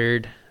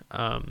shattered.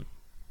 I'm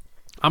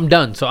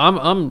done. So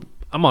I'm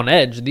on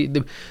edge.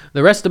 The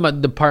rest of my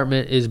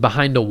department is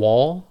behind a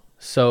wall.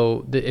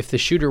 So if the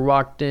shooter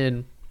walked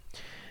in,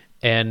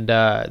 and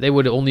they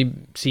would only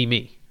see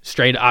me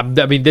straight. I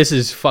mean, this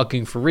is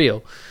fucking for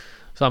real.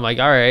 So I'm like,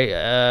 all right,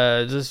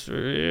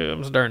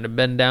 I'm starting to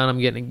bend down. I'm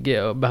getting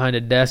behind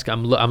a desk.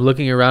 I'm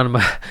looking around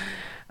at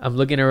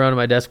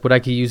my desk. What I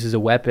could use as a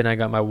weapon. I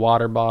got my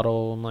water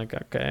bottle. I'm like,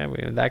 okay,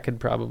 that could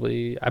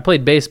probably. I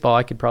played baseball.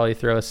 I could probably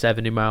throw a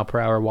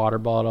 70-mile-per-hour water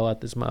bottle at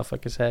this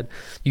motherfucker's head.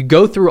 You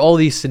go through all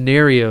these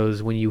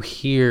scenarios when you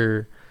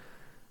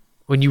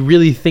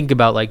really think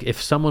about, like, if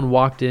someone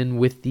walked in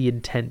with the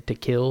intent to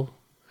kill.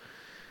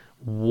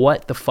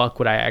 What the fuck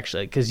would I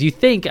actually... Because you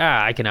think,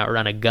 I can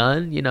outrun a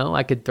gun,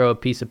 I could throw a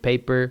piece of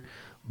paper,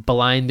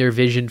 blind their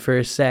vision for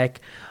a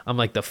sec. I'm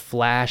like the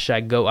Flash.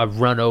 I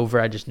run over,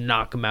 I just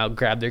knock them out,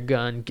 grab their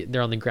gun,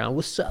 they're on the ground.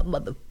 What's up,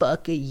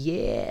 motherfucker?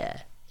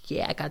 Yeah,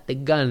 I got the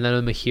gun. And then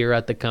I'm a hero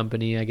at the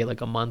company. I get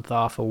like a month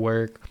off of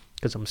work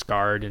because I'm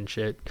scarred and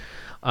shit.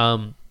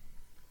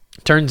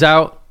 Turns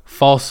out,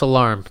 false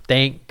alarm.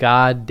 Thank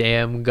God,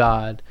 damn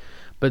God.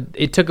 But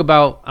it took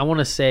about, I want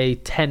to say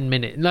 10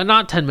 minutes. No,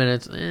 not 10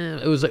 minutes.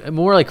 It was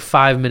more like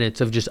 5 minutes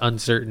of just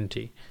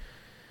uncertainty.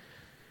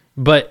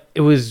 But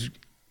it was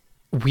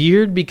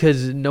weird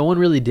because no one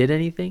really did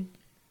anything.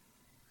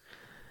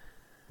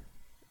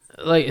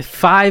 Like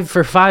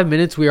for 5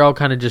 minutes, we were all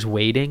kind of just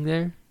waiting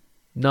there.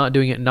 Not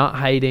doing it, not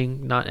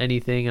hiding, not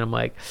anything. And I'm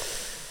like,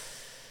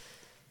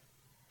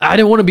 I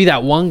didn't want to be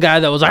that one guy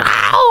that was like,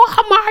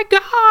 oh my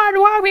God,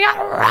 why we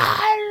gotta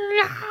run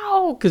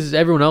now? Because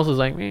everyone else was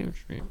like,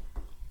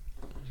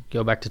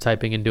 go back to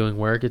typing and doing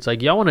work. It's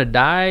like, y'all want to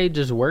die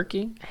just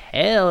working?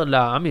 Hell no.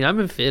 I mean,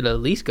 I'm fit to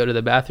at least go to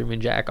the bathroom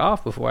and jack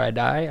off before I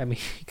die. I mean,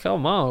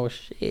 come on,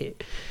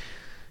 shit.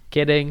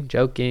 Kidding,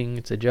 joking.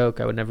 It's a joke.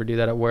 I would never do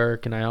that at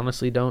work, and I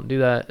honestly don't do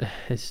that.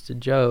 It's a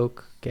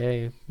joke.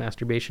 Okay,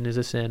 masturbation is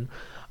a sin.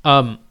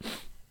 But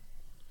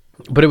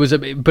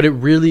it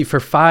really, for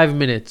 5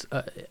 minutes,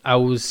 I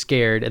was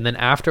scared, and then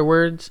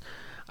afterwards,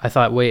 I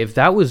thought, wait, if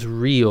that was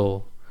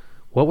real,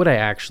 what would I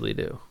actually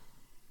do?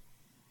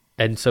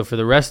 And so for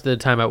the rest of the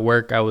time at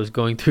work, I was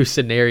going through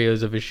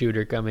scenarios of a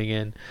shooter coming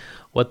in.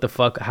 What the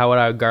fuck? How would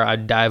I guard?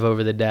 I'd dive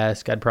over the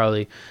desk. I'd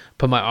probably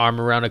put my arm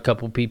around a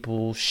couple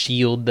people,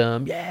 shield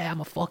them. Yeah,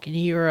 I'm a fucking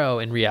hero.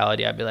 In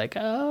reality, I'd be like,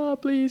 oh,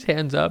 please,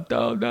 hands up.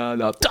 No.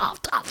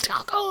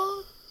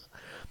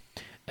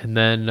 And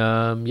then,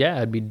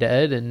 I'd be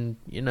dead. And,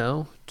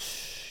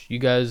 you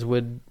guys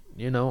would,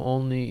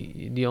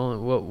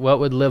 what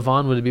would live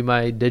on would be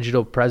my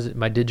digital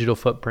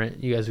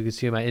footprint. You guys could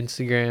see my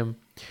Instagram,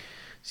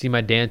 see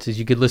my dances.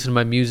 You could listen to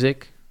my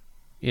music.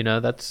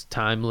 That's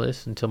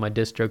timeless until my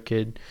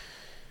DistroKid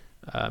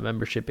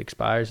membership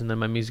expires, and then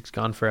my music's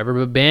gone forever.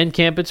 But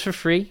Bandcamp, it's for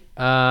free.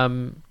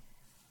 Podcasts,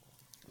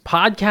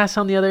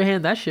 on the other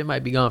hand, that shit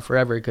might be gone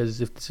forever,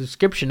 because if the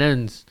subscription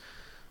ends,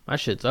 my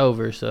shit's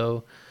over.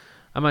 So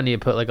I might need to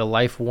put like a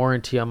life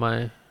warranty on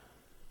my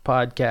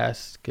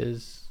podcast,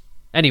 because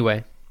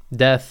anyway,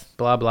 death,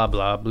 blah, blah,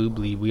 blah, blue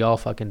bleed. We all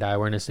fucking die.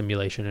 We're in a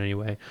simulation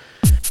anyway.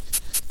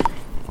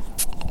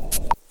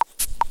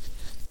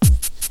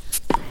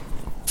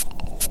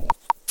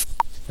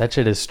 That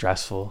shit is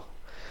stressful.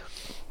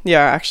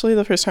 Yeah, actually,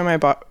 the first time I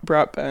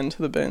brought Ben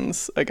to the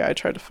bins, a guy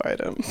tried to fight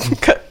him.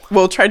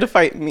 Tried to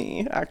fight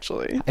me,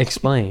 actually.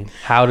 Explain.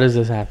 How does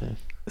this happen?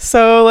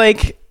 So,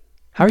 like...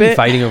 How are you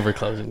fighting over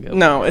clothes and gills?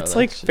 No, it's,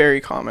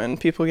 very common.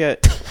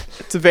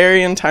 It's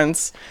very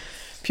intense.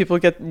 People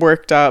get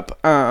worked up.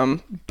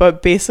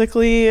 But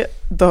basically,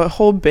 the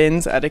whole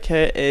bins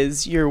etiquette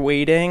is you're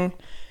waiting,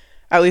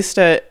 at least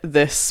at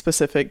this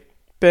specific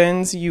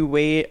bins, you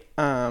wait.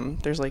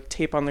 There's like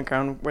tape on the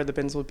ground where the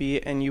bins will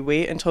be, and you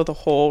wait until the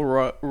whole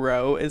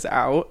row is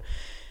out,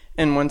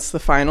 and once the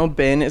final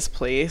bin is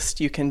placed,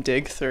 you can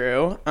dig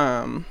through.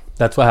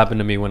 That's what happened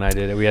to me when I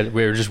did it.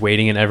 We were just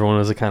waiting, and everyone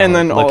was kind of and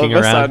then looking all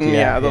of a around.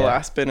 Sudden, the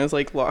last bin is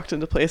like locked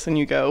into place, and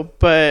you go.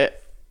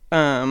 But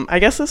I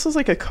guess this was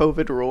like a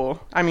COVID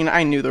rule. I mean,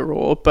 I knew the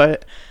rule,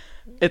 but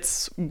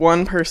it's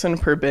one person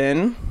per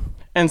bin,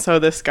 and so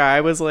this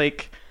guy was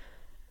like,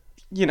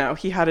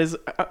 he had his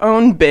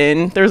own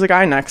bin. There was a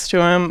guy next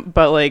to him,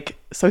 but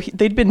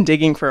they'd been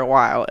digging for a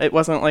while. It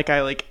wasn't like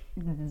I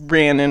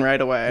ran in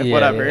right away,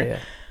 whatever. Yeah.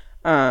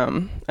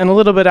 And a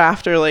little bit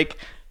after,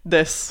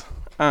 this,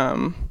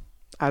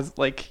 as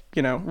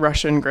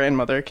Russian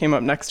grandmother came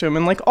up next to him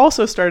and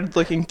also started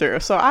looking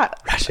through. So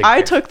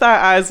I took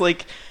that as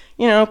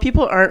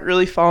people aren't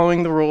really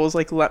following the rules.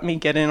 Let me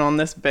get in on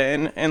this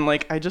bin. And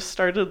I just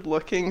started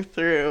looking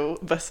through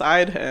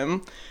beside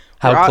him.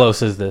 How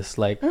close is this?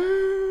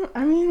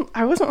 I mean,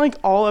 I wasn't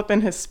all up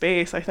in his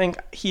space. I think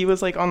he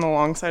was on the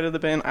long side of the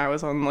bin. I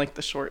was on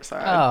the short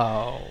side.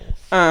 Oh.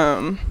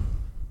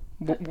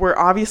 We're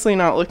obviously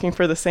not looking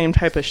for the same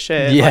type of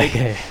shit.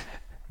 Yeah.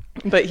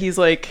 But he's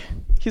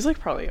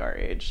probably our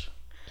age.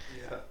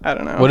 Yeah. I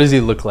don't know. What does he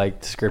look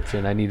like?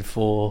 Description. I need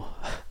full.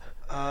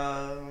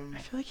 I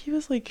feel like he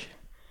was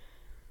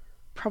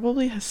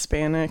probably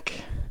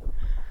Hispanic.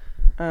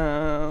 He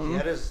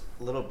had his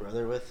little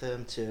brother with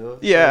him too.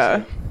 So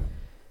yeah.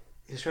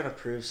 He's trying to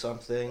prove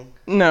something.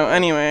 No,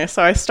 anyway,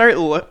 so I start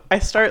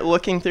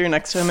looking through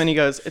next to him, and he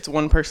goes, "It's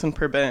one person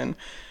per bin."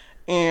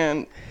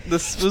 And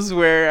this was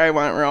where I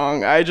went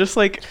wrong. I just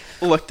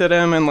looked at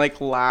him and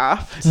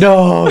laughed.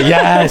 No,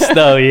 yes,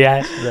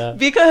 no.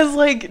 Because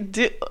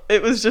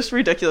it was just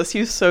ridiculous. He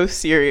was so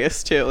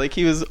serious too.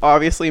 He was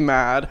obviously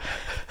mad.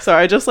 So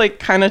I just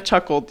kind of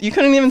chuckled. You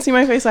couldn't even see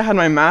my face. I had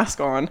my mask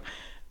on.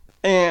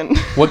 And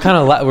what kind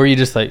of were you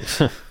just I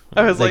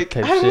was I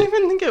don't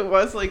even think it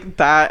was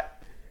that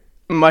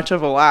much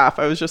of a laugh.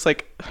 I was just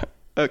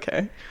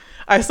okay.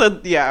 I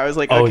said, I was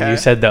okay. Oh, you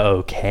said the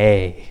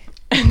okay.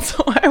 And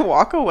so I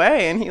walk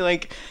away, and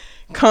he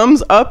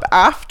comes up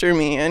after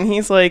me, and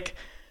he's like,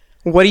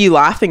 "What are you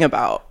laughing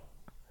about?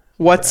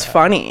 What's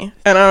funny?"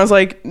 And I was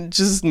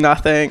just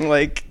nothing.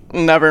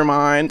 Never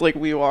mind.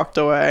 We walked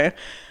away.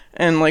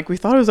 And we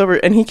thought it was over,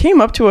 and he came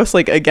up to us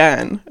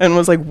again and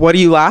was "What are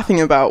you laughing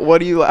about?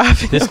 What are you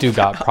laughing This dude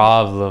got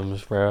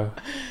problems, bro.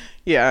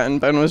 Yeah, and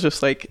Ben was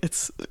just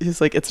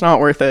it's not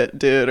worth it,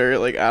 dude, or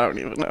I don't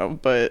even know.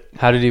 But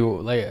how did he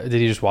did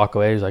he just walk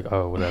away? He's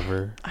oh,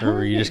 whatever. Or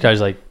were you just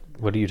guys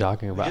what are you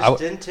talking about? I just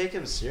didn't take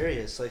him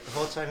serious. The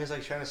whole time he's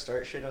trying to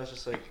start shit, I was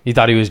just You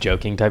thought he was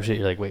joking type shit?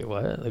 You're wait,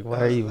 what?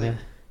 Why are you, man?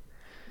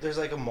 There's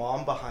a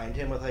mom behind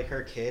him with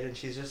her kid, and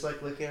she's just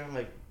looking at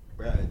him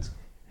bruh, it's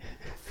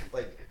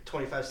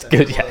 25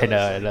 seconds. Good, yeah, I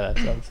know,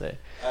 that's what I'm saying.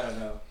 I don't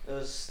know. It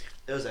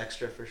was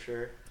extra for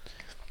sure.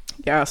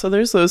 Yeah, so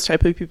there's those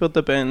type of people at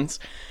the bins.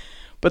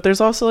 But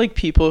there's also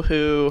people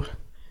who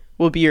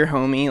will be your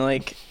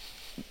homie,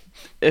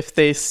 if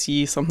they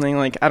see something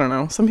I don't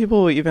know. Some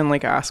people will even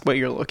ask what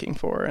you're looking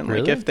for, and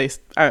really? If they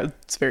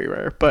it's very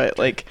rare, but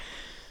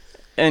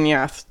and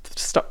yeah,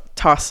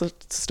 toss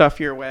stuff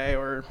your way,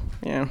 or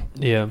yeah.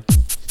 Yeah.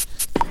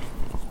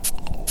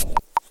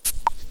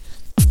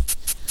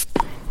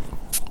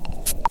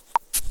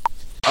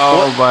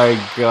 Oh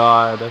my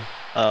god.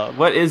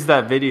 What is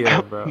that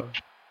video, bro?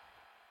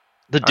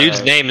 The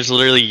dude's name is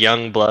literally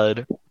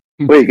Youngblood.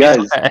 Wait,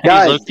 guys,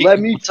 let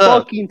me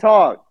fucking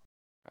talk.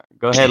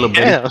 Go ahead, little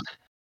yeah.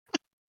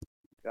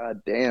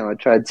 God damn, I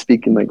tried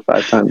speaking like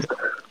 5 times.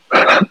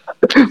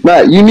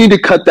 Matt, you need to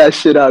cut that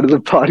shit out of the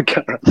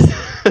podcast.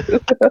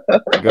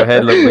 Go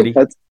ahead, Lil Witty.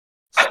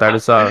 Start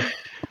us off.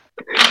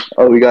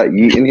 Oh, we got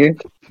Yeet in here?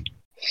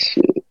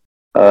 Shit.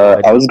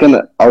 I was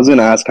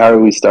gonna ask, how are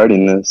we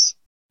starting this?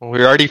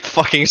 We already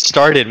fucking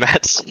started,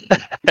 Matt.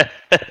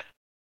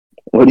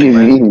 What do you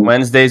mean?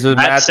 Wednesdays with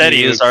Matthew. Matt said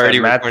he was already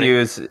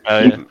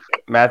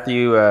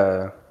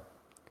Matthew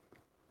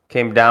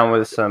came down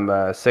with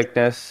some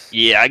sickness.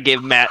 Yeah, I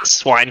gave Matt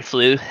swine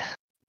flu.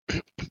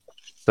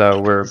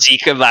 So we're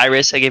Zika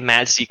virus. I gave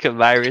Matt Zika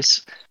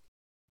virus.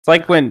 It's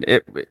like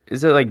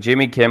is it like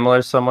Jimmy Kimmel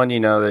or someone,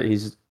 that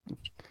he's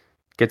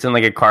gets in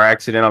like a car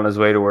accident on his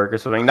way to work or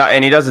something.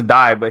 And he doesn't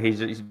die, but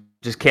he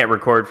just can't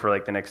record for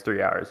like the next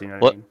 3 hours. You know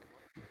what I mean?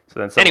 So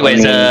then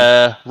anyways,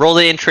 roll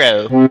the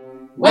intro.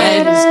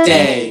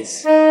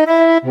 Wednesdays.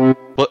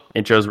 What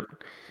intros?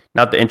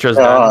 Not the intros.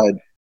 Done.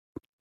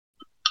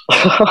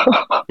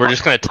 We're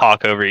just gonna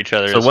talk over each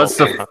other. So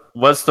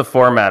what's the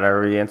format?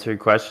 Are we answering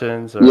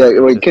questions? Or yeah,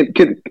 wait.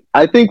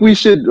 I think we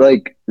should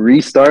like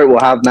restart. We'll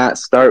have Matt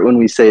start when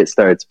we say it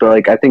starts. But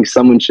like, I think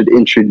someone should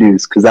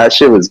introduce because that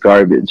shit was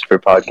garbage for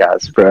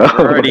podcasts, bro.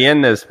 We're already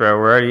in this, bro.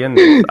 We're already in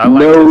this.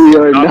 No, we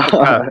are not.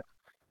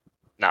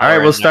 All right,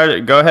 we'll start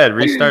it. Go ahead,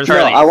 restart.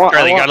 Charlie,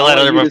 gotta let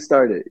everyone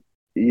start it.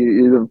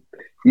 You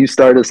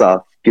start us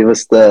off. Give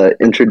us the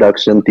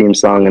introduction, theme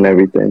song, and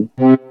everything.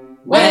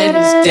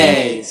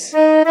 Wednesdays.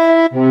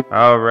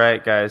 All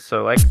right, guys.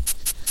 So like.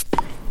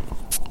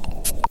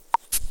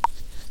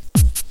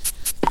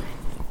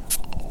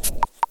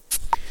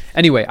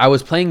 Anyway, I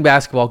was playing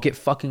basketball. Get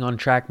fucking on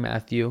track,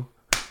 Matthew.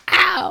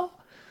 Ow.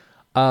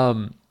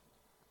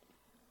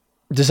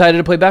 Decided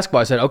to play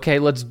basketball. I said, okay,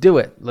 let's do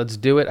it.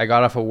 I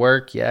got off of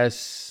work.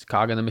 Yes,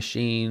 cog in the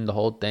machine, the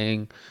whole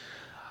thing.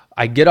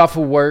 I get off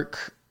of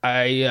work.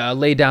 I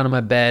lay down in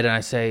my bed and I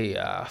say,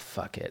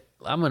 fuck it.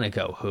 I'm going to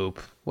go hoop.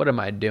 What am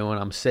I doing?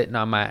 I'm sitting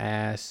on my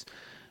ass,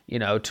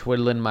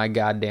 twiddling my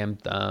goddamn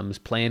thumbs,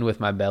 playing with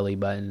my belly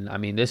button. I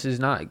mean, this is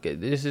not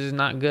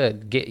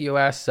good. Get your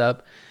ass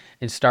up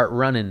and start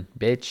running,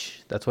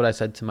 bitch. That's what I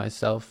said to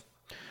myself.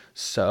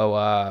 So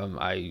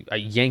I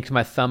yanked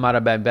my thumb out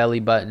of my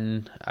belly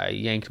button. I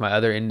yanked my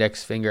other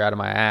index finger out of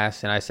my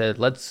ass, and I said,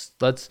 "Let's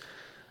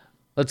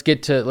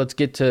get to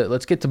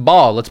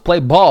ball. Let's play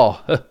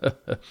ball."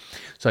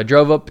 So I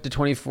drove up to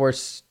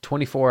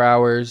 24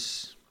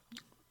 hours.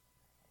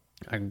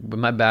 With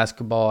my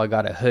basketball, I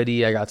got a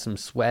hoodie. I got some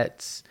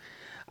sweats.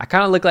 I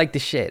kind of look like the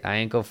shit. I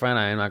ain't go front.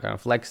 I'm not going to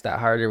flex that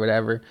hard or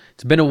whatever.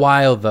 It's been a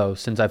while, though,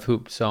 since I've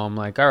hooped. So I'm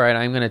like, all right,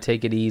 I'm going to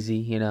take it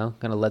easy, going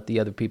to let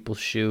the other people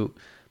shoot,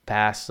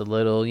 pass a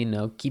little,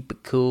 keep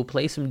it cool,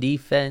 play some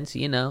defense,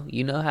 you know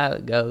how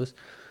it goes.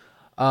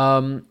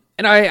 And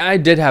I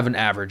did have an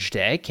average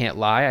day, can't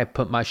lie. I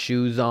put my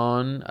shoes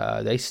on.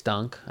 They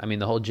stunk. I mean,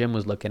 the whole gym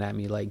was looking at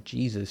me like,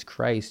 Jesus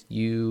Christ,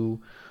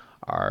 you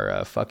are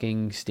a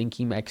fucking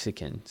stinky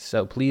Mexican.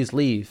 So please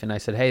leave. And I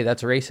said, hey,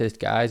 that's racist,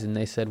 guys. And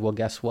they said, well,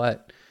 guess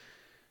what?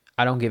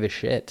 I don't give a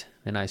shit.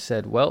 And I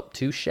said, well,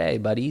 touche,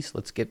 buddies.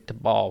 Let's get to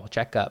ball.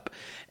 Check up.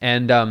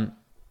 And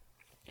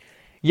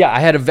yeah, I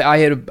had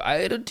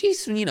a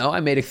decent, I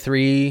made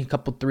a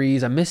couple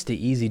threes. I missed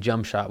the easy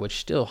jump shot, which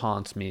still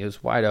haunts me. It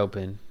was wide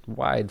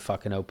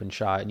fucking open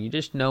shot. And you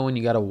just know when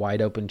you got a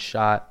wide open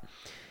shot,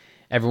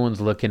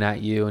 everyone's looking at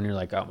you and you're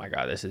like, oh my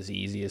God, this is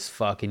easy as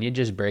fuck. And you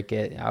just break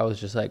it. I was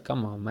just like,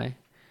 come on, man.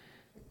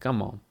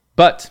 Come on.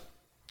 But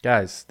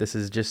guys, this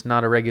is just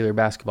not a regular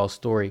basketball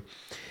story.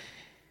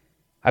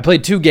 I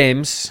played 2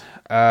 games.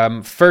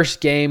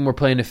 First game, we're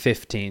playing a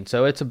 15.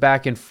 So it's a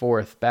back and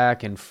forth.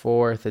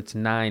 It's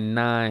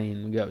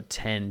 9-9. We go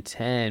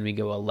 10-10. We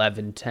go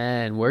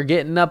 11-10. We're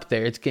getting up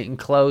there. It's getting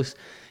close.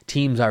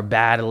 Teams are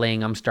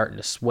battling. I'm starting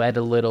to sweat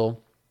a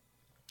little.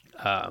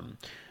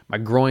 My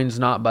groin's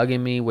not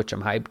bugging me, which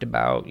I'm hyped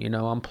about.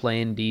 I'm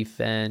playing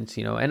defense,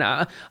 and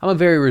I'm a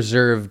very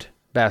reserved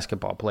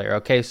basketball player,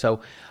 okay?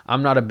 So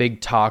I'm not a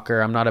big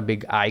talker. I'm not a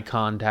big eye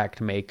contact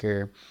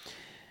maker.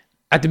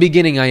 At the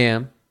beginning, I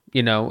am.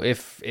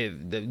 If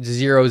the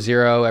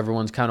 0-0,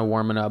 everyone's kind of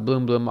warming up,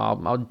 bloom,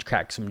 I'll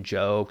crack some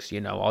jokes,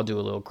 I'll do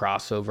a little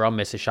crossover. I'll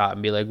miss a shot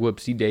and be like,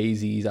 whoopsie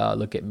daisies,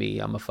 look at me.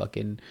 I'm a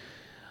fucking,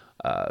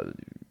 I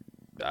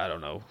don't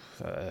know.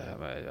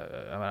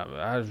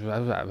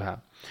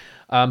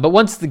 But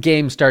once the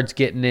game starts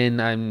getting in,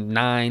 I'm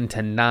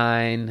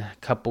 9-9,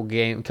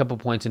 couple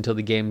points until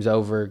the game's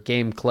over.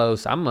 Game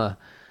close.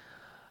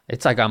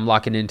 It's like I'm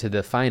locking into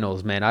the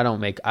finals, man. I don't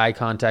make eye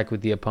contact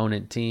with the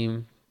opponent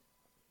team.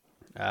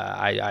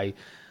 I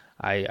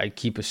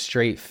keep a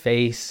straight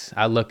face.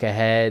 I look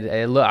ahead.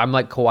 I'm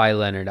like Kawhi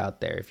Leonard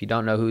out there. If you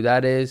don't know who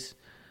that is,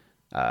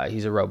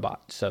 he's a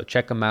robot. So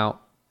check him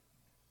out.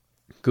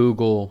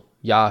 Google,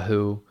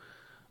 Yahoo,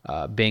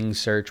 Bing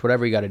search,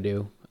 whatever you got to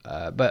do.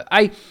 But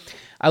I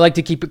like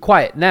to keep it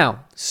quiet.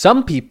 Now,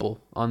 some people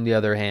on the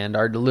other hand,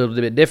 are a little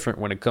bit different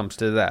when it comes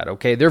to that.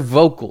 Okay, they're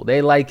vocal.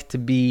 They like to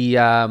be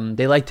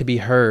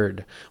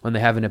heard when they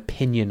have an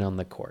opinion on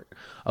the court.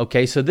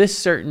 Okay, so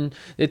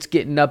it's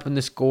getting up in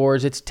the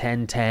scores. It's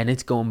 10-10.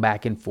 It's going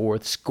back and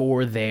forth.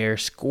 Score there,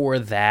 score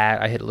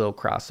that. I hit a little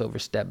crossover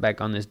step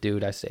back on this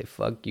dude. I say,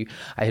 fuck you.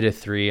 I hit a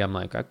 3. I'm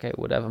like, okay,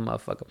 whatever,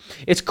 motherfucker.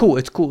 It's cool.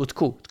 It's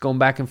going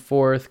back and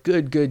forth.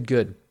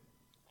 Good.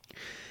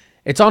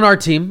 It's on our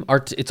team.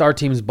 It's our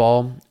team's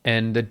ball.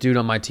 And the dude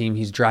on my team,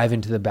 he's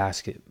driving to the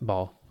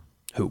basketball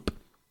hoop.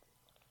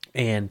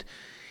 And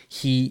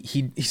he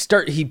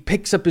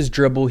picks up his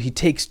dribble. He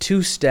takes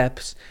 2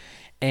 steps.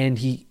 And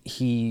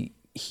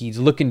he's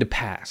looking to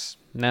pass.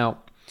 Now,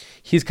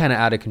 he's kind of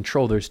out of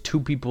control. There's 2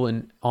 people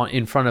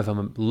in front of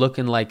him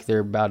looking like they're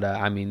about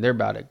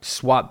to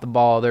swat the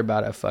ball. They're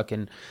about to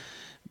fucking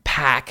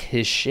pack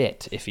his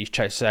shit if he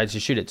decides to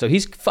shoot it. So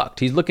he's fucked.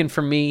 He's looking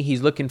for me.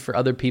 He's looking for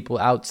other people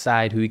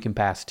outside who he can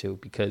pass to,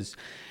 because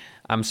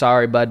I'm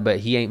sorry, bud,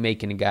 but he ain't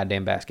making a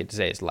goddamn basket to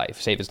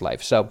save his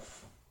life. So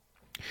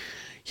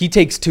he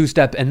takes 2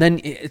 steps and then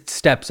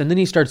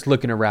he starts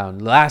looking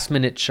around. Last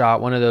minute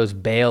shot, one of those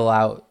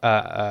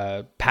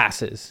bailout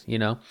passes, you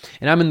know.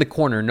 And I'm in the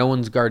corner, no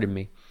one's guarding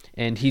me,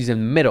 and he's in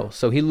the middle.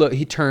 So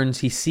he turns,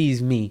 he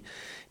sees me.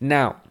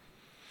 Now,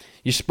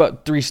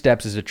 3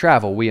 steps is a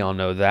travel. We all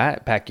know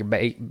that. Pack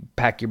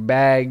your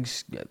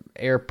bags,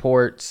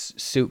 airports,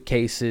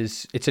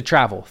 suitcases. It's a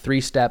travel.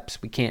 3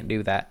 steps. We can't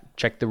do that.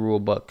 Check the rule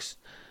books.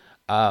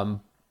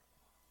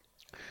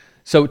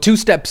 So 2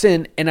 steps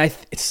in, and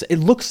it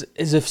looks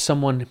as if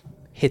someone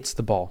hits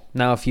the ball.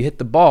 Now, if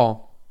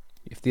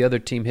the other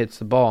team hits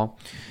the ball,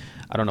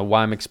 I don't know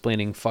why I'm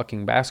explaining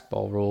fucking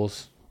basketball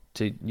rules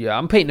to you.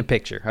 I'm painting a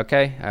picture,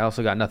 okay? I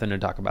also got nothing to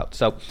talk about.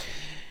 So,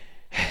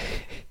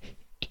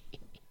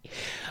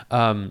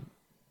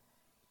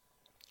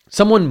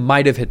 someone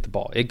might have hit the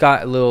ball. It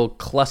got a little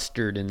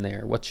clustered in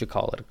there. What you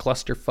call it? A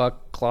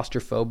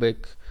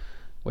claustrophobic?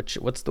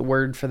 What's the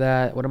word for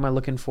that? What am I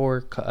looking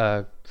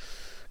for?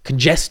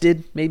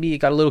 Congested, maybe. It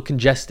got a little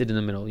congested in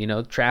the middle, you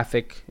know,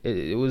 traffic.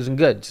 It wasn't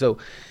good. So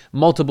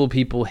multiple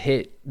people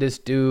hit this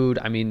dude.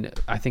 I mean,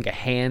 I think a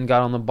hand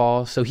got on the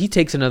ball. So he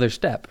takes another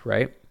step,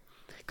 right?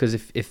 Because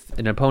if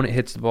an opponent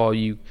hits the ball,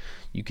 you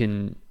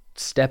can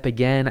step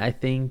again. I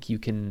think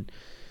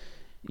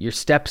your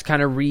steps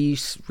kind of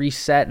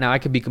reset. Now, I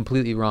could be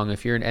completely wrong.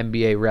 If you're an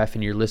NBA ref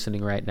and you're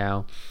listening right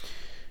now,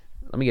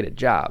 let me get a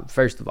job,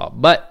 first of all.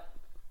 But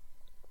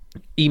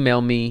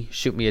email me,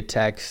 shoot me a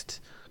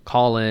text,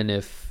 call in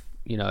if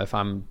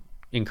I'm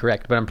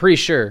incorrect. But I'm pretty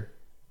sure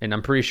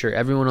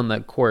everyone on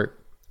that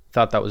court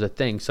thought that was a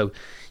thing. So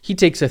he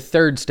takes a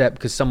 3rd step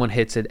because someone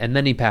hits it, and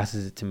then he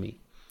passes it to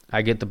me.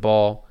 I get the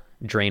ball,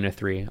 drain a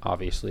 3,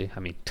 obviously. I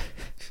mean,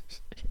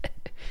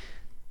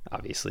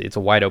 obviously, it's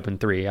a wide open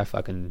 3. I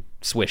fucking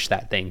swish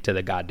that thing to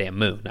the goddamn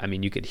moon. I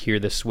mean, you could hear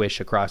the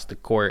swish across the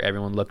court.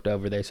 Everyone looked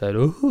over. They said,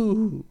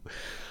 ooh.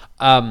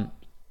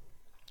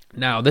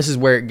 Now, this is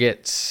where it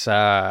gets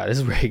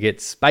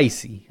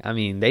spicy. I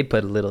mean, they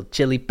put a little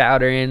chili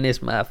powder in this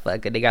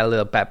motherfucker. They got a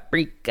little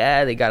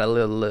paprika. They got a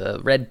little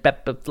red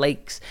pepper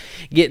flakes.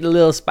 Getting a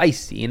little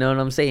spicy. You know what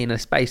I'm saying? A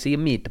spicy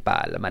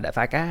meatball,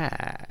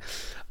 motherfucker.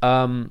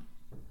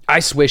 I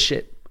swish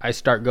it. I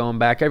start going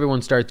back.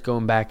 Everyone starts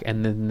going back.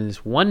 And then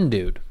this one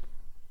dude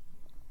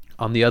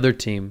on the other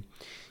team,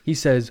 he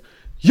says,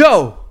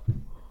 yo,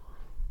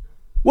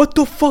 what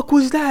the fuck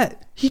was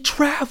that? He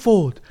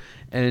traveled.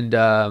 And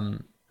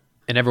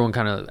everyone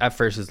kind of at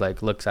first is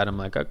like, looks at him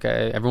like,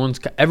 okay.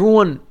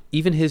 Everyone,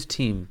 even his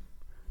team,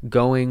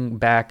 going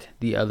back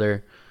the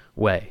other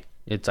way.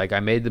 It's like, I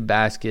made the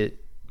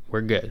basket.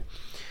 We're good.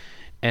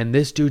 And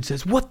this dude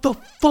says, what the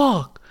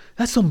fuck?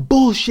 That's some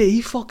bullshit.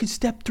 He fucking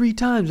stepped 3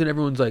 times. And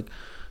everyone's like,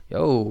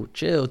 yo,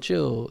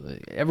 chill.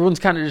 Everyone's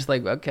kind of just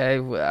like, okay,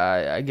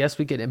 I guess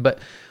we could. But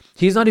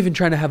he's not even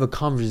trying to have a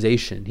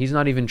conversation. He's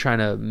not even trying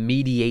to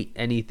mediate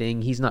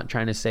anything. He's not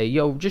trying to say,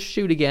 yo, just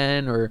shoot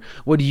again, or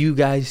what do you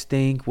guys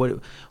think?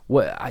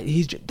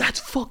 That's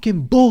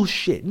fucking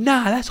bullshit.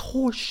 Nah, that's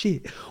horse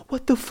shit.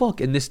 What the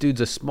fuck? And this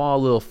dude's a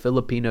small little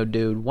Filipino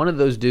dude. One of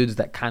those dudes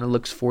that kind of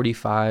looks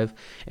 45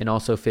 and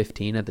also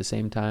 15 at the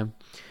same time.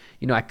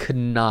 You know, I could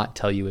not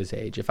tell you his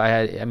age.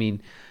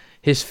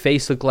 His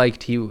face looked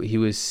like he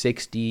was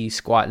 60,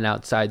 squatting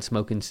outside,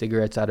 smoking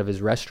cigarettes out of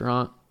his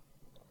restaurant.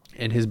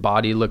 And his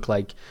body looked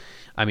like,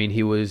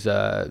 he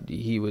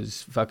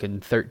was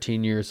fucking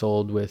 13 years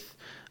old with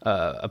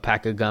a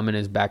pack of gum in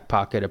his back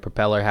pocket, a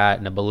propeller hat,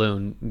 and a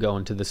balloon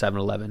going to the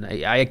 7-Eleven.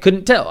 I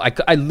couldn't tell.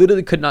 I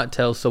literally could not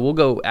tell. So we'll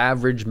go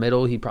average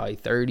middle. He probably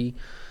 30.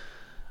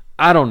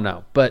 I don't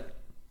know. But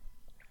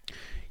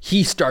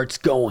he starts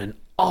going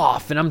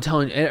off. And I'm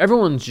telling you,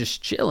 everyone's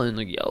just chilling.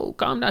 Like, yo,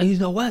 calm down. He's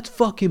like, well, that's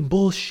fucking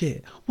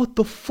bullshit. What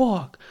the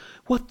fuck?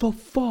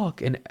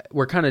 And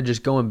we're kind of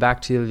just going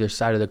back to the other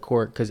side of the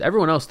court because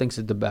everyone else thinks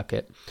it's the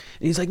bucket.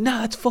 And he's like,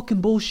 nah, that's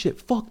fucking bullshit.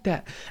 Fuck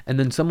that. And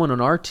then someone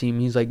on our team,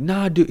 he's like,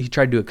 nah, dude. He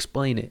tried to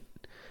explain it.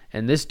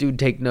 And this dude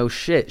take no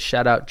shit.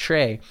 Shout out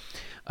Trey.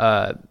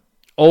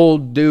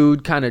 Old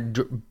dude, kind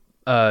of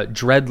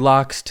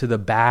dreadlocks to the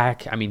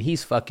back. I mean,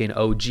 he's fucking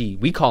OG.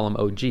 We call him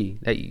OG.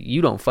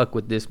 You don't fuck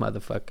with this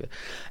motherfucker.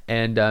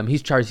 And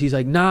he's charged. He's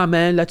like, nah,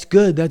 man, that's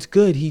good. That's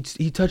good. He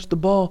touched the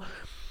ball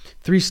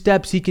 3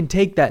 steps. He can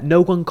take that.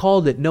 No one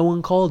called it. No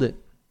one called it.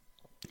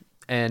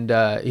 And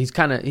he's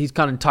kind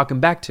of talking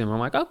back to him. I'm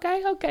like,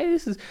 okay.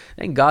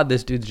 Thank God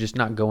this dude's just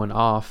not going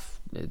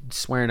off,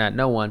 swearing at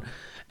no one.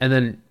 And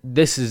then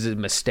this is a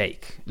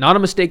mistake. Not a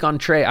mistake on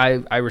Trey.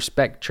 I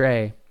respect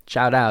Trey.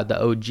 Shout out the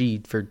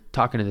OG for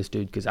talking to this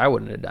dude because I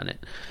wouldn't have done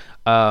it.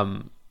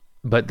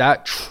 But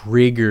that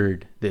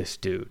triggered this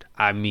dude.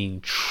 I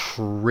mean,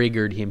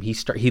 triggered him.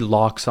 He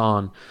locks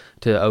on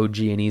to OG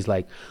and he's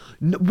like,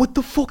 "What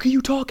the fuck are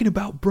you talking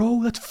about,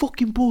 bro? That's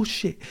fucking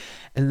bullshit."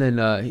 And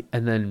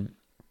then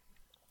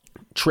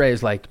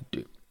Trey's like,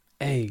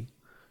 "Hey,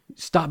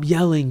 stop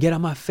yelling. Get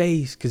on my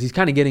face," because he's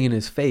kind of getting in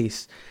his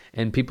face.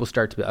 And people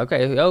start to be,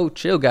 okay, oh,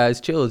 chill, guys,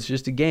 chill. It's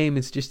just a game.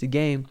 It's just a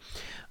game.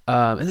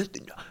 And then,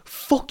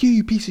 fuck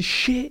you piece of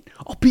shit.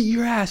 I'll beat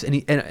your ass.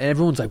 And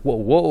everyone's like,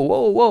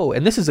 whoa.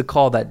 And this is a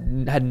call that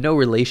had no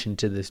relation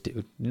to this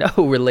dude. No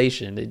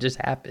relation. It just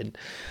happened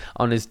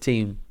on his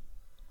team.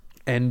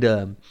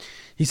 And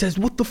he says,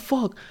 what the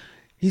fuck?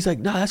 He's like,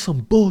 nah, that's some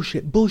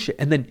bullshit.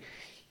 And then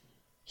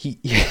he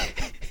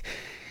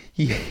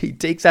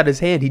takes out his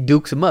hand. He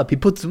dukes him up. He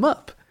puts him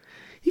up.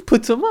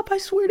 I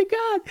swear to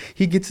God.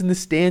 He gets in the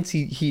stance.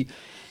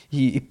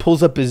 He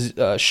pulls up his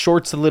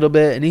shorts a little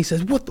bit and he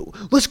says,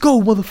 let's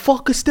go,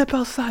 motherfucker. Step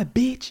outside,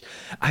 bitch.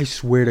 I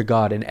swear to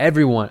God. And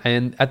everyone,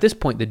 and at this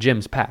point, the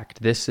gym's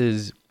packed. It's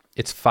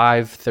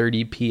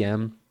 5:30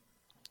 p.m.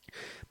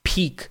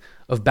 Peak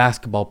of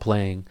basketball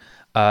playing.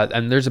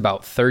 And there's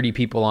about 30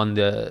 people on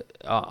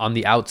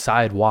the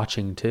outside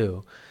watching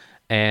too.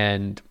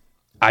 And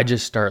I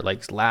just start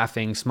like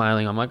laughing,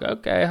 smiling. I'm like,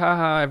 okay,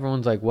 haha.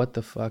 Everyone's like, what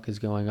the fuck is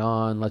going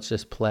on? Let's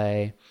just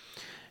play.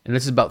 And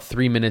this is about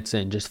 3 minutes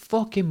in. Just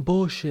fucking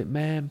bullshit,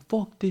 man.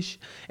 Fuck this.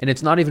 And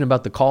it's not even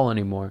about the call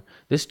anymore.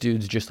 This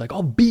dude's just like,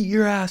 I'll beat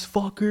your ass,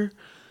 fucker.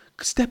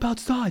 Step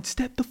outside.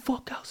 Step the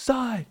fuck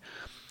outside.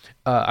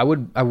 I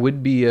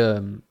would be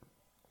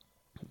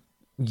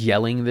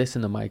yelling this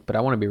in the mic, but I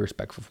want to be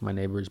respectful for my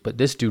neighbors. But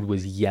this dude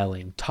was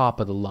yelling, top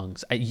of the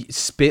lungs.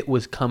 Spit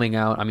was coming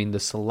out. I mean, the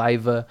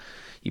saliva.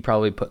 He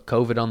probably put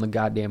COVID on the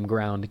goddamn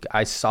ground.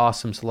 I saw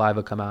some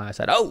saliva come out. I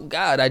said, oh,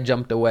 God, I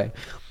jumped away.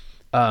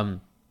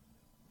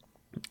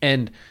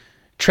 And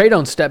Trey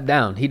don't step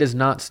down. He does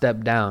not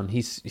step down.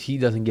 He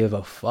doesn't give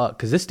a fuck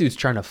because this dude's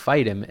trying to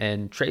fight him.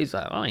 And Trey's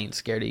like, I ain't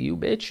scared of you,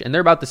 bitch. And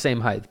they're about the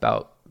same height,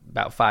 about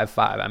 5'5".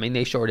 I mean,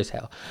 they short as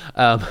hell.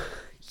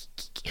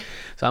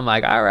 So I'm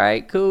like, all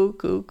right,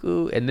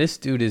 cool. And this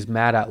dude is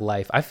mad at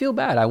life. I feel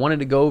bad. I wanted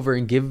to go over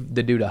and give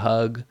the dude a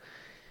hug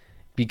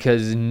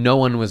because no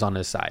one was on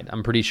his side.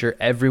 I'm pretty sure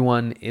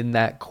everyone in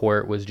that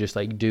court was just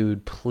like,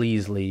 dude,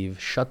 please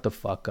leave. Shut the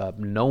fuck up.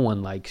 No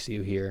one likes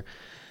you here.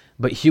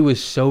 But he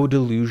was so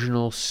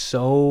delusional,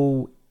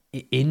 so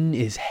in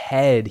his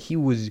head. He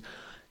was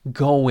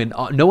going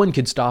on. No one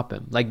could stop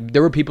him. Like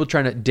there were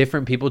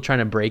different people trying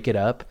to break it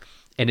up.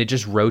 And it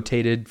just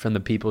rotated from the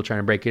people trying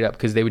to break it up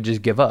because they would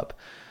just give up.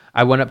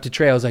 I went up to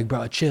Trey. I was like,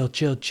 bro, chill.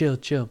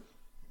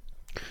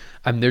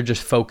 They're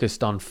just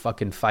focused on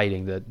fucking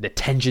fighting. The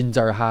tensions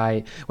are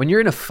high. When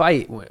you're in a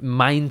fight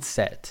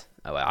mindset,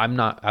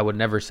 I would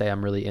never say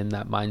I'm really in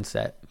that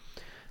mindset.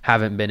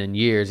 Haven't been in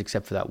years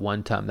except for that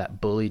one time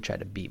that bully tried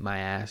to beat my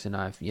ass and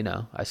I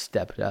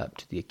stepped up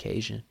to the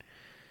occasion.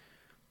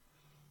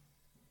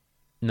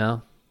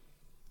 No?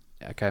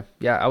 Okay.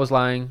 Yeah, I was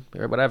lying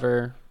or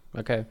whatever.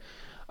 Okay.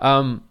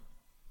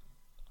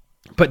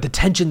 But the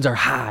tensions are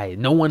high.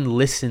 No one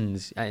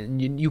listens.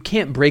 And you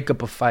can't break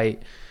up a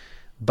fight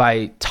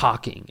by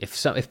talking.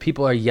 If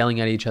people are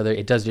yelling at each other,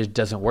 just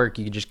doesn't work.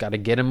 You just got to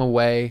get them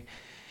away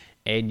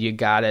and you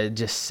got to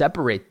just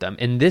separate them.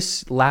 And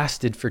this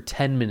lasted for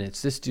 10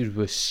 minutes. This dude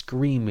was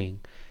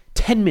screaming.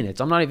 10 minutes.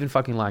 I'm not even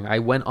fucking lying. I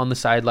went on the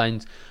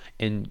sidelines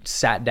and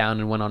sat down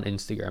and went on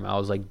Instagram. I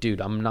was like,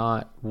 dude,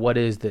 what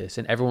is this?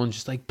 And everyone's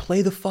just like,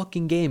 play the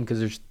fucking game because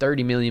there's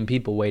 30 million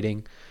people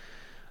waiting.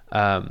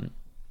 And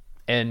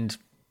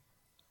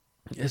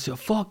so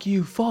fuck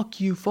you.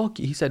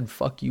 He said,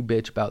 fuck you,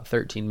 bitch, about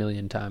 13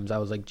 million times. I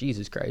was like,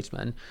 Jesus Christ,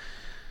 man.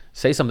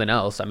 Say something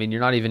else. I mean,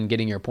 you're not even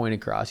getting your point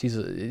across. He's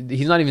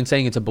not even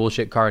saying it's a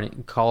bullshit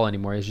call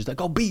anymore. He's just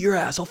like, I'll beat your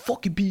ass. I'll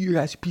fucking beat your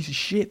ass, you piece of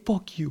shit.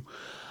 Fuck you.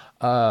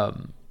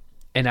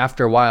 And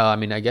after a while, I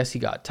mean, I guess he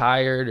got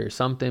tired or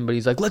something, but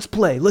he's like, let's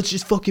play. Let's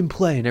just fucking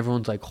play. And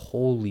everyone's like,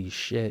 holy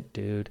shit,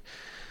 dude.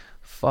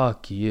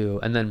 Fuck you.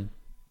 And then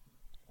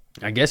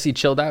I guess he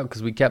chilled out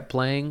because we kept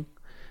playing.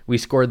 We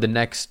scored the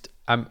next.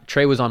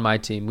 Trey was on my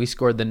team. We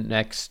scored the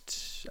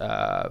next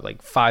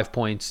 5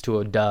 points to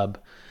a dub,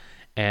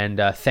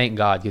 and thank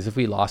God, because if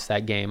we lost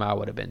that game, I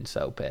would have been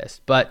so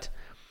pissed. But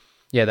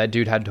yeah, that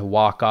dude had to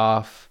walk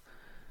off.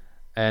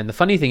 And the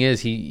funny thing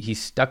is, he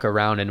stuck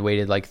around and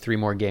waited like 3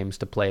 more games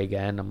to play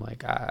again. I'm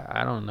like,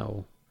 I don't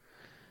know.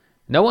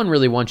 No one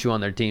really wants you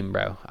on their team,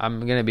 bro.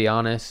 I'm gonna be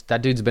honest.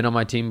 That dude's been on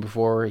my team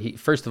before.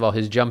 First of all,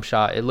 his jump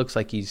shot, it looks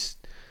like he's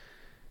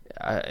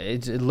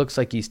it looks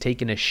like he's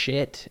taking a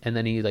shit, and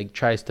then he like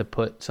tries to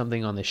put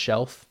something on the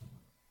shelf.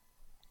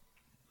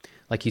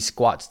 Like he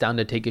squats down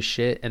to take a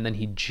shit, and then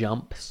he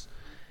jumps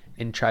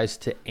and tries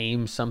to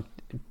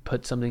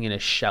put something in a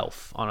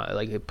shelf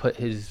put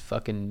his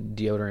fucking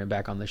deodorant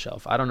back on the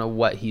shelf. I don't know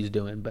what he's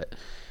doing, but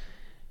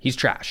he's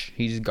trash.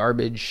 He's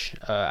garbage,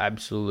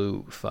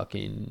 absolute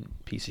fucking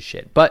piece of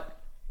shit. But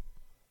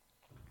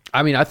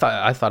I mean, I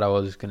thought I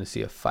was gonna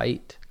see a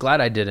fight.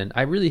 Glad I didn't.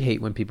 I really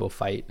hate when people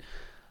fight.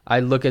 I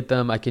look at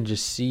them, I can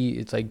just see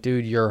it's like,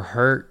 dude, you're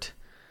hurt.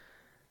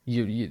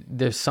 You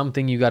there's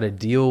something you got to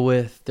deal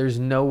with. There's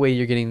no way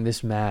you're getting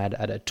this mad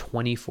at a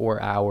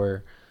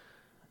 24-hour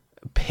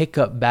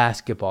pickup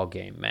basketball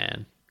game,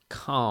 man.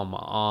 Come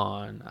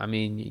on. I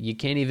mean, you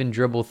can't even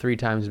dribble 3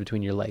 times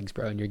between your legs,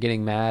 bro, and you're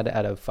getting mad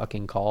at a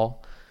fucking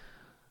call.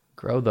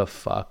 Grow the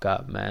fuck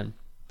up, man.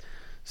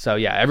 So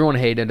yeah, everyone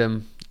hated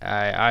him.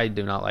 I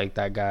do not like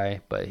that guy,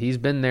 but he's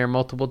been there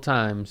multiple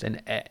times,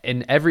 and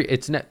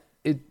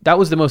that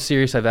was the most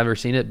serious I've ever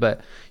seen it.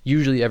 But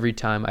usually every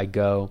time I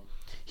go,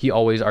 he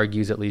always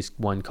argues at least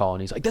one call,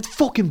 and he's like, "That's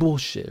fucking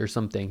bullshit" or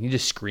something. He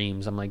just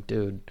screams. I'm like,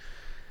 dude,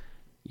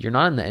 you're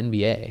not in the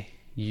NBA.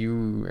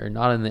 You are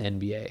not in the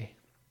NBA,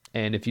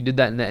 and if you did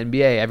that in the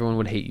NBA, everyone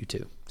would hate you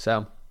too.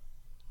 So,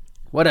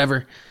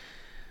 whatever.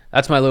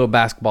 That's my little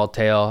basketball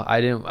tale.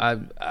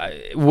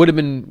 It would have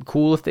been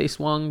cool if they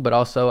swung, but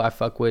also I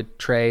fuck with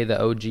Trey,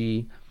 the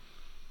OG.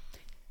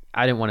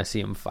 I didn't want to see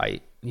him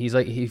fight. He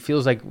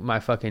feels like my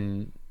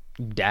fucking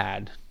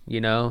dad,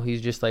 you know?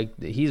 He's just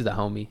like, he's the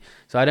homie.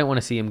 So I didn't want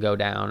to see him go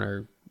down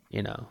or,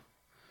 you know.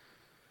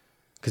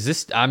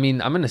 Because I'm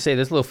going to say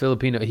this little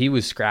Filipino, he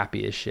was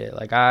scrappy as shit.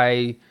 Like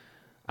I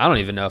don't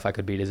even know if I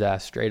could beat his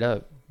ass straight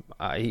up.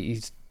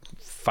 He's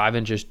 5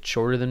 inches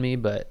shorter than me,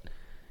 but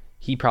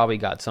he probably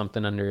got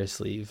something under his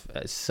sleeve.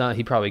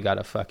 He probably got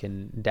a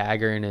fucking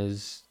dagger in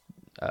his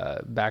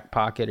back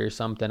pocket or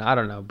something. I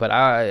don't know, but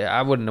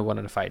I wouldn't have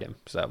wanted to fight him.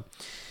 So,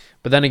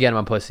 but then again, I'm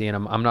a pussy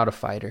and I'm not a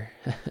fighter.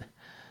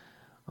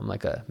 I'm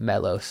like a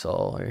mellow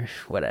soul or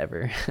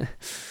whatever.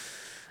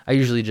 I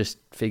usually just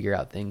figure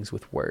out things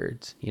with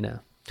words, you know.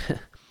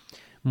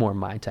 More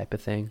my type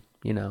of thing,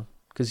 you know.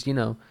 Because, you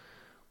know,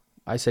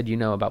 I said you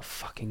know about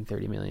fucking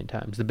 30 million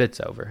times. The bit's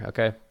over,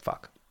 okay?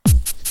 Fuck.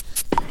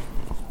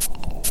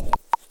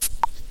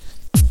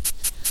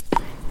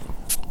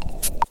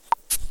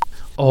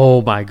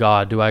 Oh my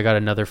god, do I got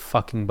another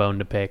fucking bone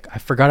to pick. I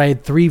forgot I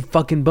had 3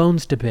 fucking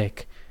bones to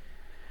pick.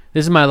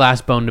 This is my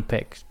last bone to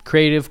pick.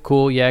 Creative,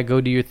 cool, yeah,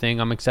 go do your thing.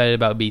 I'm excited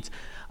about beats.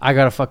 I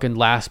got a fucking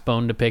last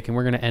bone to pick, and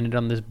we're going to end it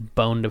on this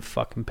bone to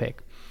fucking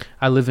pick.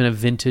 I live in a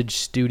vintage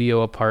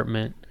studio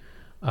apartment.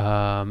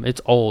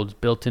 It's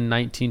old, built in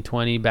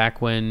 1920,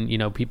 back when, you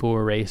know, people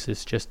were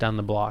racist, just down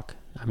the block.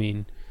 I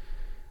mean,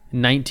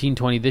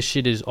 1920, this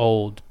shit is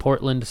old.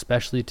 Portland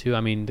especially, too.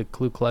 I mean, the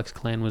Ku Klux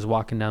Klan was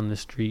walking down the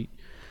street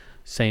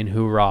saying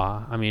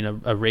hoorah. I mean, a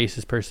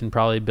racist person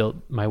probably built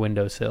my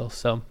windowsill.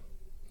 So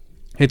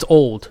it's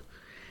old.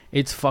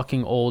 It's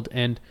fucking old.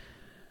 And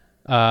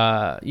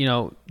you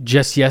know,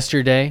 just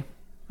yesterday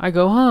I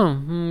go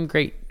home.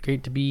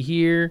 Great to be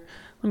here.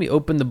 Let me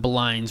open the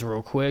blinds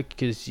real quick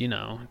because, you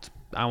know,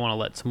 I want to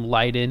let some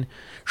light in.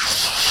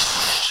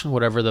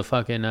 Whatever the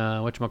fucking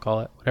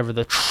whatchamacallit, whatever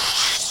the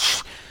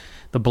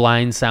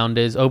blind sound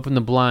is. Open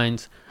the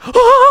blinds.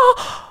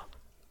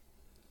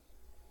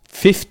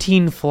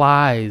 15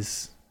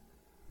 flies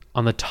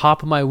on the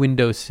top of my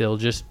windowsill,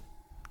 just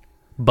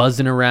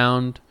buzzing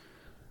around,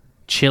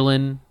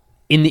 chilling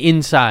in the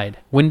inside.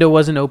 Window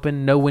wasn't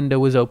open. No window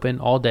was open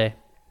all day.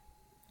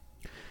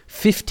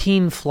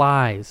 15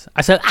 flies.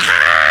 I said,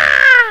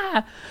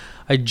 ah!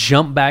 I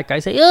jump back. I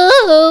say,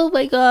 oh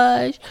my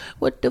gosh,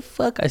 what the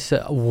fuck? I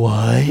said,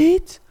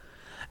 what?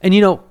 And you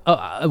know,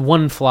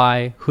 one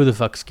fly, who the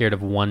fuck's scared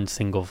of one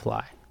single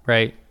fly,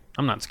 right?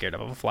 I'm not scared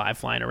of a fly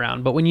flying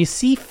around, but when you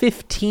see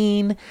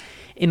 15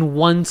 in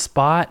one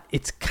spot,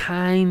 it's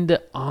kind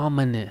of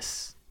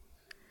ominous.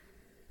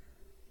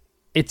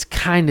 It's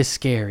kind of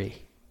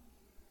scary.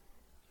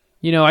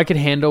 You know, I could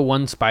handle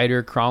one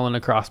spider crawling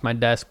across my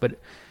desk, but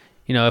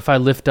you know, if I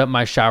lift up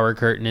my shower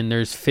curtain and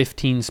there's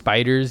 15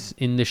 spiders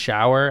in the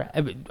shower,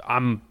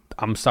 I'm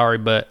sorry,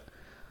 but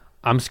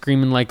I'm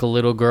screaming like a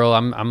little girl.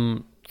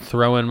 I'm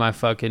throwing my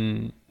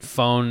fucking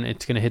phone.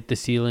 It's going to hit the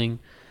ceiling.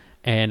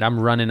 And I'm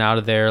running out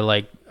of there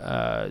like,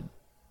 it's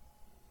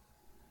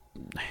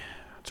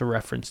a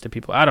reference to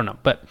people. I don't know,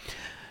 but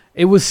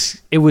it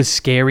was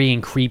scary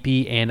and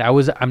creepy. And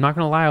I'm not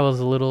gonna lie, I was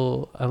a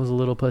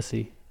little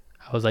pussy.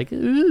 I was like,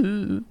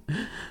 ooh,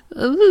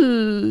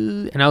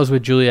 ooh. And I was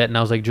with Juliet, and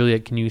I was like,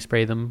 Juliet, can you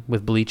spray them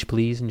with bleach,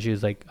 please? And she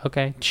was like,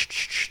 okay.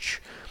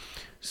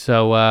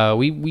 So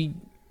we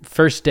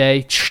first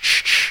day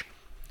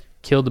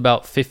killed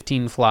about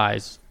 15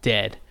 flies,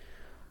 dead.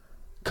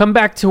 Come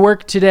back to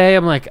work today.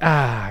 I'm like,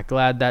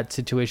 glad that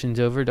situation's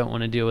over. Don't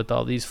want to deal with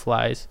all these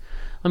flies.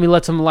 Let me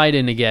let some light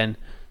in again.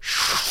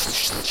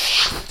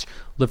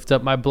 Lift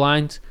up my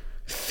blinds.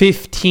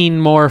 15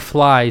 more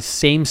flies.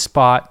 Same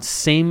spot,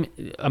 same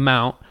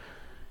amount.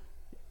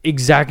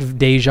 Exact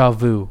deja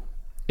vu.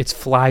 It's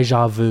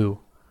fly-ja vu.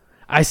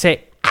 I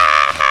say,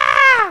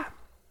 ah!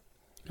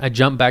 I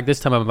jump back. This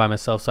time I'm by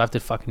myself, so I have to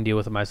fucking deal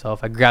with it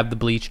myself. I grab the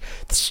bleach.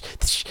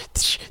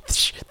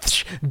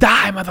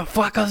 Die,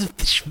 motherfuckers.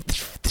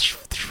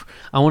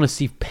 I want to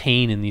see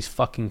pain in these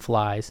fucking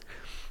flies,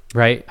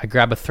 right? I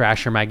grab a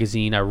Thrasher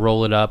magazine. I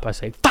roll it up. I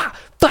say, bah,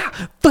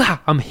 bah, bah.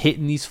 I'm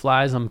hitting these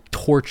flies. I'm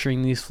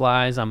torturing these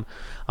flies. I'm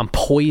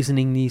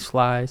poisoning these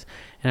flies.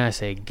 And I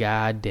say,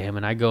 God damn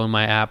it. I go in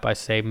my app. I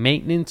say,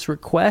 maintenance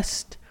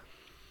request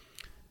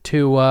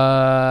to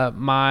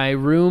my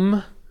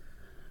room.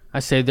 I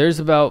say, there's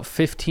about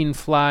 15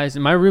 flies.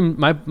 In my room,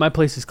 my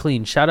place is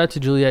clean. Shout out to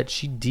Juliet.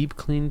 She deep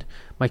cleaned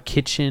my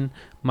kitchen,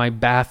 my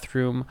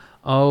bathroom.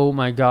 Oh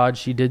my God,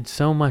 she did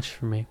so much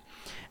for me.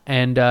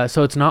 And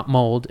so it's not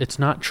mold. It's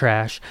not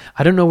trash.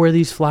 I don't know where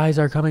these flies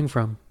are coming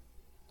from.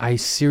 I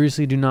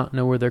seriously do not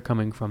know where they're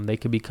coming from. They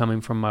could be coming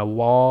from my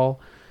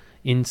wall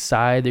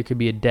inside. There could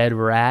be a dead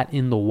rat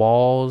in the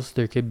walls.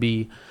 There could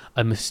be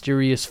a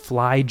mysterious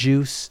fly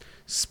juice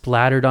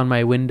splattered on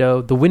my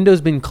window. The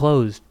window's been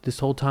closed this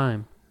whole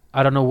time.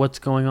 I don't know what's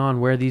going on,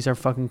 where these are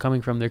fucking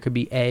coming from. There could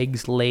be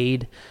eggs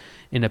laid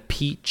in a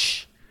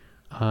peach.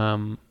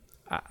 But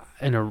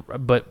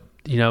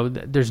you know,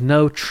 there's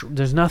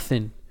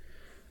nothing.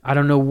 I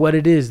don't know what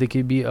it is. There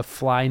could be a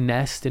fly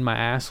nest in my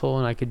asshole,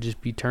 and I could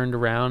just be turned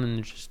around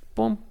and just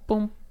boom,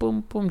 boom,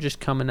 boom, boom, just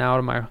coming out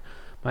of my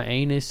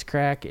anus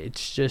crack.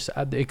 It's just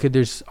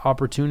there's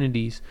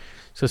opportunities.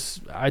 So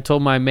I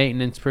told my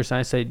maintenance person,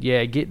 I said,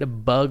 yeah, get a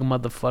bug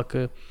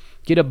motherfucker,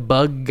 get a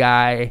bug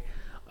guy,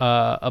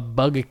 a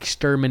bug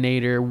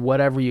exterminator,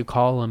 whatever you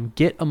call him.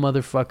 Get a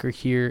motherfucker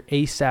here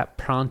ASAP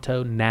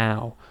pronto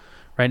now.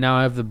 Right now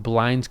I have the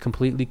blinds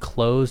completely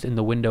closed and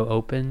the window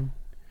open.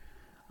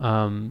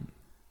 So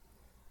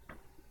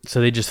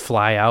they just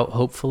fly out,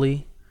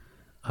 hopefully.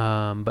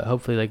 But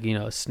hopefully, like, you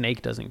know, a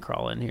snake doesn't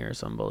crawl in here or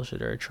some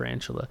bullshit, or a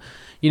tarantula.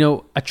 You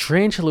know, a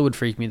tarantula would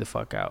freak me the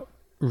fuck out.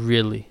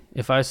 Really.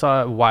 If I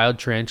saw a wild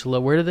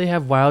tarantula, where do they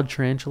have wild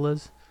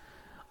tarantulas?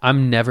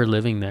 I'm never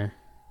living there.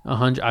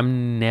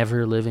 I'm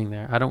never living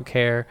there. I don't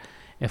care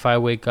if I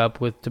wake up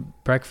with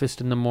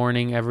breakfast in the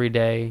morning every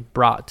day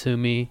brought to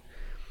me,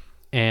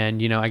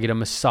 and, you know, I get a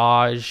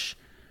massage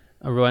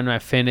when I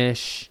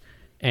finish,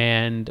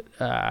 and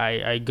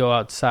I go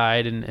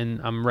outside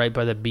and I'm right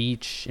by the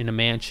beach in a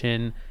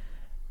mansion.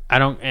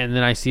 And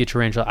then I see a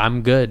tarantula.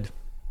 I'm good.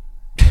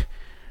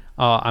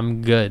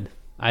 I'm good.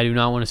 I do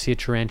not want to see a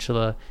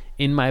tarantula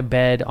in my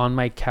bed, on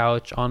my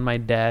couch, on my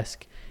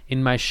desk,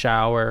 in my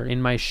shower, in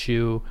my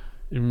shoe.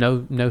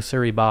 No,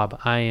 sorry, Bob.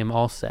 I am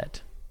all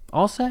set.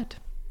 All set.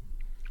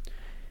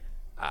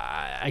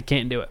 I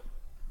can't do it.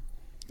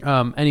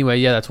 Anyway,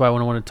 yeah, that's why I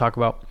want to talk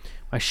about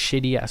my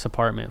shitty ass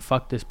apartment.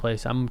 Fuck this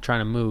place. I'm trying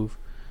to move.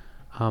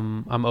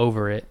 I'm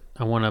over it.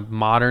 I want a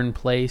modern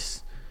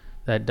place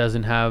that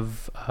doesn't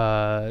have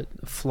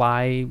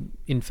fly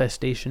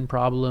infestation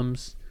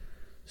problems.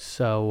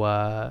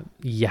 So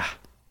yeah.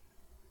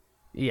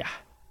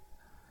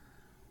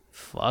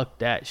 Fuck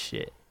that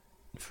shit.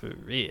 For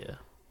real.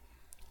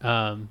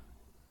 Dude,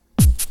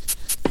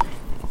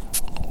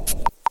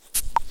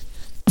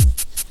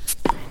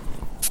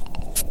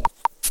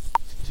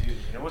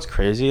 you know what's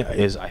crazy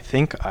is I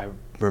think I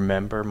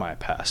remember my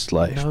past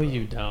life. No,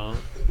 you don't.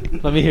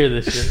 Let me hear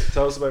this shit.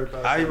 Tell us about your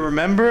past life. I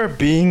remember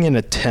being in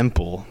a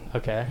temple.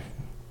 Okay.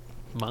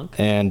 Monk?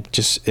 And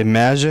just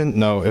imagine,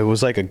 no, it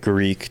was like a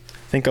Greek,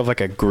 think of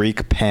like a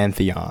Greek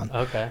pantheon.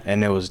 Okay.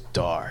 And it was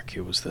dark.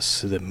 It was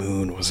the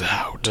moon was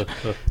out.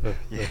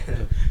 Yeah.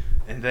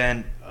 And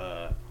then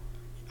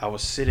I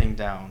was sitting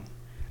down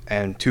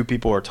and two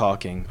people were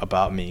talking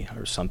about me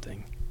or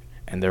something.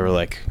 And they were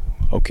like,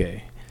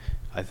 okay,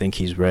 I think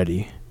he's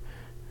ready.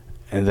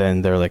 And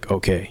then they're like,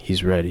 okay,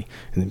 he's ready.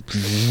 And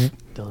then,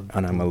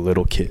 and I'm a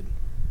little kid.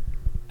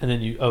 And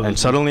then and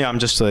suddenly I'm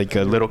just like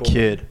a little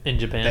kid in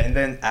Japan. And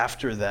then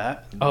after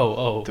that,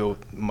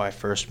 my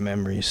first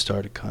memories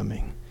started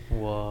coming.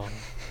 Whoa.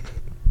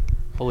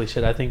 Holy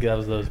shit! I think that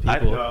was those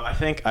people. I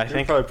think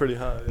probably pretty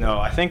high. No,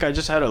 I think I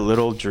just had a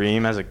little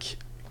dream as a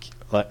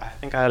I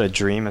think I had a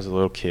dream as a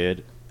little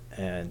kid,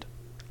 and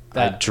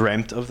I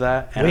dreamt of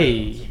that. And I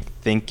keep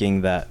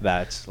thinking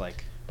that's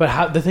like.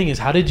 But the thing is,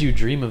 how did you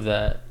dream of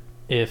that?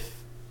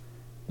 If,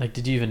 like,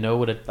 did you even know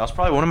what it? That was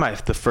probably one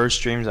of the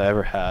first dreams I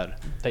ever had.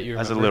 That you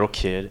remember? As a little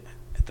kid,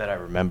 that I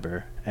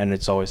remember, and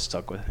it's always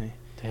stuck with me.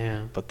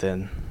 Damn. But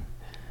then,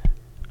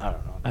 I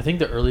don't know. I think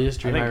the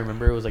earliest dream I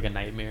remember was like a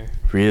nightmare.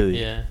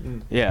 Really? Yeah.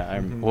 Yeah.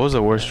 What was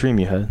the worst dream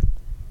you had?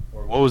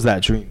 Or what was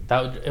that dream?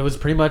 It was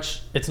pretty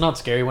much. It's not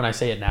scary when I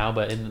say it now,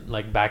 but in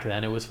like back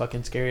then, it was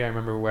fucking scary. I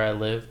remember where I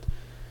lived.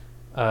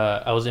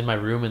 I was in my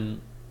room,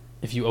 and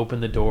if you open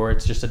the door,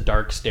 it's just a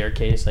dark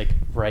staircase, like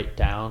right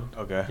down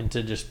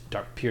into just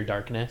pure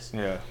darkness.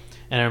 Yeah.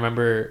 And I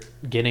remember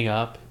getting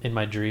up in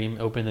my dream,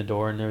 opening the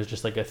door, and there was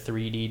just like a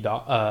 3D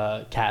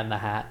Cat in the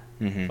Hat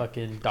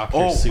fucking Dr.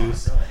 Oh,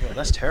 Seuss. yo,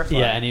 that's terrifying.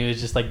 Yeah, and he was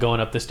just like going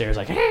up the stairs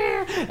like,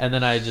 and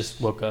then I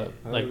just woke up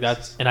like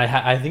that's, and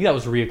I think that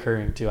was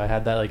reoccurring too. I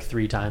had that like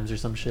 3 times or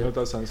some shit. That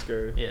does sound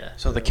scary. Yeah.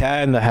 So the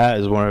Cat in the Hat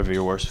is one of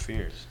your worst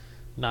fears.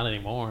 Not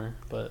anymore,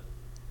 but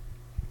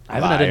I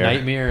haven't had a Liar.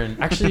 nightmare. And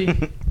actually,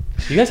 do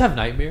you guys have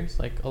nightmares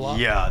like a lot?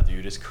 Yeah,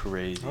 dude, it's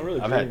crazy. I really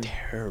I've dream. had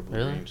terrible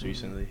Really? dreams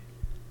recently.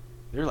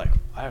 They're like,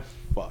 I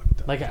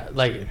fucked up. Like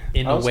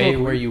in I a also way have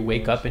where weird you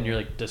wake dreams, up and you're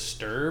like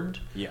disturbed.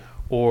 Yeah.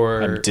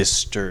 Or I'm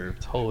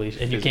disturbed. Holy,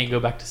 and you can't go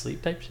back to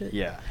sleep type shit.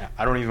 Yeah,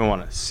 I don't even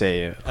want to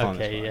say it. On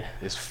the Okay, spot. yeah.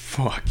 It's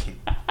fucking.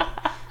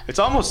 It's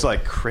almost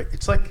like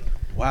it's like,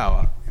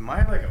 wow, am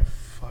I like a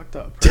fucked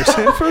up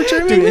person for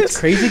dreaming Dude, this? it's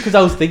crazy because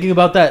I was thinking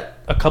about that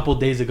a couple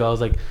days ago. I was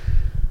like,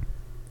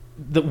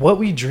 what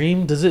we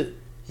dream, does it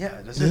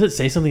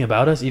say something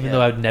about us? Even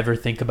though I would never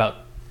think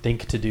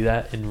to do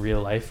that in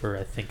real life, or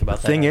I think about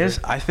The that. thing ever. is,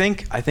 I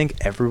think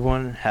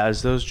everyone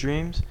has those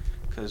dreams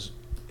because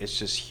it's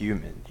just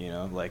human, you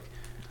know. Like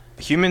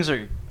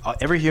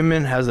every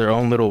human has their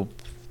own little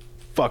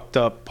fucked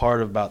up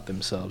part about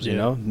themselves, you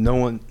know. No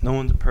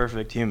one's a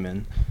perfect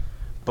human,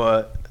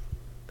 but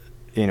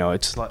you know,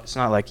 it's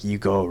not like you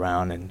go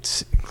around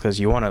and because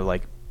you want to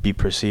like be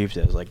perceived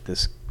as like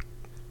this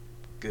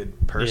good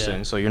person,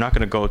 Yeah. so you're not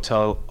gonna go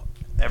tell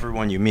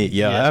everyone you meet,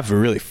 I have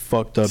really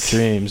fucked up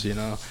dreams, you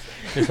know.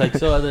 It's like,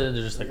 so they're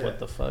just like, what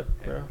the fuck,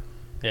 bro?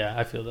 Yeah,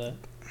 I feel that.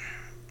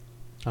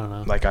 I don't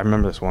know. Like I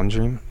remember this one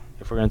dream.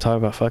 If we're gonna talk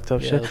about fucked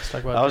up shit, let's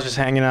talk about I was dreams. just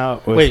hanging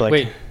out with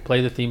Wait,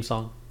 play the theme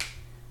song.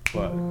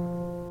 What?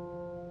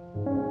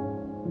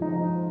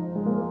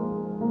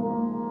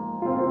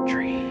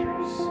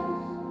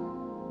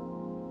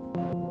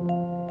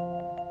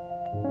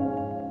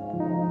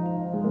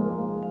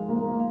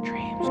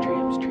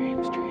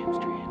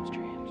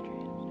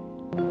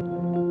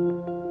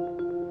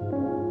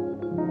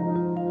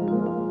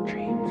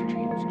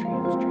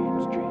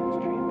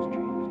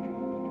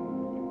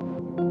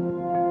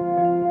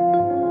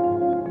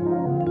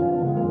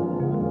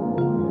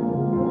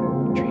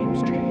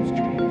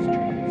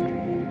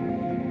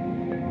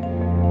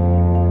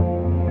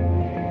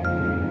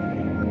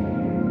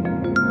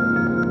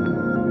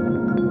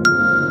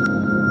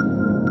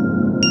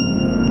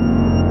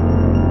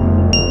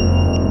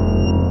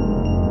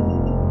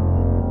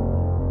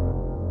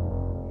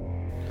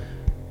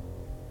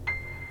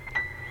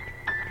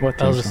 What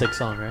That was a theme song? sick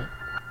song, right?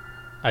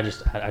 I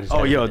just.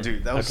 Oh, yo, edited it.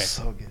 dude, that was Okay.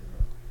 so good.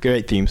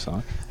 Great theme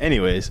song.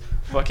 Anyways,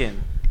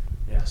 fucking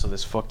yeah. So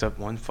this fucked up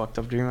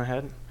dream I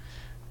had.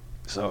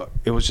 So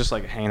it was just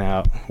like hanging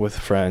out with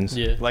friends,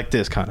 like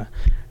this kind of,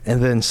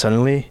 and then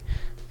suddenly,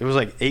 it was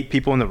like 8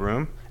 people in the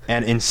room,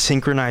 and in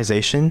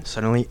synchronization,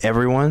 suddenly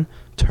everyone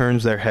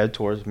turns their head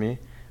towards me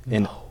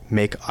and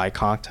make eye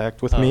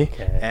contact with me,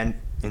 and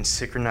in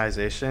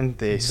synchronization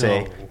they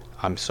say,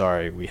 "I'm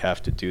sorry, we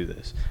have to do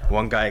this."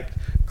 One guy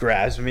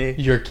grabs me.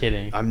 You're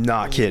kidding. I'm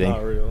not kidding.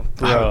 Not real.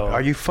 Bro.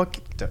 Are you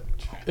fucking?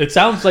 It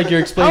sounds like you're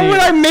explaining. How would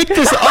I make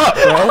this up,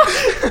 bro?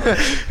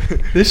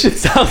 This shit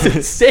sounds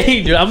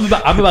insane, dude. I'm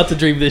about to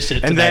dream this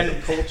shit And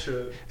tonight.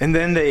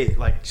 then they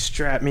like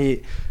strap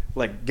me,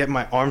 like get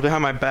my arms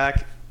behind my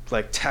back,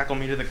 like tackle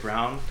me to the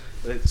ground.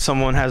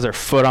 Someone has their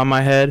foot on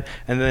my head,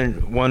 and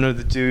then one of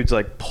the dudes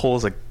like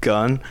pulls a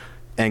gun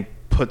and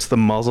puts the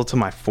muzzle to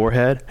my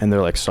forehead, and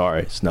they're like,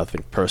 "Sorry, it's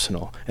nothing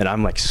personal." And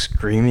I'm like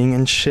screaming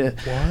and shit.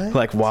 What?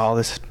 Like while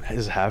this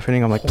is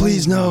happening, I'm like,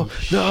 "Please, no,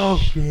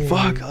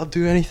 fuck, I'll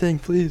do anything,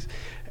 please."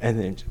 And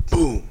then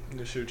boom,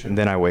 and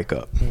then I wake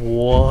up.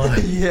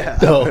 What? Yeah.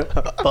 The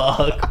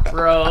fuck,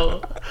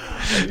 bro?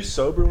 Are you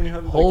sober when you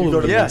have? Like, Holy you go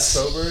to bed yes.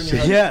 sober and you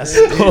have Yes.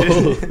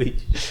 Holy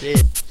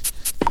shit.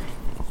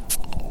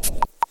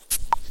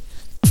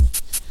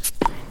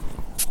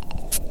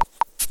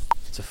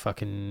 It's a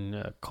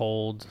fucking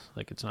cold.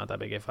 Like, it's not that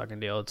big a fucking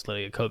deal. It's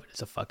literally COVID.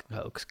 It's a fucking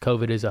hoax.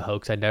 COVID is a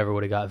hoax. I never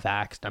would have got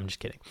vaxxed. I'm just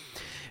kidding.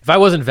 If I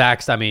wasn't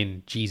vaxxed, I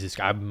mean, Jesus,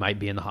 I might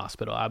be in the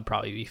hospital. I'd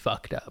probably be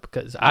fucked up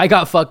because I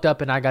got fucked up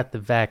and I got the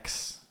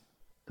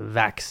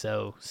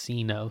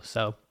Vaxxocino.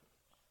 So,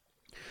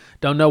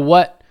 don't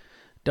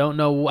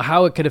know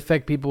how it could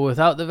affect people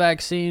without the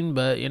vaccine,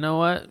 but you know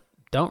what?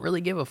 Don't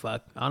really give a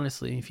fuck,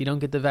 honestly. If you don't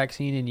get the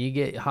vaccine and you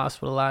get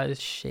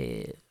hospitalized,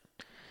 shit,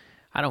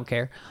 I don't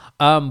care.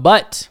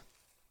 But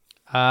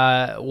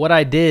what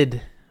I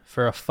did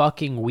for a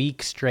fucking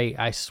week straight,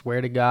 I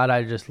swear to God,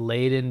 I just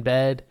laid in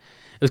bed.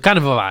 It was kind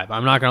of a vibe.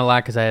 I'm not going to lie,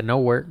 because I had no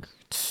work.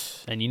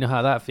 And you know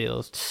how that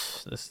feels.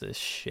 This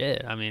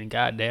shit. I mean,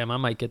 goddamn, I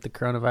might get the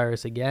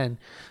coronavirus again.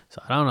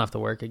 So I don't have to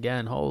work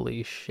again.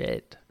 Holy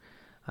shit.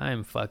 I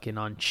am fucking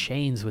on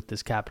chains with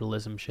this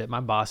capitalism shit. My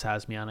boss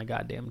has me on a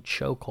goddamn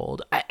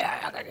chokehold.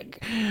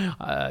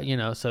 You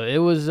know, so it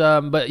was,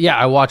 but yeah,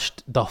 I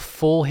watched the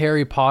full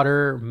Harry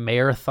Potter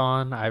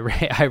marathon. I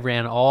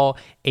ran all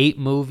 8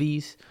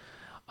 movies,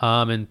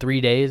 in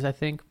 3 days, I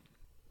think.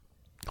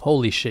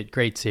 Holy shit.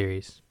 Great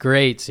series.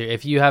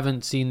 If you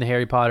haven't seen the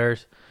Harry Potter,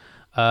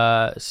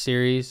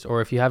 series,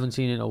 or if you haven't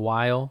seen it in a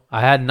while,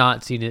 I had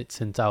not seen it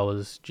since I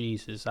was,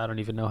 I don't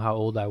even know how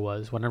old I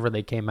was, whenever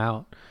they came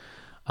out.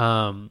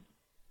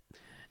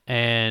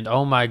 And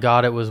oh my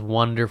God, it was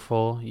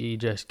wonderful. You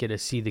just get to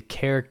see the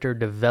character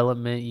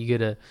development. You get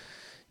to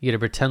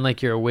pretend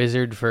like you're a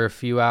wizard for a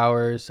few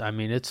hours. I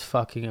mean, it's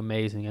fucking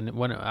amazing. And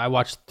when I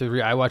watched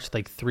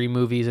like 3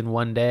 movies in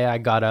one day. I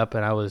got up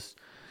and I was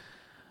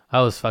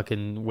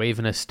fucking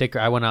waving a sticker.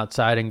 I went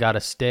outside and got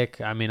a stick.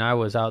 I mean, I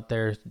was out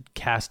there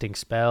casting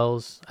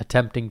spells,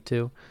 attempting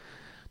to.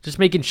 Just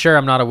making sure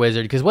I'm not a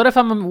wizard. Because what if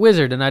I'm a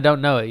wizard and I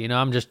don't know it? You know,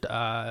 I'm just,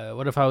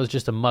 what if I was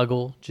just a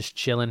muggle, just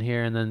chilling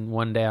here, and then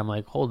one day I'm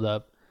like, hold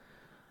up.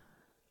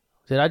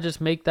 Did I just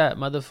make that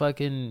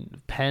motherfucking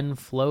pen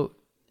float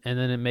and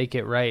then make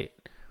it right?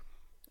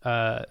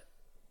 Make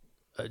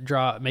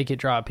it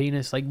draw a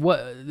penis? Like,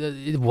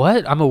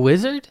 what? I'm a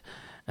wizard?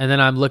 And then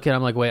I'm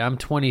like, wait, I'm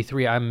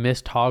 23. I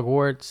missed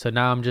Hogwarts. So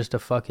now I'm just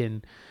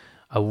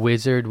a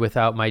wizard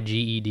without my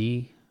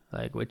GED.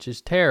 Like, which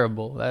is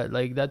terrible.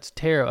 That's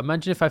terrible.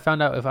 Imagine if I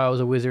found out if I was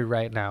a wizard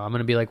right now. I'm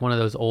going to be like one of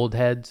those old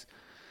heads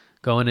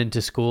going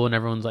into school and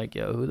everyone's like,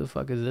 yo, who the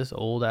fuck is this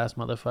old ass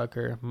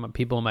motherfucker?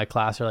 People in my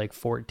class are like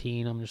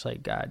 14. I'm just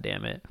like, God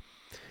damn it.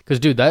 Because,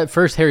 dude, that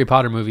first Harry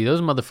Potter movie,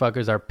 those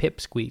motherfuckers are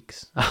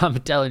pipsqueaks. I'm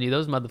telling you,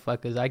 those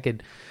motherfuckers, I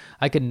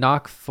could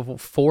knock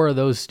 4 of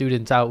those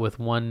students out with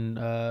one.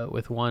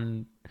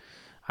 I'm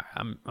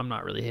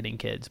not really hitting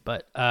kids,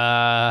 but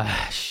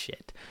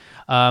shit.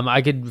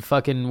 I could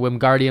fucking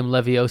Wingardium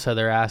Leviosa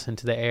their ass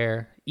into the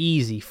air.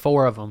 Easy.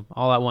 4 of them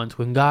all at once.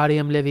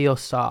 Wingardium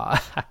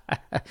Leviosa.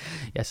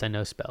 Yes, I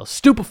know spells.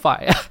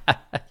 Stupefy.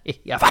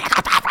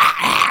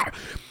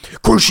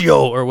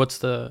 Crucio. Or what's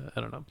the,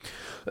 I don't know.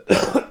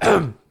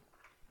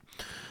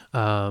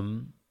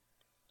 Sectum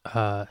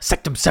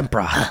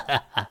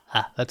Sempra.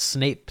 That's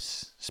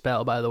Snape's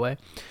spell, by the way.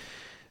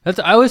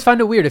 I always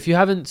find it weird. If you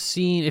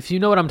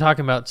know what I'm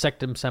talking about,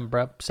 Sectum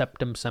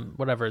Sempra,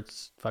 whatever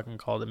it's fucking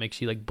called, it makes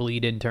you like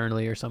bleed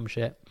internally or some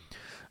shit.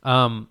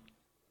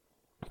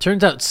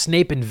 Turns out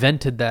Snape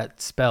invented that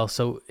spell.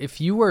 So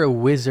if you were a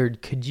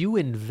wizard, could you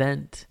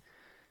invent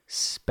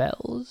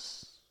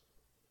spells?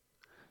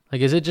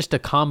 Like, is it just a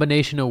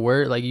combination of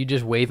words? Like, you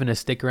just waving a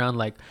stick around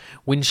like,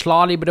 and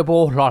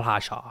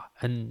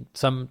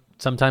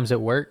sometimes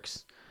it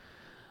works?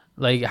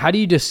 Like, how do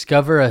you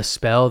discover a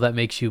spell that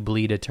makes you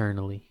bleed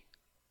internally?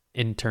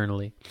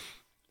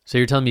 So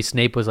you're telling me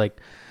Snape was like,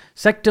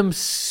 Sectum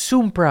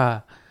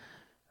Sempra.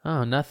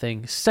 Oh,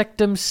 nothing.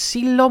 Sectum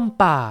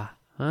Silompa.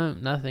 Oh,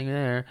 nothing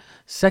there.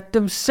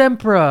 Sectum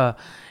Sempra.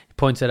 He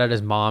points it at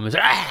his mom. Is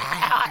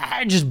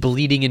just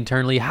bleeding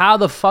internally. How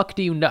the fuck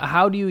do you know?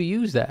 How do you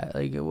use that?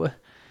 Like,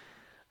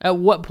 at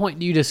what point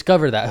do you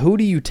discover that? Who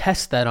do you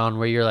test that on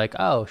where you're like,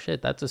 oh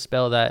shit, that's a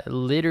spell that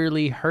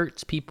literally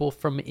hurts people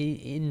from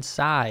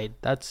inside.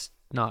 That's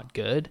not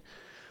good.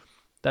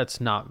 That's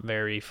not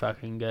very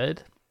fucking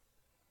good.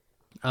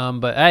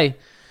 But hey,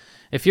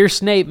 if you're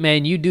Snape,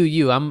 man, you do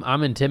you.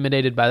 I'm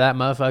intimidated by that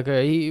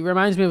motherfucker. He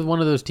reminds me of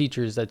one of those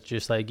teachers that's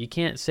just like, you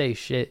can't say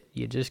shit.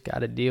 You just got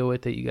to deal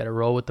with it. You got to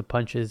roll with the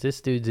punches. This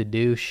dude's a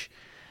douche.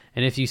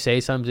 And if you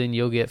say something,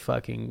 you'll get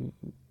fucking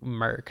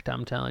murked.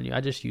 I'm telling you.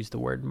 I just used the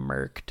word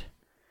murked.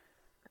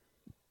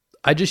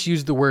 I just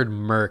used the word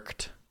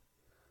murked,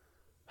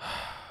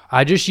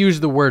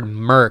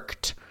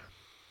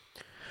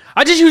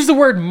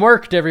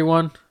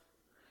 everyone.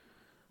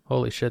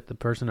 Holy shit, the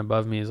person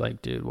above me is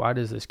like, dude, why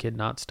does this kid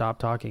not stop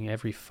talking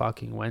every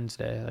fucking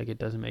Wednesday? Like, it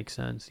doesn't make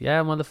sense.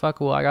 Yeah,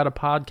 motherfucker, well, I got a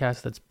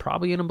podcast that's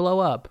probably going to blow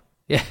up.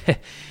 Yeah,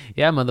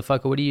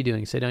 motherfucker, what are you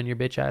doing? Sit down your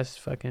bitch ass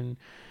fucking...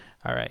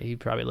 All right, he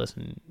probably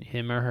listen,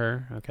 him or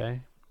her, okay?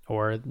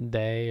 Or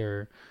they,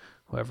 or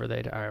whoever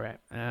they... All right,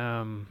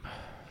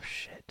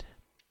 shit.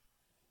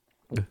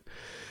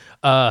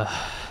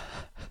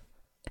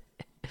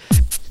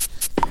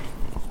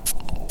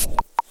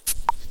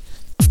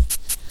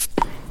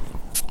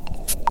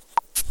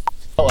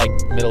 Like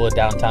middle of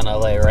downtown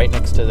LA, right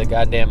next to the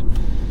goddamn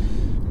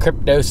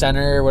crypto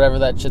center or whatever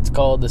that shit's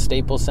called, the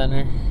Staples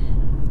Center.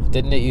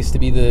 Didn't it used to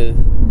be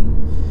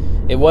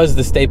it was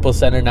the Staples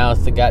Center, now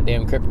it's the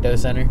goddamn crypto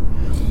center,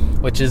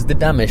 which is the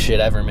dumbest shit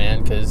ever,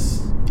 man,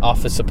 because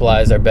office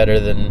supplies are better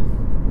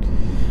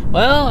than,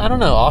 well, I don't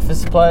know,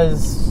 office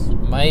supplies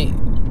might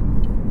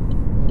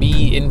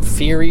be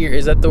inferior,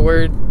 is that the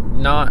word?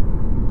 Not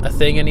a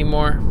thing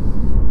anymore?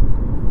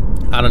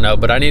 I don't know,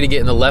 but I need to get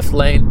in the left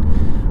lane.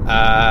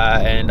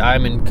 And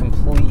I'm in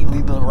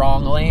completely the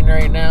wrong lane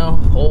right now.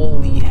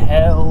 Holy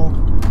hell.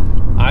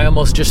 I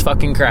almost just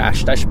fucking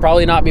crashed. I should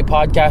probably not be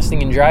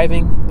podcasting and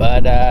driving,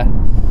 but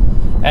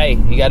hey,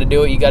 you gotta do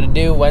what you gotta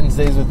do.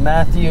 Wednesdays with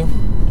Matthew.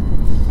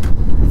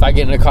 If I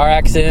get in a car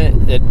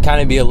accident, it'd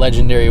kind of be a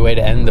legendary way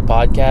to end the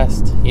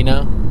podcast, you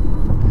know?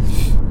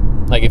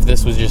 Like, if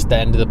this was just the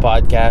end of the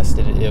podcast,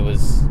 it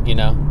was, you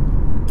know?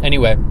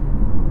 Anyway.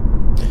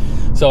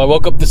 So I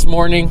woke up this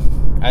morning.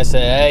 I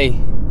said, hey,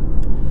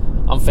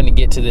 I'm finna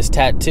get to this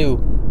tattoo.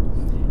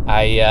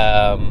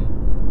 I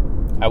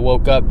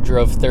woke up,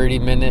 drove 30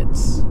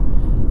 minutes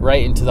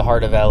right into the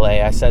heart of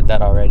LA. I said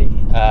that already.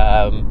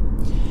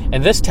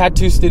 And this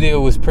tattoo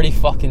studio was pretty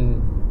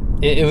fucking...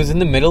 It was in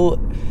the middle.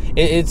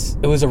 It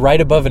was right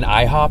above an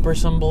IHOP or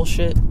some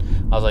bullshit.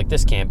 I was like,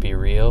 this can't be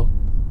real.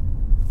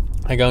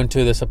 I go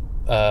into this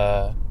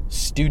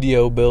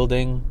studio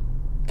building,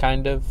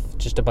 kind of,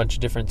 just a bunch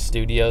of different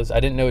studios. I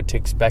didn't know what to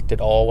expect at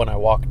all when I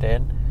walked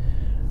in.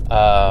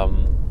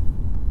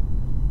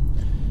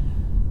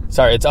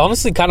 Sorry, it's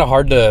honestly kind of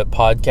hard to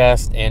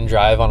podcast and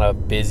drive on a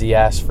busy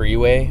ass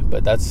freeway,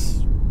 but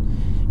that's,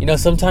 you know,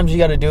 sometimes you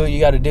got to do what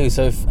you got to do.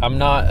 So if I'm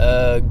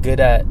not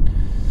good at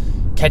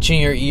catching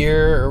your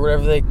ear or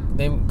whatever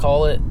they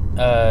call it,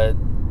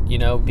 you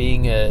know,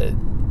 being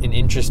an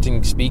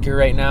interesting speaker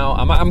right now,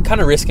 I'm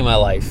kind of risking my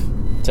life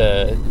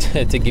to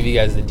give you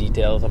guys the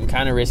details. I'm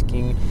kind of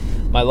risking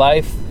my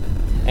life,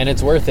 and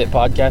it's worth it.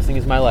 Podcasting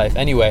is my life.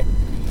 Anyway,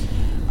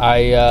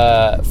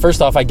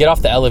 first off, I get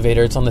off the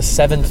elevator. It's on the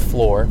 7th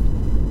floor,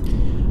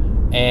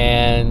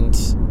 and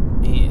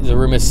the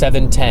room is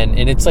 710,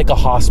 and it's like a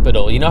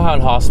hospital. You know how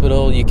in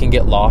hospital you can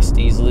get lost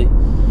easily?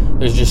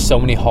 There's just so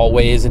many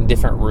hallways and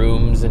different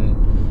rooms,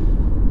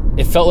 and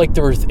it felt like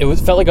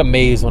felt like a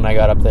maze when I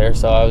got up there.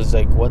 So I was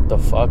like, what the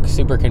fuck?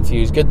 Super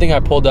confused. Good thing I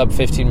pulled up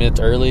 15 minutes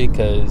early,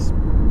 because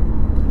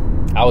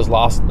I was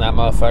lost in that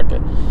motherfucker.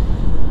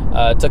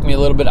 It took me a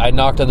little bit. I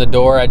knocked on the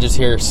door. I just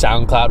hear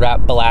SoundCloud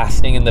rap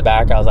blasting in the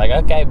back. I was like,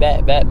 okay,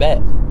 bet.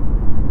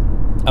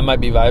 I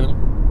might be vibing.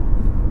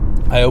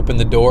 I opened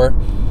the door.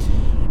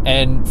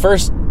 And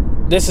first,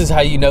 this is how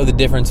you know the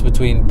difference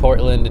between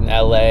Portland and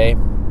LA.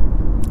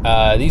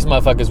 These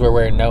motherfuckers were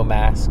wearing no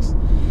masks.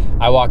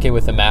 I walk in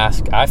with a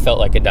mask. I felt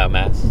like a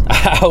dumbass.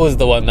 I was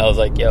the one that was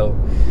like, yo,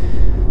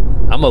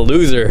 I'm a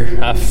loser.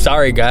 I'm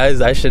sorry,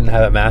 guys. I shouldn't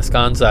have a mask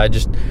on. So I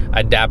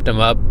dapped him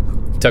up.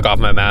 Took off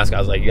my mask. I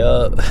was like,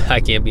 yo, I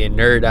can't be a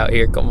nerd out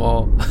here. Come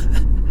on.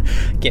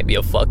 Can't be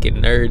a fucking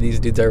nerd. These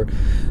dudes are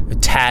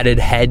tatted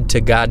head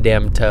to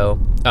goddamn toe.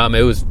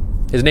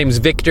 His name's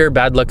Victor,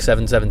 Bad Luck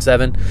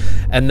 777.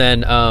 And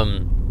then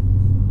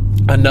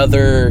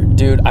another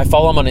dude, I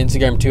follow him on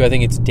Instagram too. I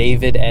think it's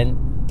David Nth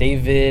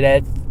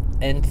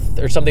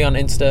or something on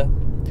Insta.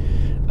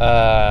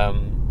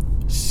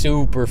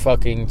 Super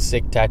fucking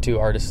sick tattoo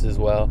artist as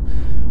well.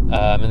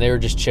 And they were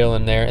just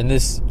chilling there. And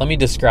let me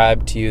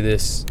describe to you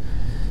this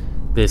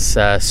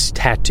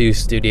tattoo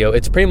studio.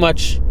 It's pretty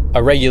much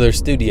a regular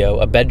studio,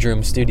 a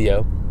bedroom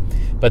studio,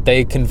 but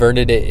they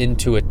converted it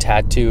into a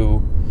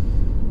tattoo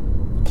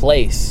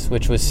place,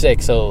 which was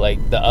sick. So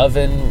like the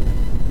oven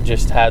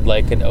just had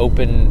like an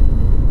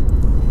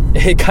open,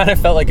 it kind of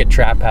felt like a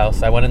trap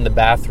house. I went in the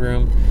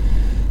bathroom.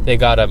 They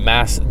got a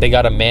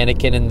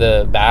mannequin in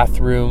the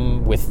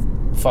bathroom with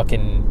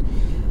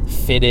fucking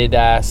fitted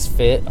ass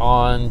fit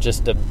on,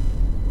 just a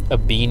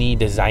beanie,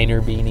 designer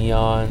beanie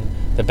on.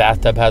 The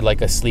bathtub had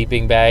like a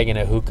sleeping bag and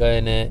a hookah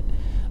in it.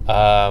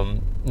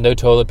 No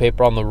toilet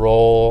paper on the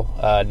roll.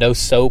 No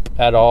soap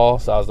at all.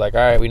 So I was like,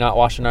 all right, we're not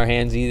washing our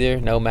hands either.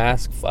 No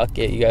mask. Fuck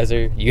it. You guys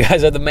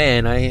are the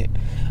man. I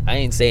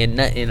ain't saying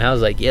nothing. I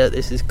was like, yeah,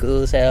 this is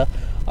cool as hell.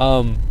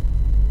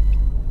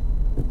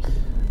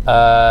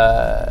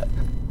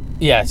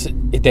 Yeah, so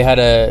they had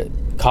a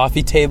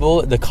coffee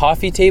table. The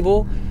coffee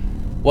table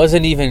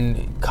wasn't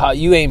even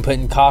you ain't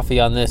putting coffee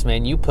on this,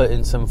 man. You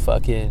putting some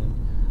fucking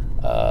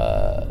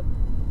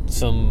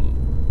some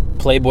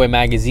Playboy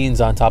magazines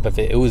on top of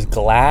it. It was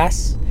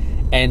glass,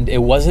 and it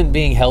wasn't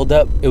being held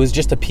up. It was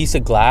just a piece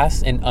of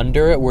glass, and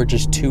under it were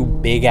just two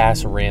big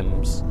ass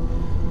rims,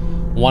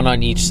 one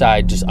on each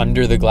side, just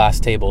under the glass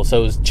table.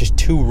 So it was just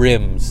two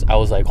rims. I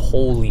was like,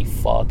 holy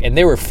fuck. And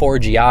they were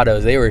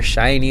Forgiatos. They were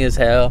shiny as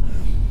hell.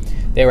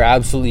 They were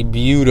absolutely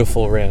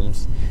beautiful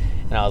rims.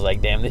 And I was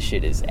like, damn, this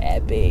shit is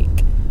epic.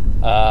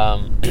 I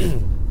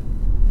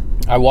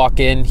walk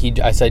in.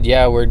 I said,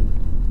 yeah, we're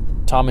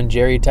Tom and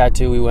Jerry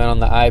tattoo. We went on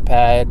the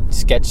iPad,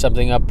 sketched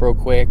something up real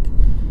quick.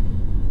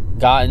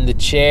 Got in the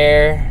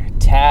chair,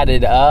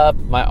 tatted up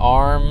my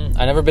arm.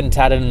 I've never been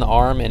tatted in the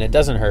arm, and it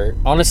doesn't hurt.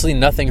 Honestly,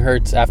 nothing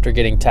hurts after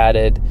getting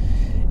tatted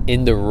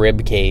in the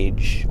rib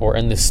cage or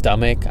in the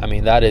stomach. I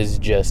mean, that is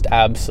just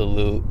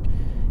absolute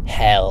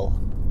hell.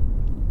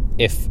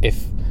 If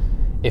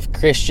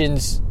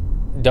Christians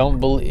don't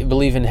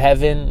believe in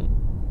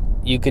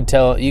heaven, you could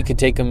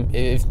take them.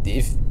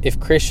 If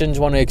Christians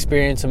want to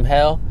experience some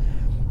hell,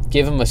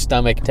 give them a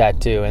stomach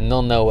tattoo, and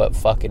they'll know what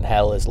fucking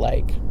hell is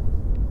like.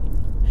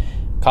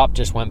 Cop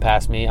just went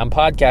past me. I'm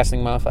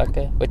podcasting,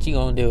 motherfucker. What you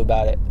gonna do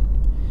about it?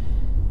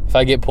 If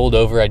I get pulled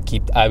over, I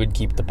would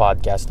keep the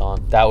podcast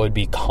on. That would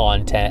be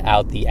content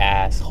out the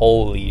ass.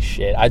 Holy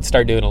shit. I'd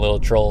start doing a little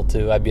troll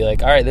too. I'd be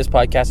like, all right, this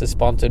podcast is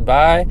sponsored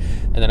by,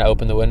 and then I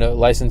open the window,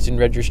 license and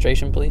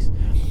registration, please.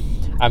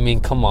 I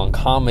mean, come on,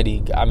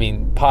 comedy. I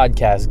mean,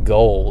 podcast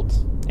gold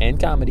and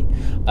comedy.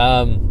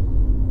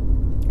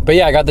 But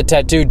yeah, I got the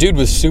tattoo. Dude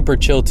was super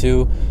chill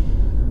too.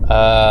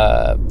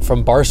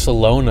 From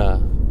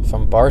Barcelona.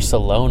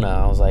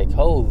 I was like,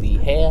 holy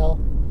hell.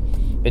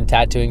 Been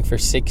tattooing for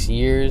 6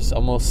 years,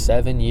 almost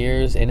 7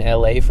 years. In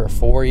LA for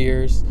 4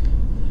 years.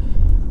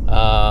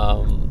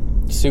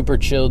 Super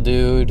chill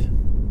dude.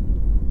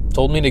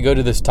 Told me to go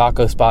to this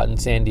taco spot in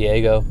San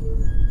Diego.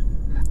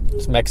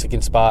 This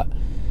Mexican spot.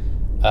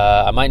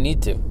 I might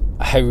need to.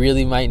 I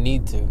really might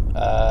need to.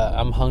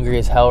 I'm hungry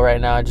as hell right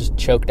now. I just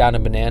choked down a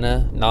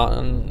banana, not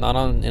in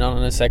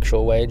a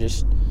sexual way.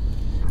 Just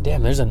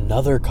damn, there's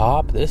another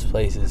cop. This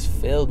place is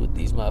filled with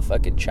these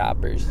motherfucking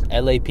choppers.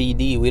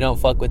 LAPD, we don't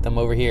fuck with them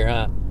over here,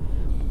 huh?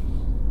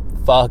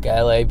 Fuck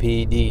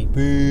LAPD.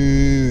 Boo,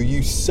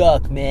 you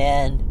suck,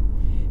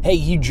 man. Hey,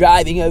 you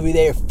driving over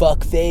there,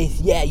 fuckface?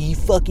 Yeah, you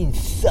fucking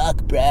suck,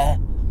 bruh.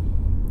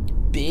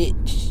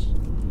 Bitch.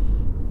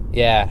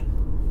 Yeah.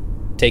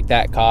 Take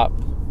that, cop.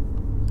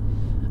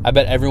 I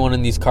bet everyone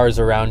in these cars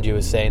around you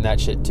is saying that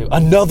shit too.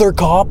 Another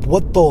cop?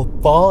 What the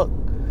fuck?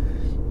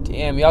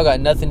 Damn, y'all got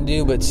nothing to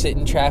do but sit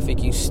in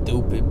traffic, you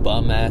stupid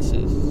bum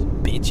asses.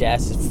 Bitch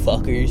asses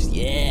fuckers.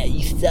 Yeah,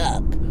 you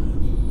suck.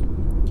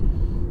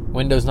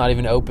 Window's not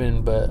even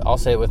open, but I'll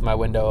say it with my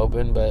window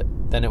open, but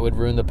then it would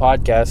ruin the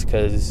podcast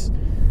because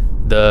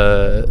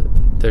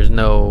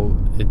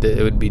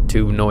it would be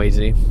too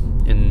noisy.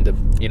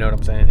 You know what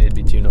I'm saying? It'd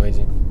be too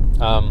noisy.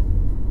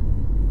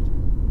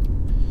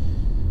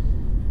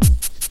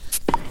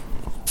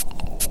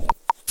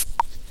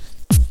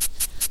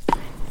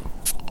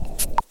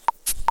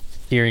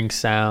 Hearing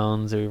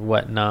sounds or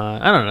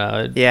whatnot. I don't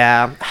know.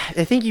 Yeah,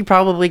 I think you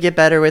probably get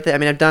better with it. I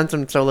mean, I've done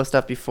some solo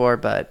stuff before,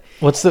 but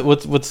what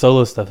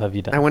solo stuff have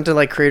you done? I went to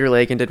like Crater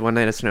Lake and did one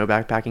night of snow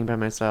backpacking by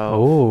myself.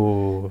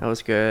 Oh, that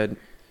was good.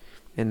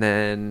 And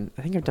then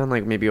I think I've done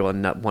like maybe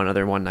one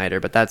other one-nighter,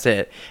 but that's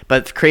it.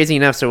 But crazy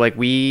enough, so like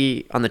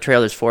we on the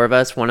trail, there's 4 of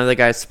us. One of the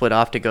guys split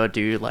off to go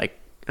do like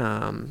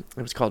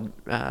it was called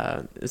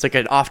it's like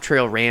an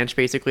off-trail ranch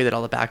basically that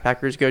all the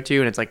backpackers go to,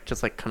 and it's like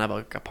just like kind of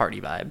like a party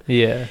vibe.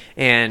 Yeah.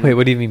 And wait,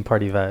 what do you mean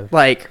party vibe?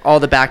 Like all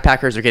the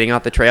backpackers are getting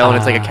off the trail, and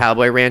it's like a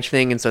cowboy ranch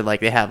thing, and so like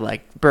they have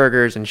like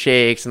burgers and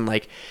shakes and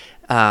like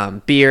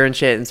beer and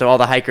shit, and so all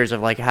the hikers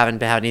have like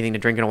haven't had anything to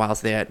drink in a while,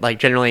 so they like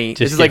generally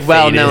this is like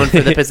well known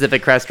for the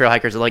Pacific Crest Trail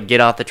hikers to like get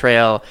off the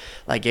trail,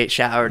 like get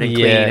showered and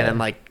clean, and then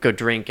like go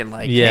drink and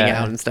like hang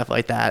out and stuff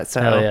like that.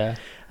 So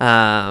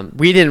I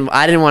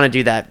didn't want to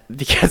do that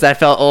because I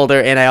felt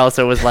older, and I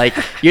also was like,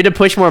 you had to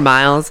push more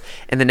miles,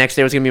 and the next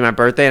day was gonna be my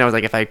birthday, and I was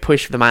like, if I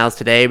push the miles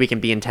today, we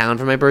can be in town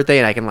for my birthday,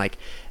 and I can like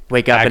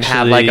wake up and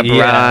have like a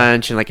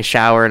brunch and like a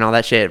shower and all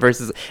that shit.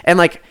 Versus, and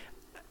like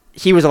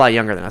he was a lot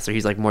younger than us, so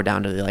he's like more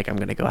down to like, I'm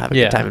gonna go have a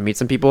good time and meet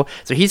some people.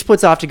 So he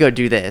splits off to go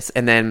do this,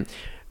 and then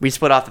we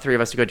split off, the 3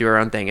 of us, to go do our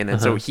own thing. And then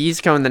so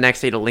he's coming the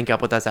next day to link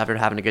up with us after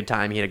having a good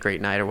time. He had a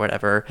great night or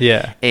whatever.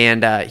 Yeah.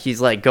 And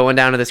he's like going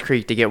down to this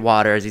creek to get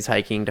water as he's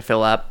hiking to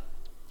fill up.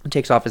 He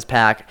takes off his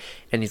pack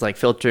and he's like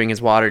filtering his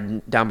water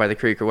down by the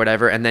creek or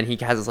whatever. And then he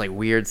has this like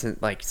weird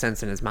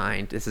sense in his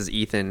mind. This is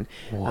Ethan.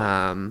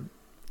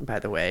 By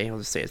the way, I'll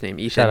just say his name,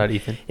 Ethan. Shout out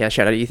Ethan. Yeah,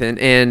 shout out Ethan.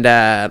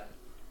 And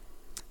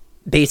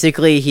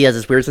basically he has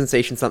this weird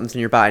sensation, something's in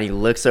your body, and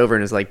he looks over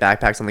and his like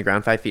backpack's on the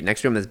ground 5 feet next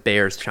to him. This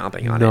bear's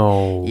chomping on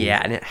it. Yeah,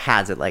 and it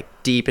has it like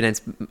deep in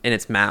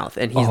its mouth,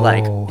 and he's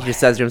like, he just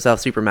says to himself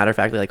super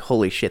matter-of-factly like,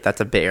 holy shit,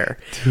 that's a bear.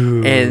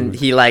 Dude. And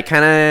he like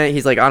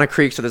he's like on a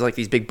creek, so there's like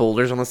these big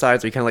boulders on the side,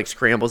 so he kind of like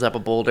scrambles up a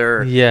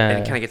boulder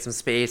and kind of gets some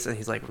space, and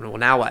he's like, well,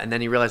 now what? And then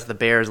he realizes the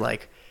bear's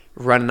like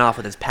running off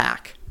with his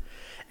pack.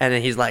 And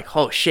then he's like,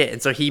 oh shit.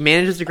 And so he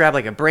manages to grab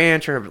like a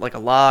branch or like a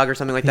log or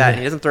something like that. And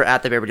he doesn't throw it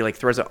at the bear, but he like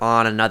throws it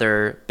on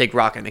another big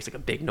rock, and it makes like a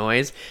big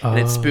noise. And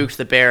it spooks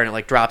the bear, and it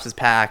like drops his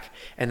pack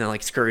and then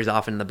like scurries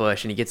off into the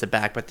bush, and he gets it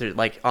back. But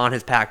like on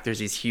his pack, there's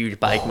these huge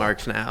bike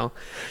marks now.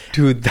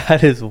 Dude,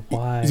 that is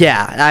wild.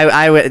 Yeah.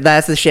 I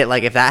that's the shit.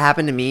 Like if that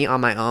happened to me on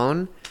my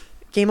own,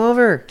 game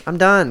over. I'm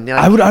done. Like,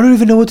 I don't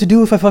even know what to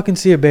do if I fucking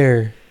see a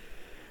bear.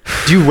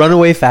 Do you run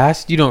away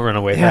fast? You don't run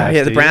away fast.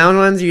 Yeah, the brown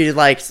ones, you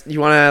want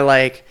to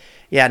like,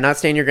 yeah, not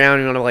stand your ground.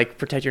 You want to like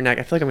protect your neck.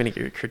 I feel like I'm gonna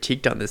get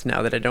critiqued on this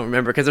now that I don't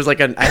remember, because there's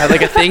like I had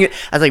like a thing. I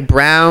was like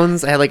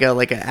browns. I had like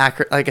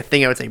a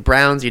thing. I would say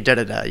browns. You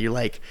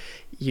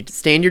you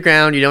stand your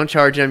ground. You don't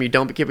charge them. You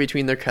don't get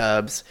between their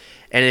cubs.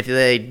 And if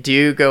they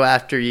do go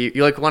after you,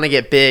 you like want to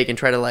get big and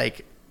try to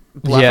like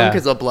bluff them,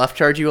 because they'll bluff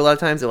charge you a lot of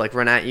times. They'll like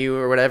run at you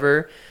or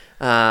whatever.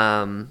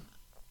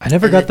 I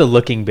never got the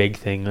looking big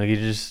thing. Like you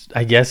just,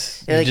 I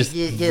guess, you just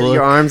get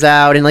your arms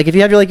out, and like if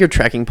you have your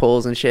trekking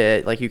poles and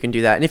shit, like you can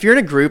do that. And if you're in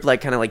a group, like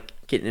kind of like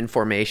getting in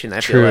formation,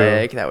 I feel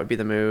like that would be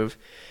the move.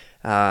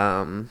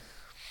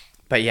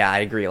 But yeah, I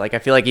agree. Like I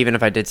feel like even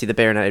if I did see the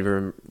bear and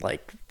I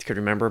could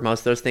remember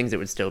most of those things, it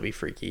would still be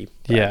freaky.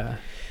 But yeah.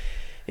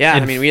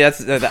 And I mean, we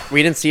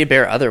didn't see a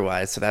bear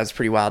otherwise, so that was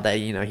pretty wild that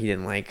he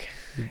didn't like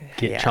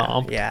get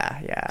chomped.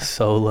 Yeah.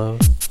 Solo.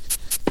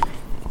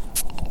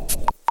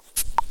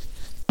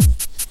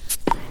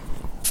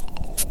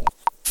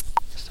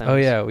 Oh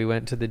yeah, we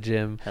went to the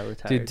gym.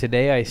 Dude,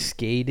 today I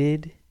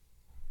skated,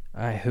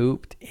 I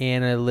hooped,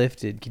 and I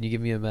lifted. Can you give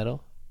me a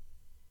medal?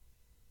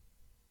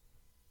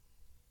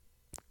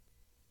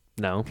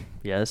 No.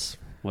 Yes.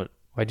 What?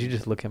 Why'd you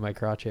just look at my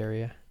crotch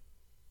area?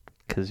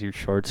 Because your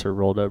shorts are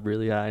rolled up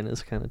really high and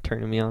it's kind of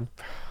turning me on.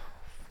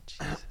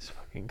 Jesus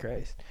fucking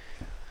Christ.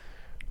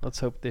 Let's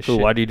hope this shit...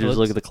 Why do you just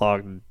look at the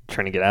clock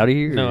trying to get out of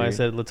here? No, I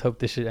said let's hope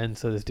this shit ends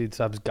so this dude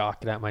stops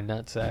gawking at my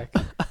nutsack.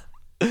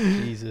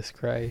 Jesus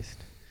Christ.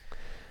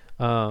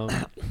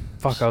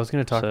 Fuck, I was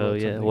gonna talk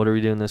about something. What are we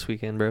doing this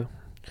weekend, bro?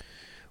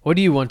 What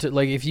do you want to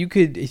like? If you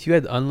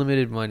had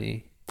unlimited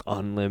money,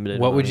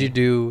 what would you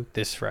do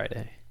this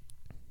Friday?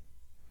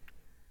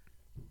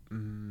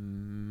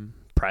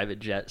 Private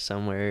jet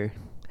somewhere,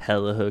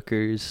 hella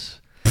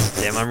hookers.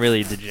 Damn, I'm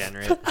really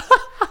degenerate.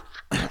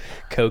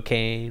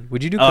 Cocaine.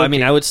 Would you do? I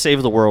mean, I would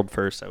save the world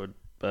first. I would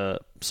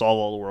solve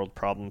all the world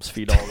problems,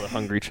 feed all the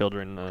hungry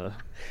children.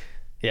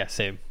 Yeah,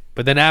 same.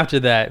 But then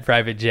after that,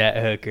 private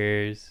jet,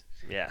 hookers.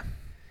 Yeah.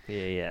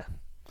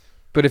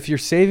 But if you're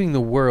saving the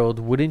world,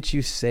 wouldn't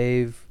you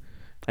save?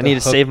 I need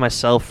to save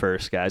myself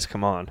first, guys.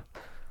 Come on.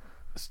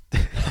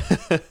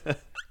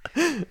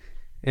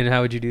 And how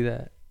would you do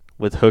that?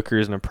 With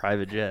hookers and a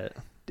private jet.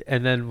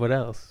 And then what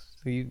else?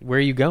 Where are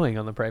you going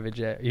on the private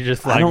jet? You're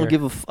just. I don't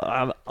give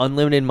a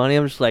unlimited money.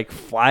 I'm just like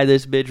fly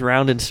this bitch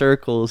round in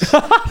circles.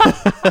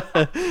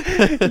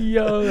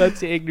 Yo,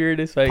 that's ignorant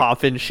as fuck.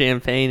 Popping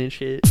champagne and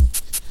shit.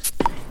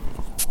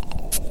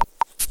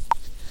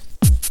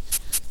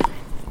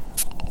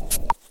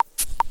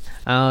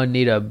 I don't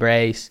need a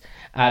brace.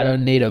 I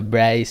don't need a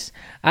brace.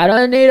 I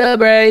don't need a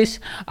brace.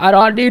 I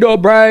don't need a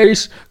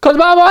brace. Cause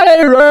my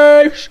body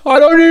race. I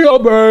don't need a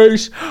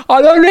brace.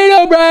 I don't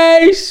need a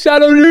brace. I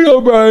don't need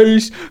a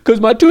brace. Cause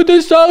my tooth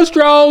is so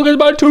strong. Cause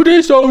my tooth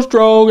is so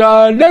strong.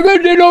 I never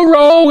did no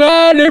wrong.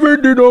 I never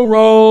did no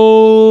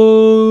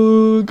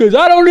wrong. Cause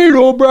I don't need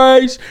no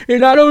brace.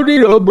 And I don't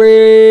need a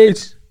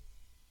brace.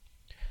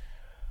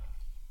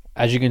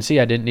 As you can see,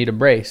 I didn't need a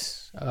brace.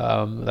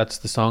 That's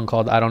the song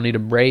called I Don't Need a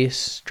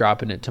Brace.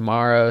 Dropping it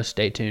tomorrow.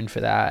 Stay tuned for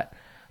that.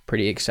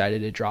 Pretty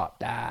excited to drop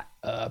that.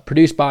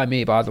 Produced by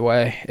me, by the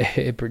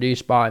way.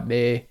 Produced by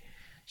me.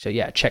 So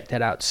yeah, check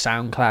that out.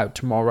 SoundCloud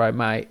tomorrow,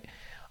 mate.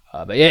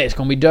 But yeah, it's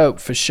gonna be dope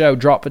for sure.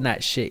 Dropping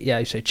that shit.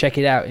 Yeah, so check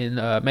it out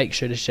and make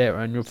sure to share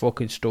it on your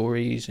fucking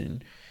stories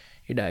and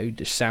the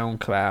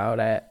SoundCloud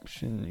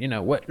apps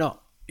and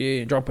whatnot.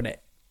 Yeah, dropping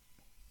it.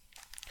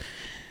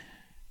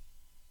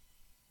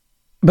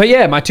 But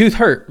yeah, my tooth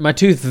hurt. My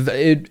tooth,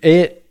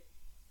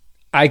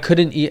 I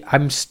couldn't eat.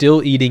 I'm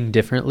still eating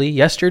differently.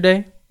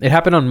 Yesterday, it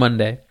happened on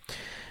Monday.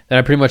 Then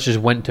I pretty much just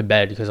went to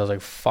bed because I was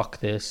like,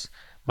 fuck this.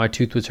 My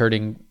tooth was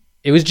hurting.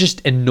 It was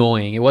just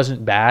annoying. It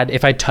wasn't bad.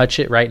 If I touch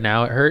it right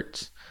now, it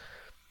hurts.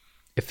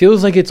 It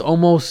feels like it's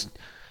almost,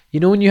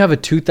 when you have a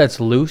tooth that's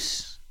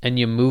loose and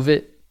you move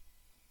it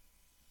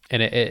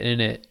and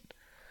it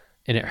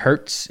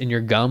hurts in your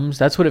gums.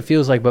 That's what it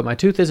feels like. But my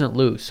tooth isn't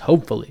loose.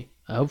 Hopefully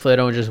I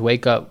don't just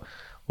wake up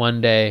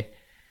one day,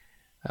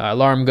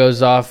 alarm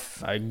goes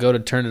off, I go to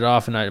turn it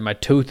off, and my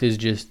tooth is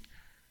just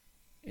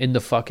in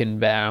the fucking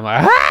bed. I'm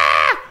like,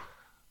 ah!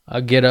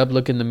 I get up,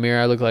 look in the mirror,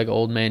 I look like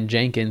old man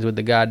Jenkins with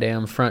the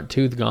goddamn front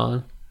tooth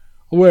gone.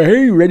 Well,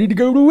 hey, ready to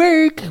go to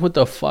work? What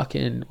the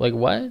fucking, like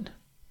what?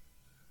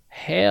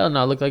 Hell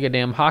no, I look like a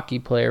damn hockey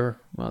player,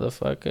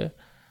 motherfucker.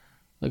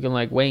 Looking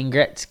like Wayne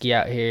Gretzky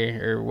out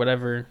here, or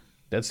whatever.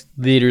 That's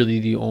literally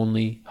the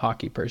only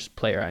hockey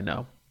player I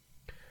know.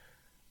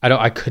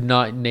 I could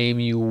not name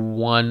you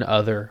one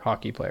other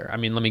hockey player. I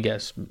mean, let me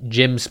guess.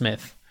 Jim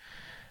Smith.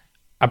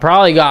 I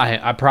probably got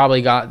him. I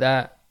probably got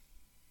that.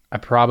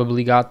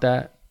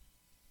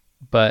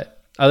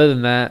 But other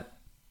than that,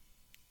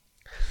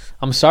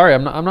 I'm sorry.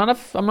 I'm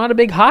not a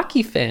big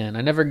hockey fan.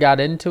 I never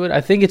got into it.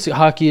 I think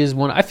hockey is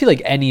one. I feel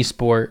like any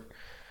sport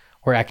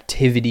or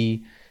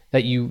activity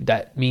that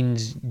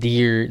means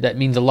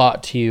a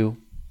lot to you.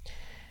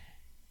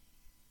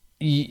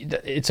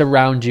 It's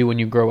around you when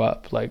you grow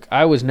up. Like,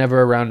 I was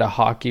never around a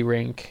hockey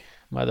rink,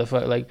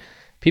 motherfucker. Like,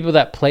 people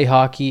that play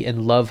hockey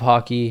and love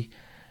hockey,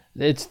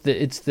 it's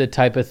the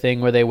type of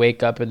thing where they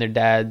wake up and their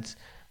dad's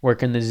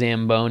working the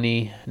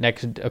Zamboni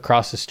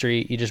across the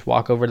street. You just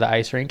walk over to the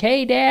ice rink.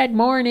 Hey, Dad,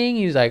 morning.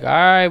 He's like, all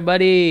right,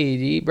 buddy,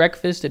 did you eat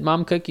breakfast? Did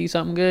Mom cook you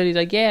something good? He's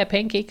like, yeah,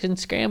 pancakes and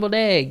scrambled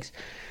eggs.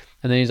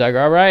 And then he's like,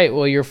 all right,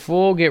 well, you're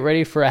full. Get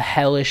ready for a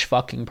hellish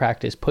fucking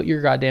practice. Put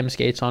your goddamn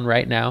skates on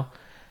right now.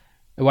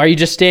 Why are you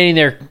just standing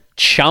there,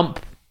 chump?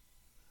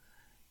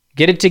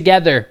 Get it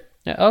together.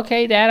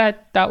 Okay, Dad, I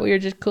thought we were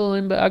just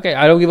cooling, but okay,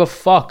 I don't give a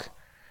fuck.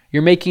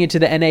 You're making it to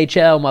the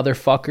NHL,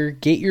 motherfucker.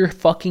 Get your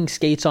fucking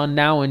skates on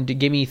now and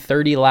give me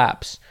 30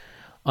 laps.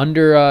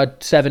 Under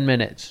 7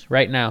 minutes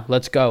right now.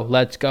 Let's go.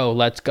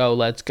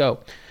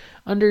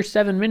 Under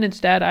 7 minutes,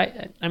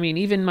 Dad. I mean,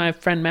 even my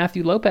friend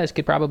Matthew Lopez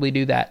could probably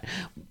do that.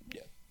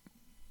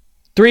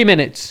 3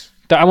 minutes.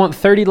 I want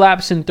 30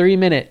 laps in 3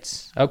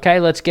 minutes. Okay,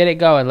 let's get it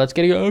going.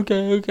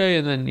 Okay.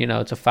 And then,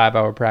 it's a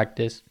 5-hour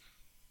practice.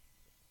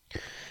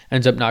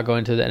 Ends up not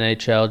going to the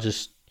NHL.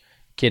 Just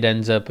kid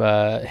ends up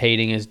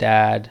hating his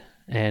dad.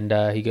 And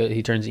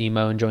he turns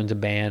emo and joins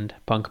a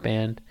punk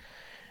band.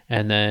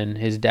 And then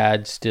his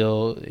dad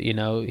still,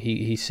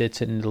 he sits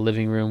in the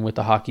living room with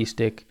a hockey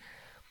stick,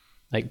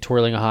 like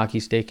twirling a hockey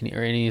stick.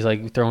 And he's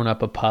like throwing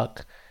up a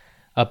puck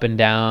up and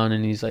down.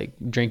 And he's like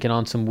drinking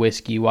on some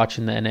whiskey,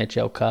 watching the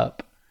NHL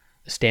Cup.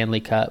 Stanley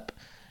Cup,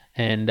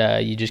 and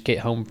you just get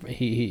home.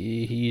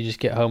 You just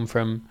get home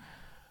from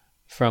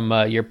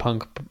your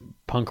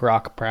punk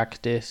rock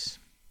practice,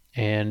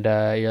 and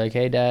you're like,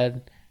 "Hey,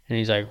 Dad," and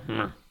he's like,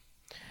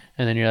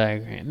 And then you're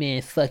like,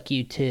 man, fuck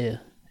you too.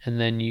 And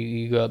then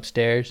you go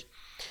upstairs,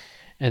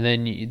 and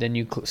then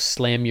you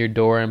slam your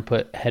door and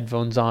put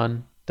headphones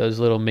on, those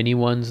little mini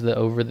ones,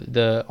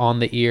 the on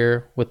the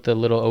ear with the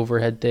little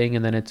overhead thing,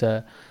 and then it's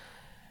a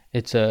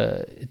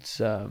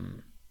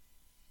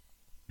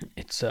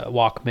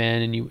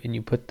Walkman, and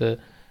you put the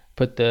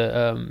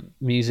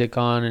music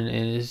on, and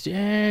it's,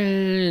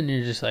 and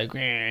you're just like,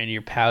 and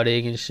you're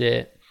pouting and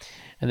shit.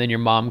 And then your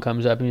mom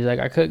comes up and he's like,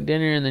 I cooked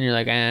dinner. And then you're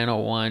like, I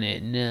don't want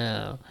it,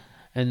 no.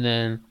 And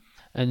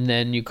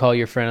then you call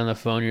your friend on the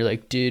phone. You're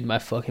like, dude, my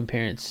fucking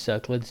parents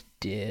suck. Let's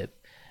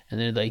dip. And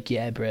they're like,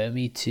 yeah, bro,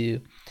 me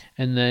too.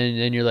 And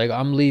then you're like,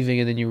 I'm leaving.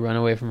 And then you run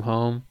away from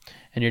home.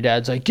 And your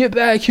dad's like, get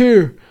back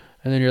here.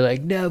 And then you're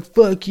like, no,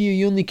 fuck you.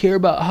 You only care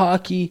about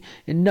hockey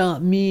and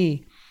not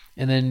me.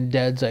 And then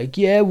dad's like,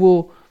 yeah,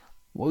 well,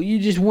 you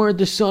just weren't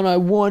the son I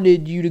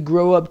wanted you to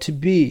grow up to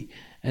be.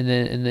 And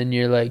then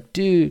you're like,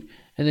 dude.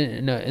 And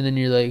then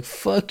you're like,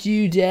 fuck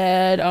you,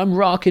 Dad. I'm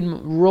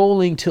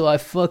rolling till I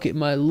fuck it.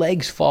 My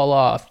legs fall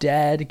off,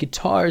 Dad.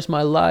 Guitar's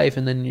my life.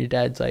 And then your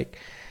dad's like,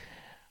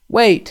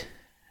 wait.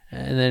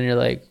 And then you're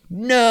like,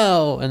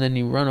 no. And then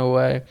you run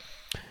away.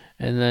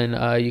 And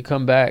then you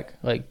come back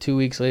like 2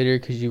 weeks later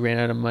because you ran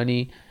out of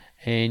money.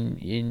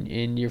 And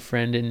your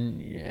friend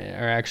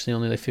are actually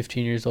only like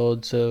 15 years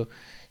old. So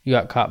you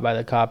got caught by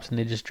the cops and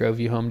they just drove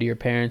you home to your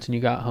parents. And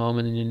you got home,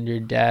 and then your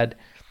dad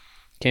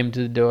came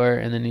to the door,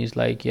 and then he's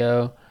like,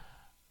 yo,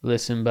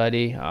 listen,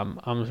 buddy, I'm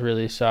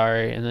really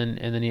sorry. And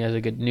then he has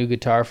a new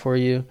guitar for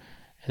you.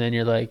 And then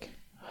you're like,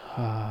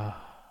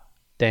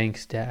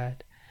 thanks,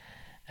 Dad.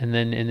 And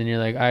then you're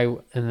like,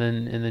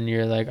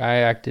 I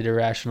acted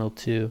irrational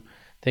too.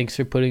 Thanks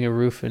for putting a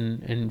roof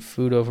and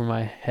food over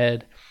my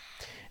head.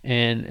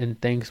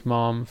 And thanks,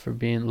 Mom, for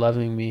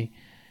loving me.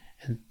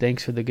 And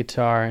thanks for the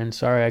guitar. And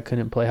sorry I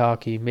couldn't play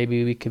hockey.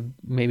 Maybe we could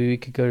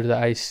go to the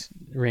ice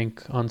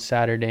rink on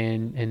Saturday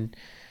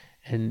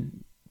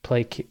and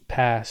play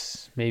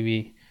pass,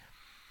 maybe.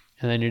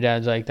 And then your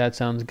dad's like, that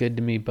sounds good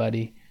to me,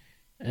 buddy.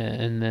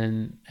 And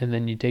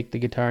then you take the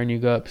guitar and you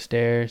go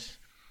upstairs,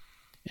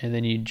 and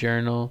then you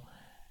journal,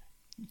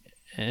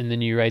 and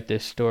then you write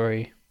this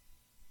story.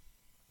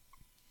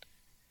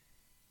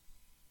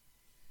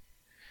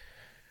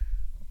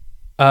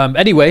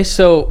 Anyway,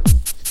 so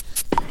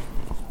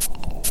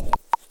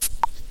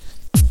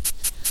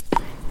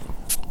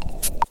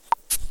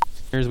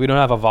we don't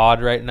have a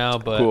VOD right now,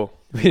 but cool.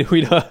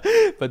 we don't.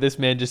 But this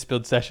man just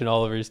spilled session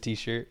all over his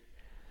t-shirt.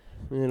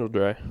 It'll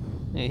dry.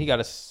 Yeah, he got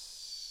a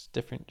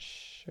different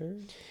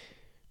shirt.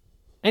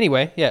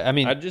 Anyway, yeah, I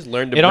mean, I just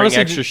learned to bring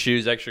extra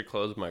shoes, extra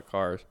clothes in my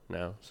car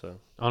now. So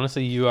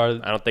honestly, you are.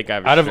 I don't think I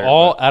have. Out of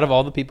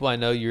all the people I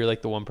know, you're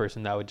like the one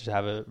person that would just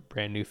have a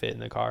brand new fit in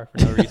the car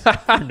for no reason.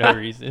 For no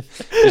reason,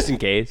 just in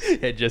case.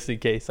 Yeah, just in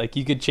case. Like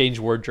you could change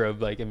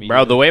wardrobe like immediately.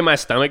 Bro, the way my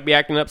stomach be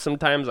acting up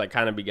sometimes, I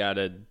kind of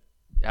gotta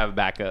have a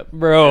backup.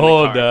 Bro,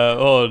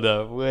 hold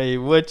up. Wait,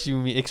 what you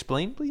mean?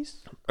 Explain,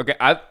 please. Okay,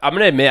 I'm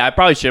gonna admit I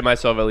probably shit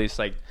myself at least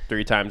like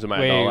 3 times in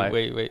my adult life.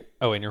 Wait.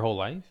 Oh, in your whole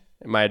life?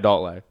 In my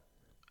adult life.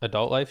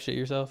 Adult life, shit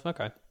yourself?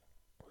 Okay.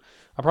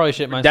 I probably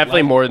shit myself.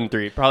 Definitely more than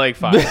 3. Probably like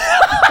 5.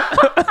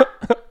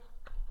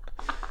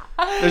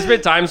 There's been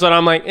times when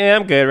I'm like,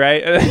 I'm good,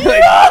 right?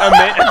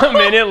 Like a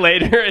minute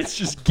later, it's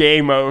just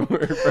game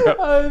over, bro.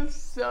 I'm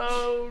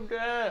so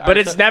good. But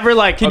it's never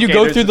like. Can you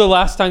go through the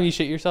last time you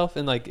shit yourself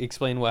and like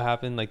explain what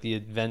happened, like the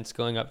events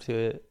going up to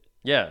it?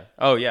 Yeah.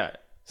 Oh yeah.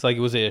 It's like,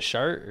 was it a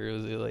shart or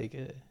was it like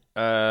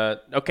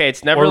okay,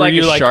 it's never like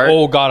a shart.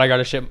 Oh god, I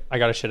gotta shit,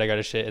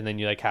 and then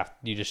you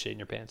just shit in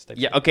your pants.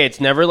 Yeah, okay, it's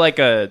never like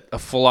a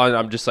full on.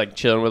 I'm just like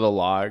chilling with a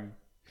log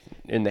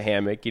in the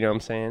hammock. You know what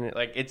I'm saying?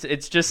 Like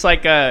it's just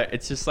like a.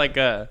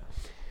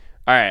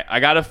 All right, I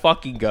gotta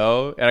fucking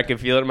go, and I can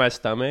feel it in my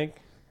stomach,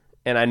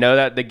 and I know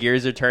that the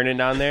gears are turning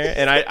down there,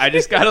 and I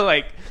just gotta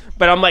like,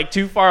 but I'm like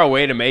too far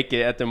away to make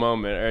it at the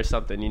moment or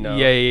something, you know?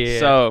 Yeah.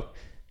 So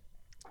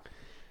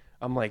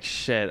I'm like,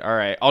 shit, all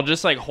right, I'll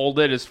just like hold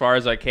it as far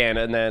as I can,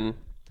 and then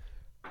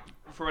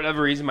for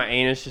whatever reason, my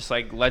anus just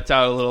like lets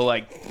out a little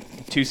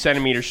like 2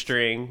 centimeter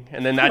string,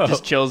 and then that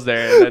just chills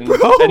there, and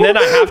then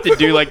I have to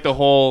do like the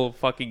whole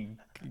fucking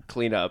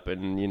cleanup,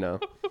 and you know,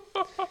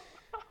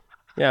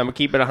 yeah, I'm gonna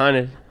keep it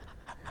 100.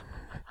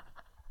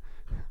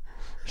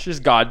 It's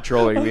just God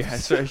trolling me. I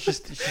swear, it's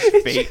just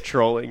fate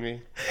trolling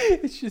me.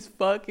 It's just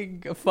fuck yeah.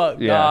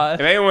 God.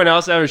 If anyone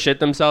else ever shit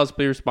themselves,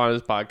 please respond to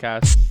this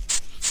podcast.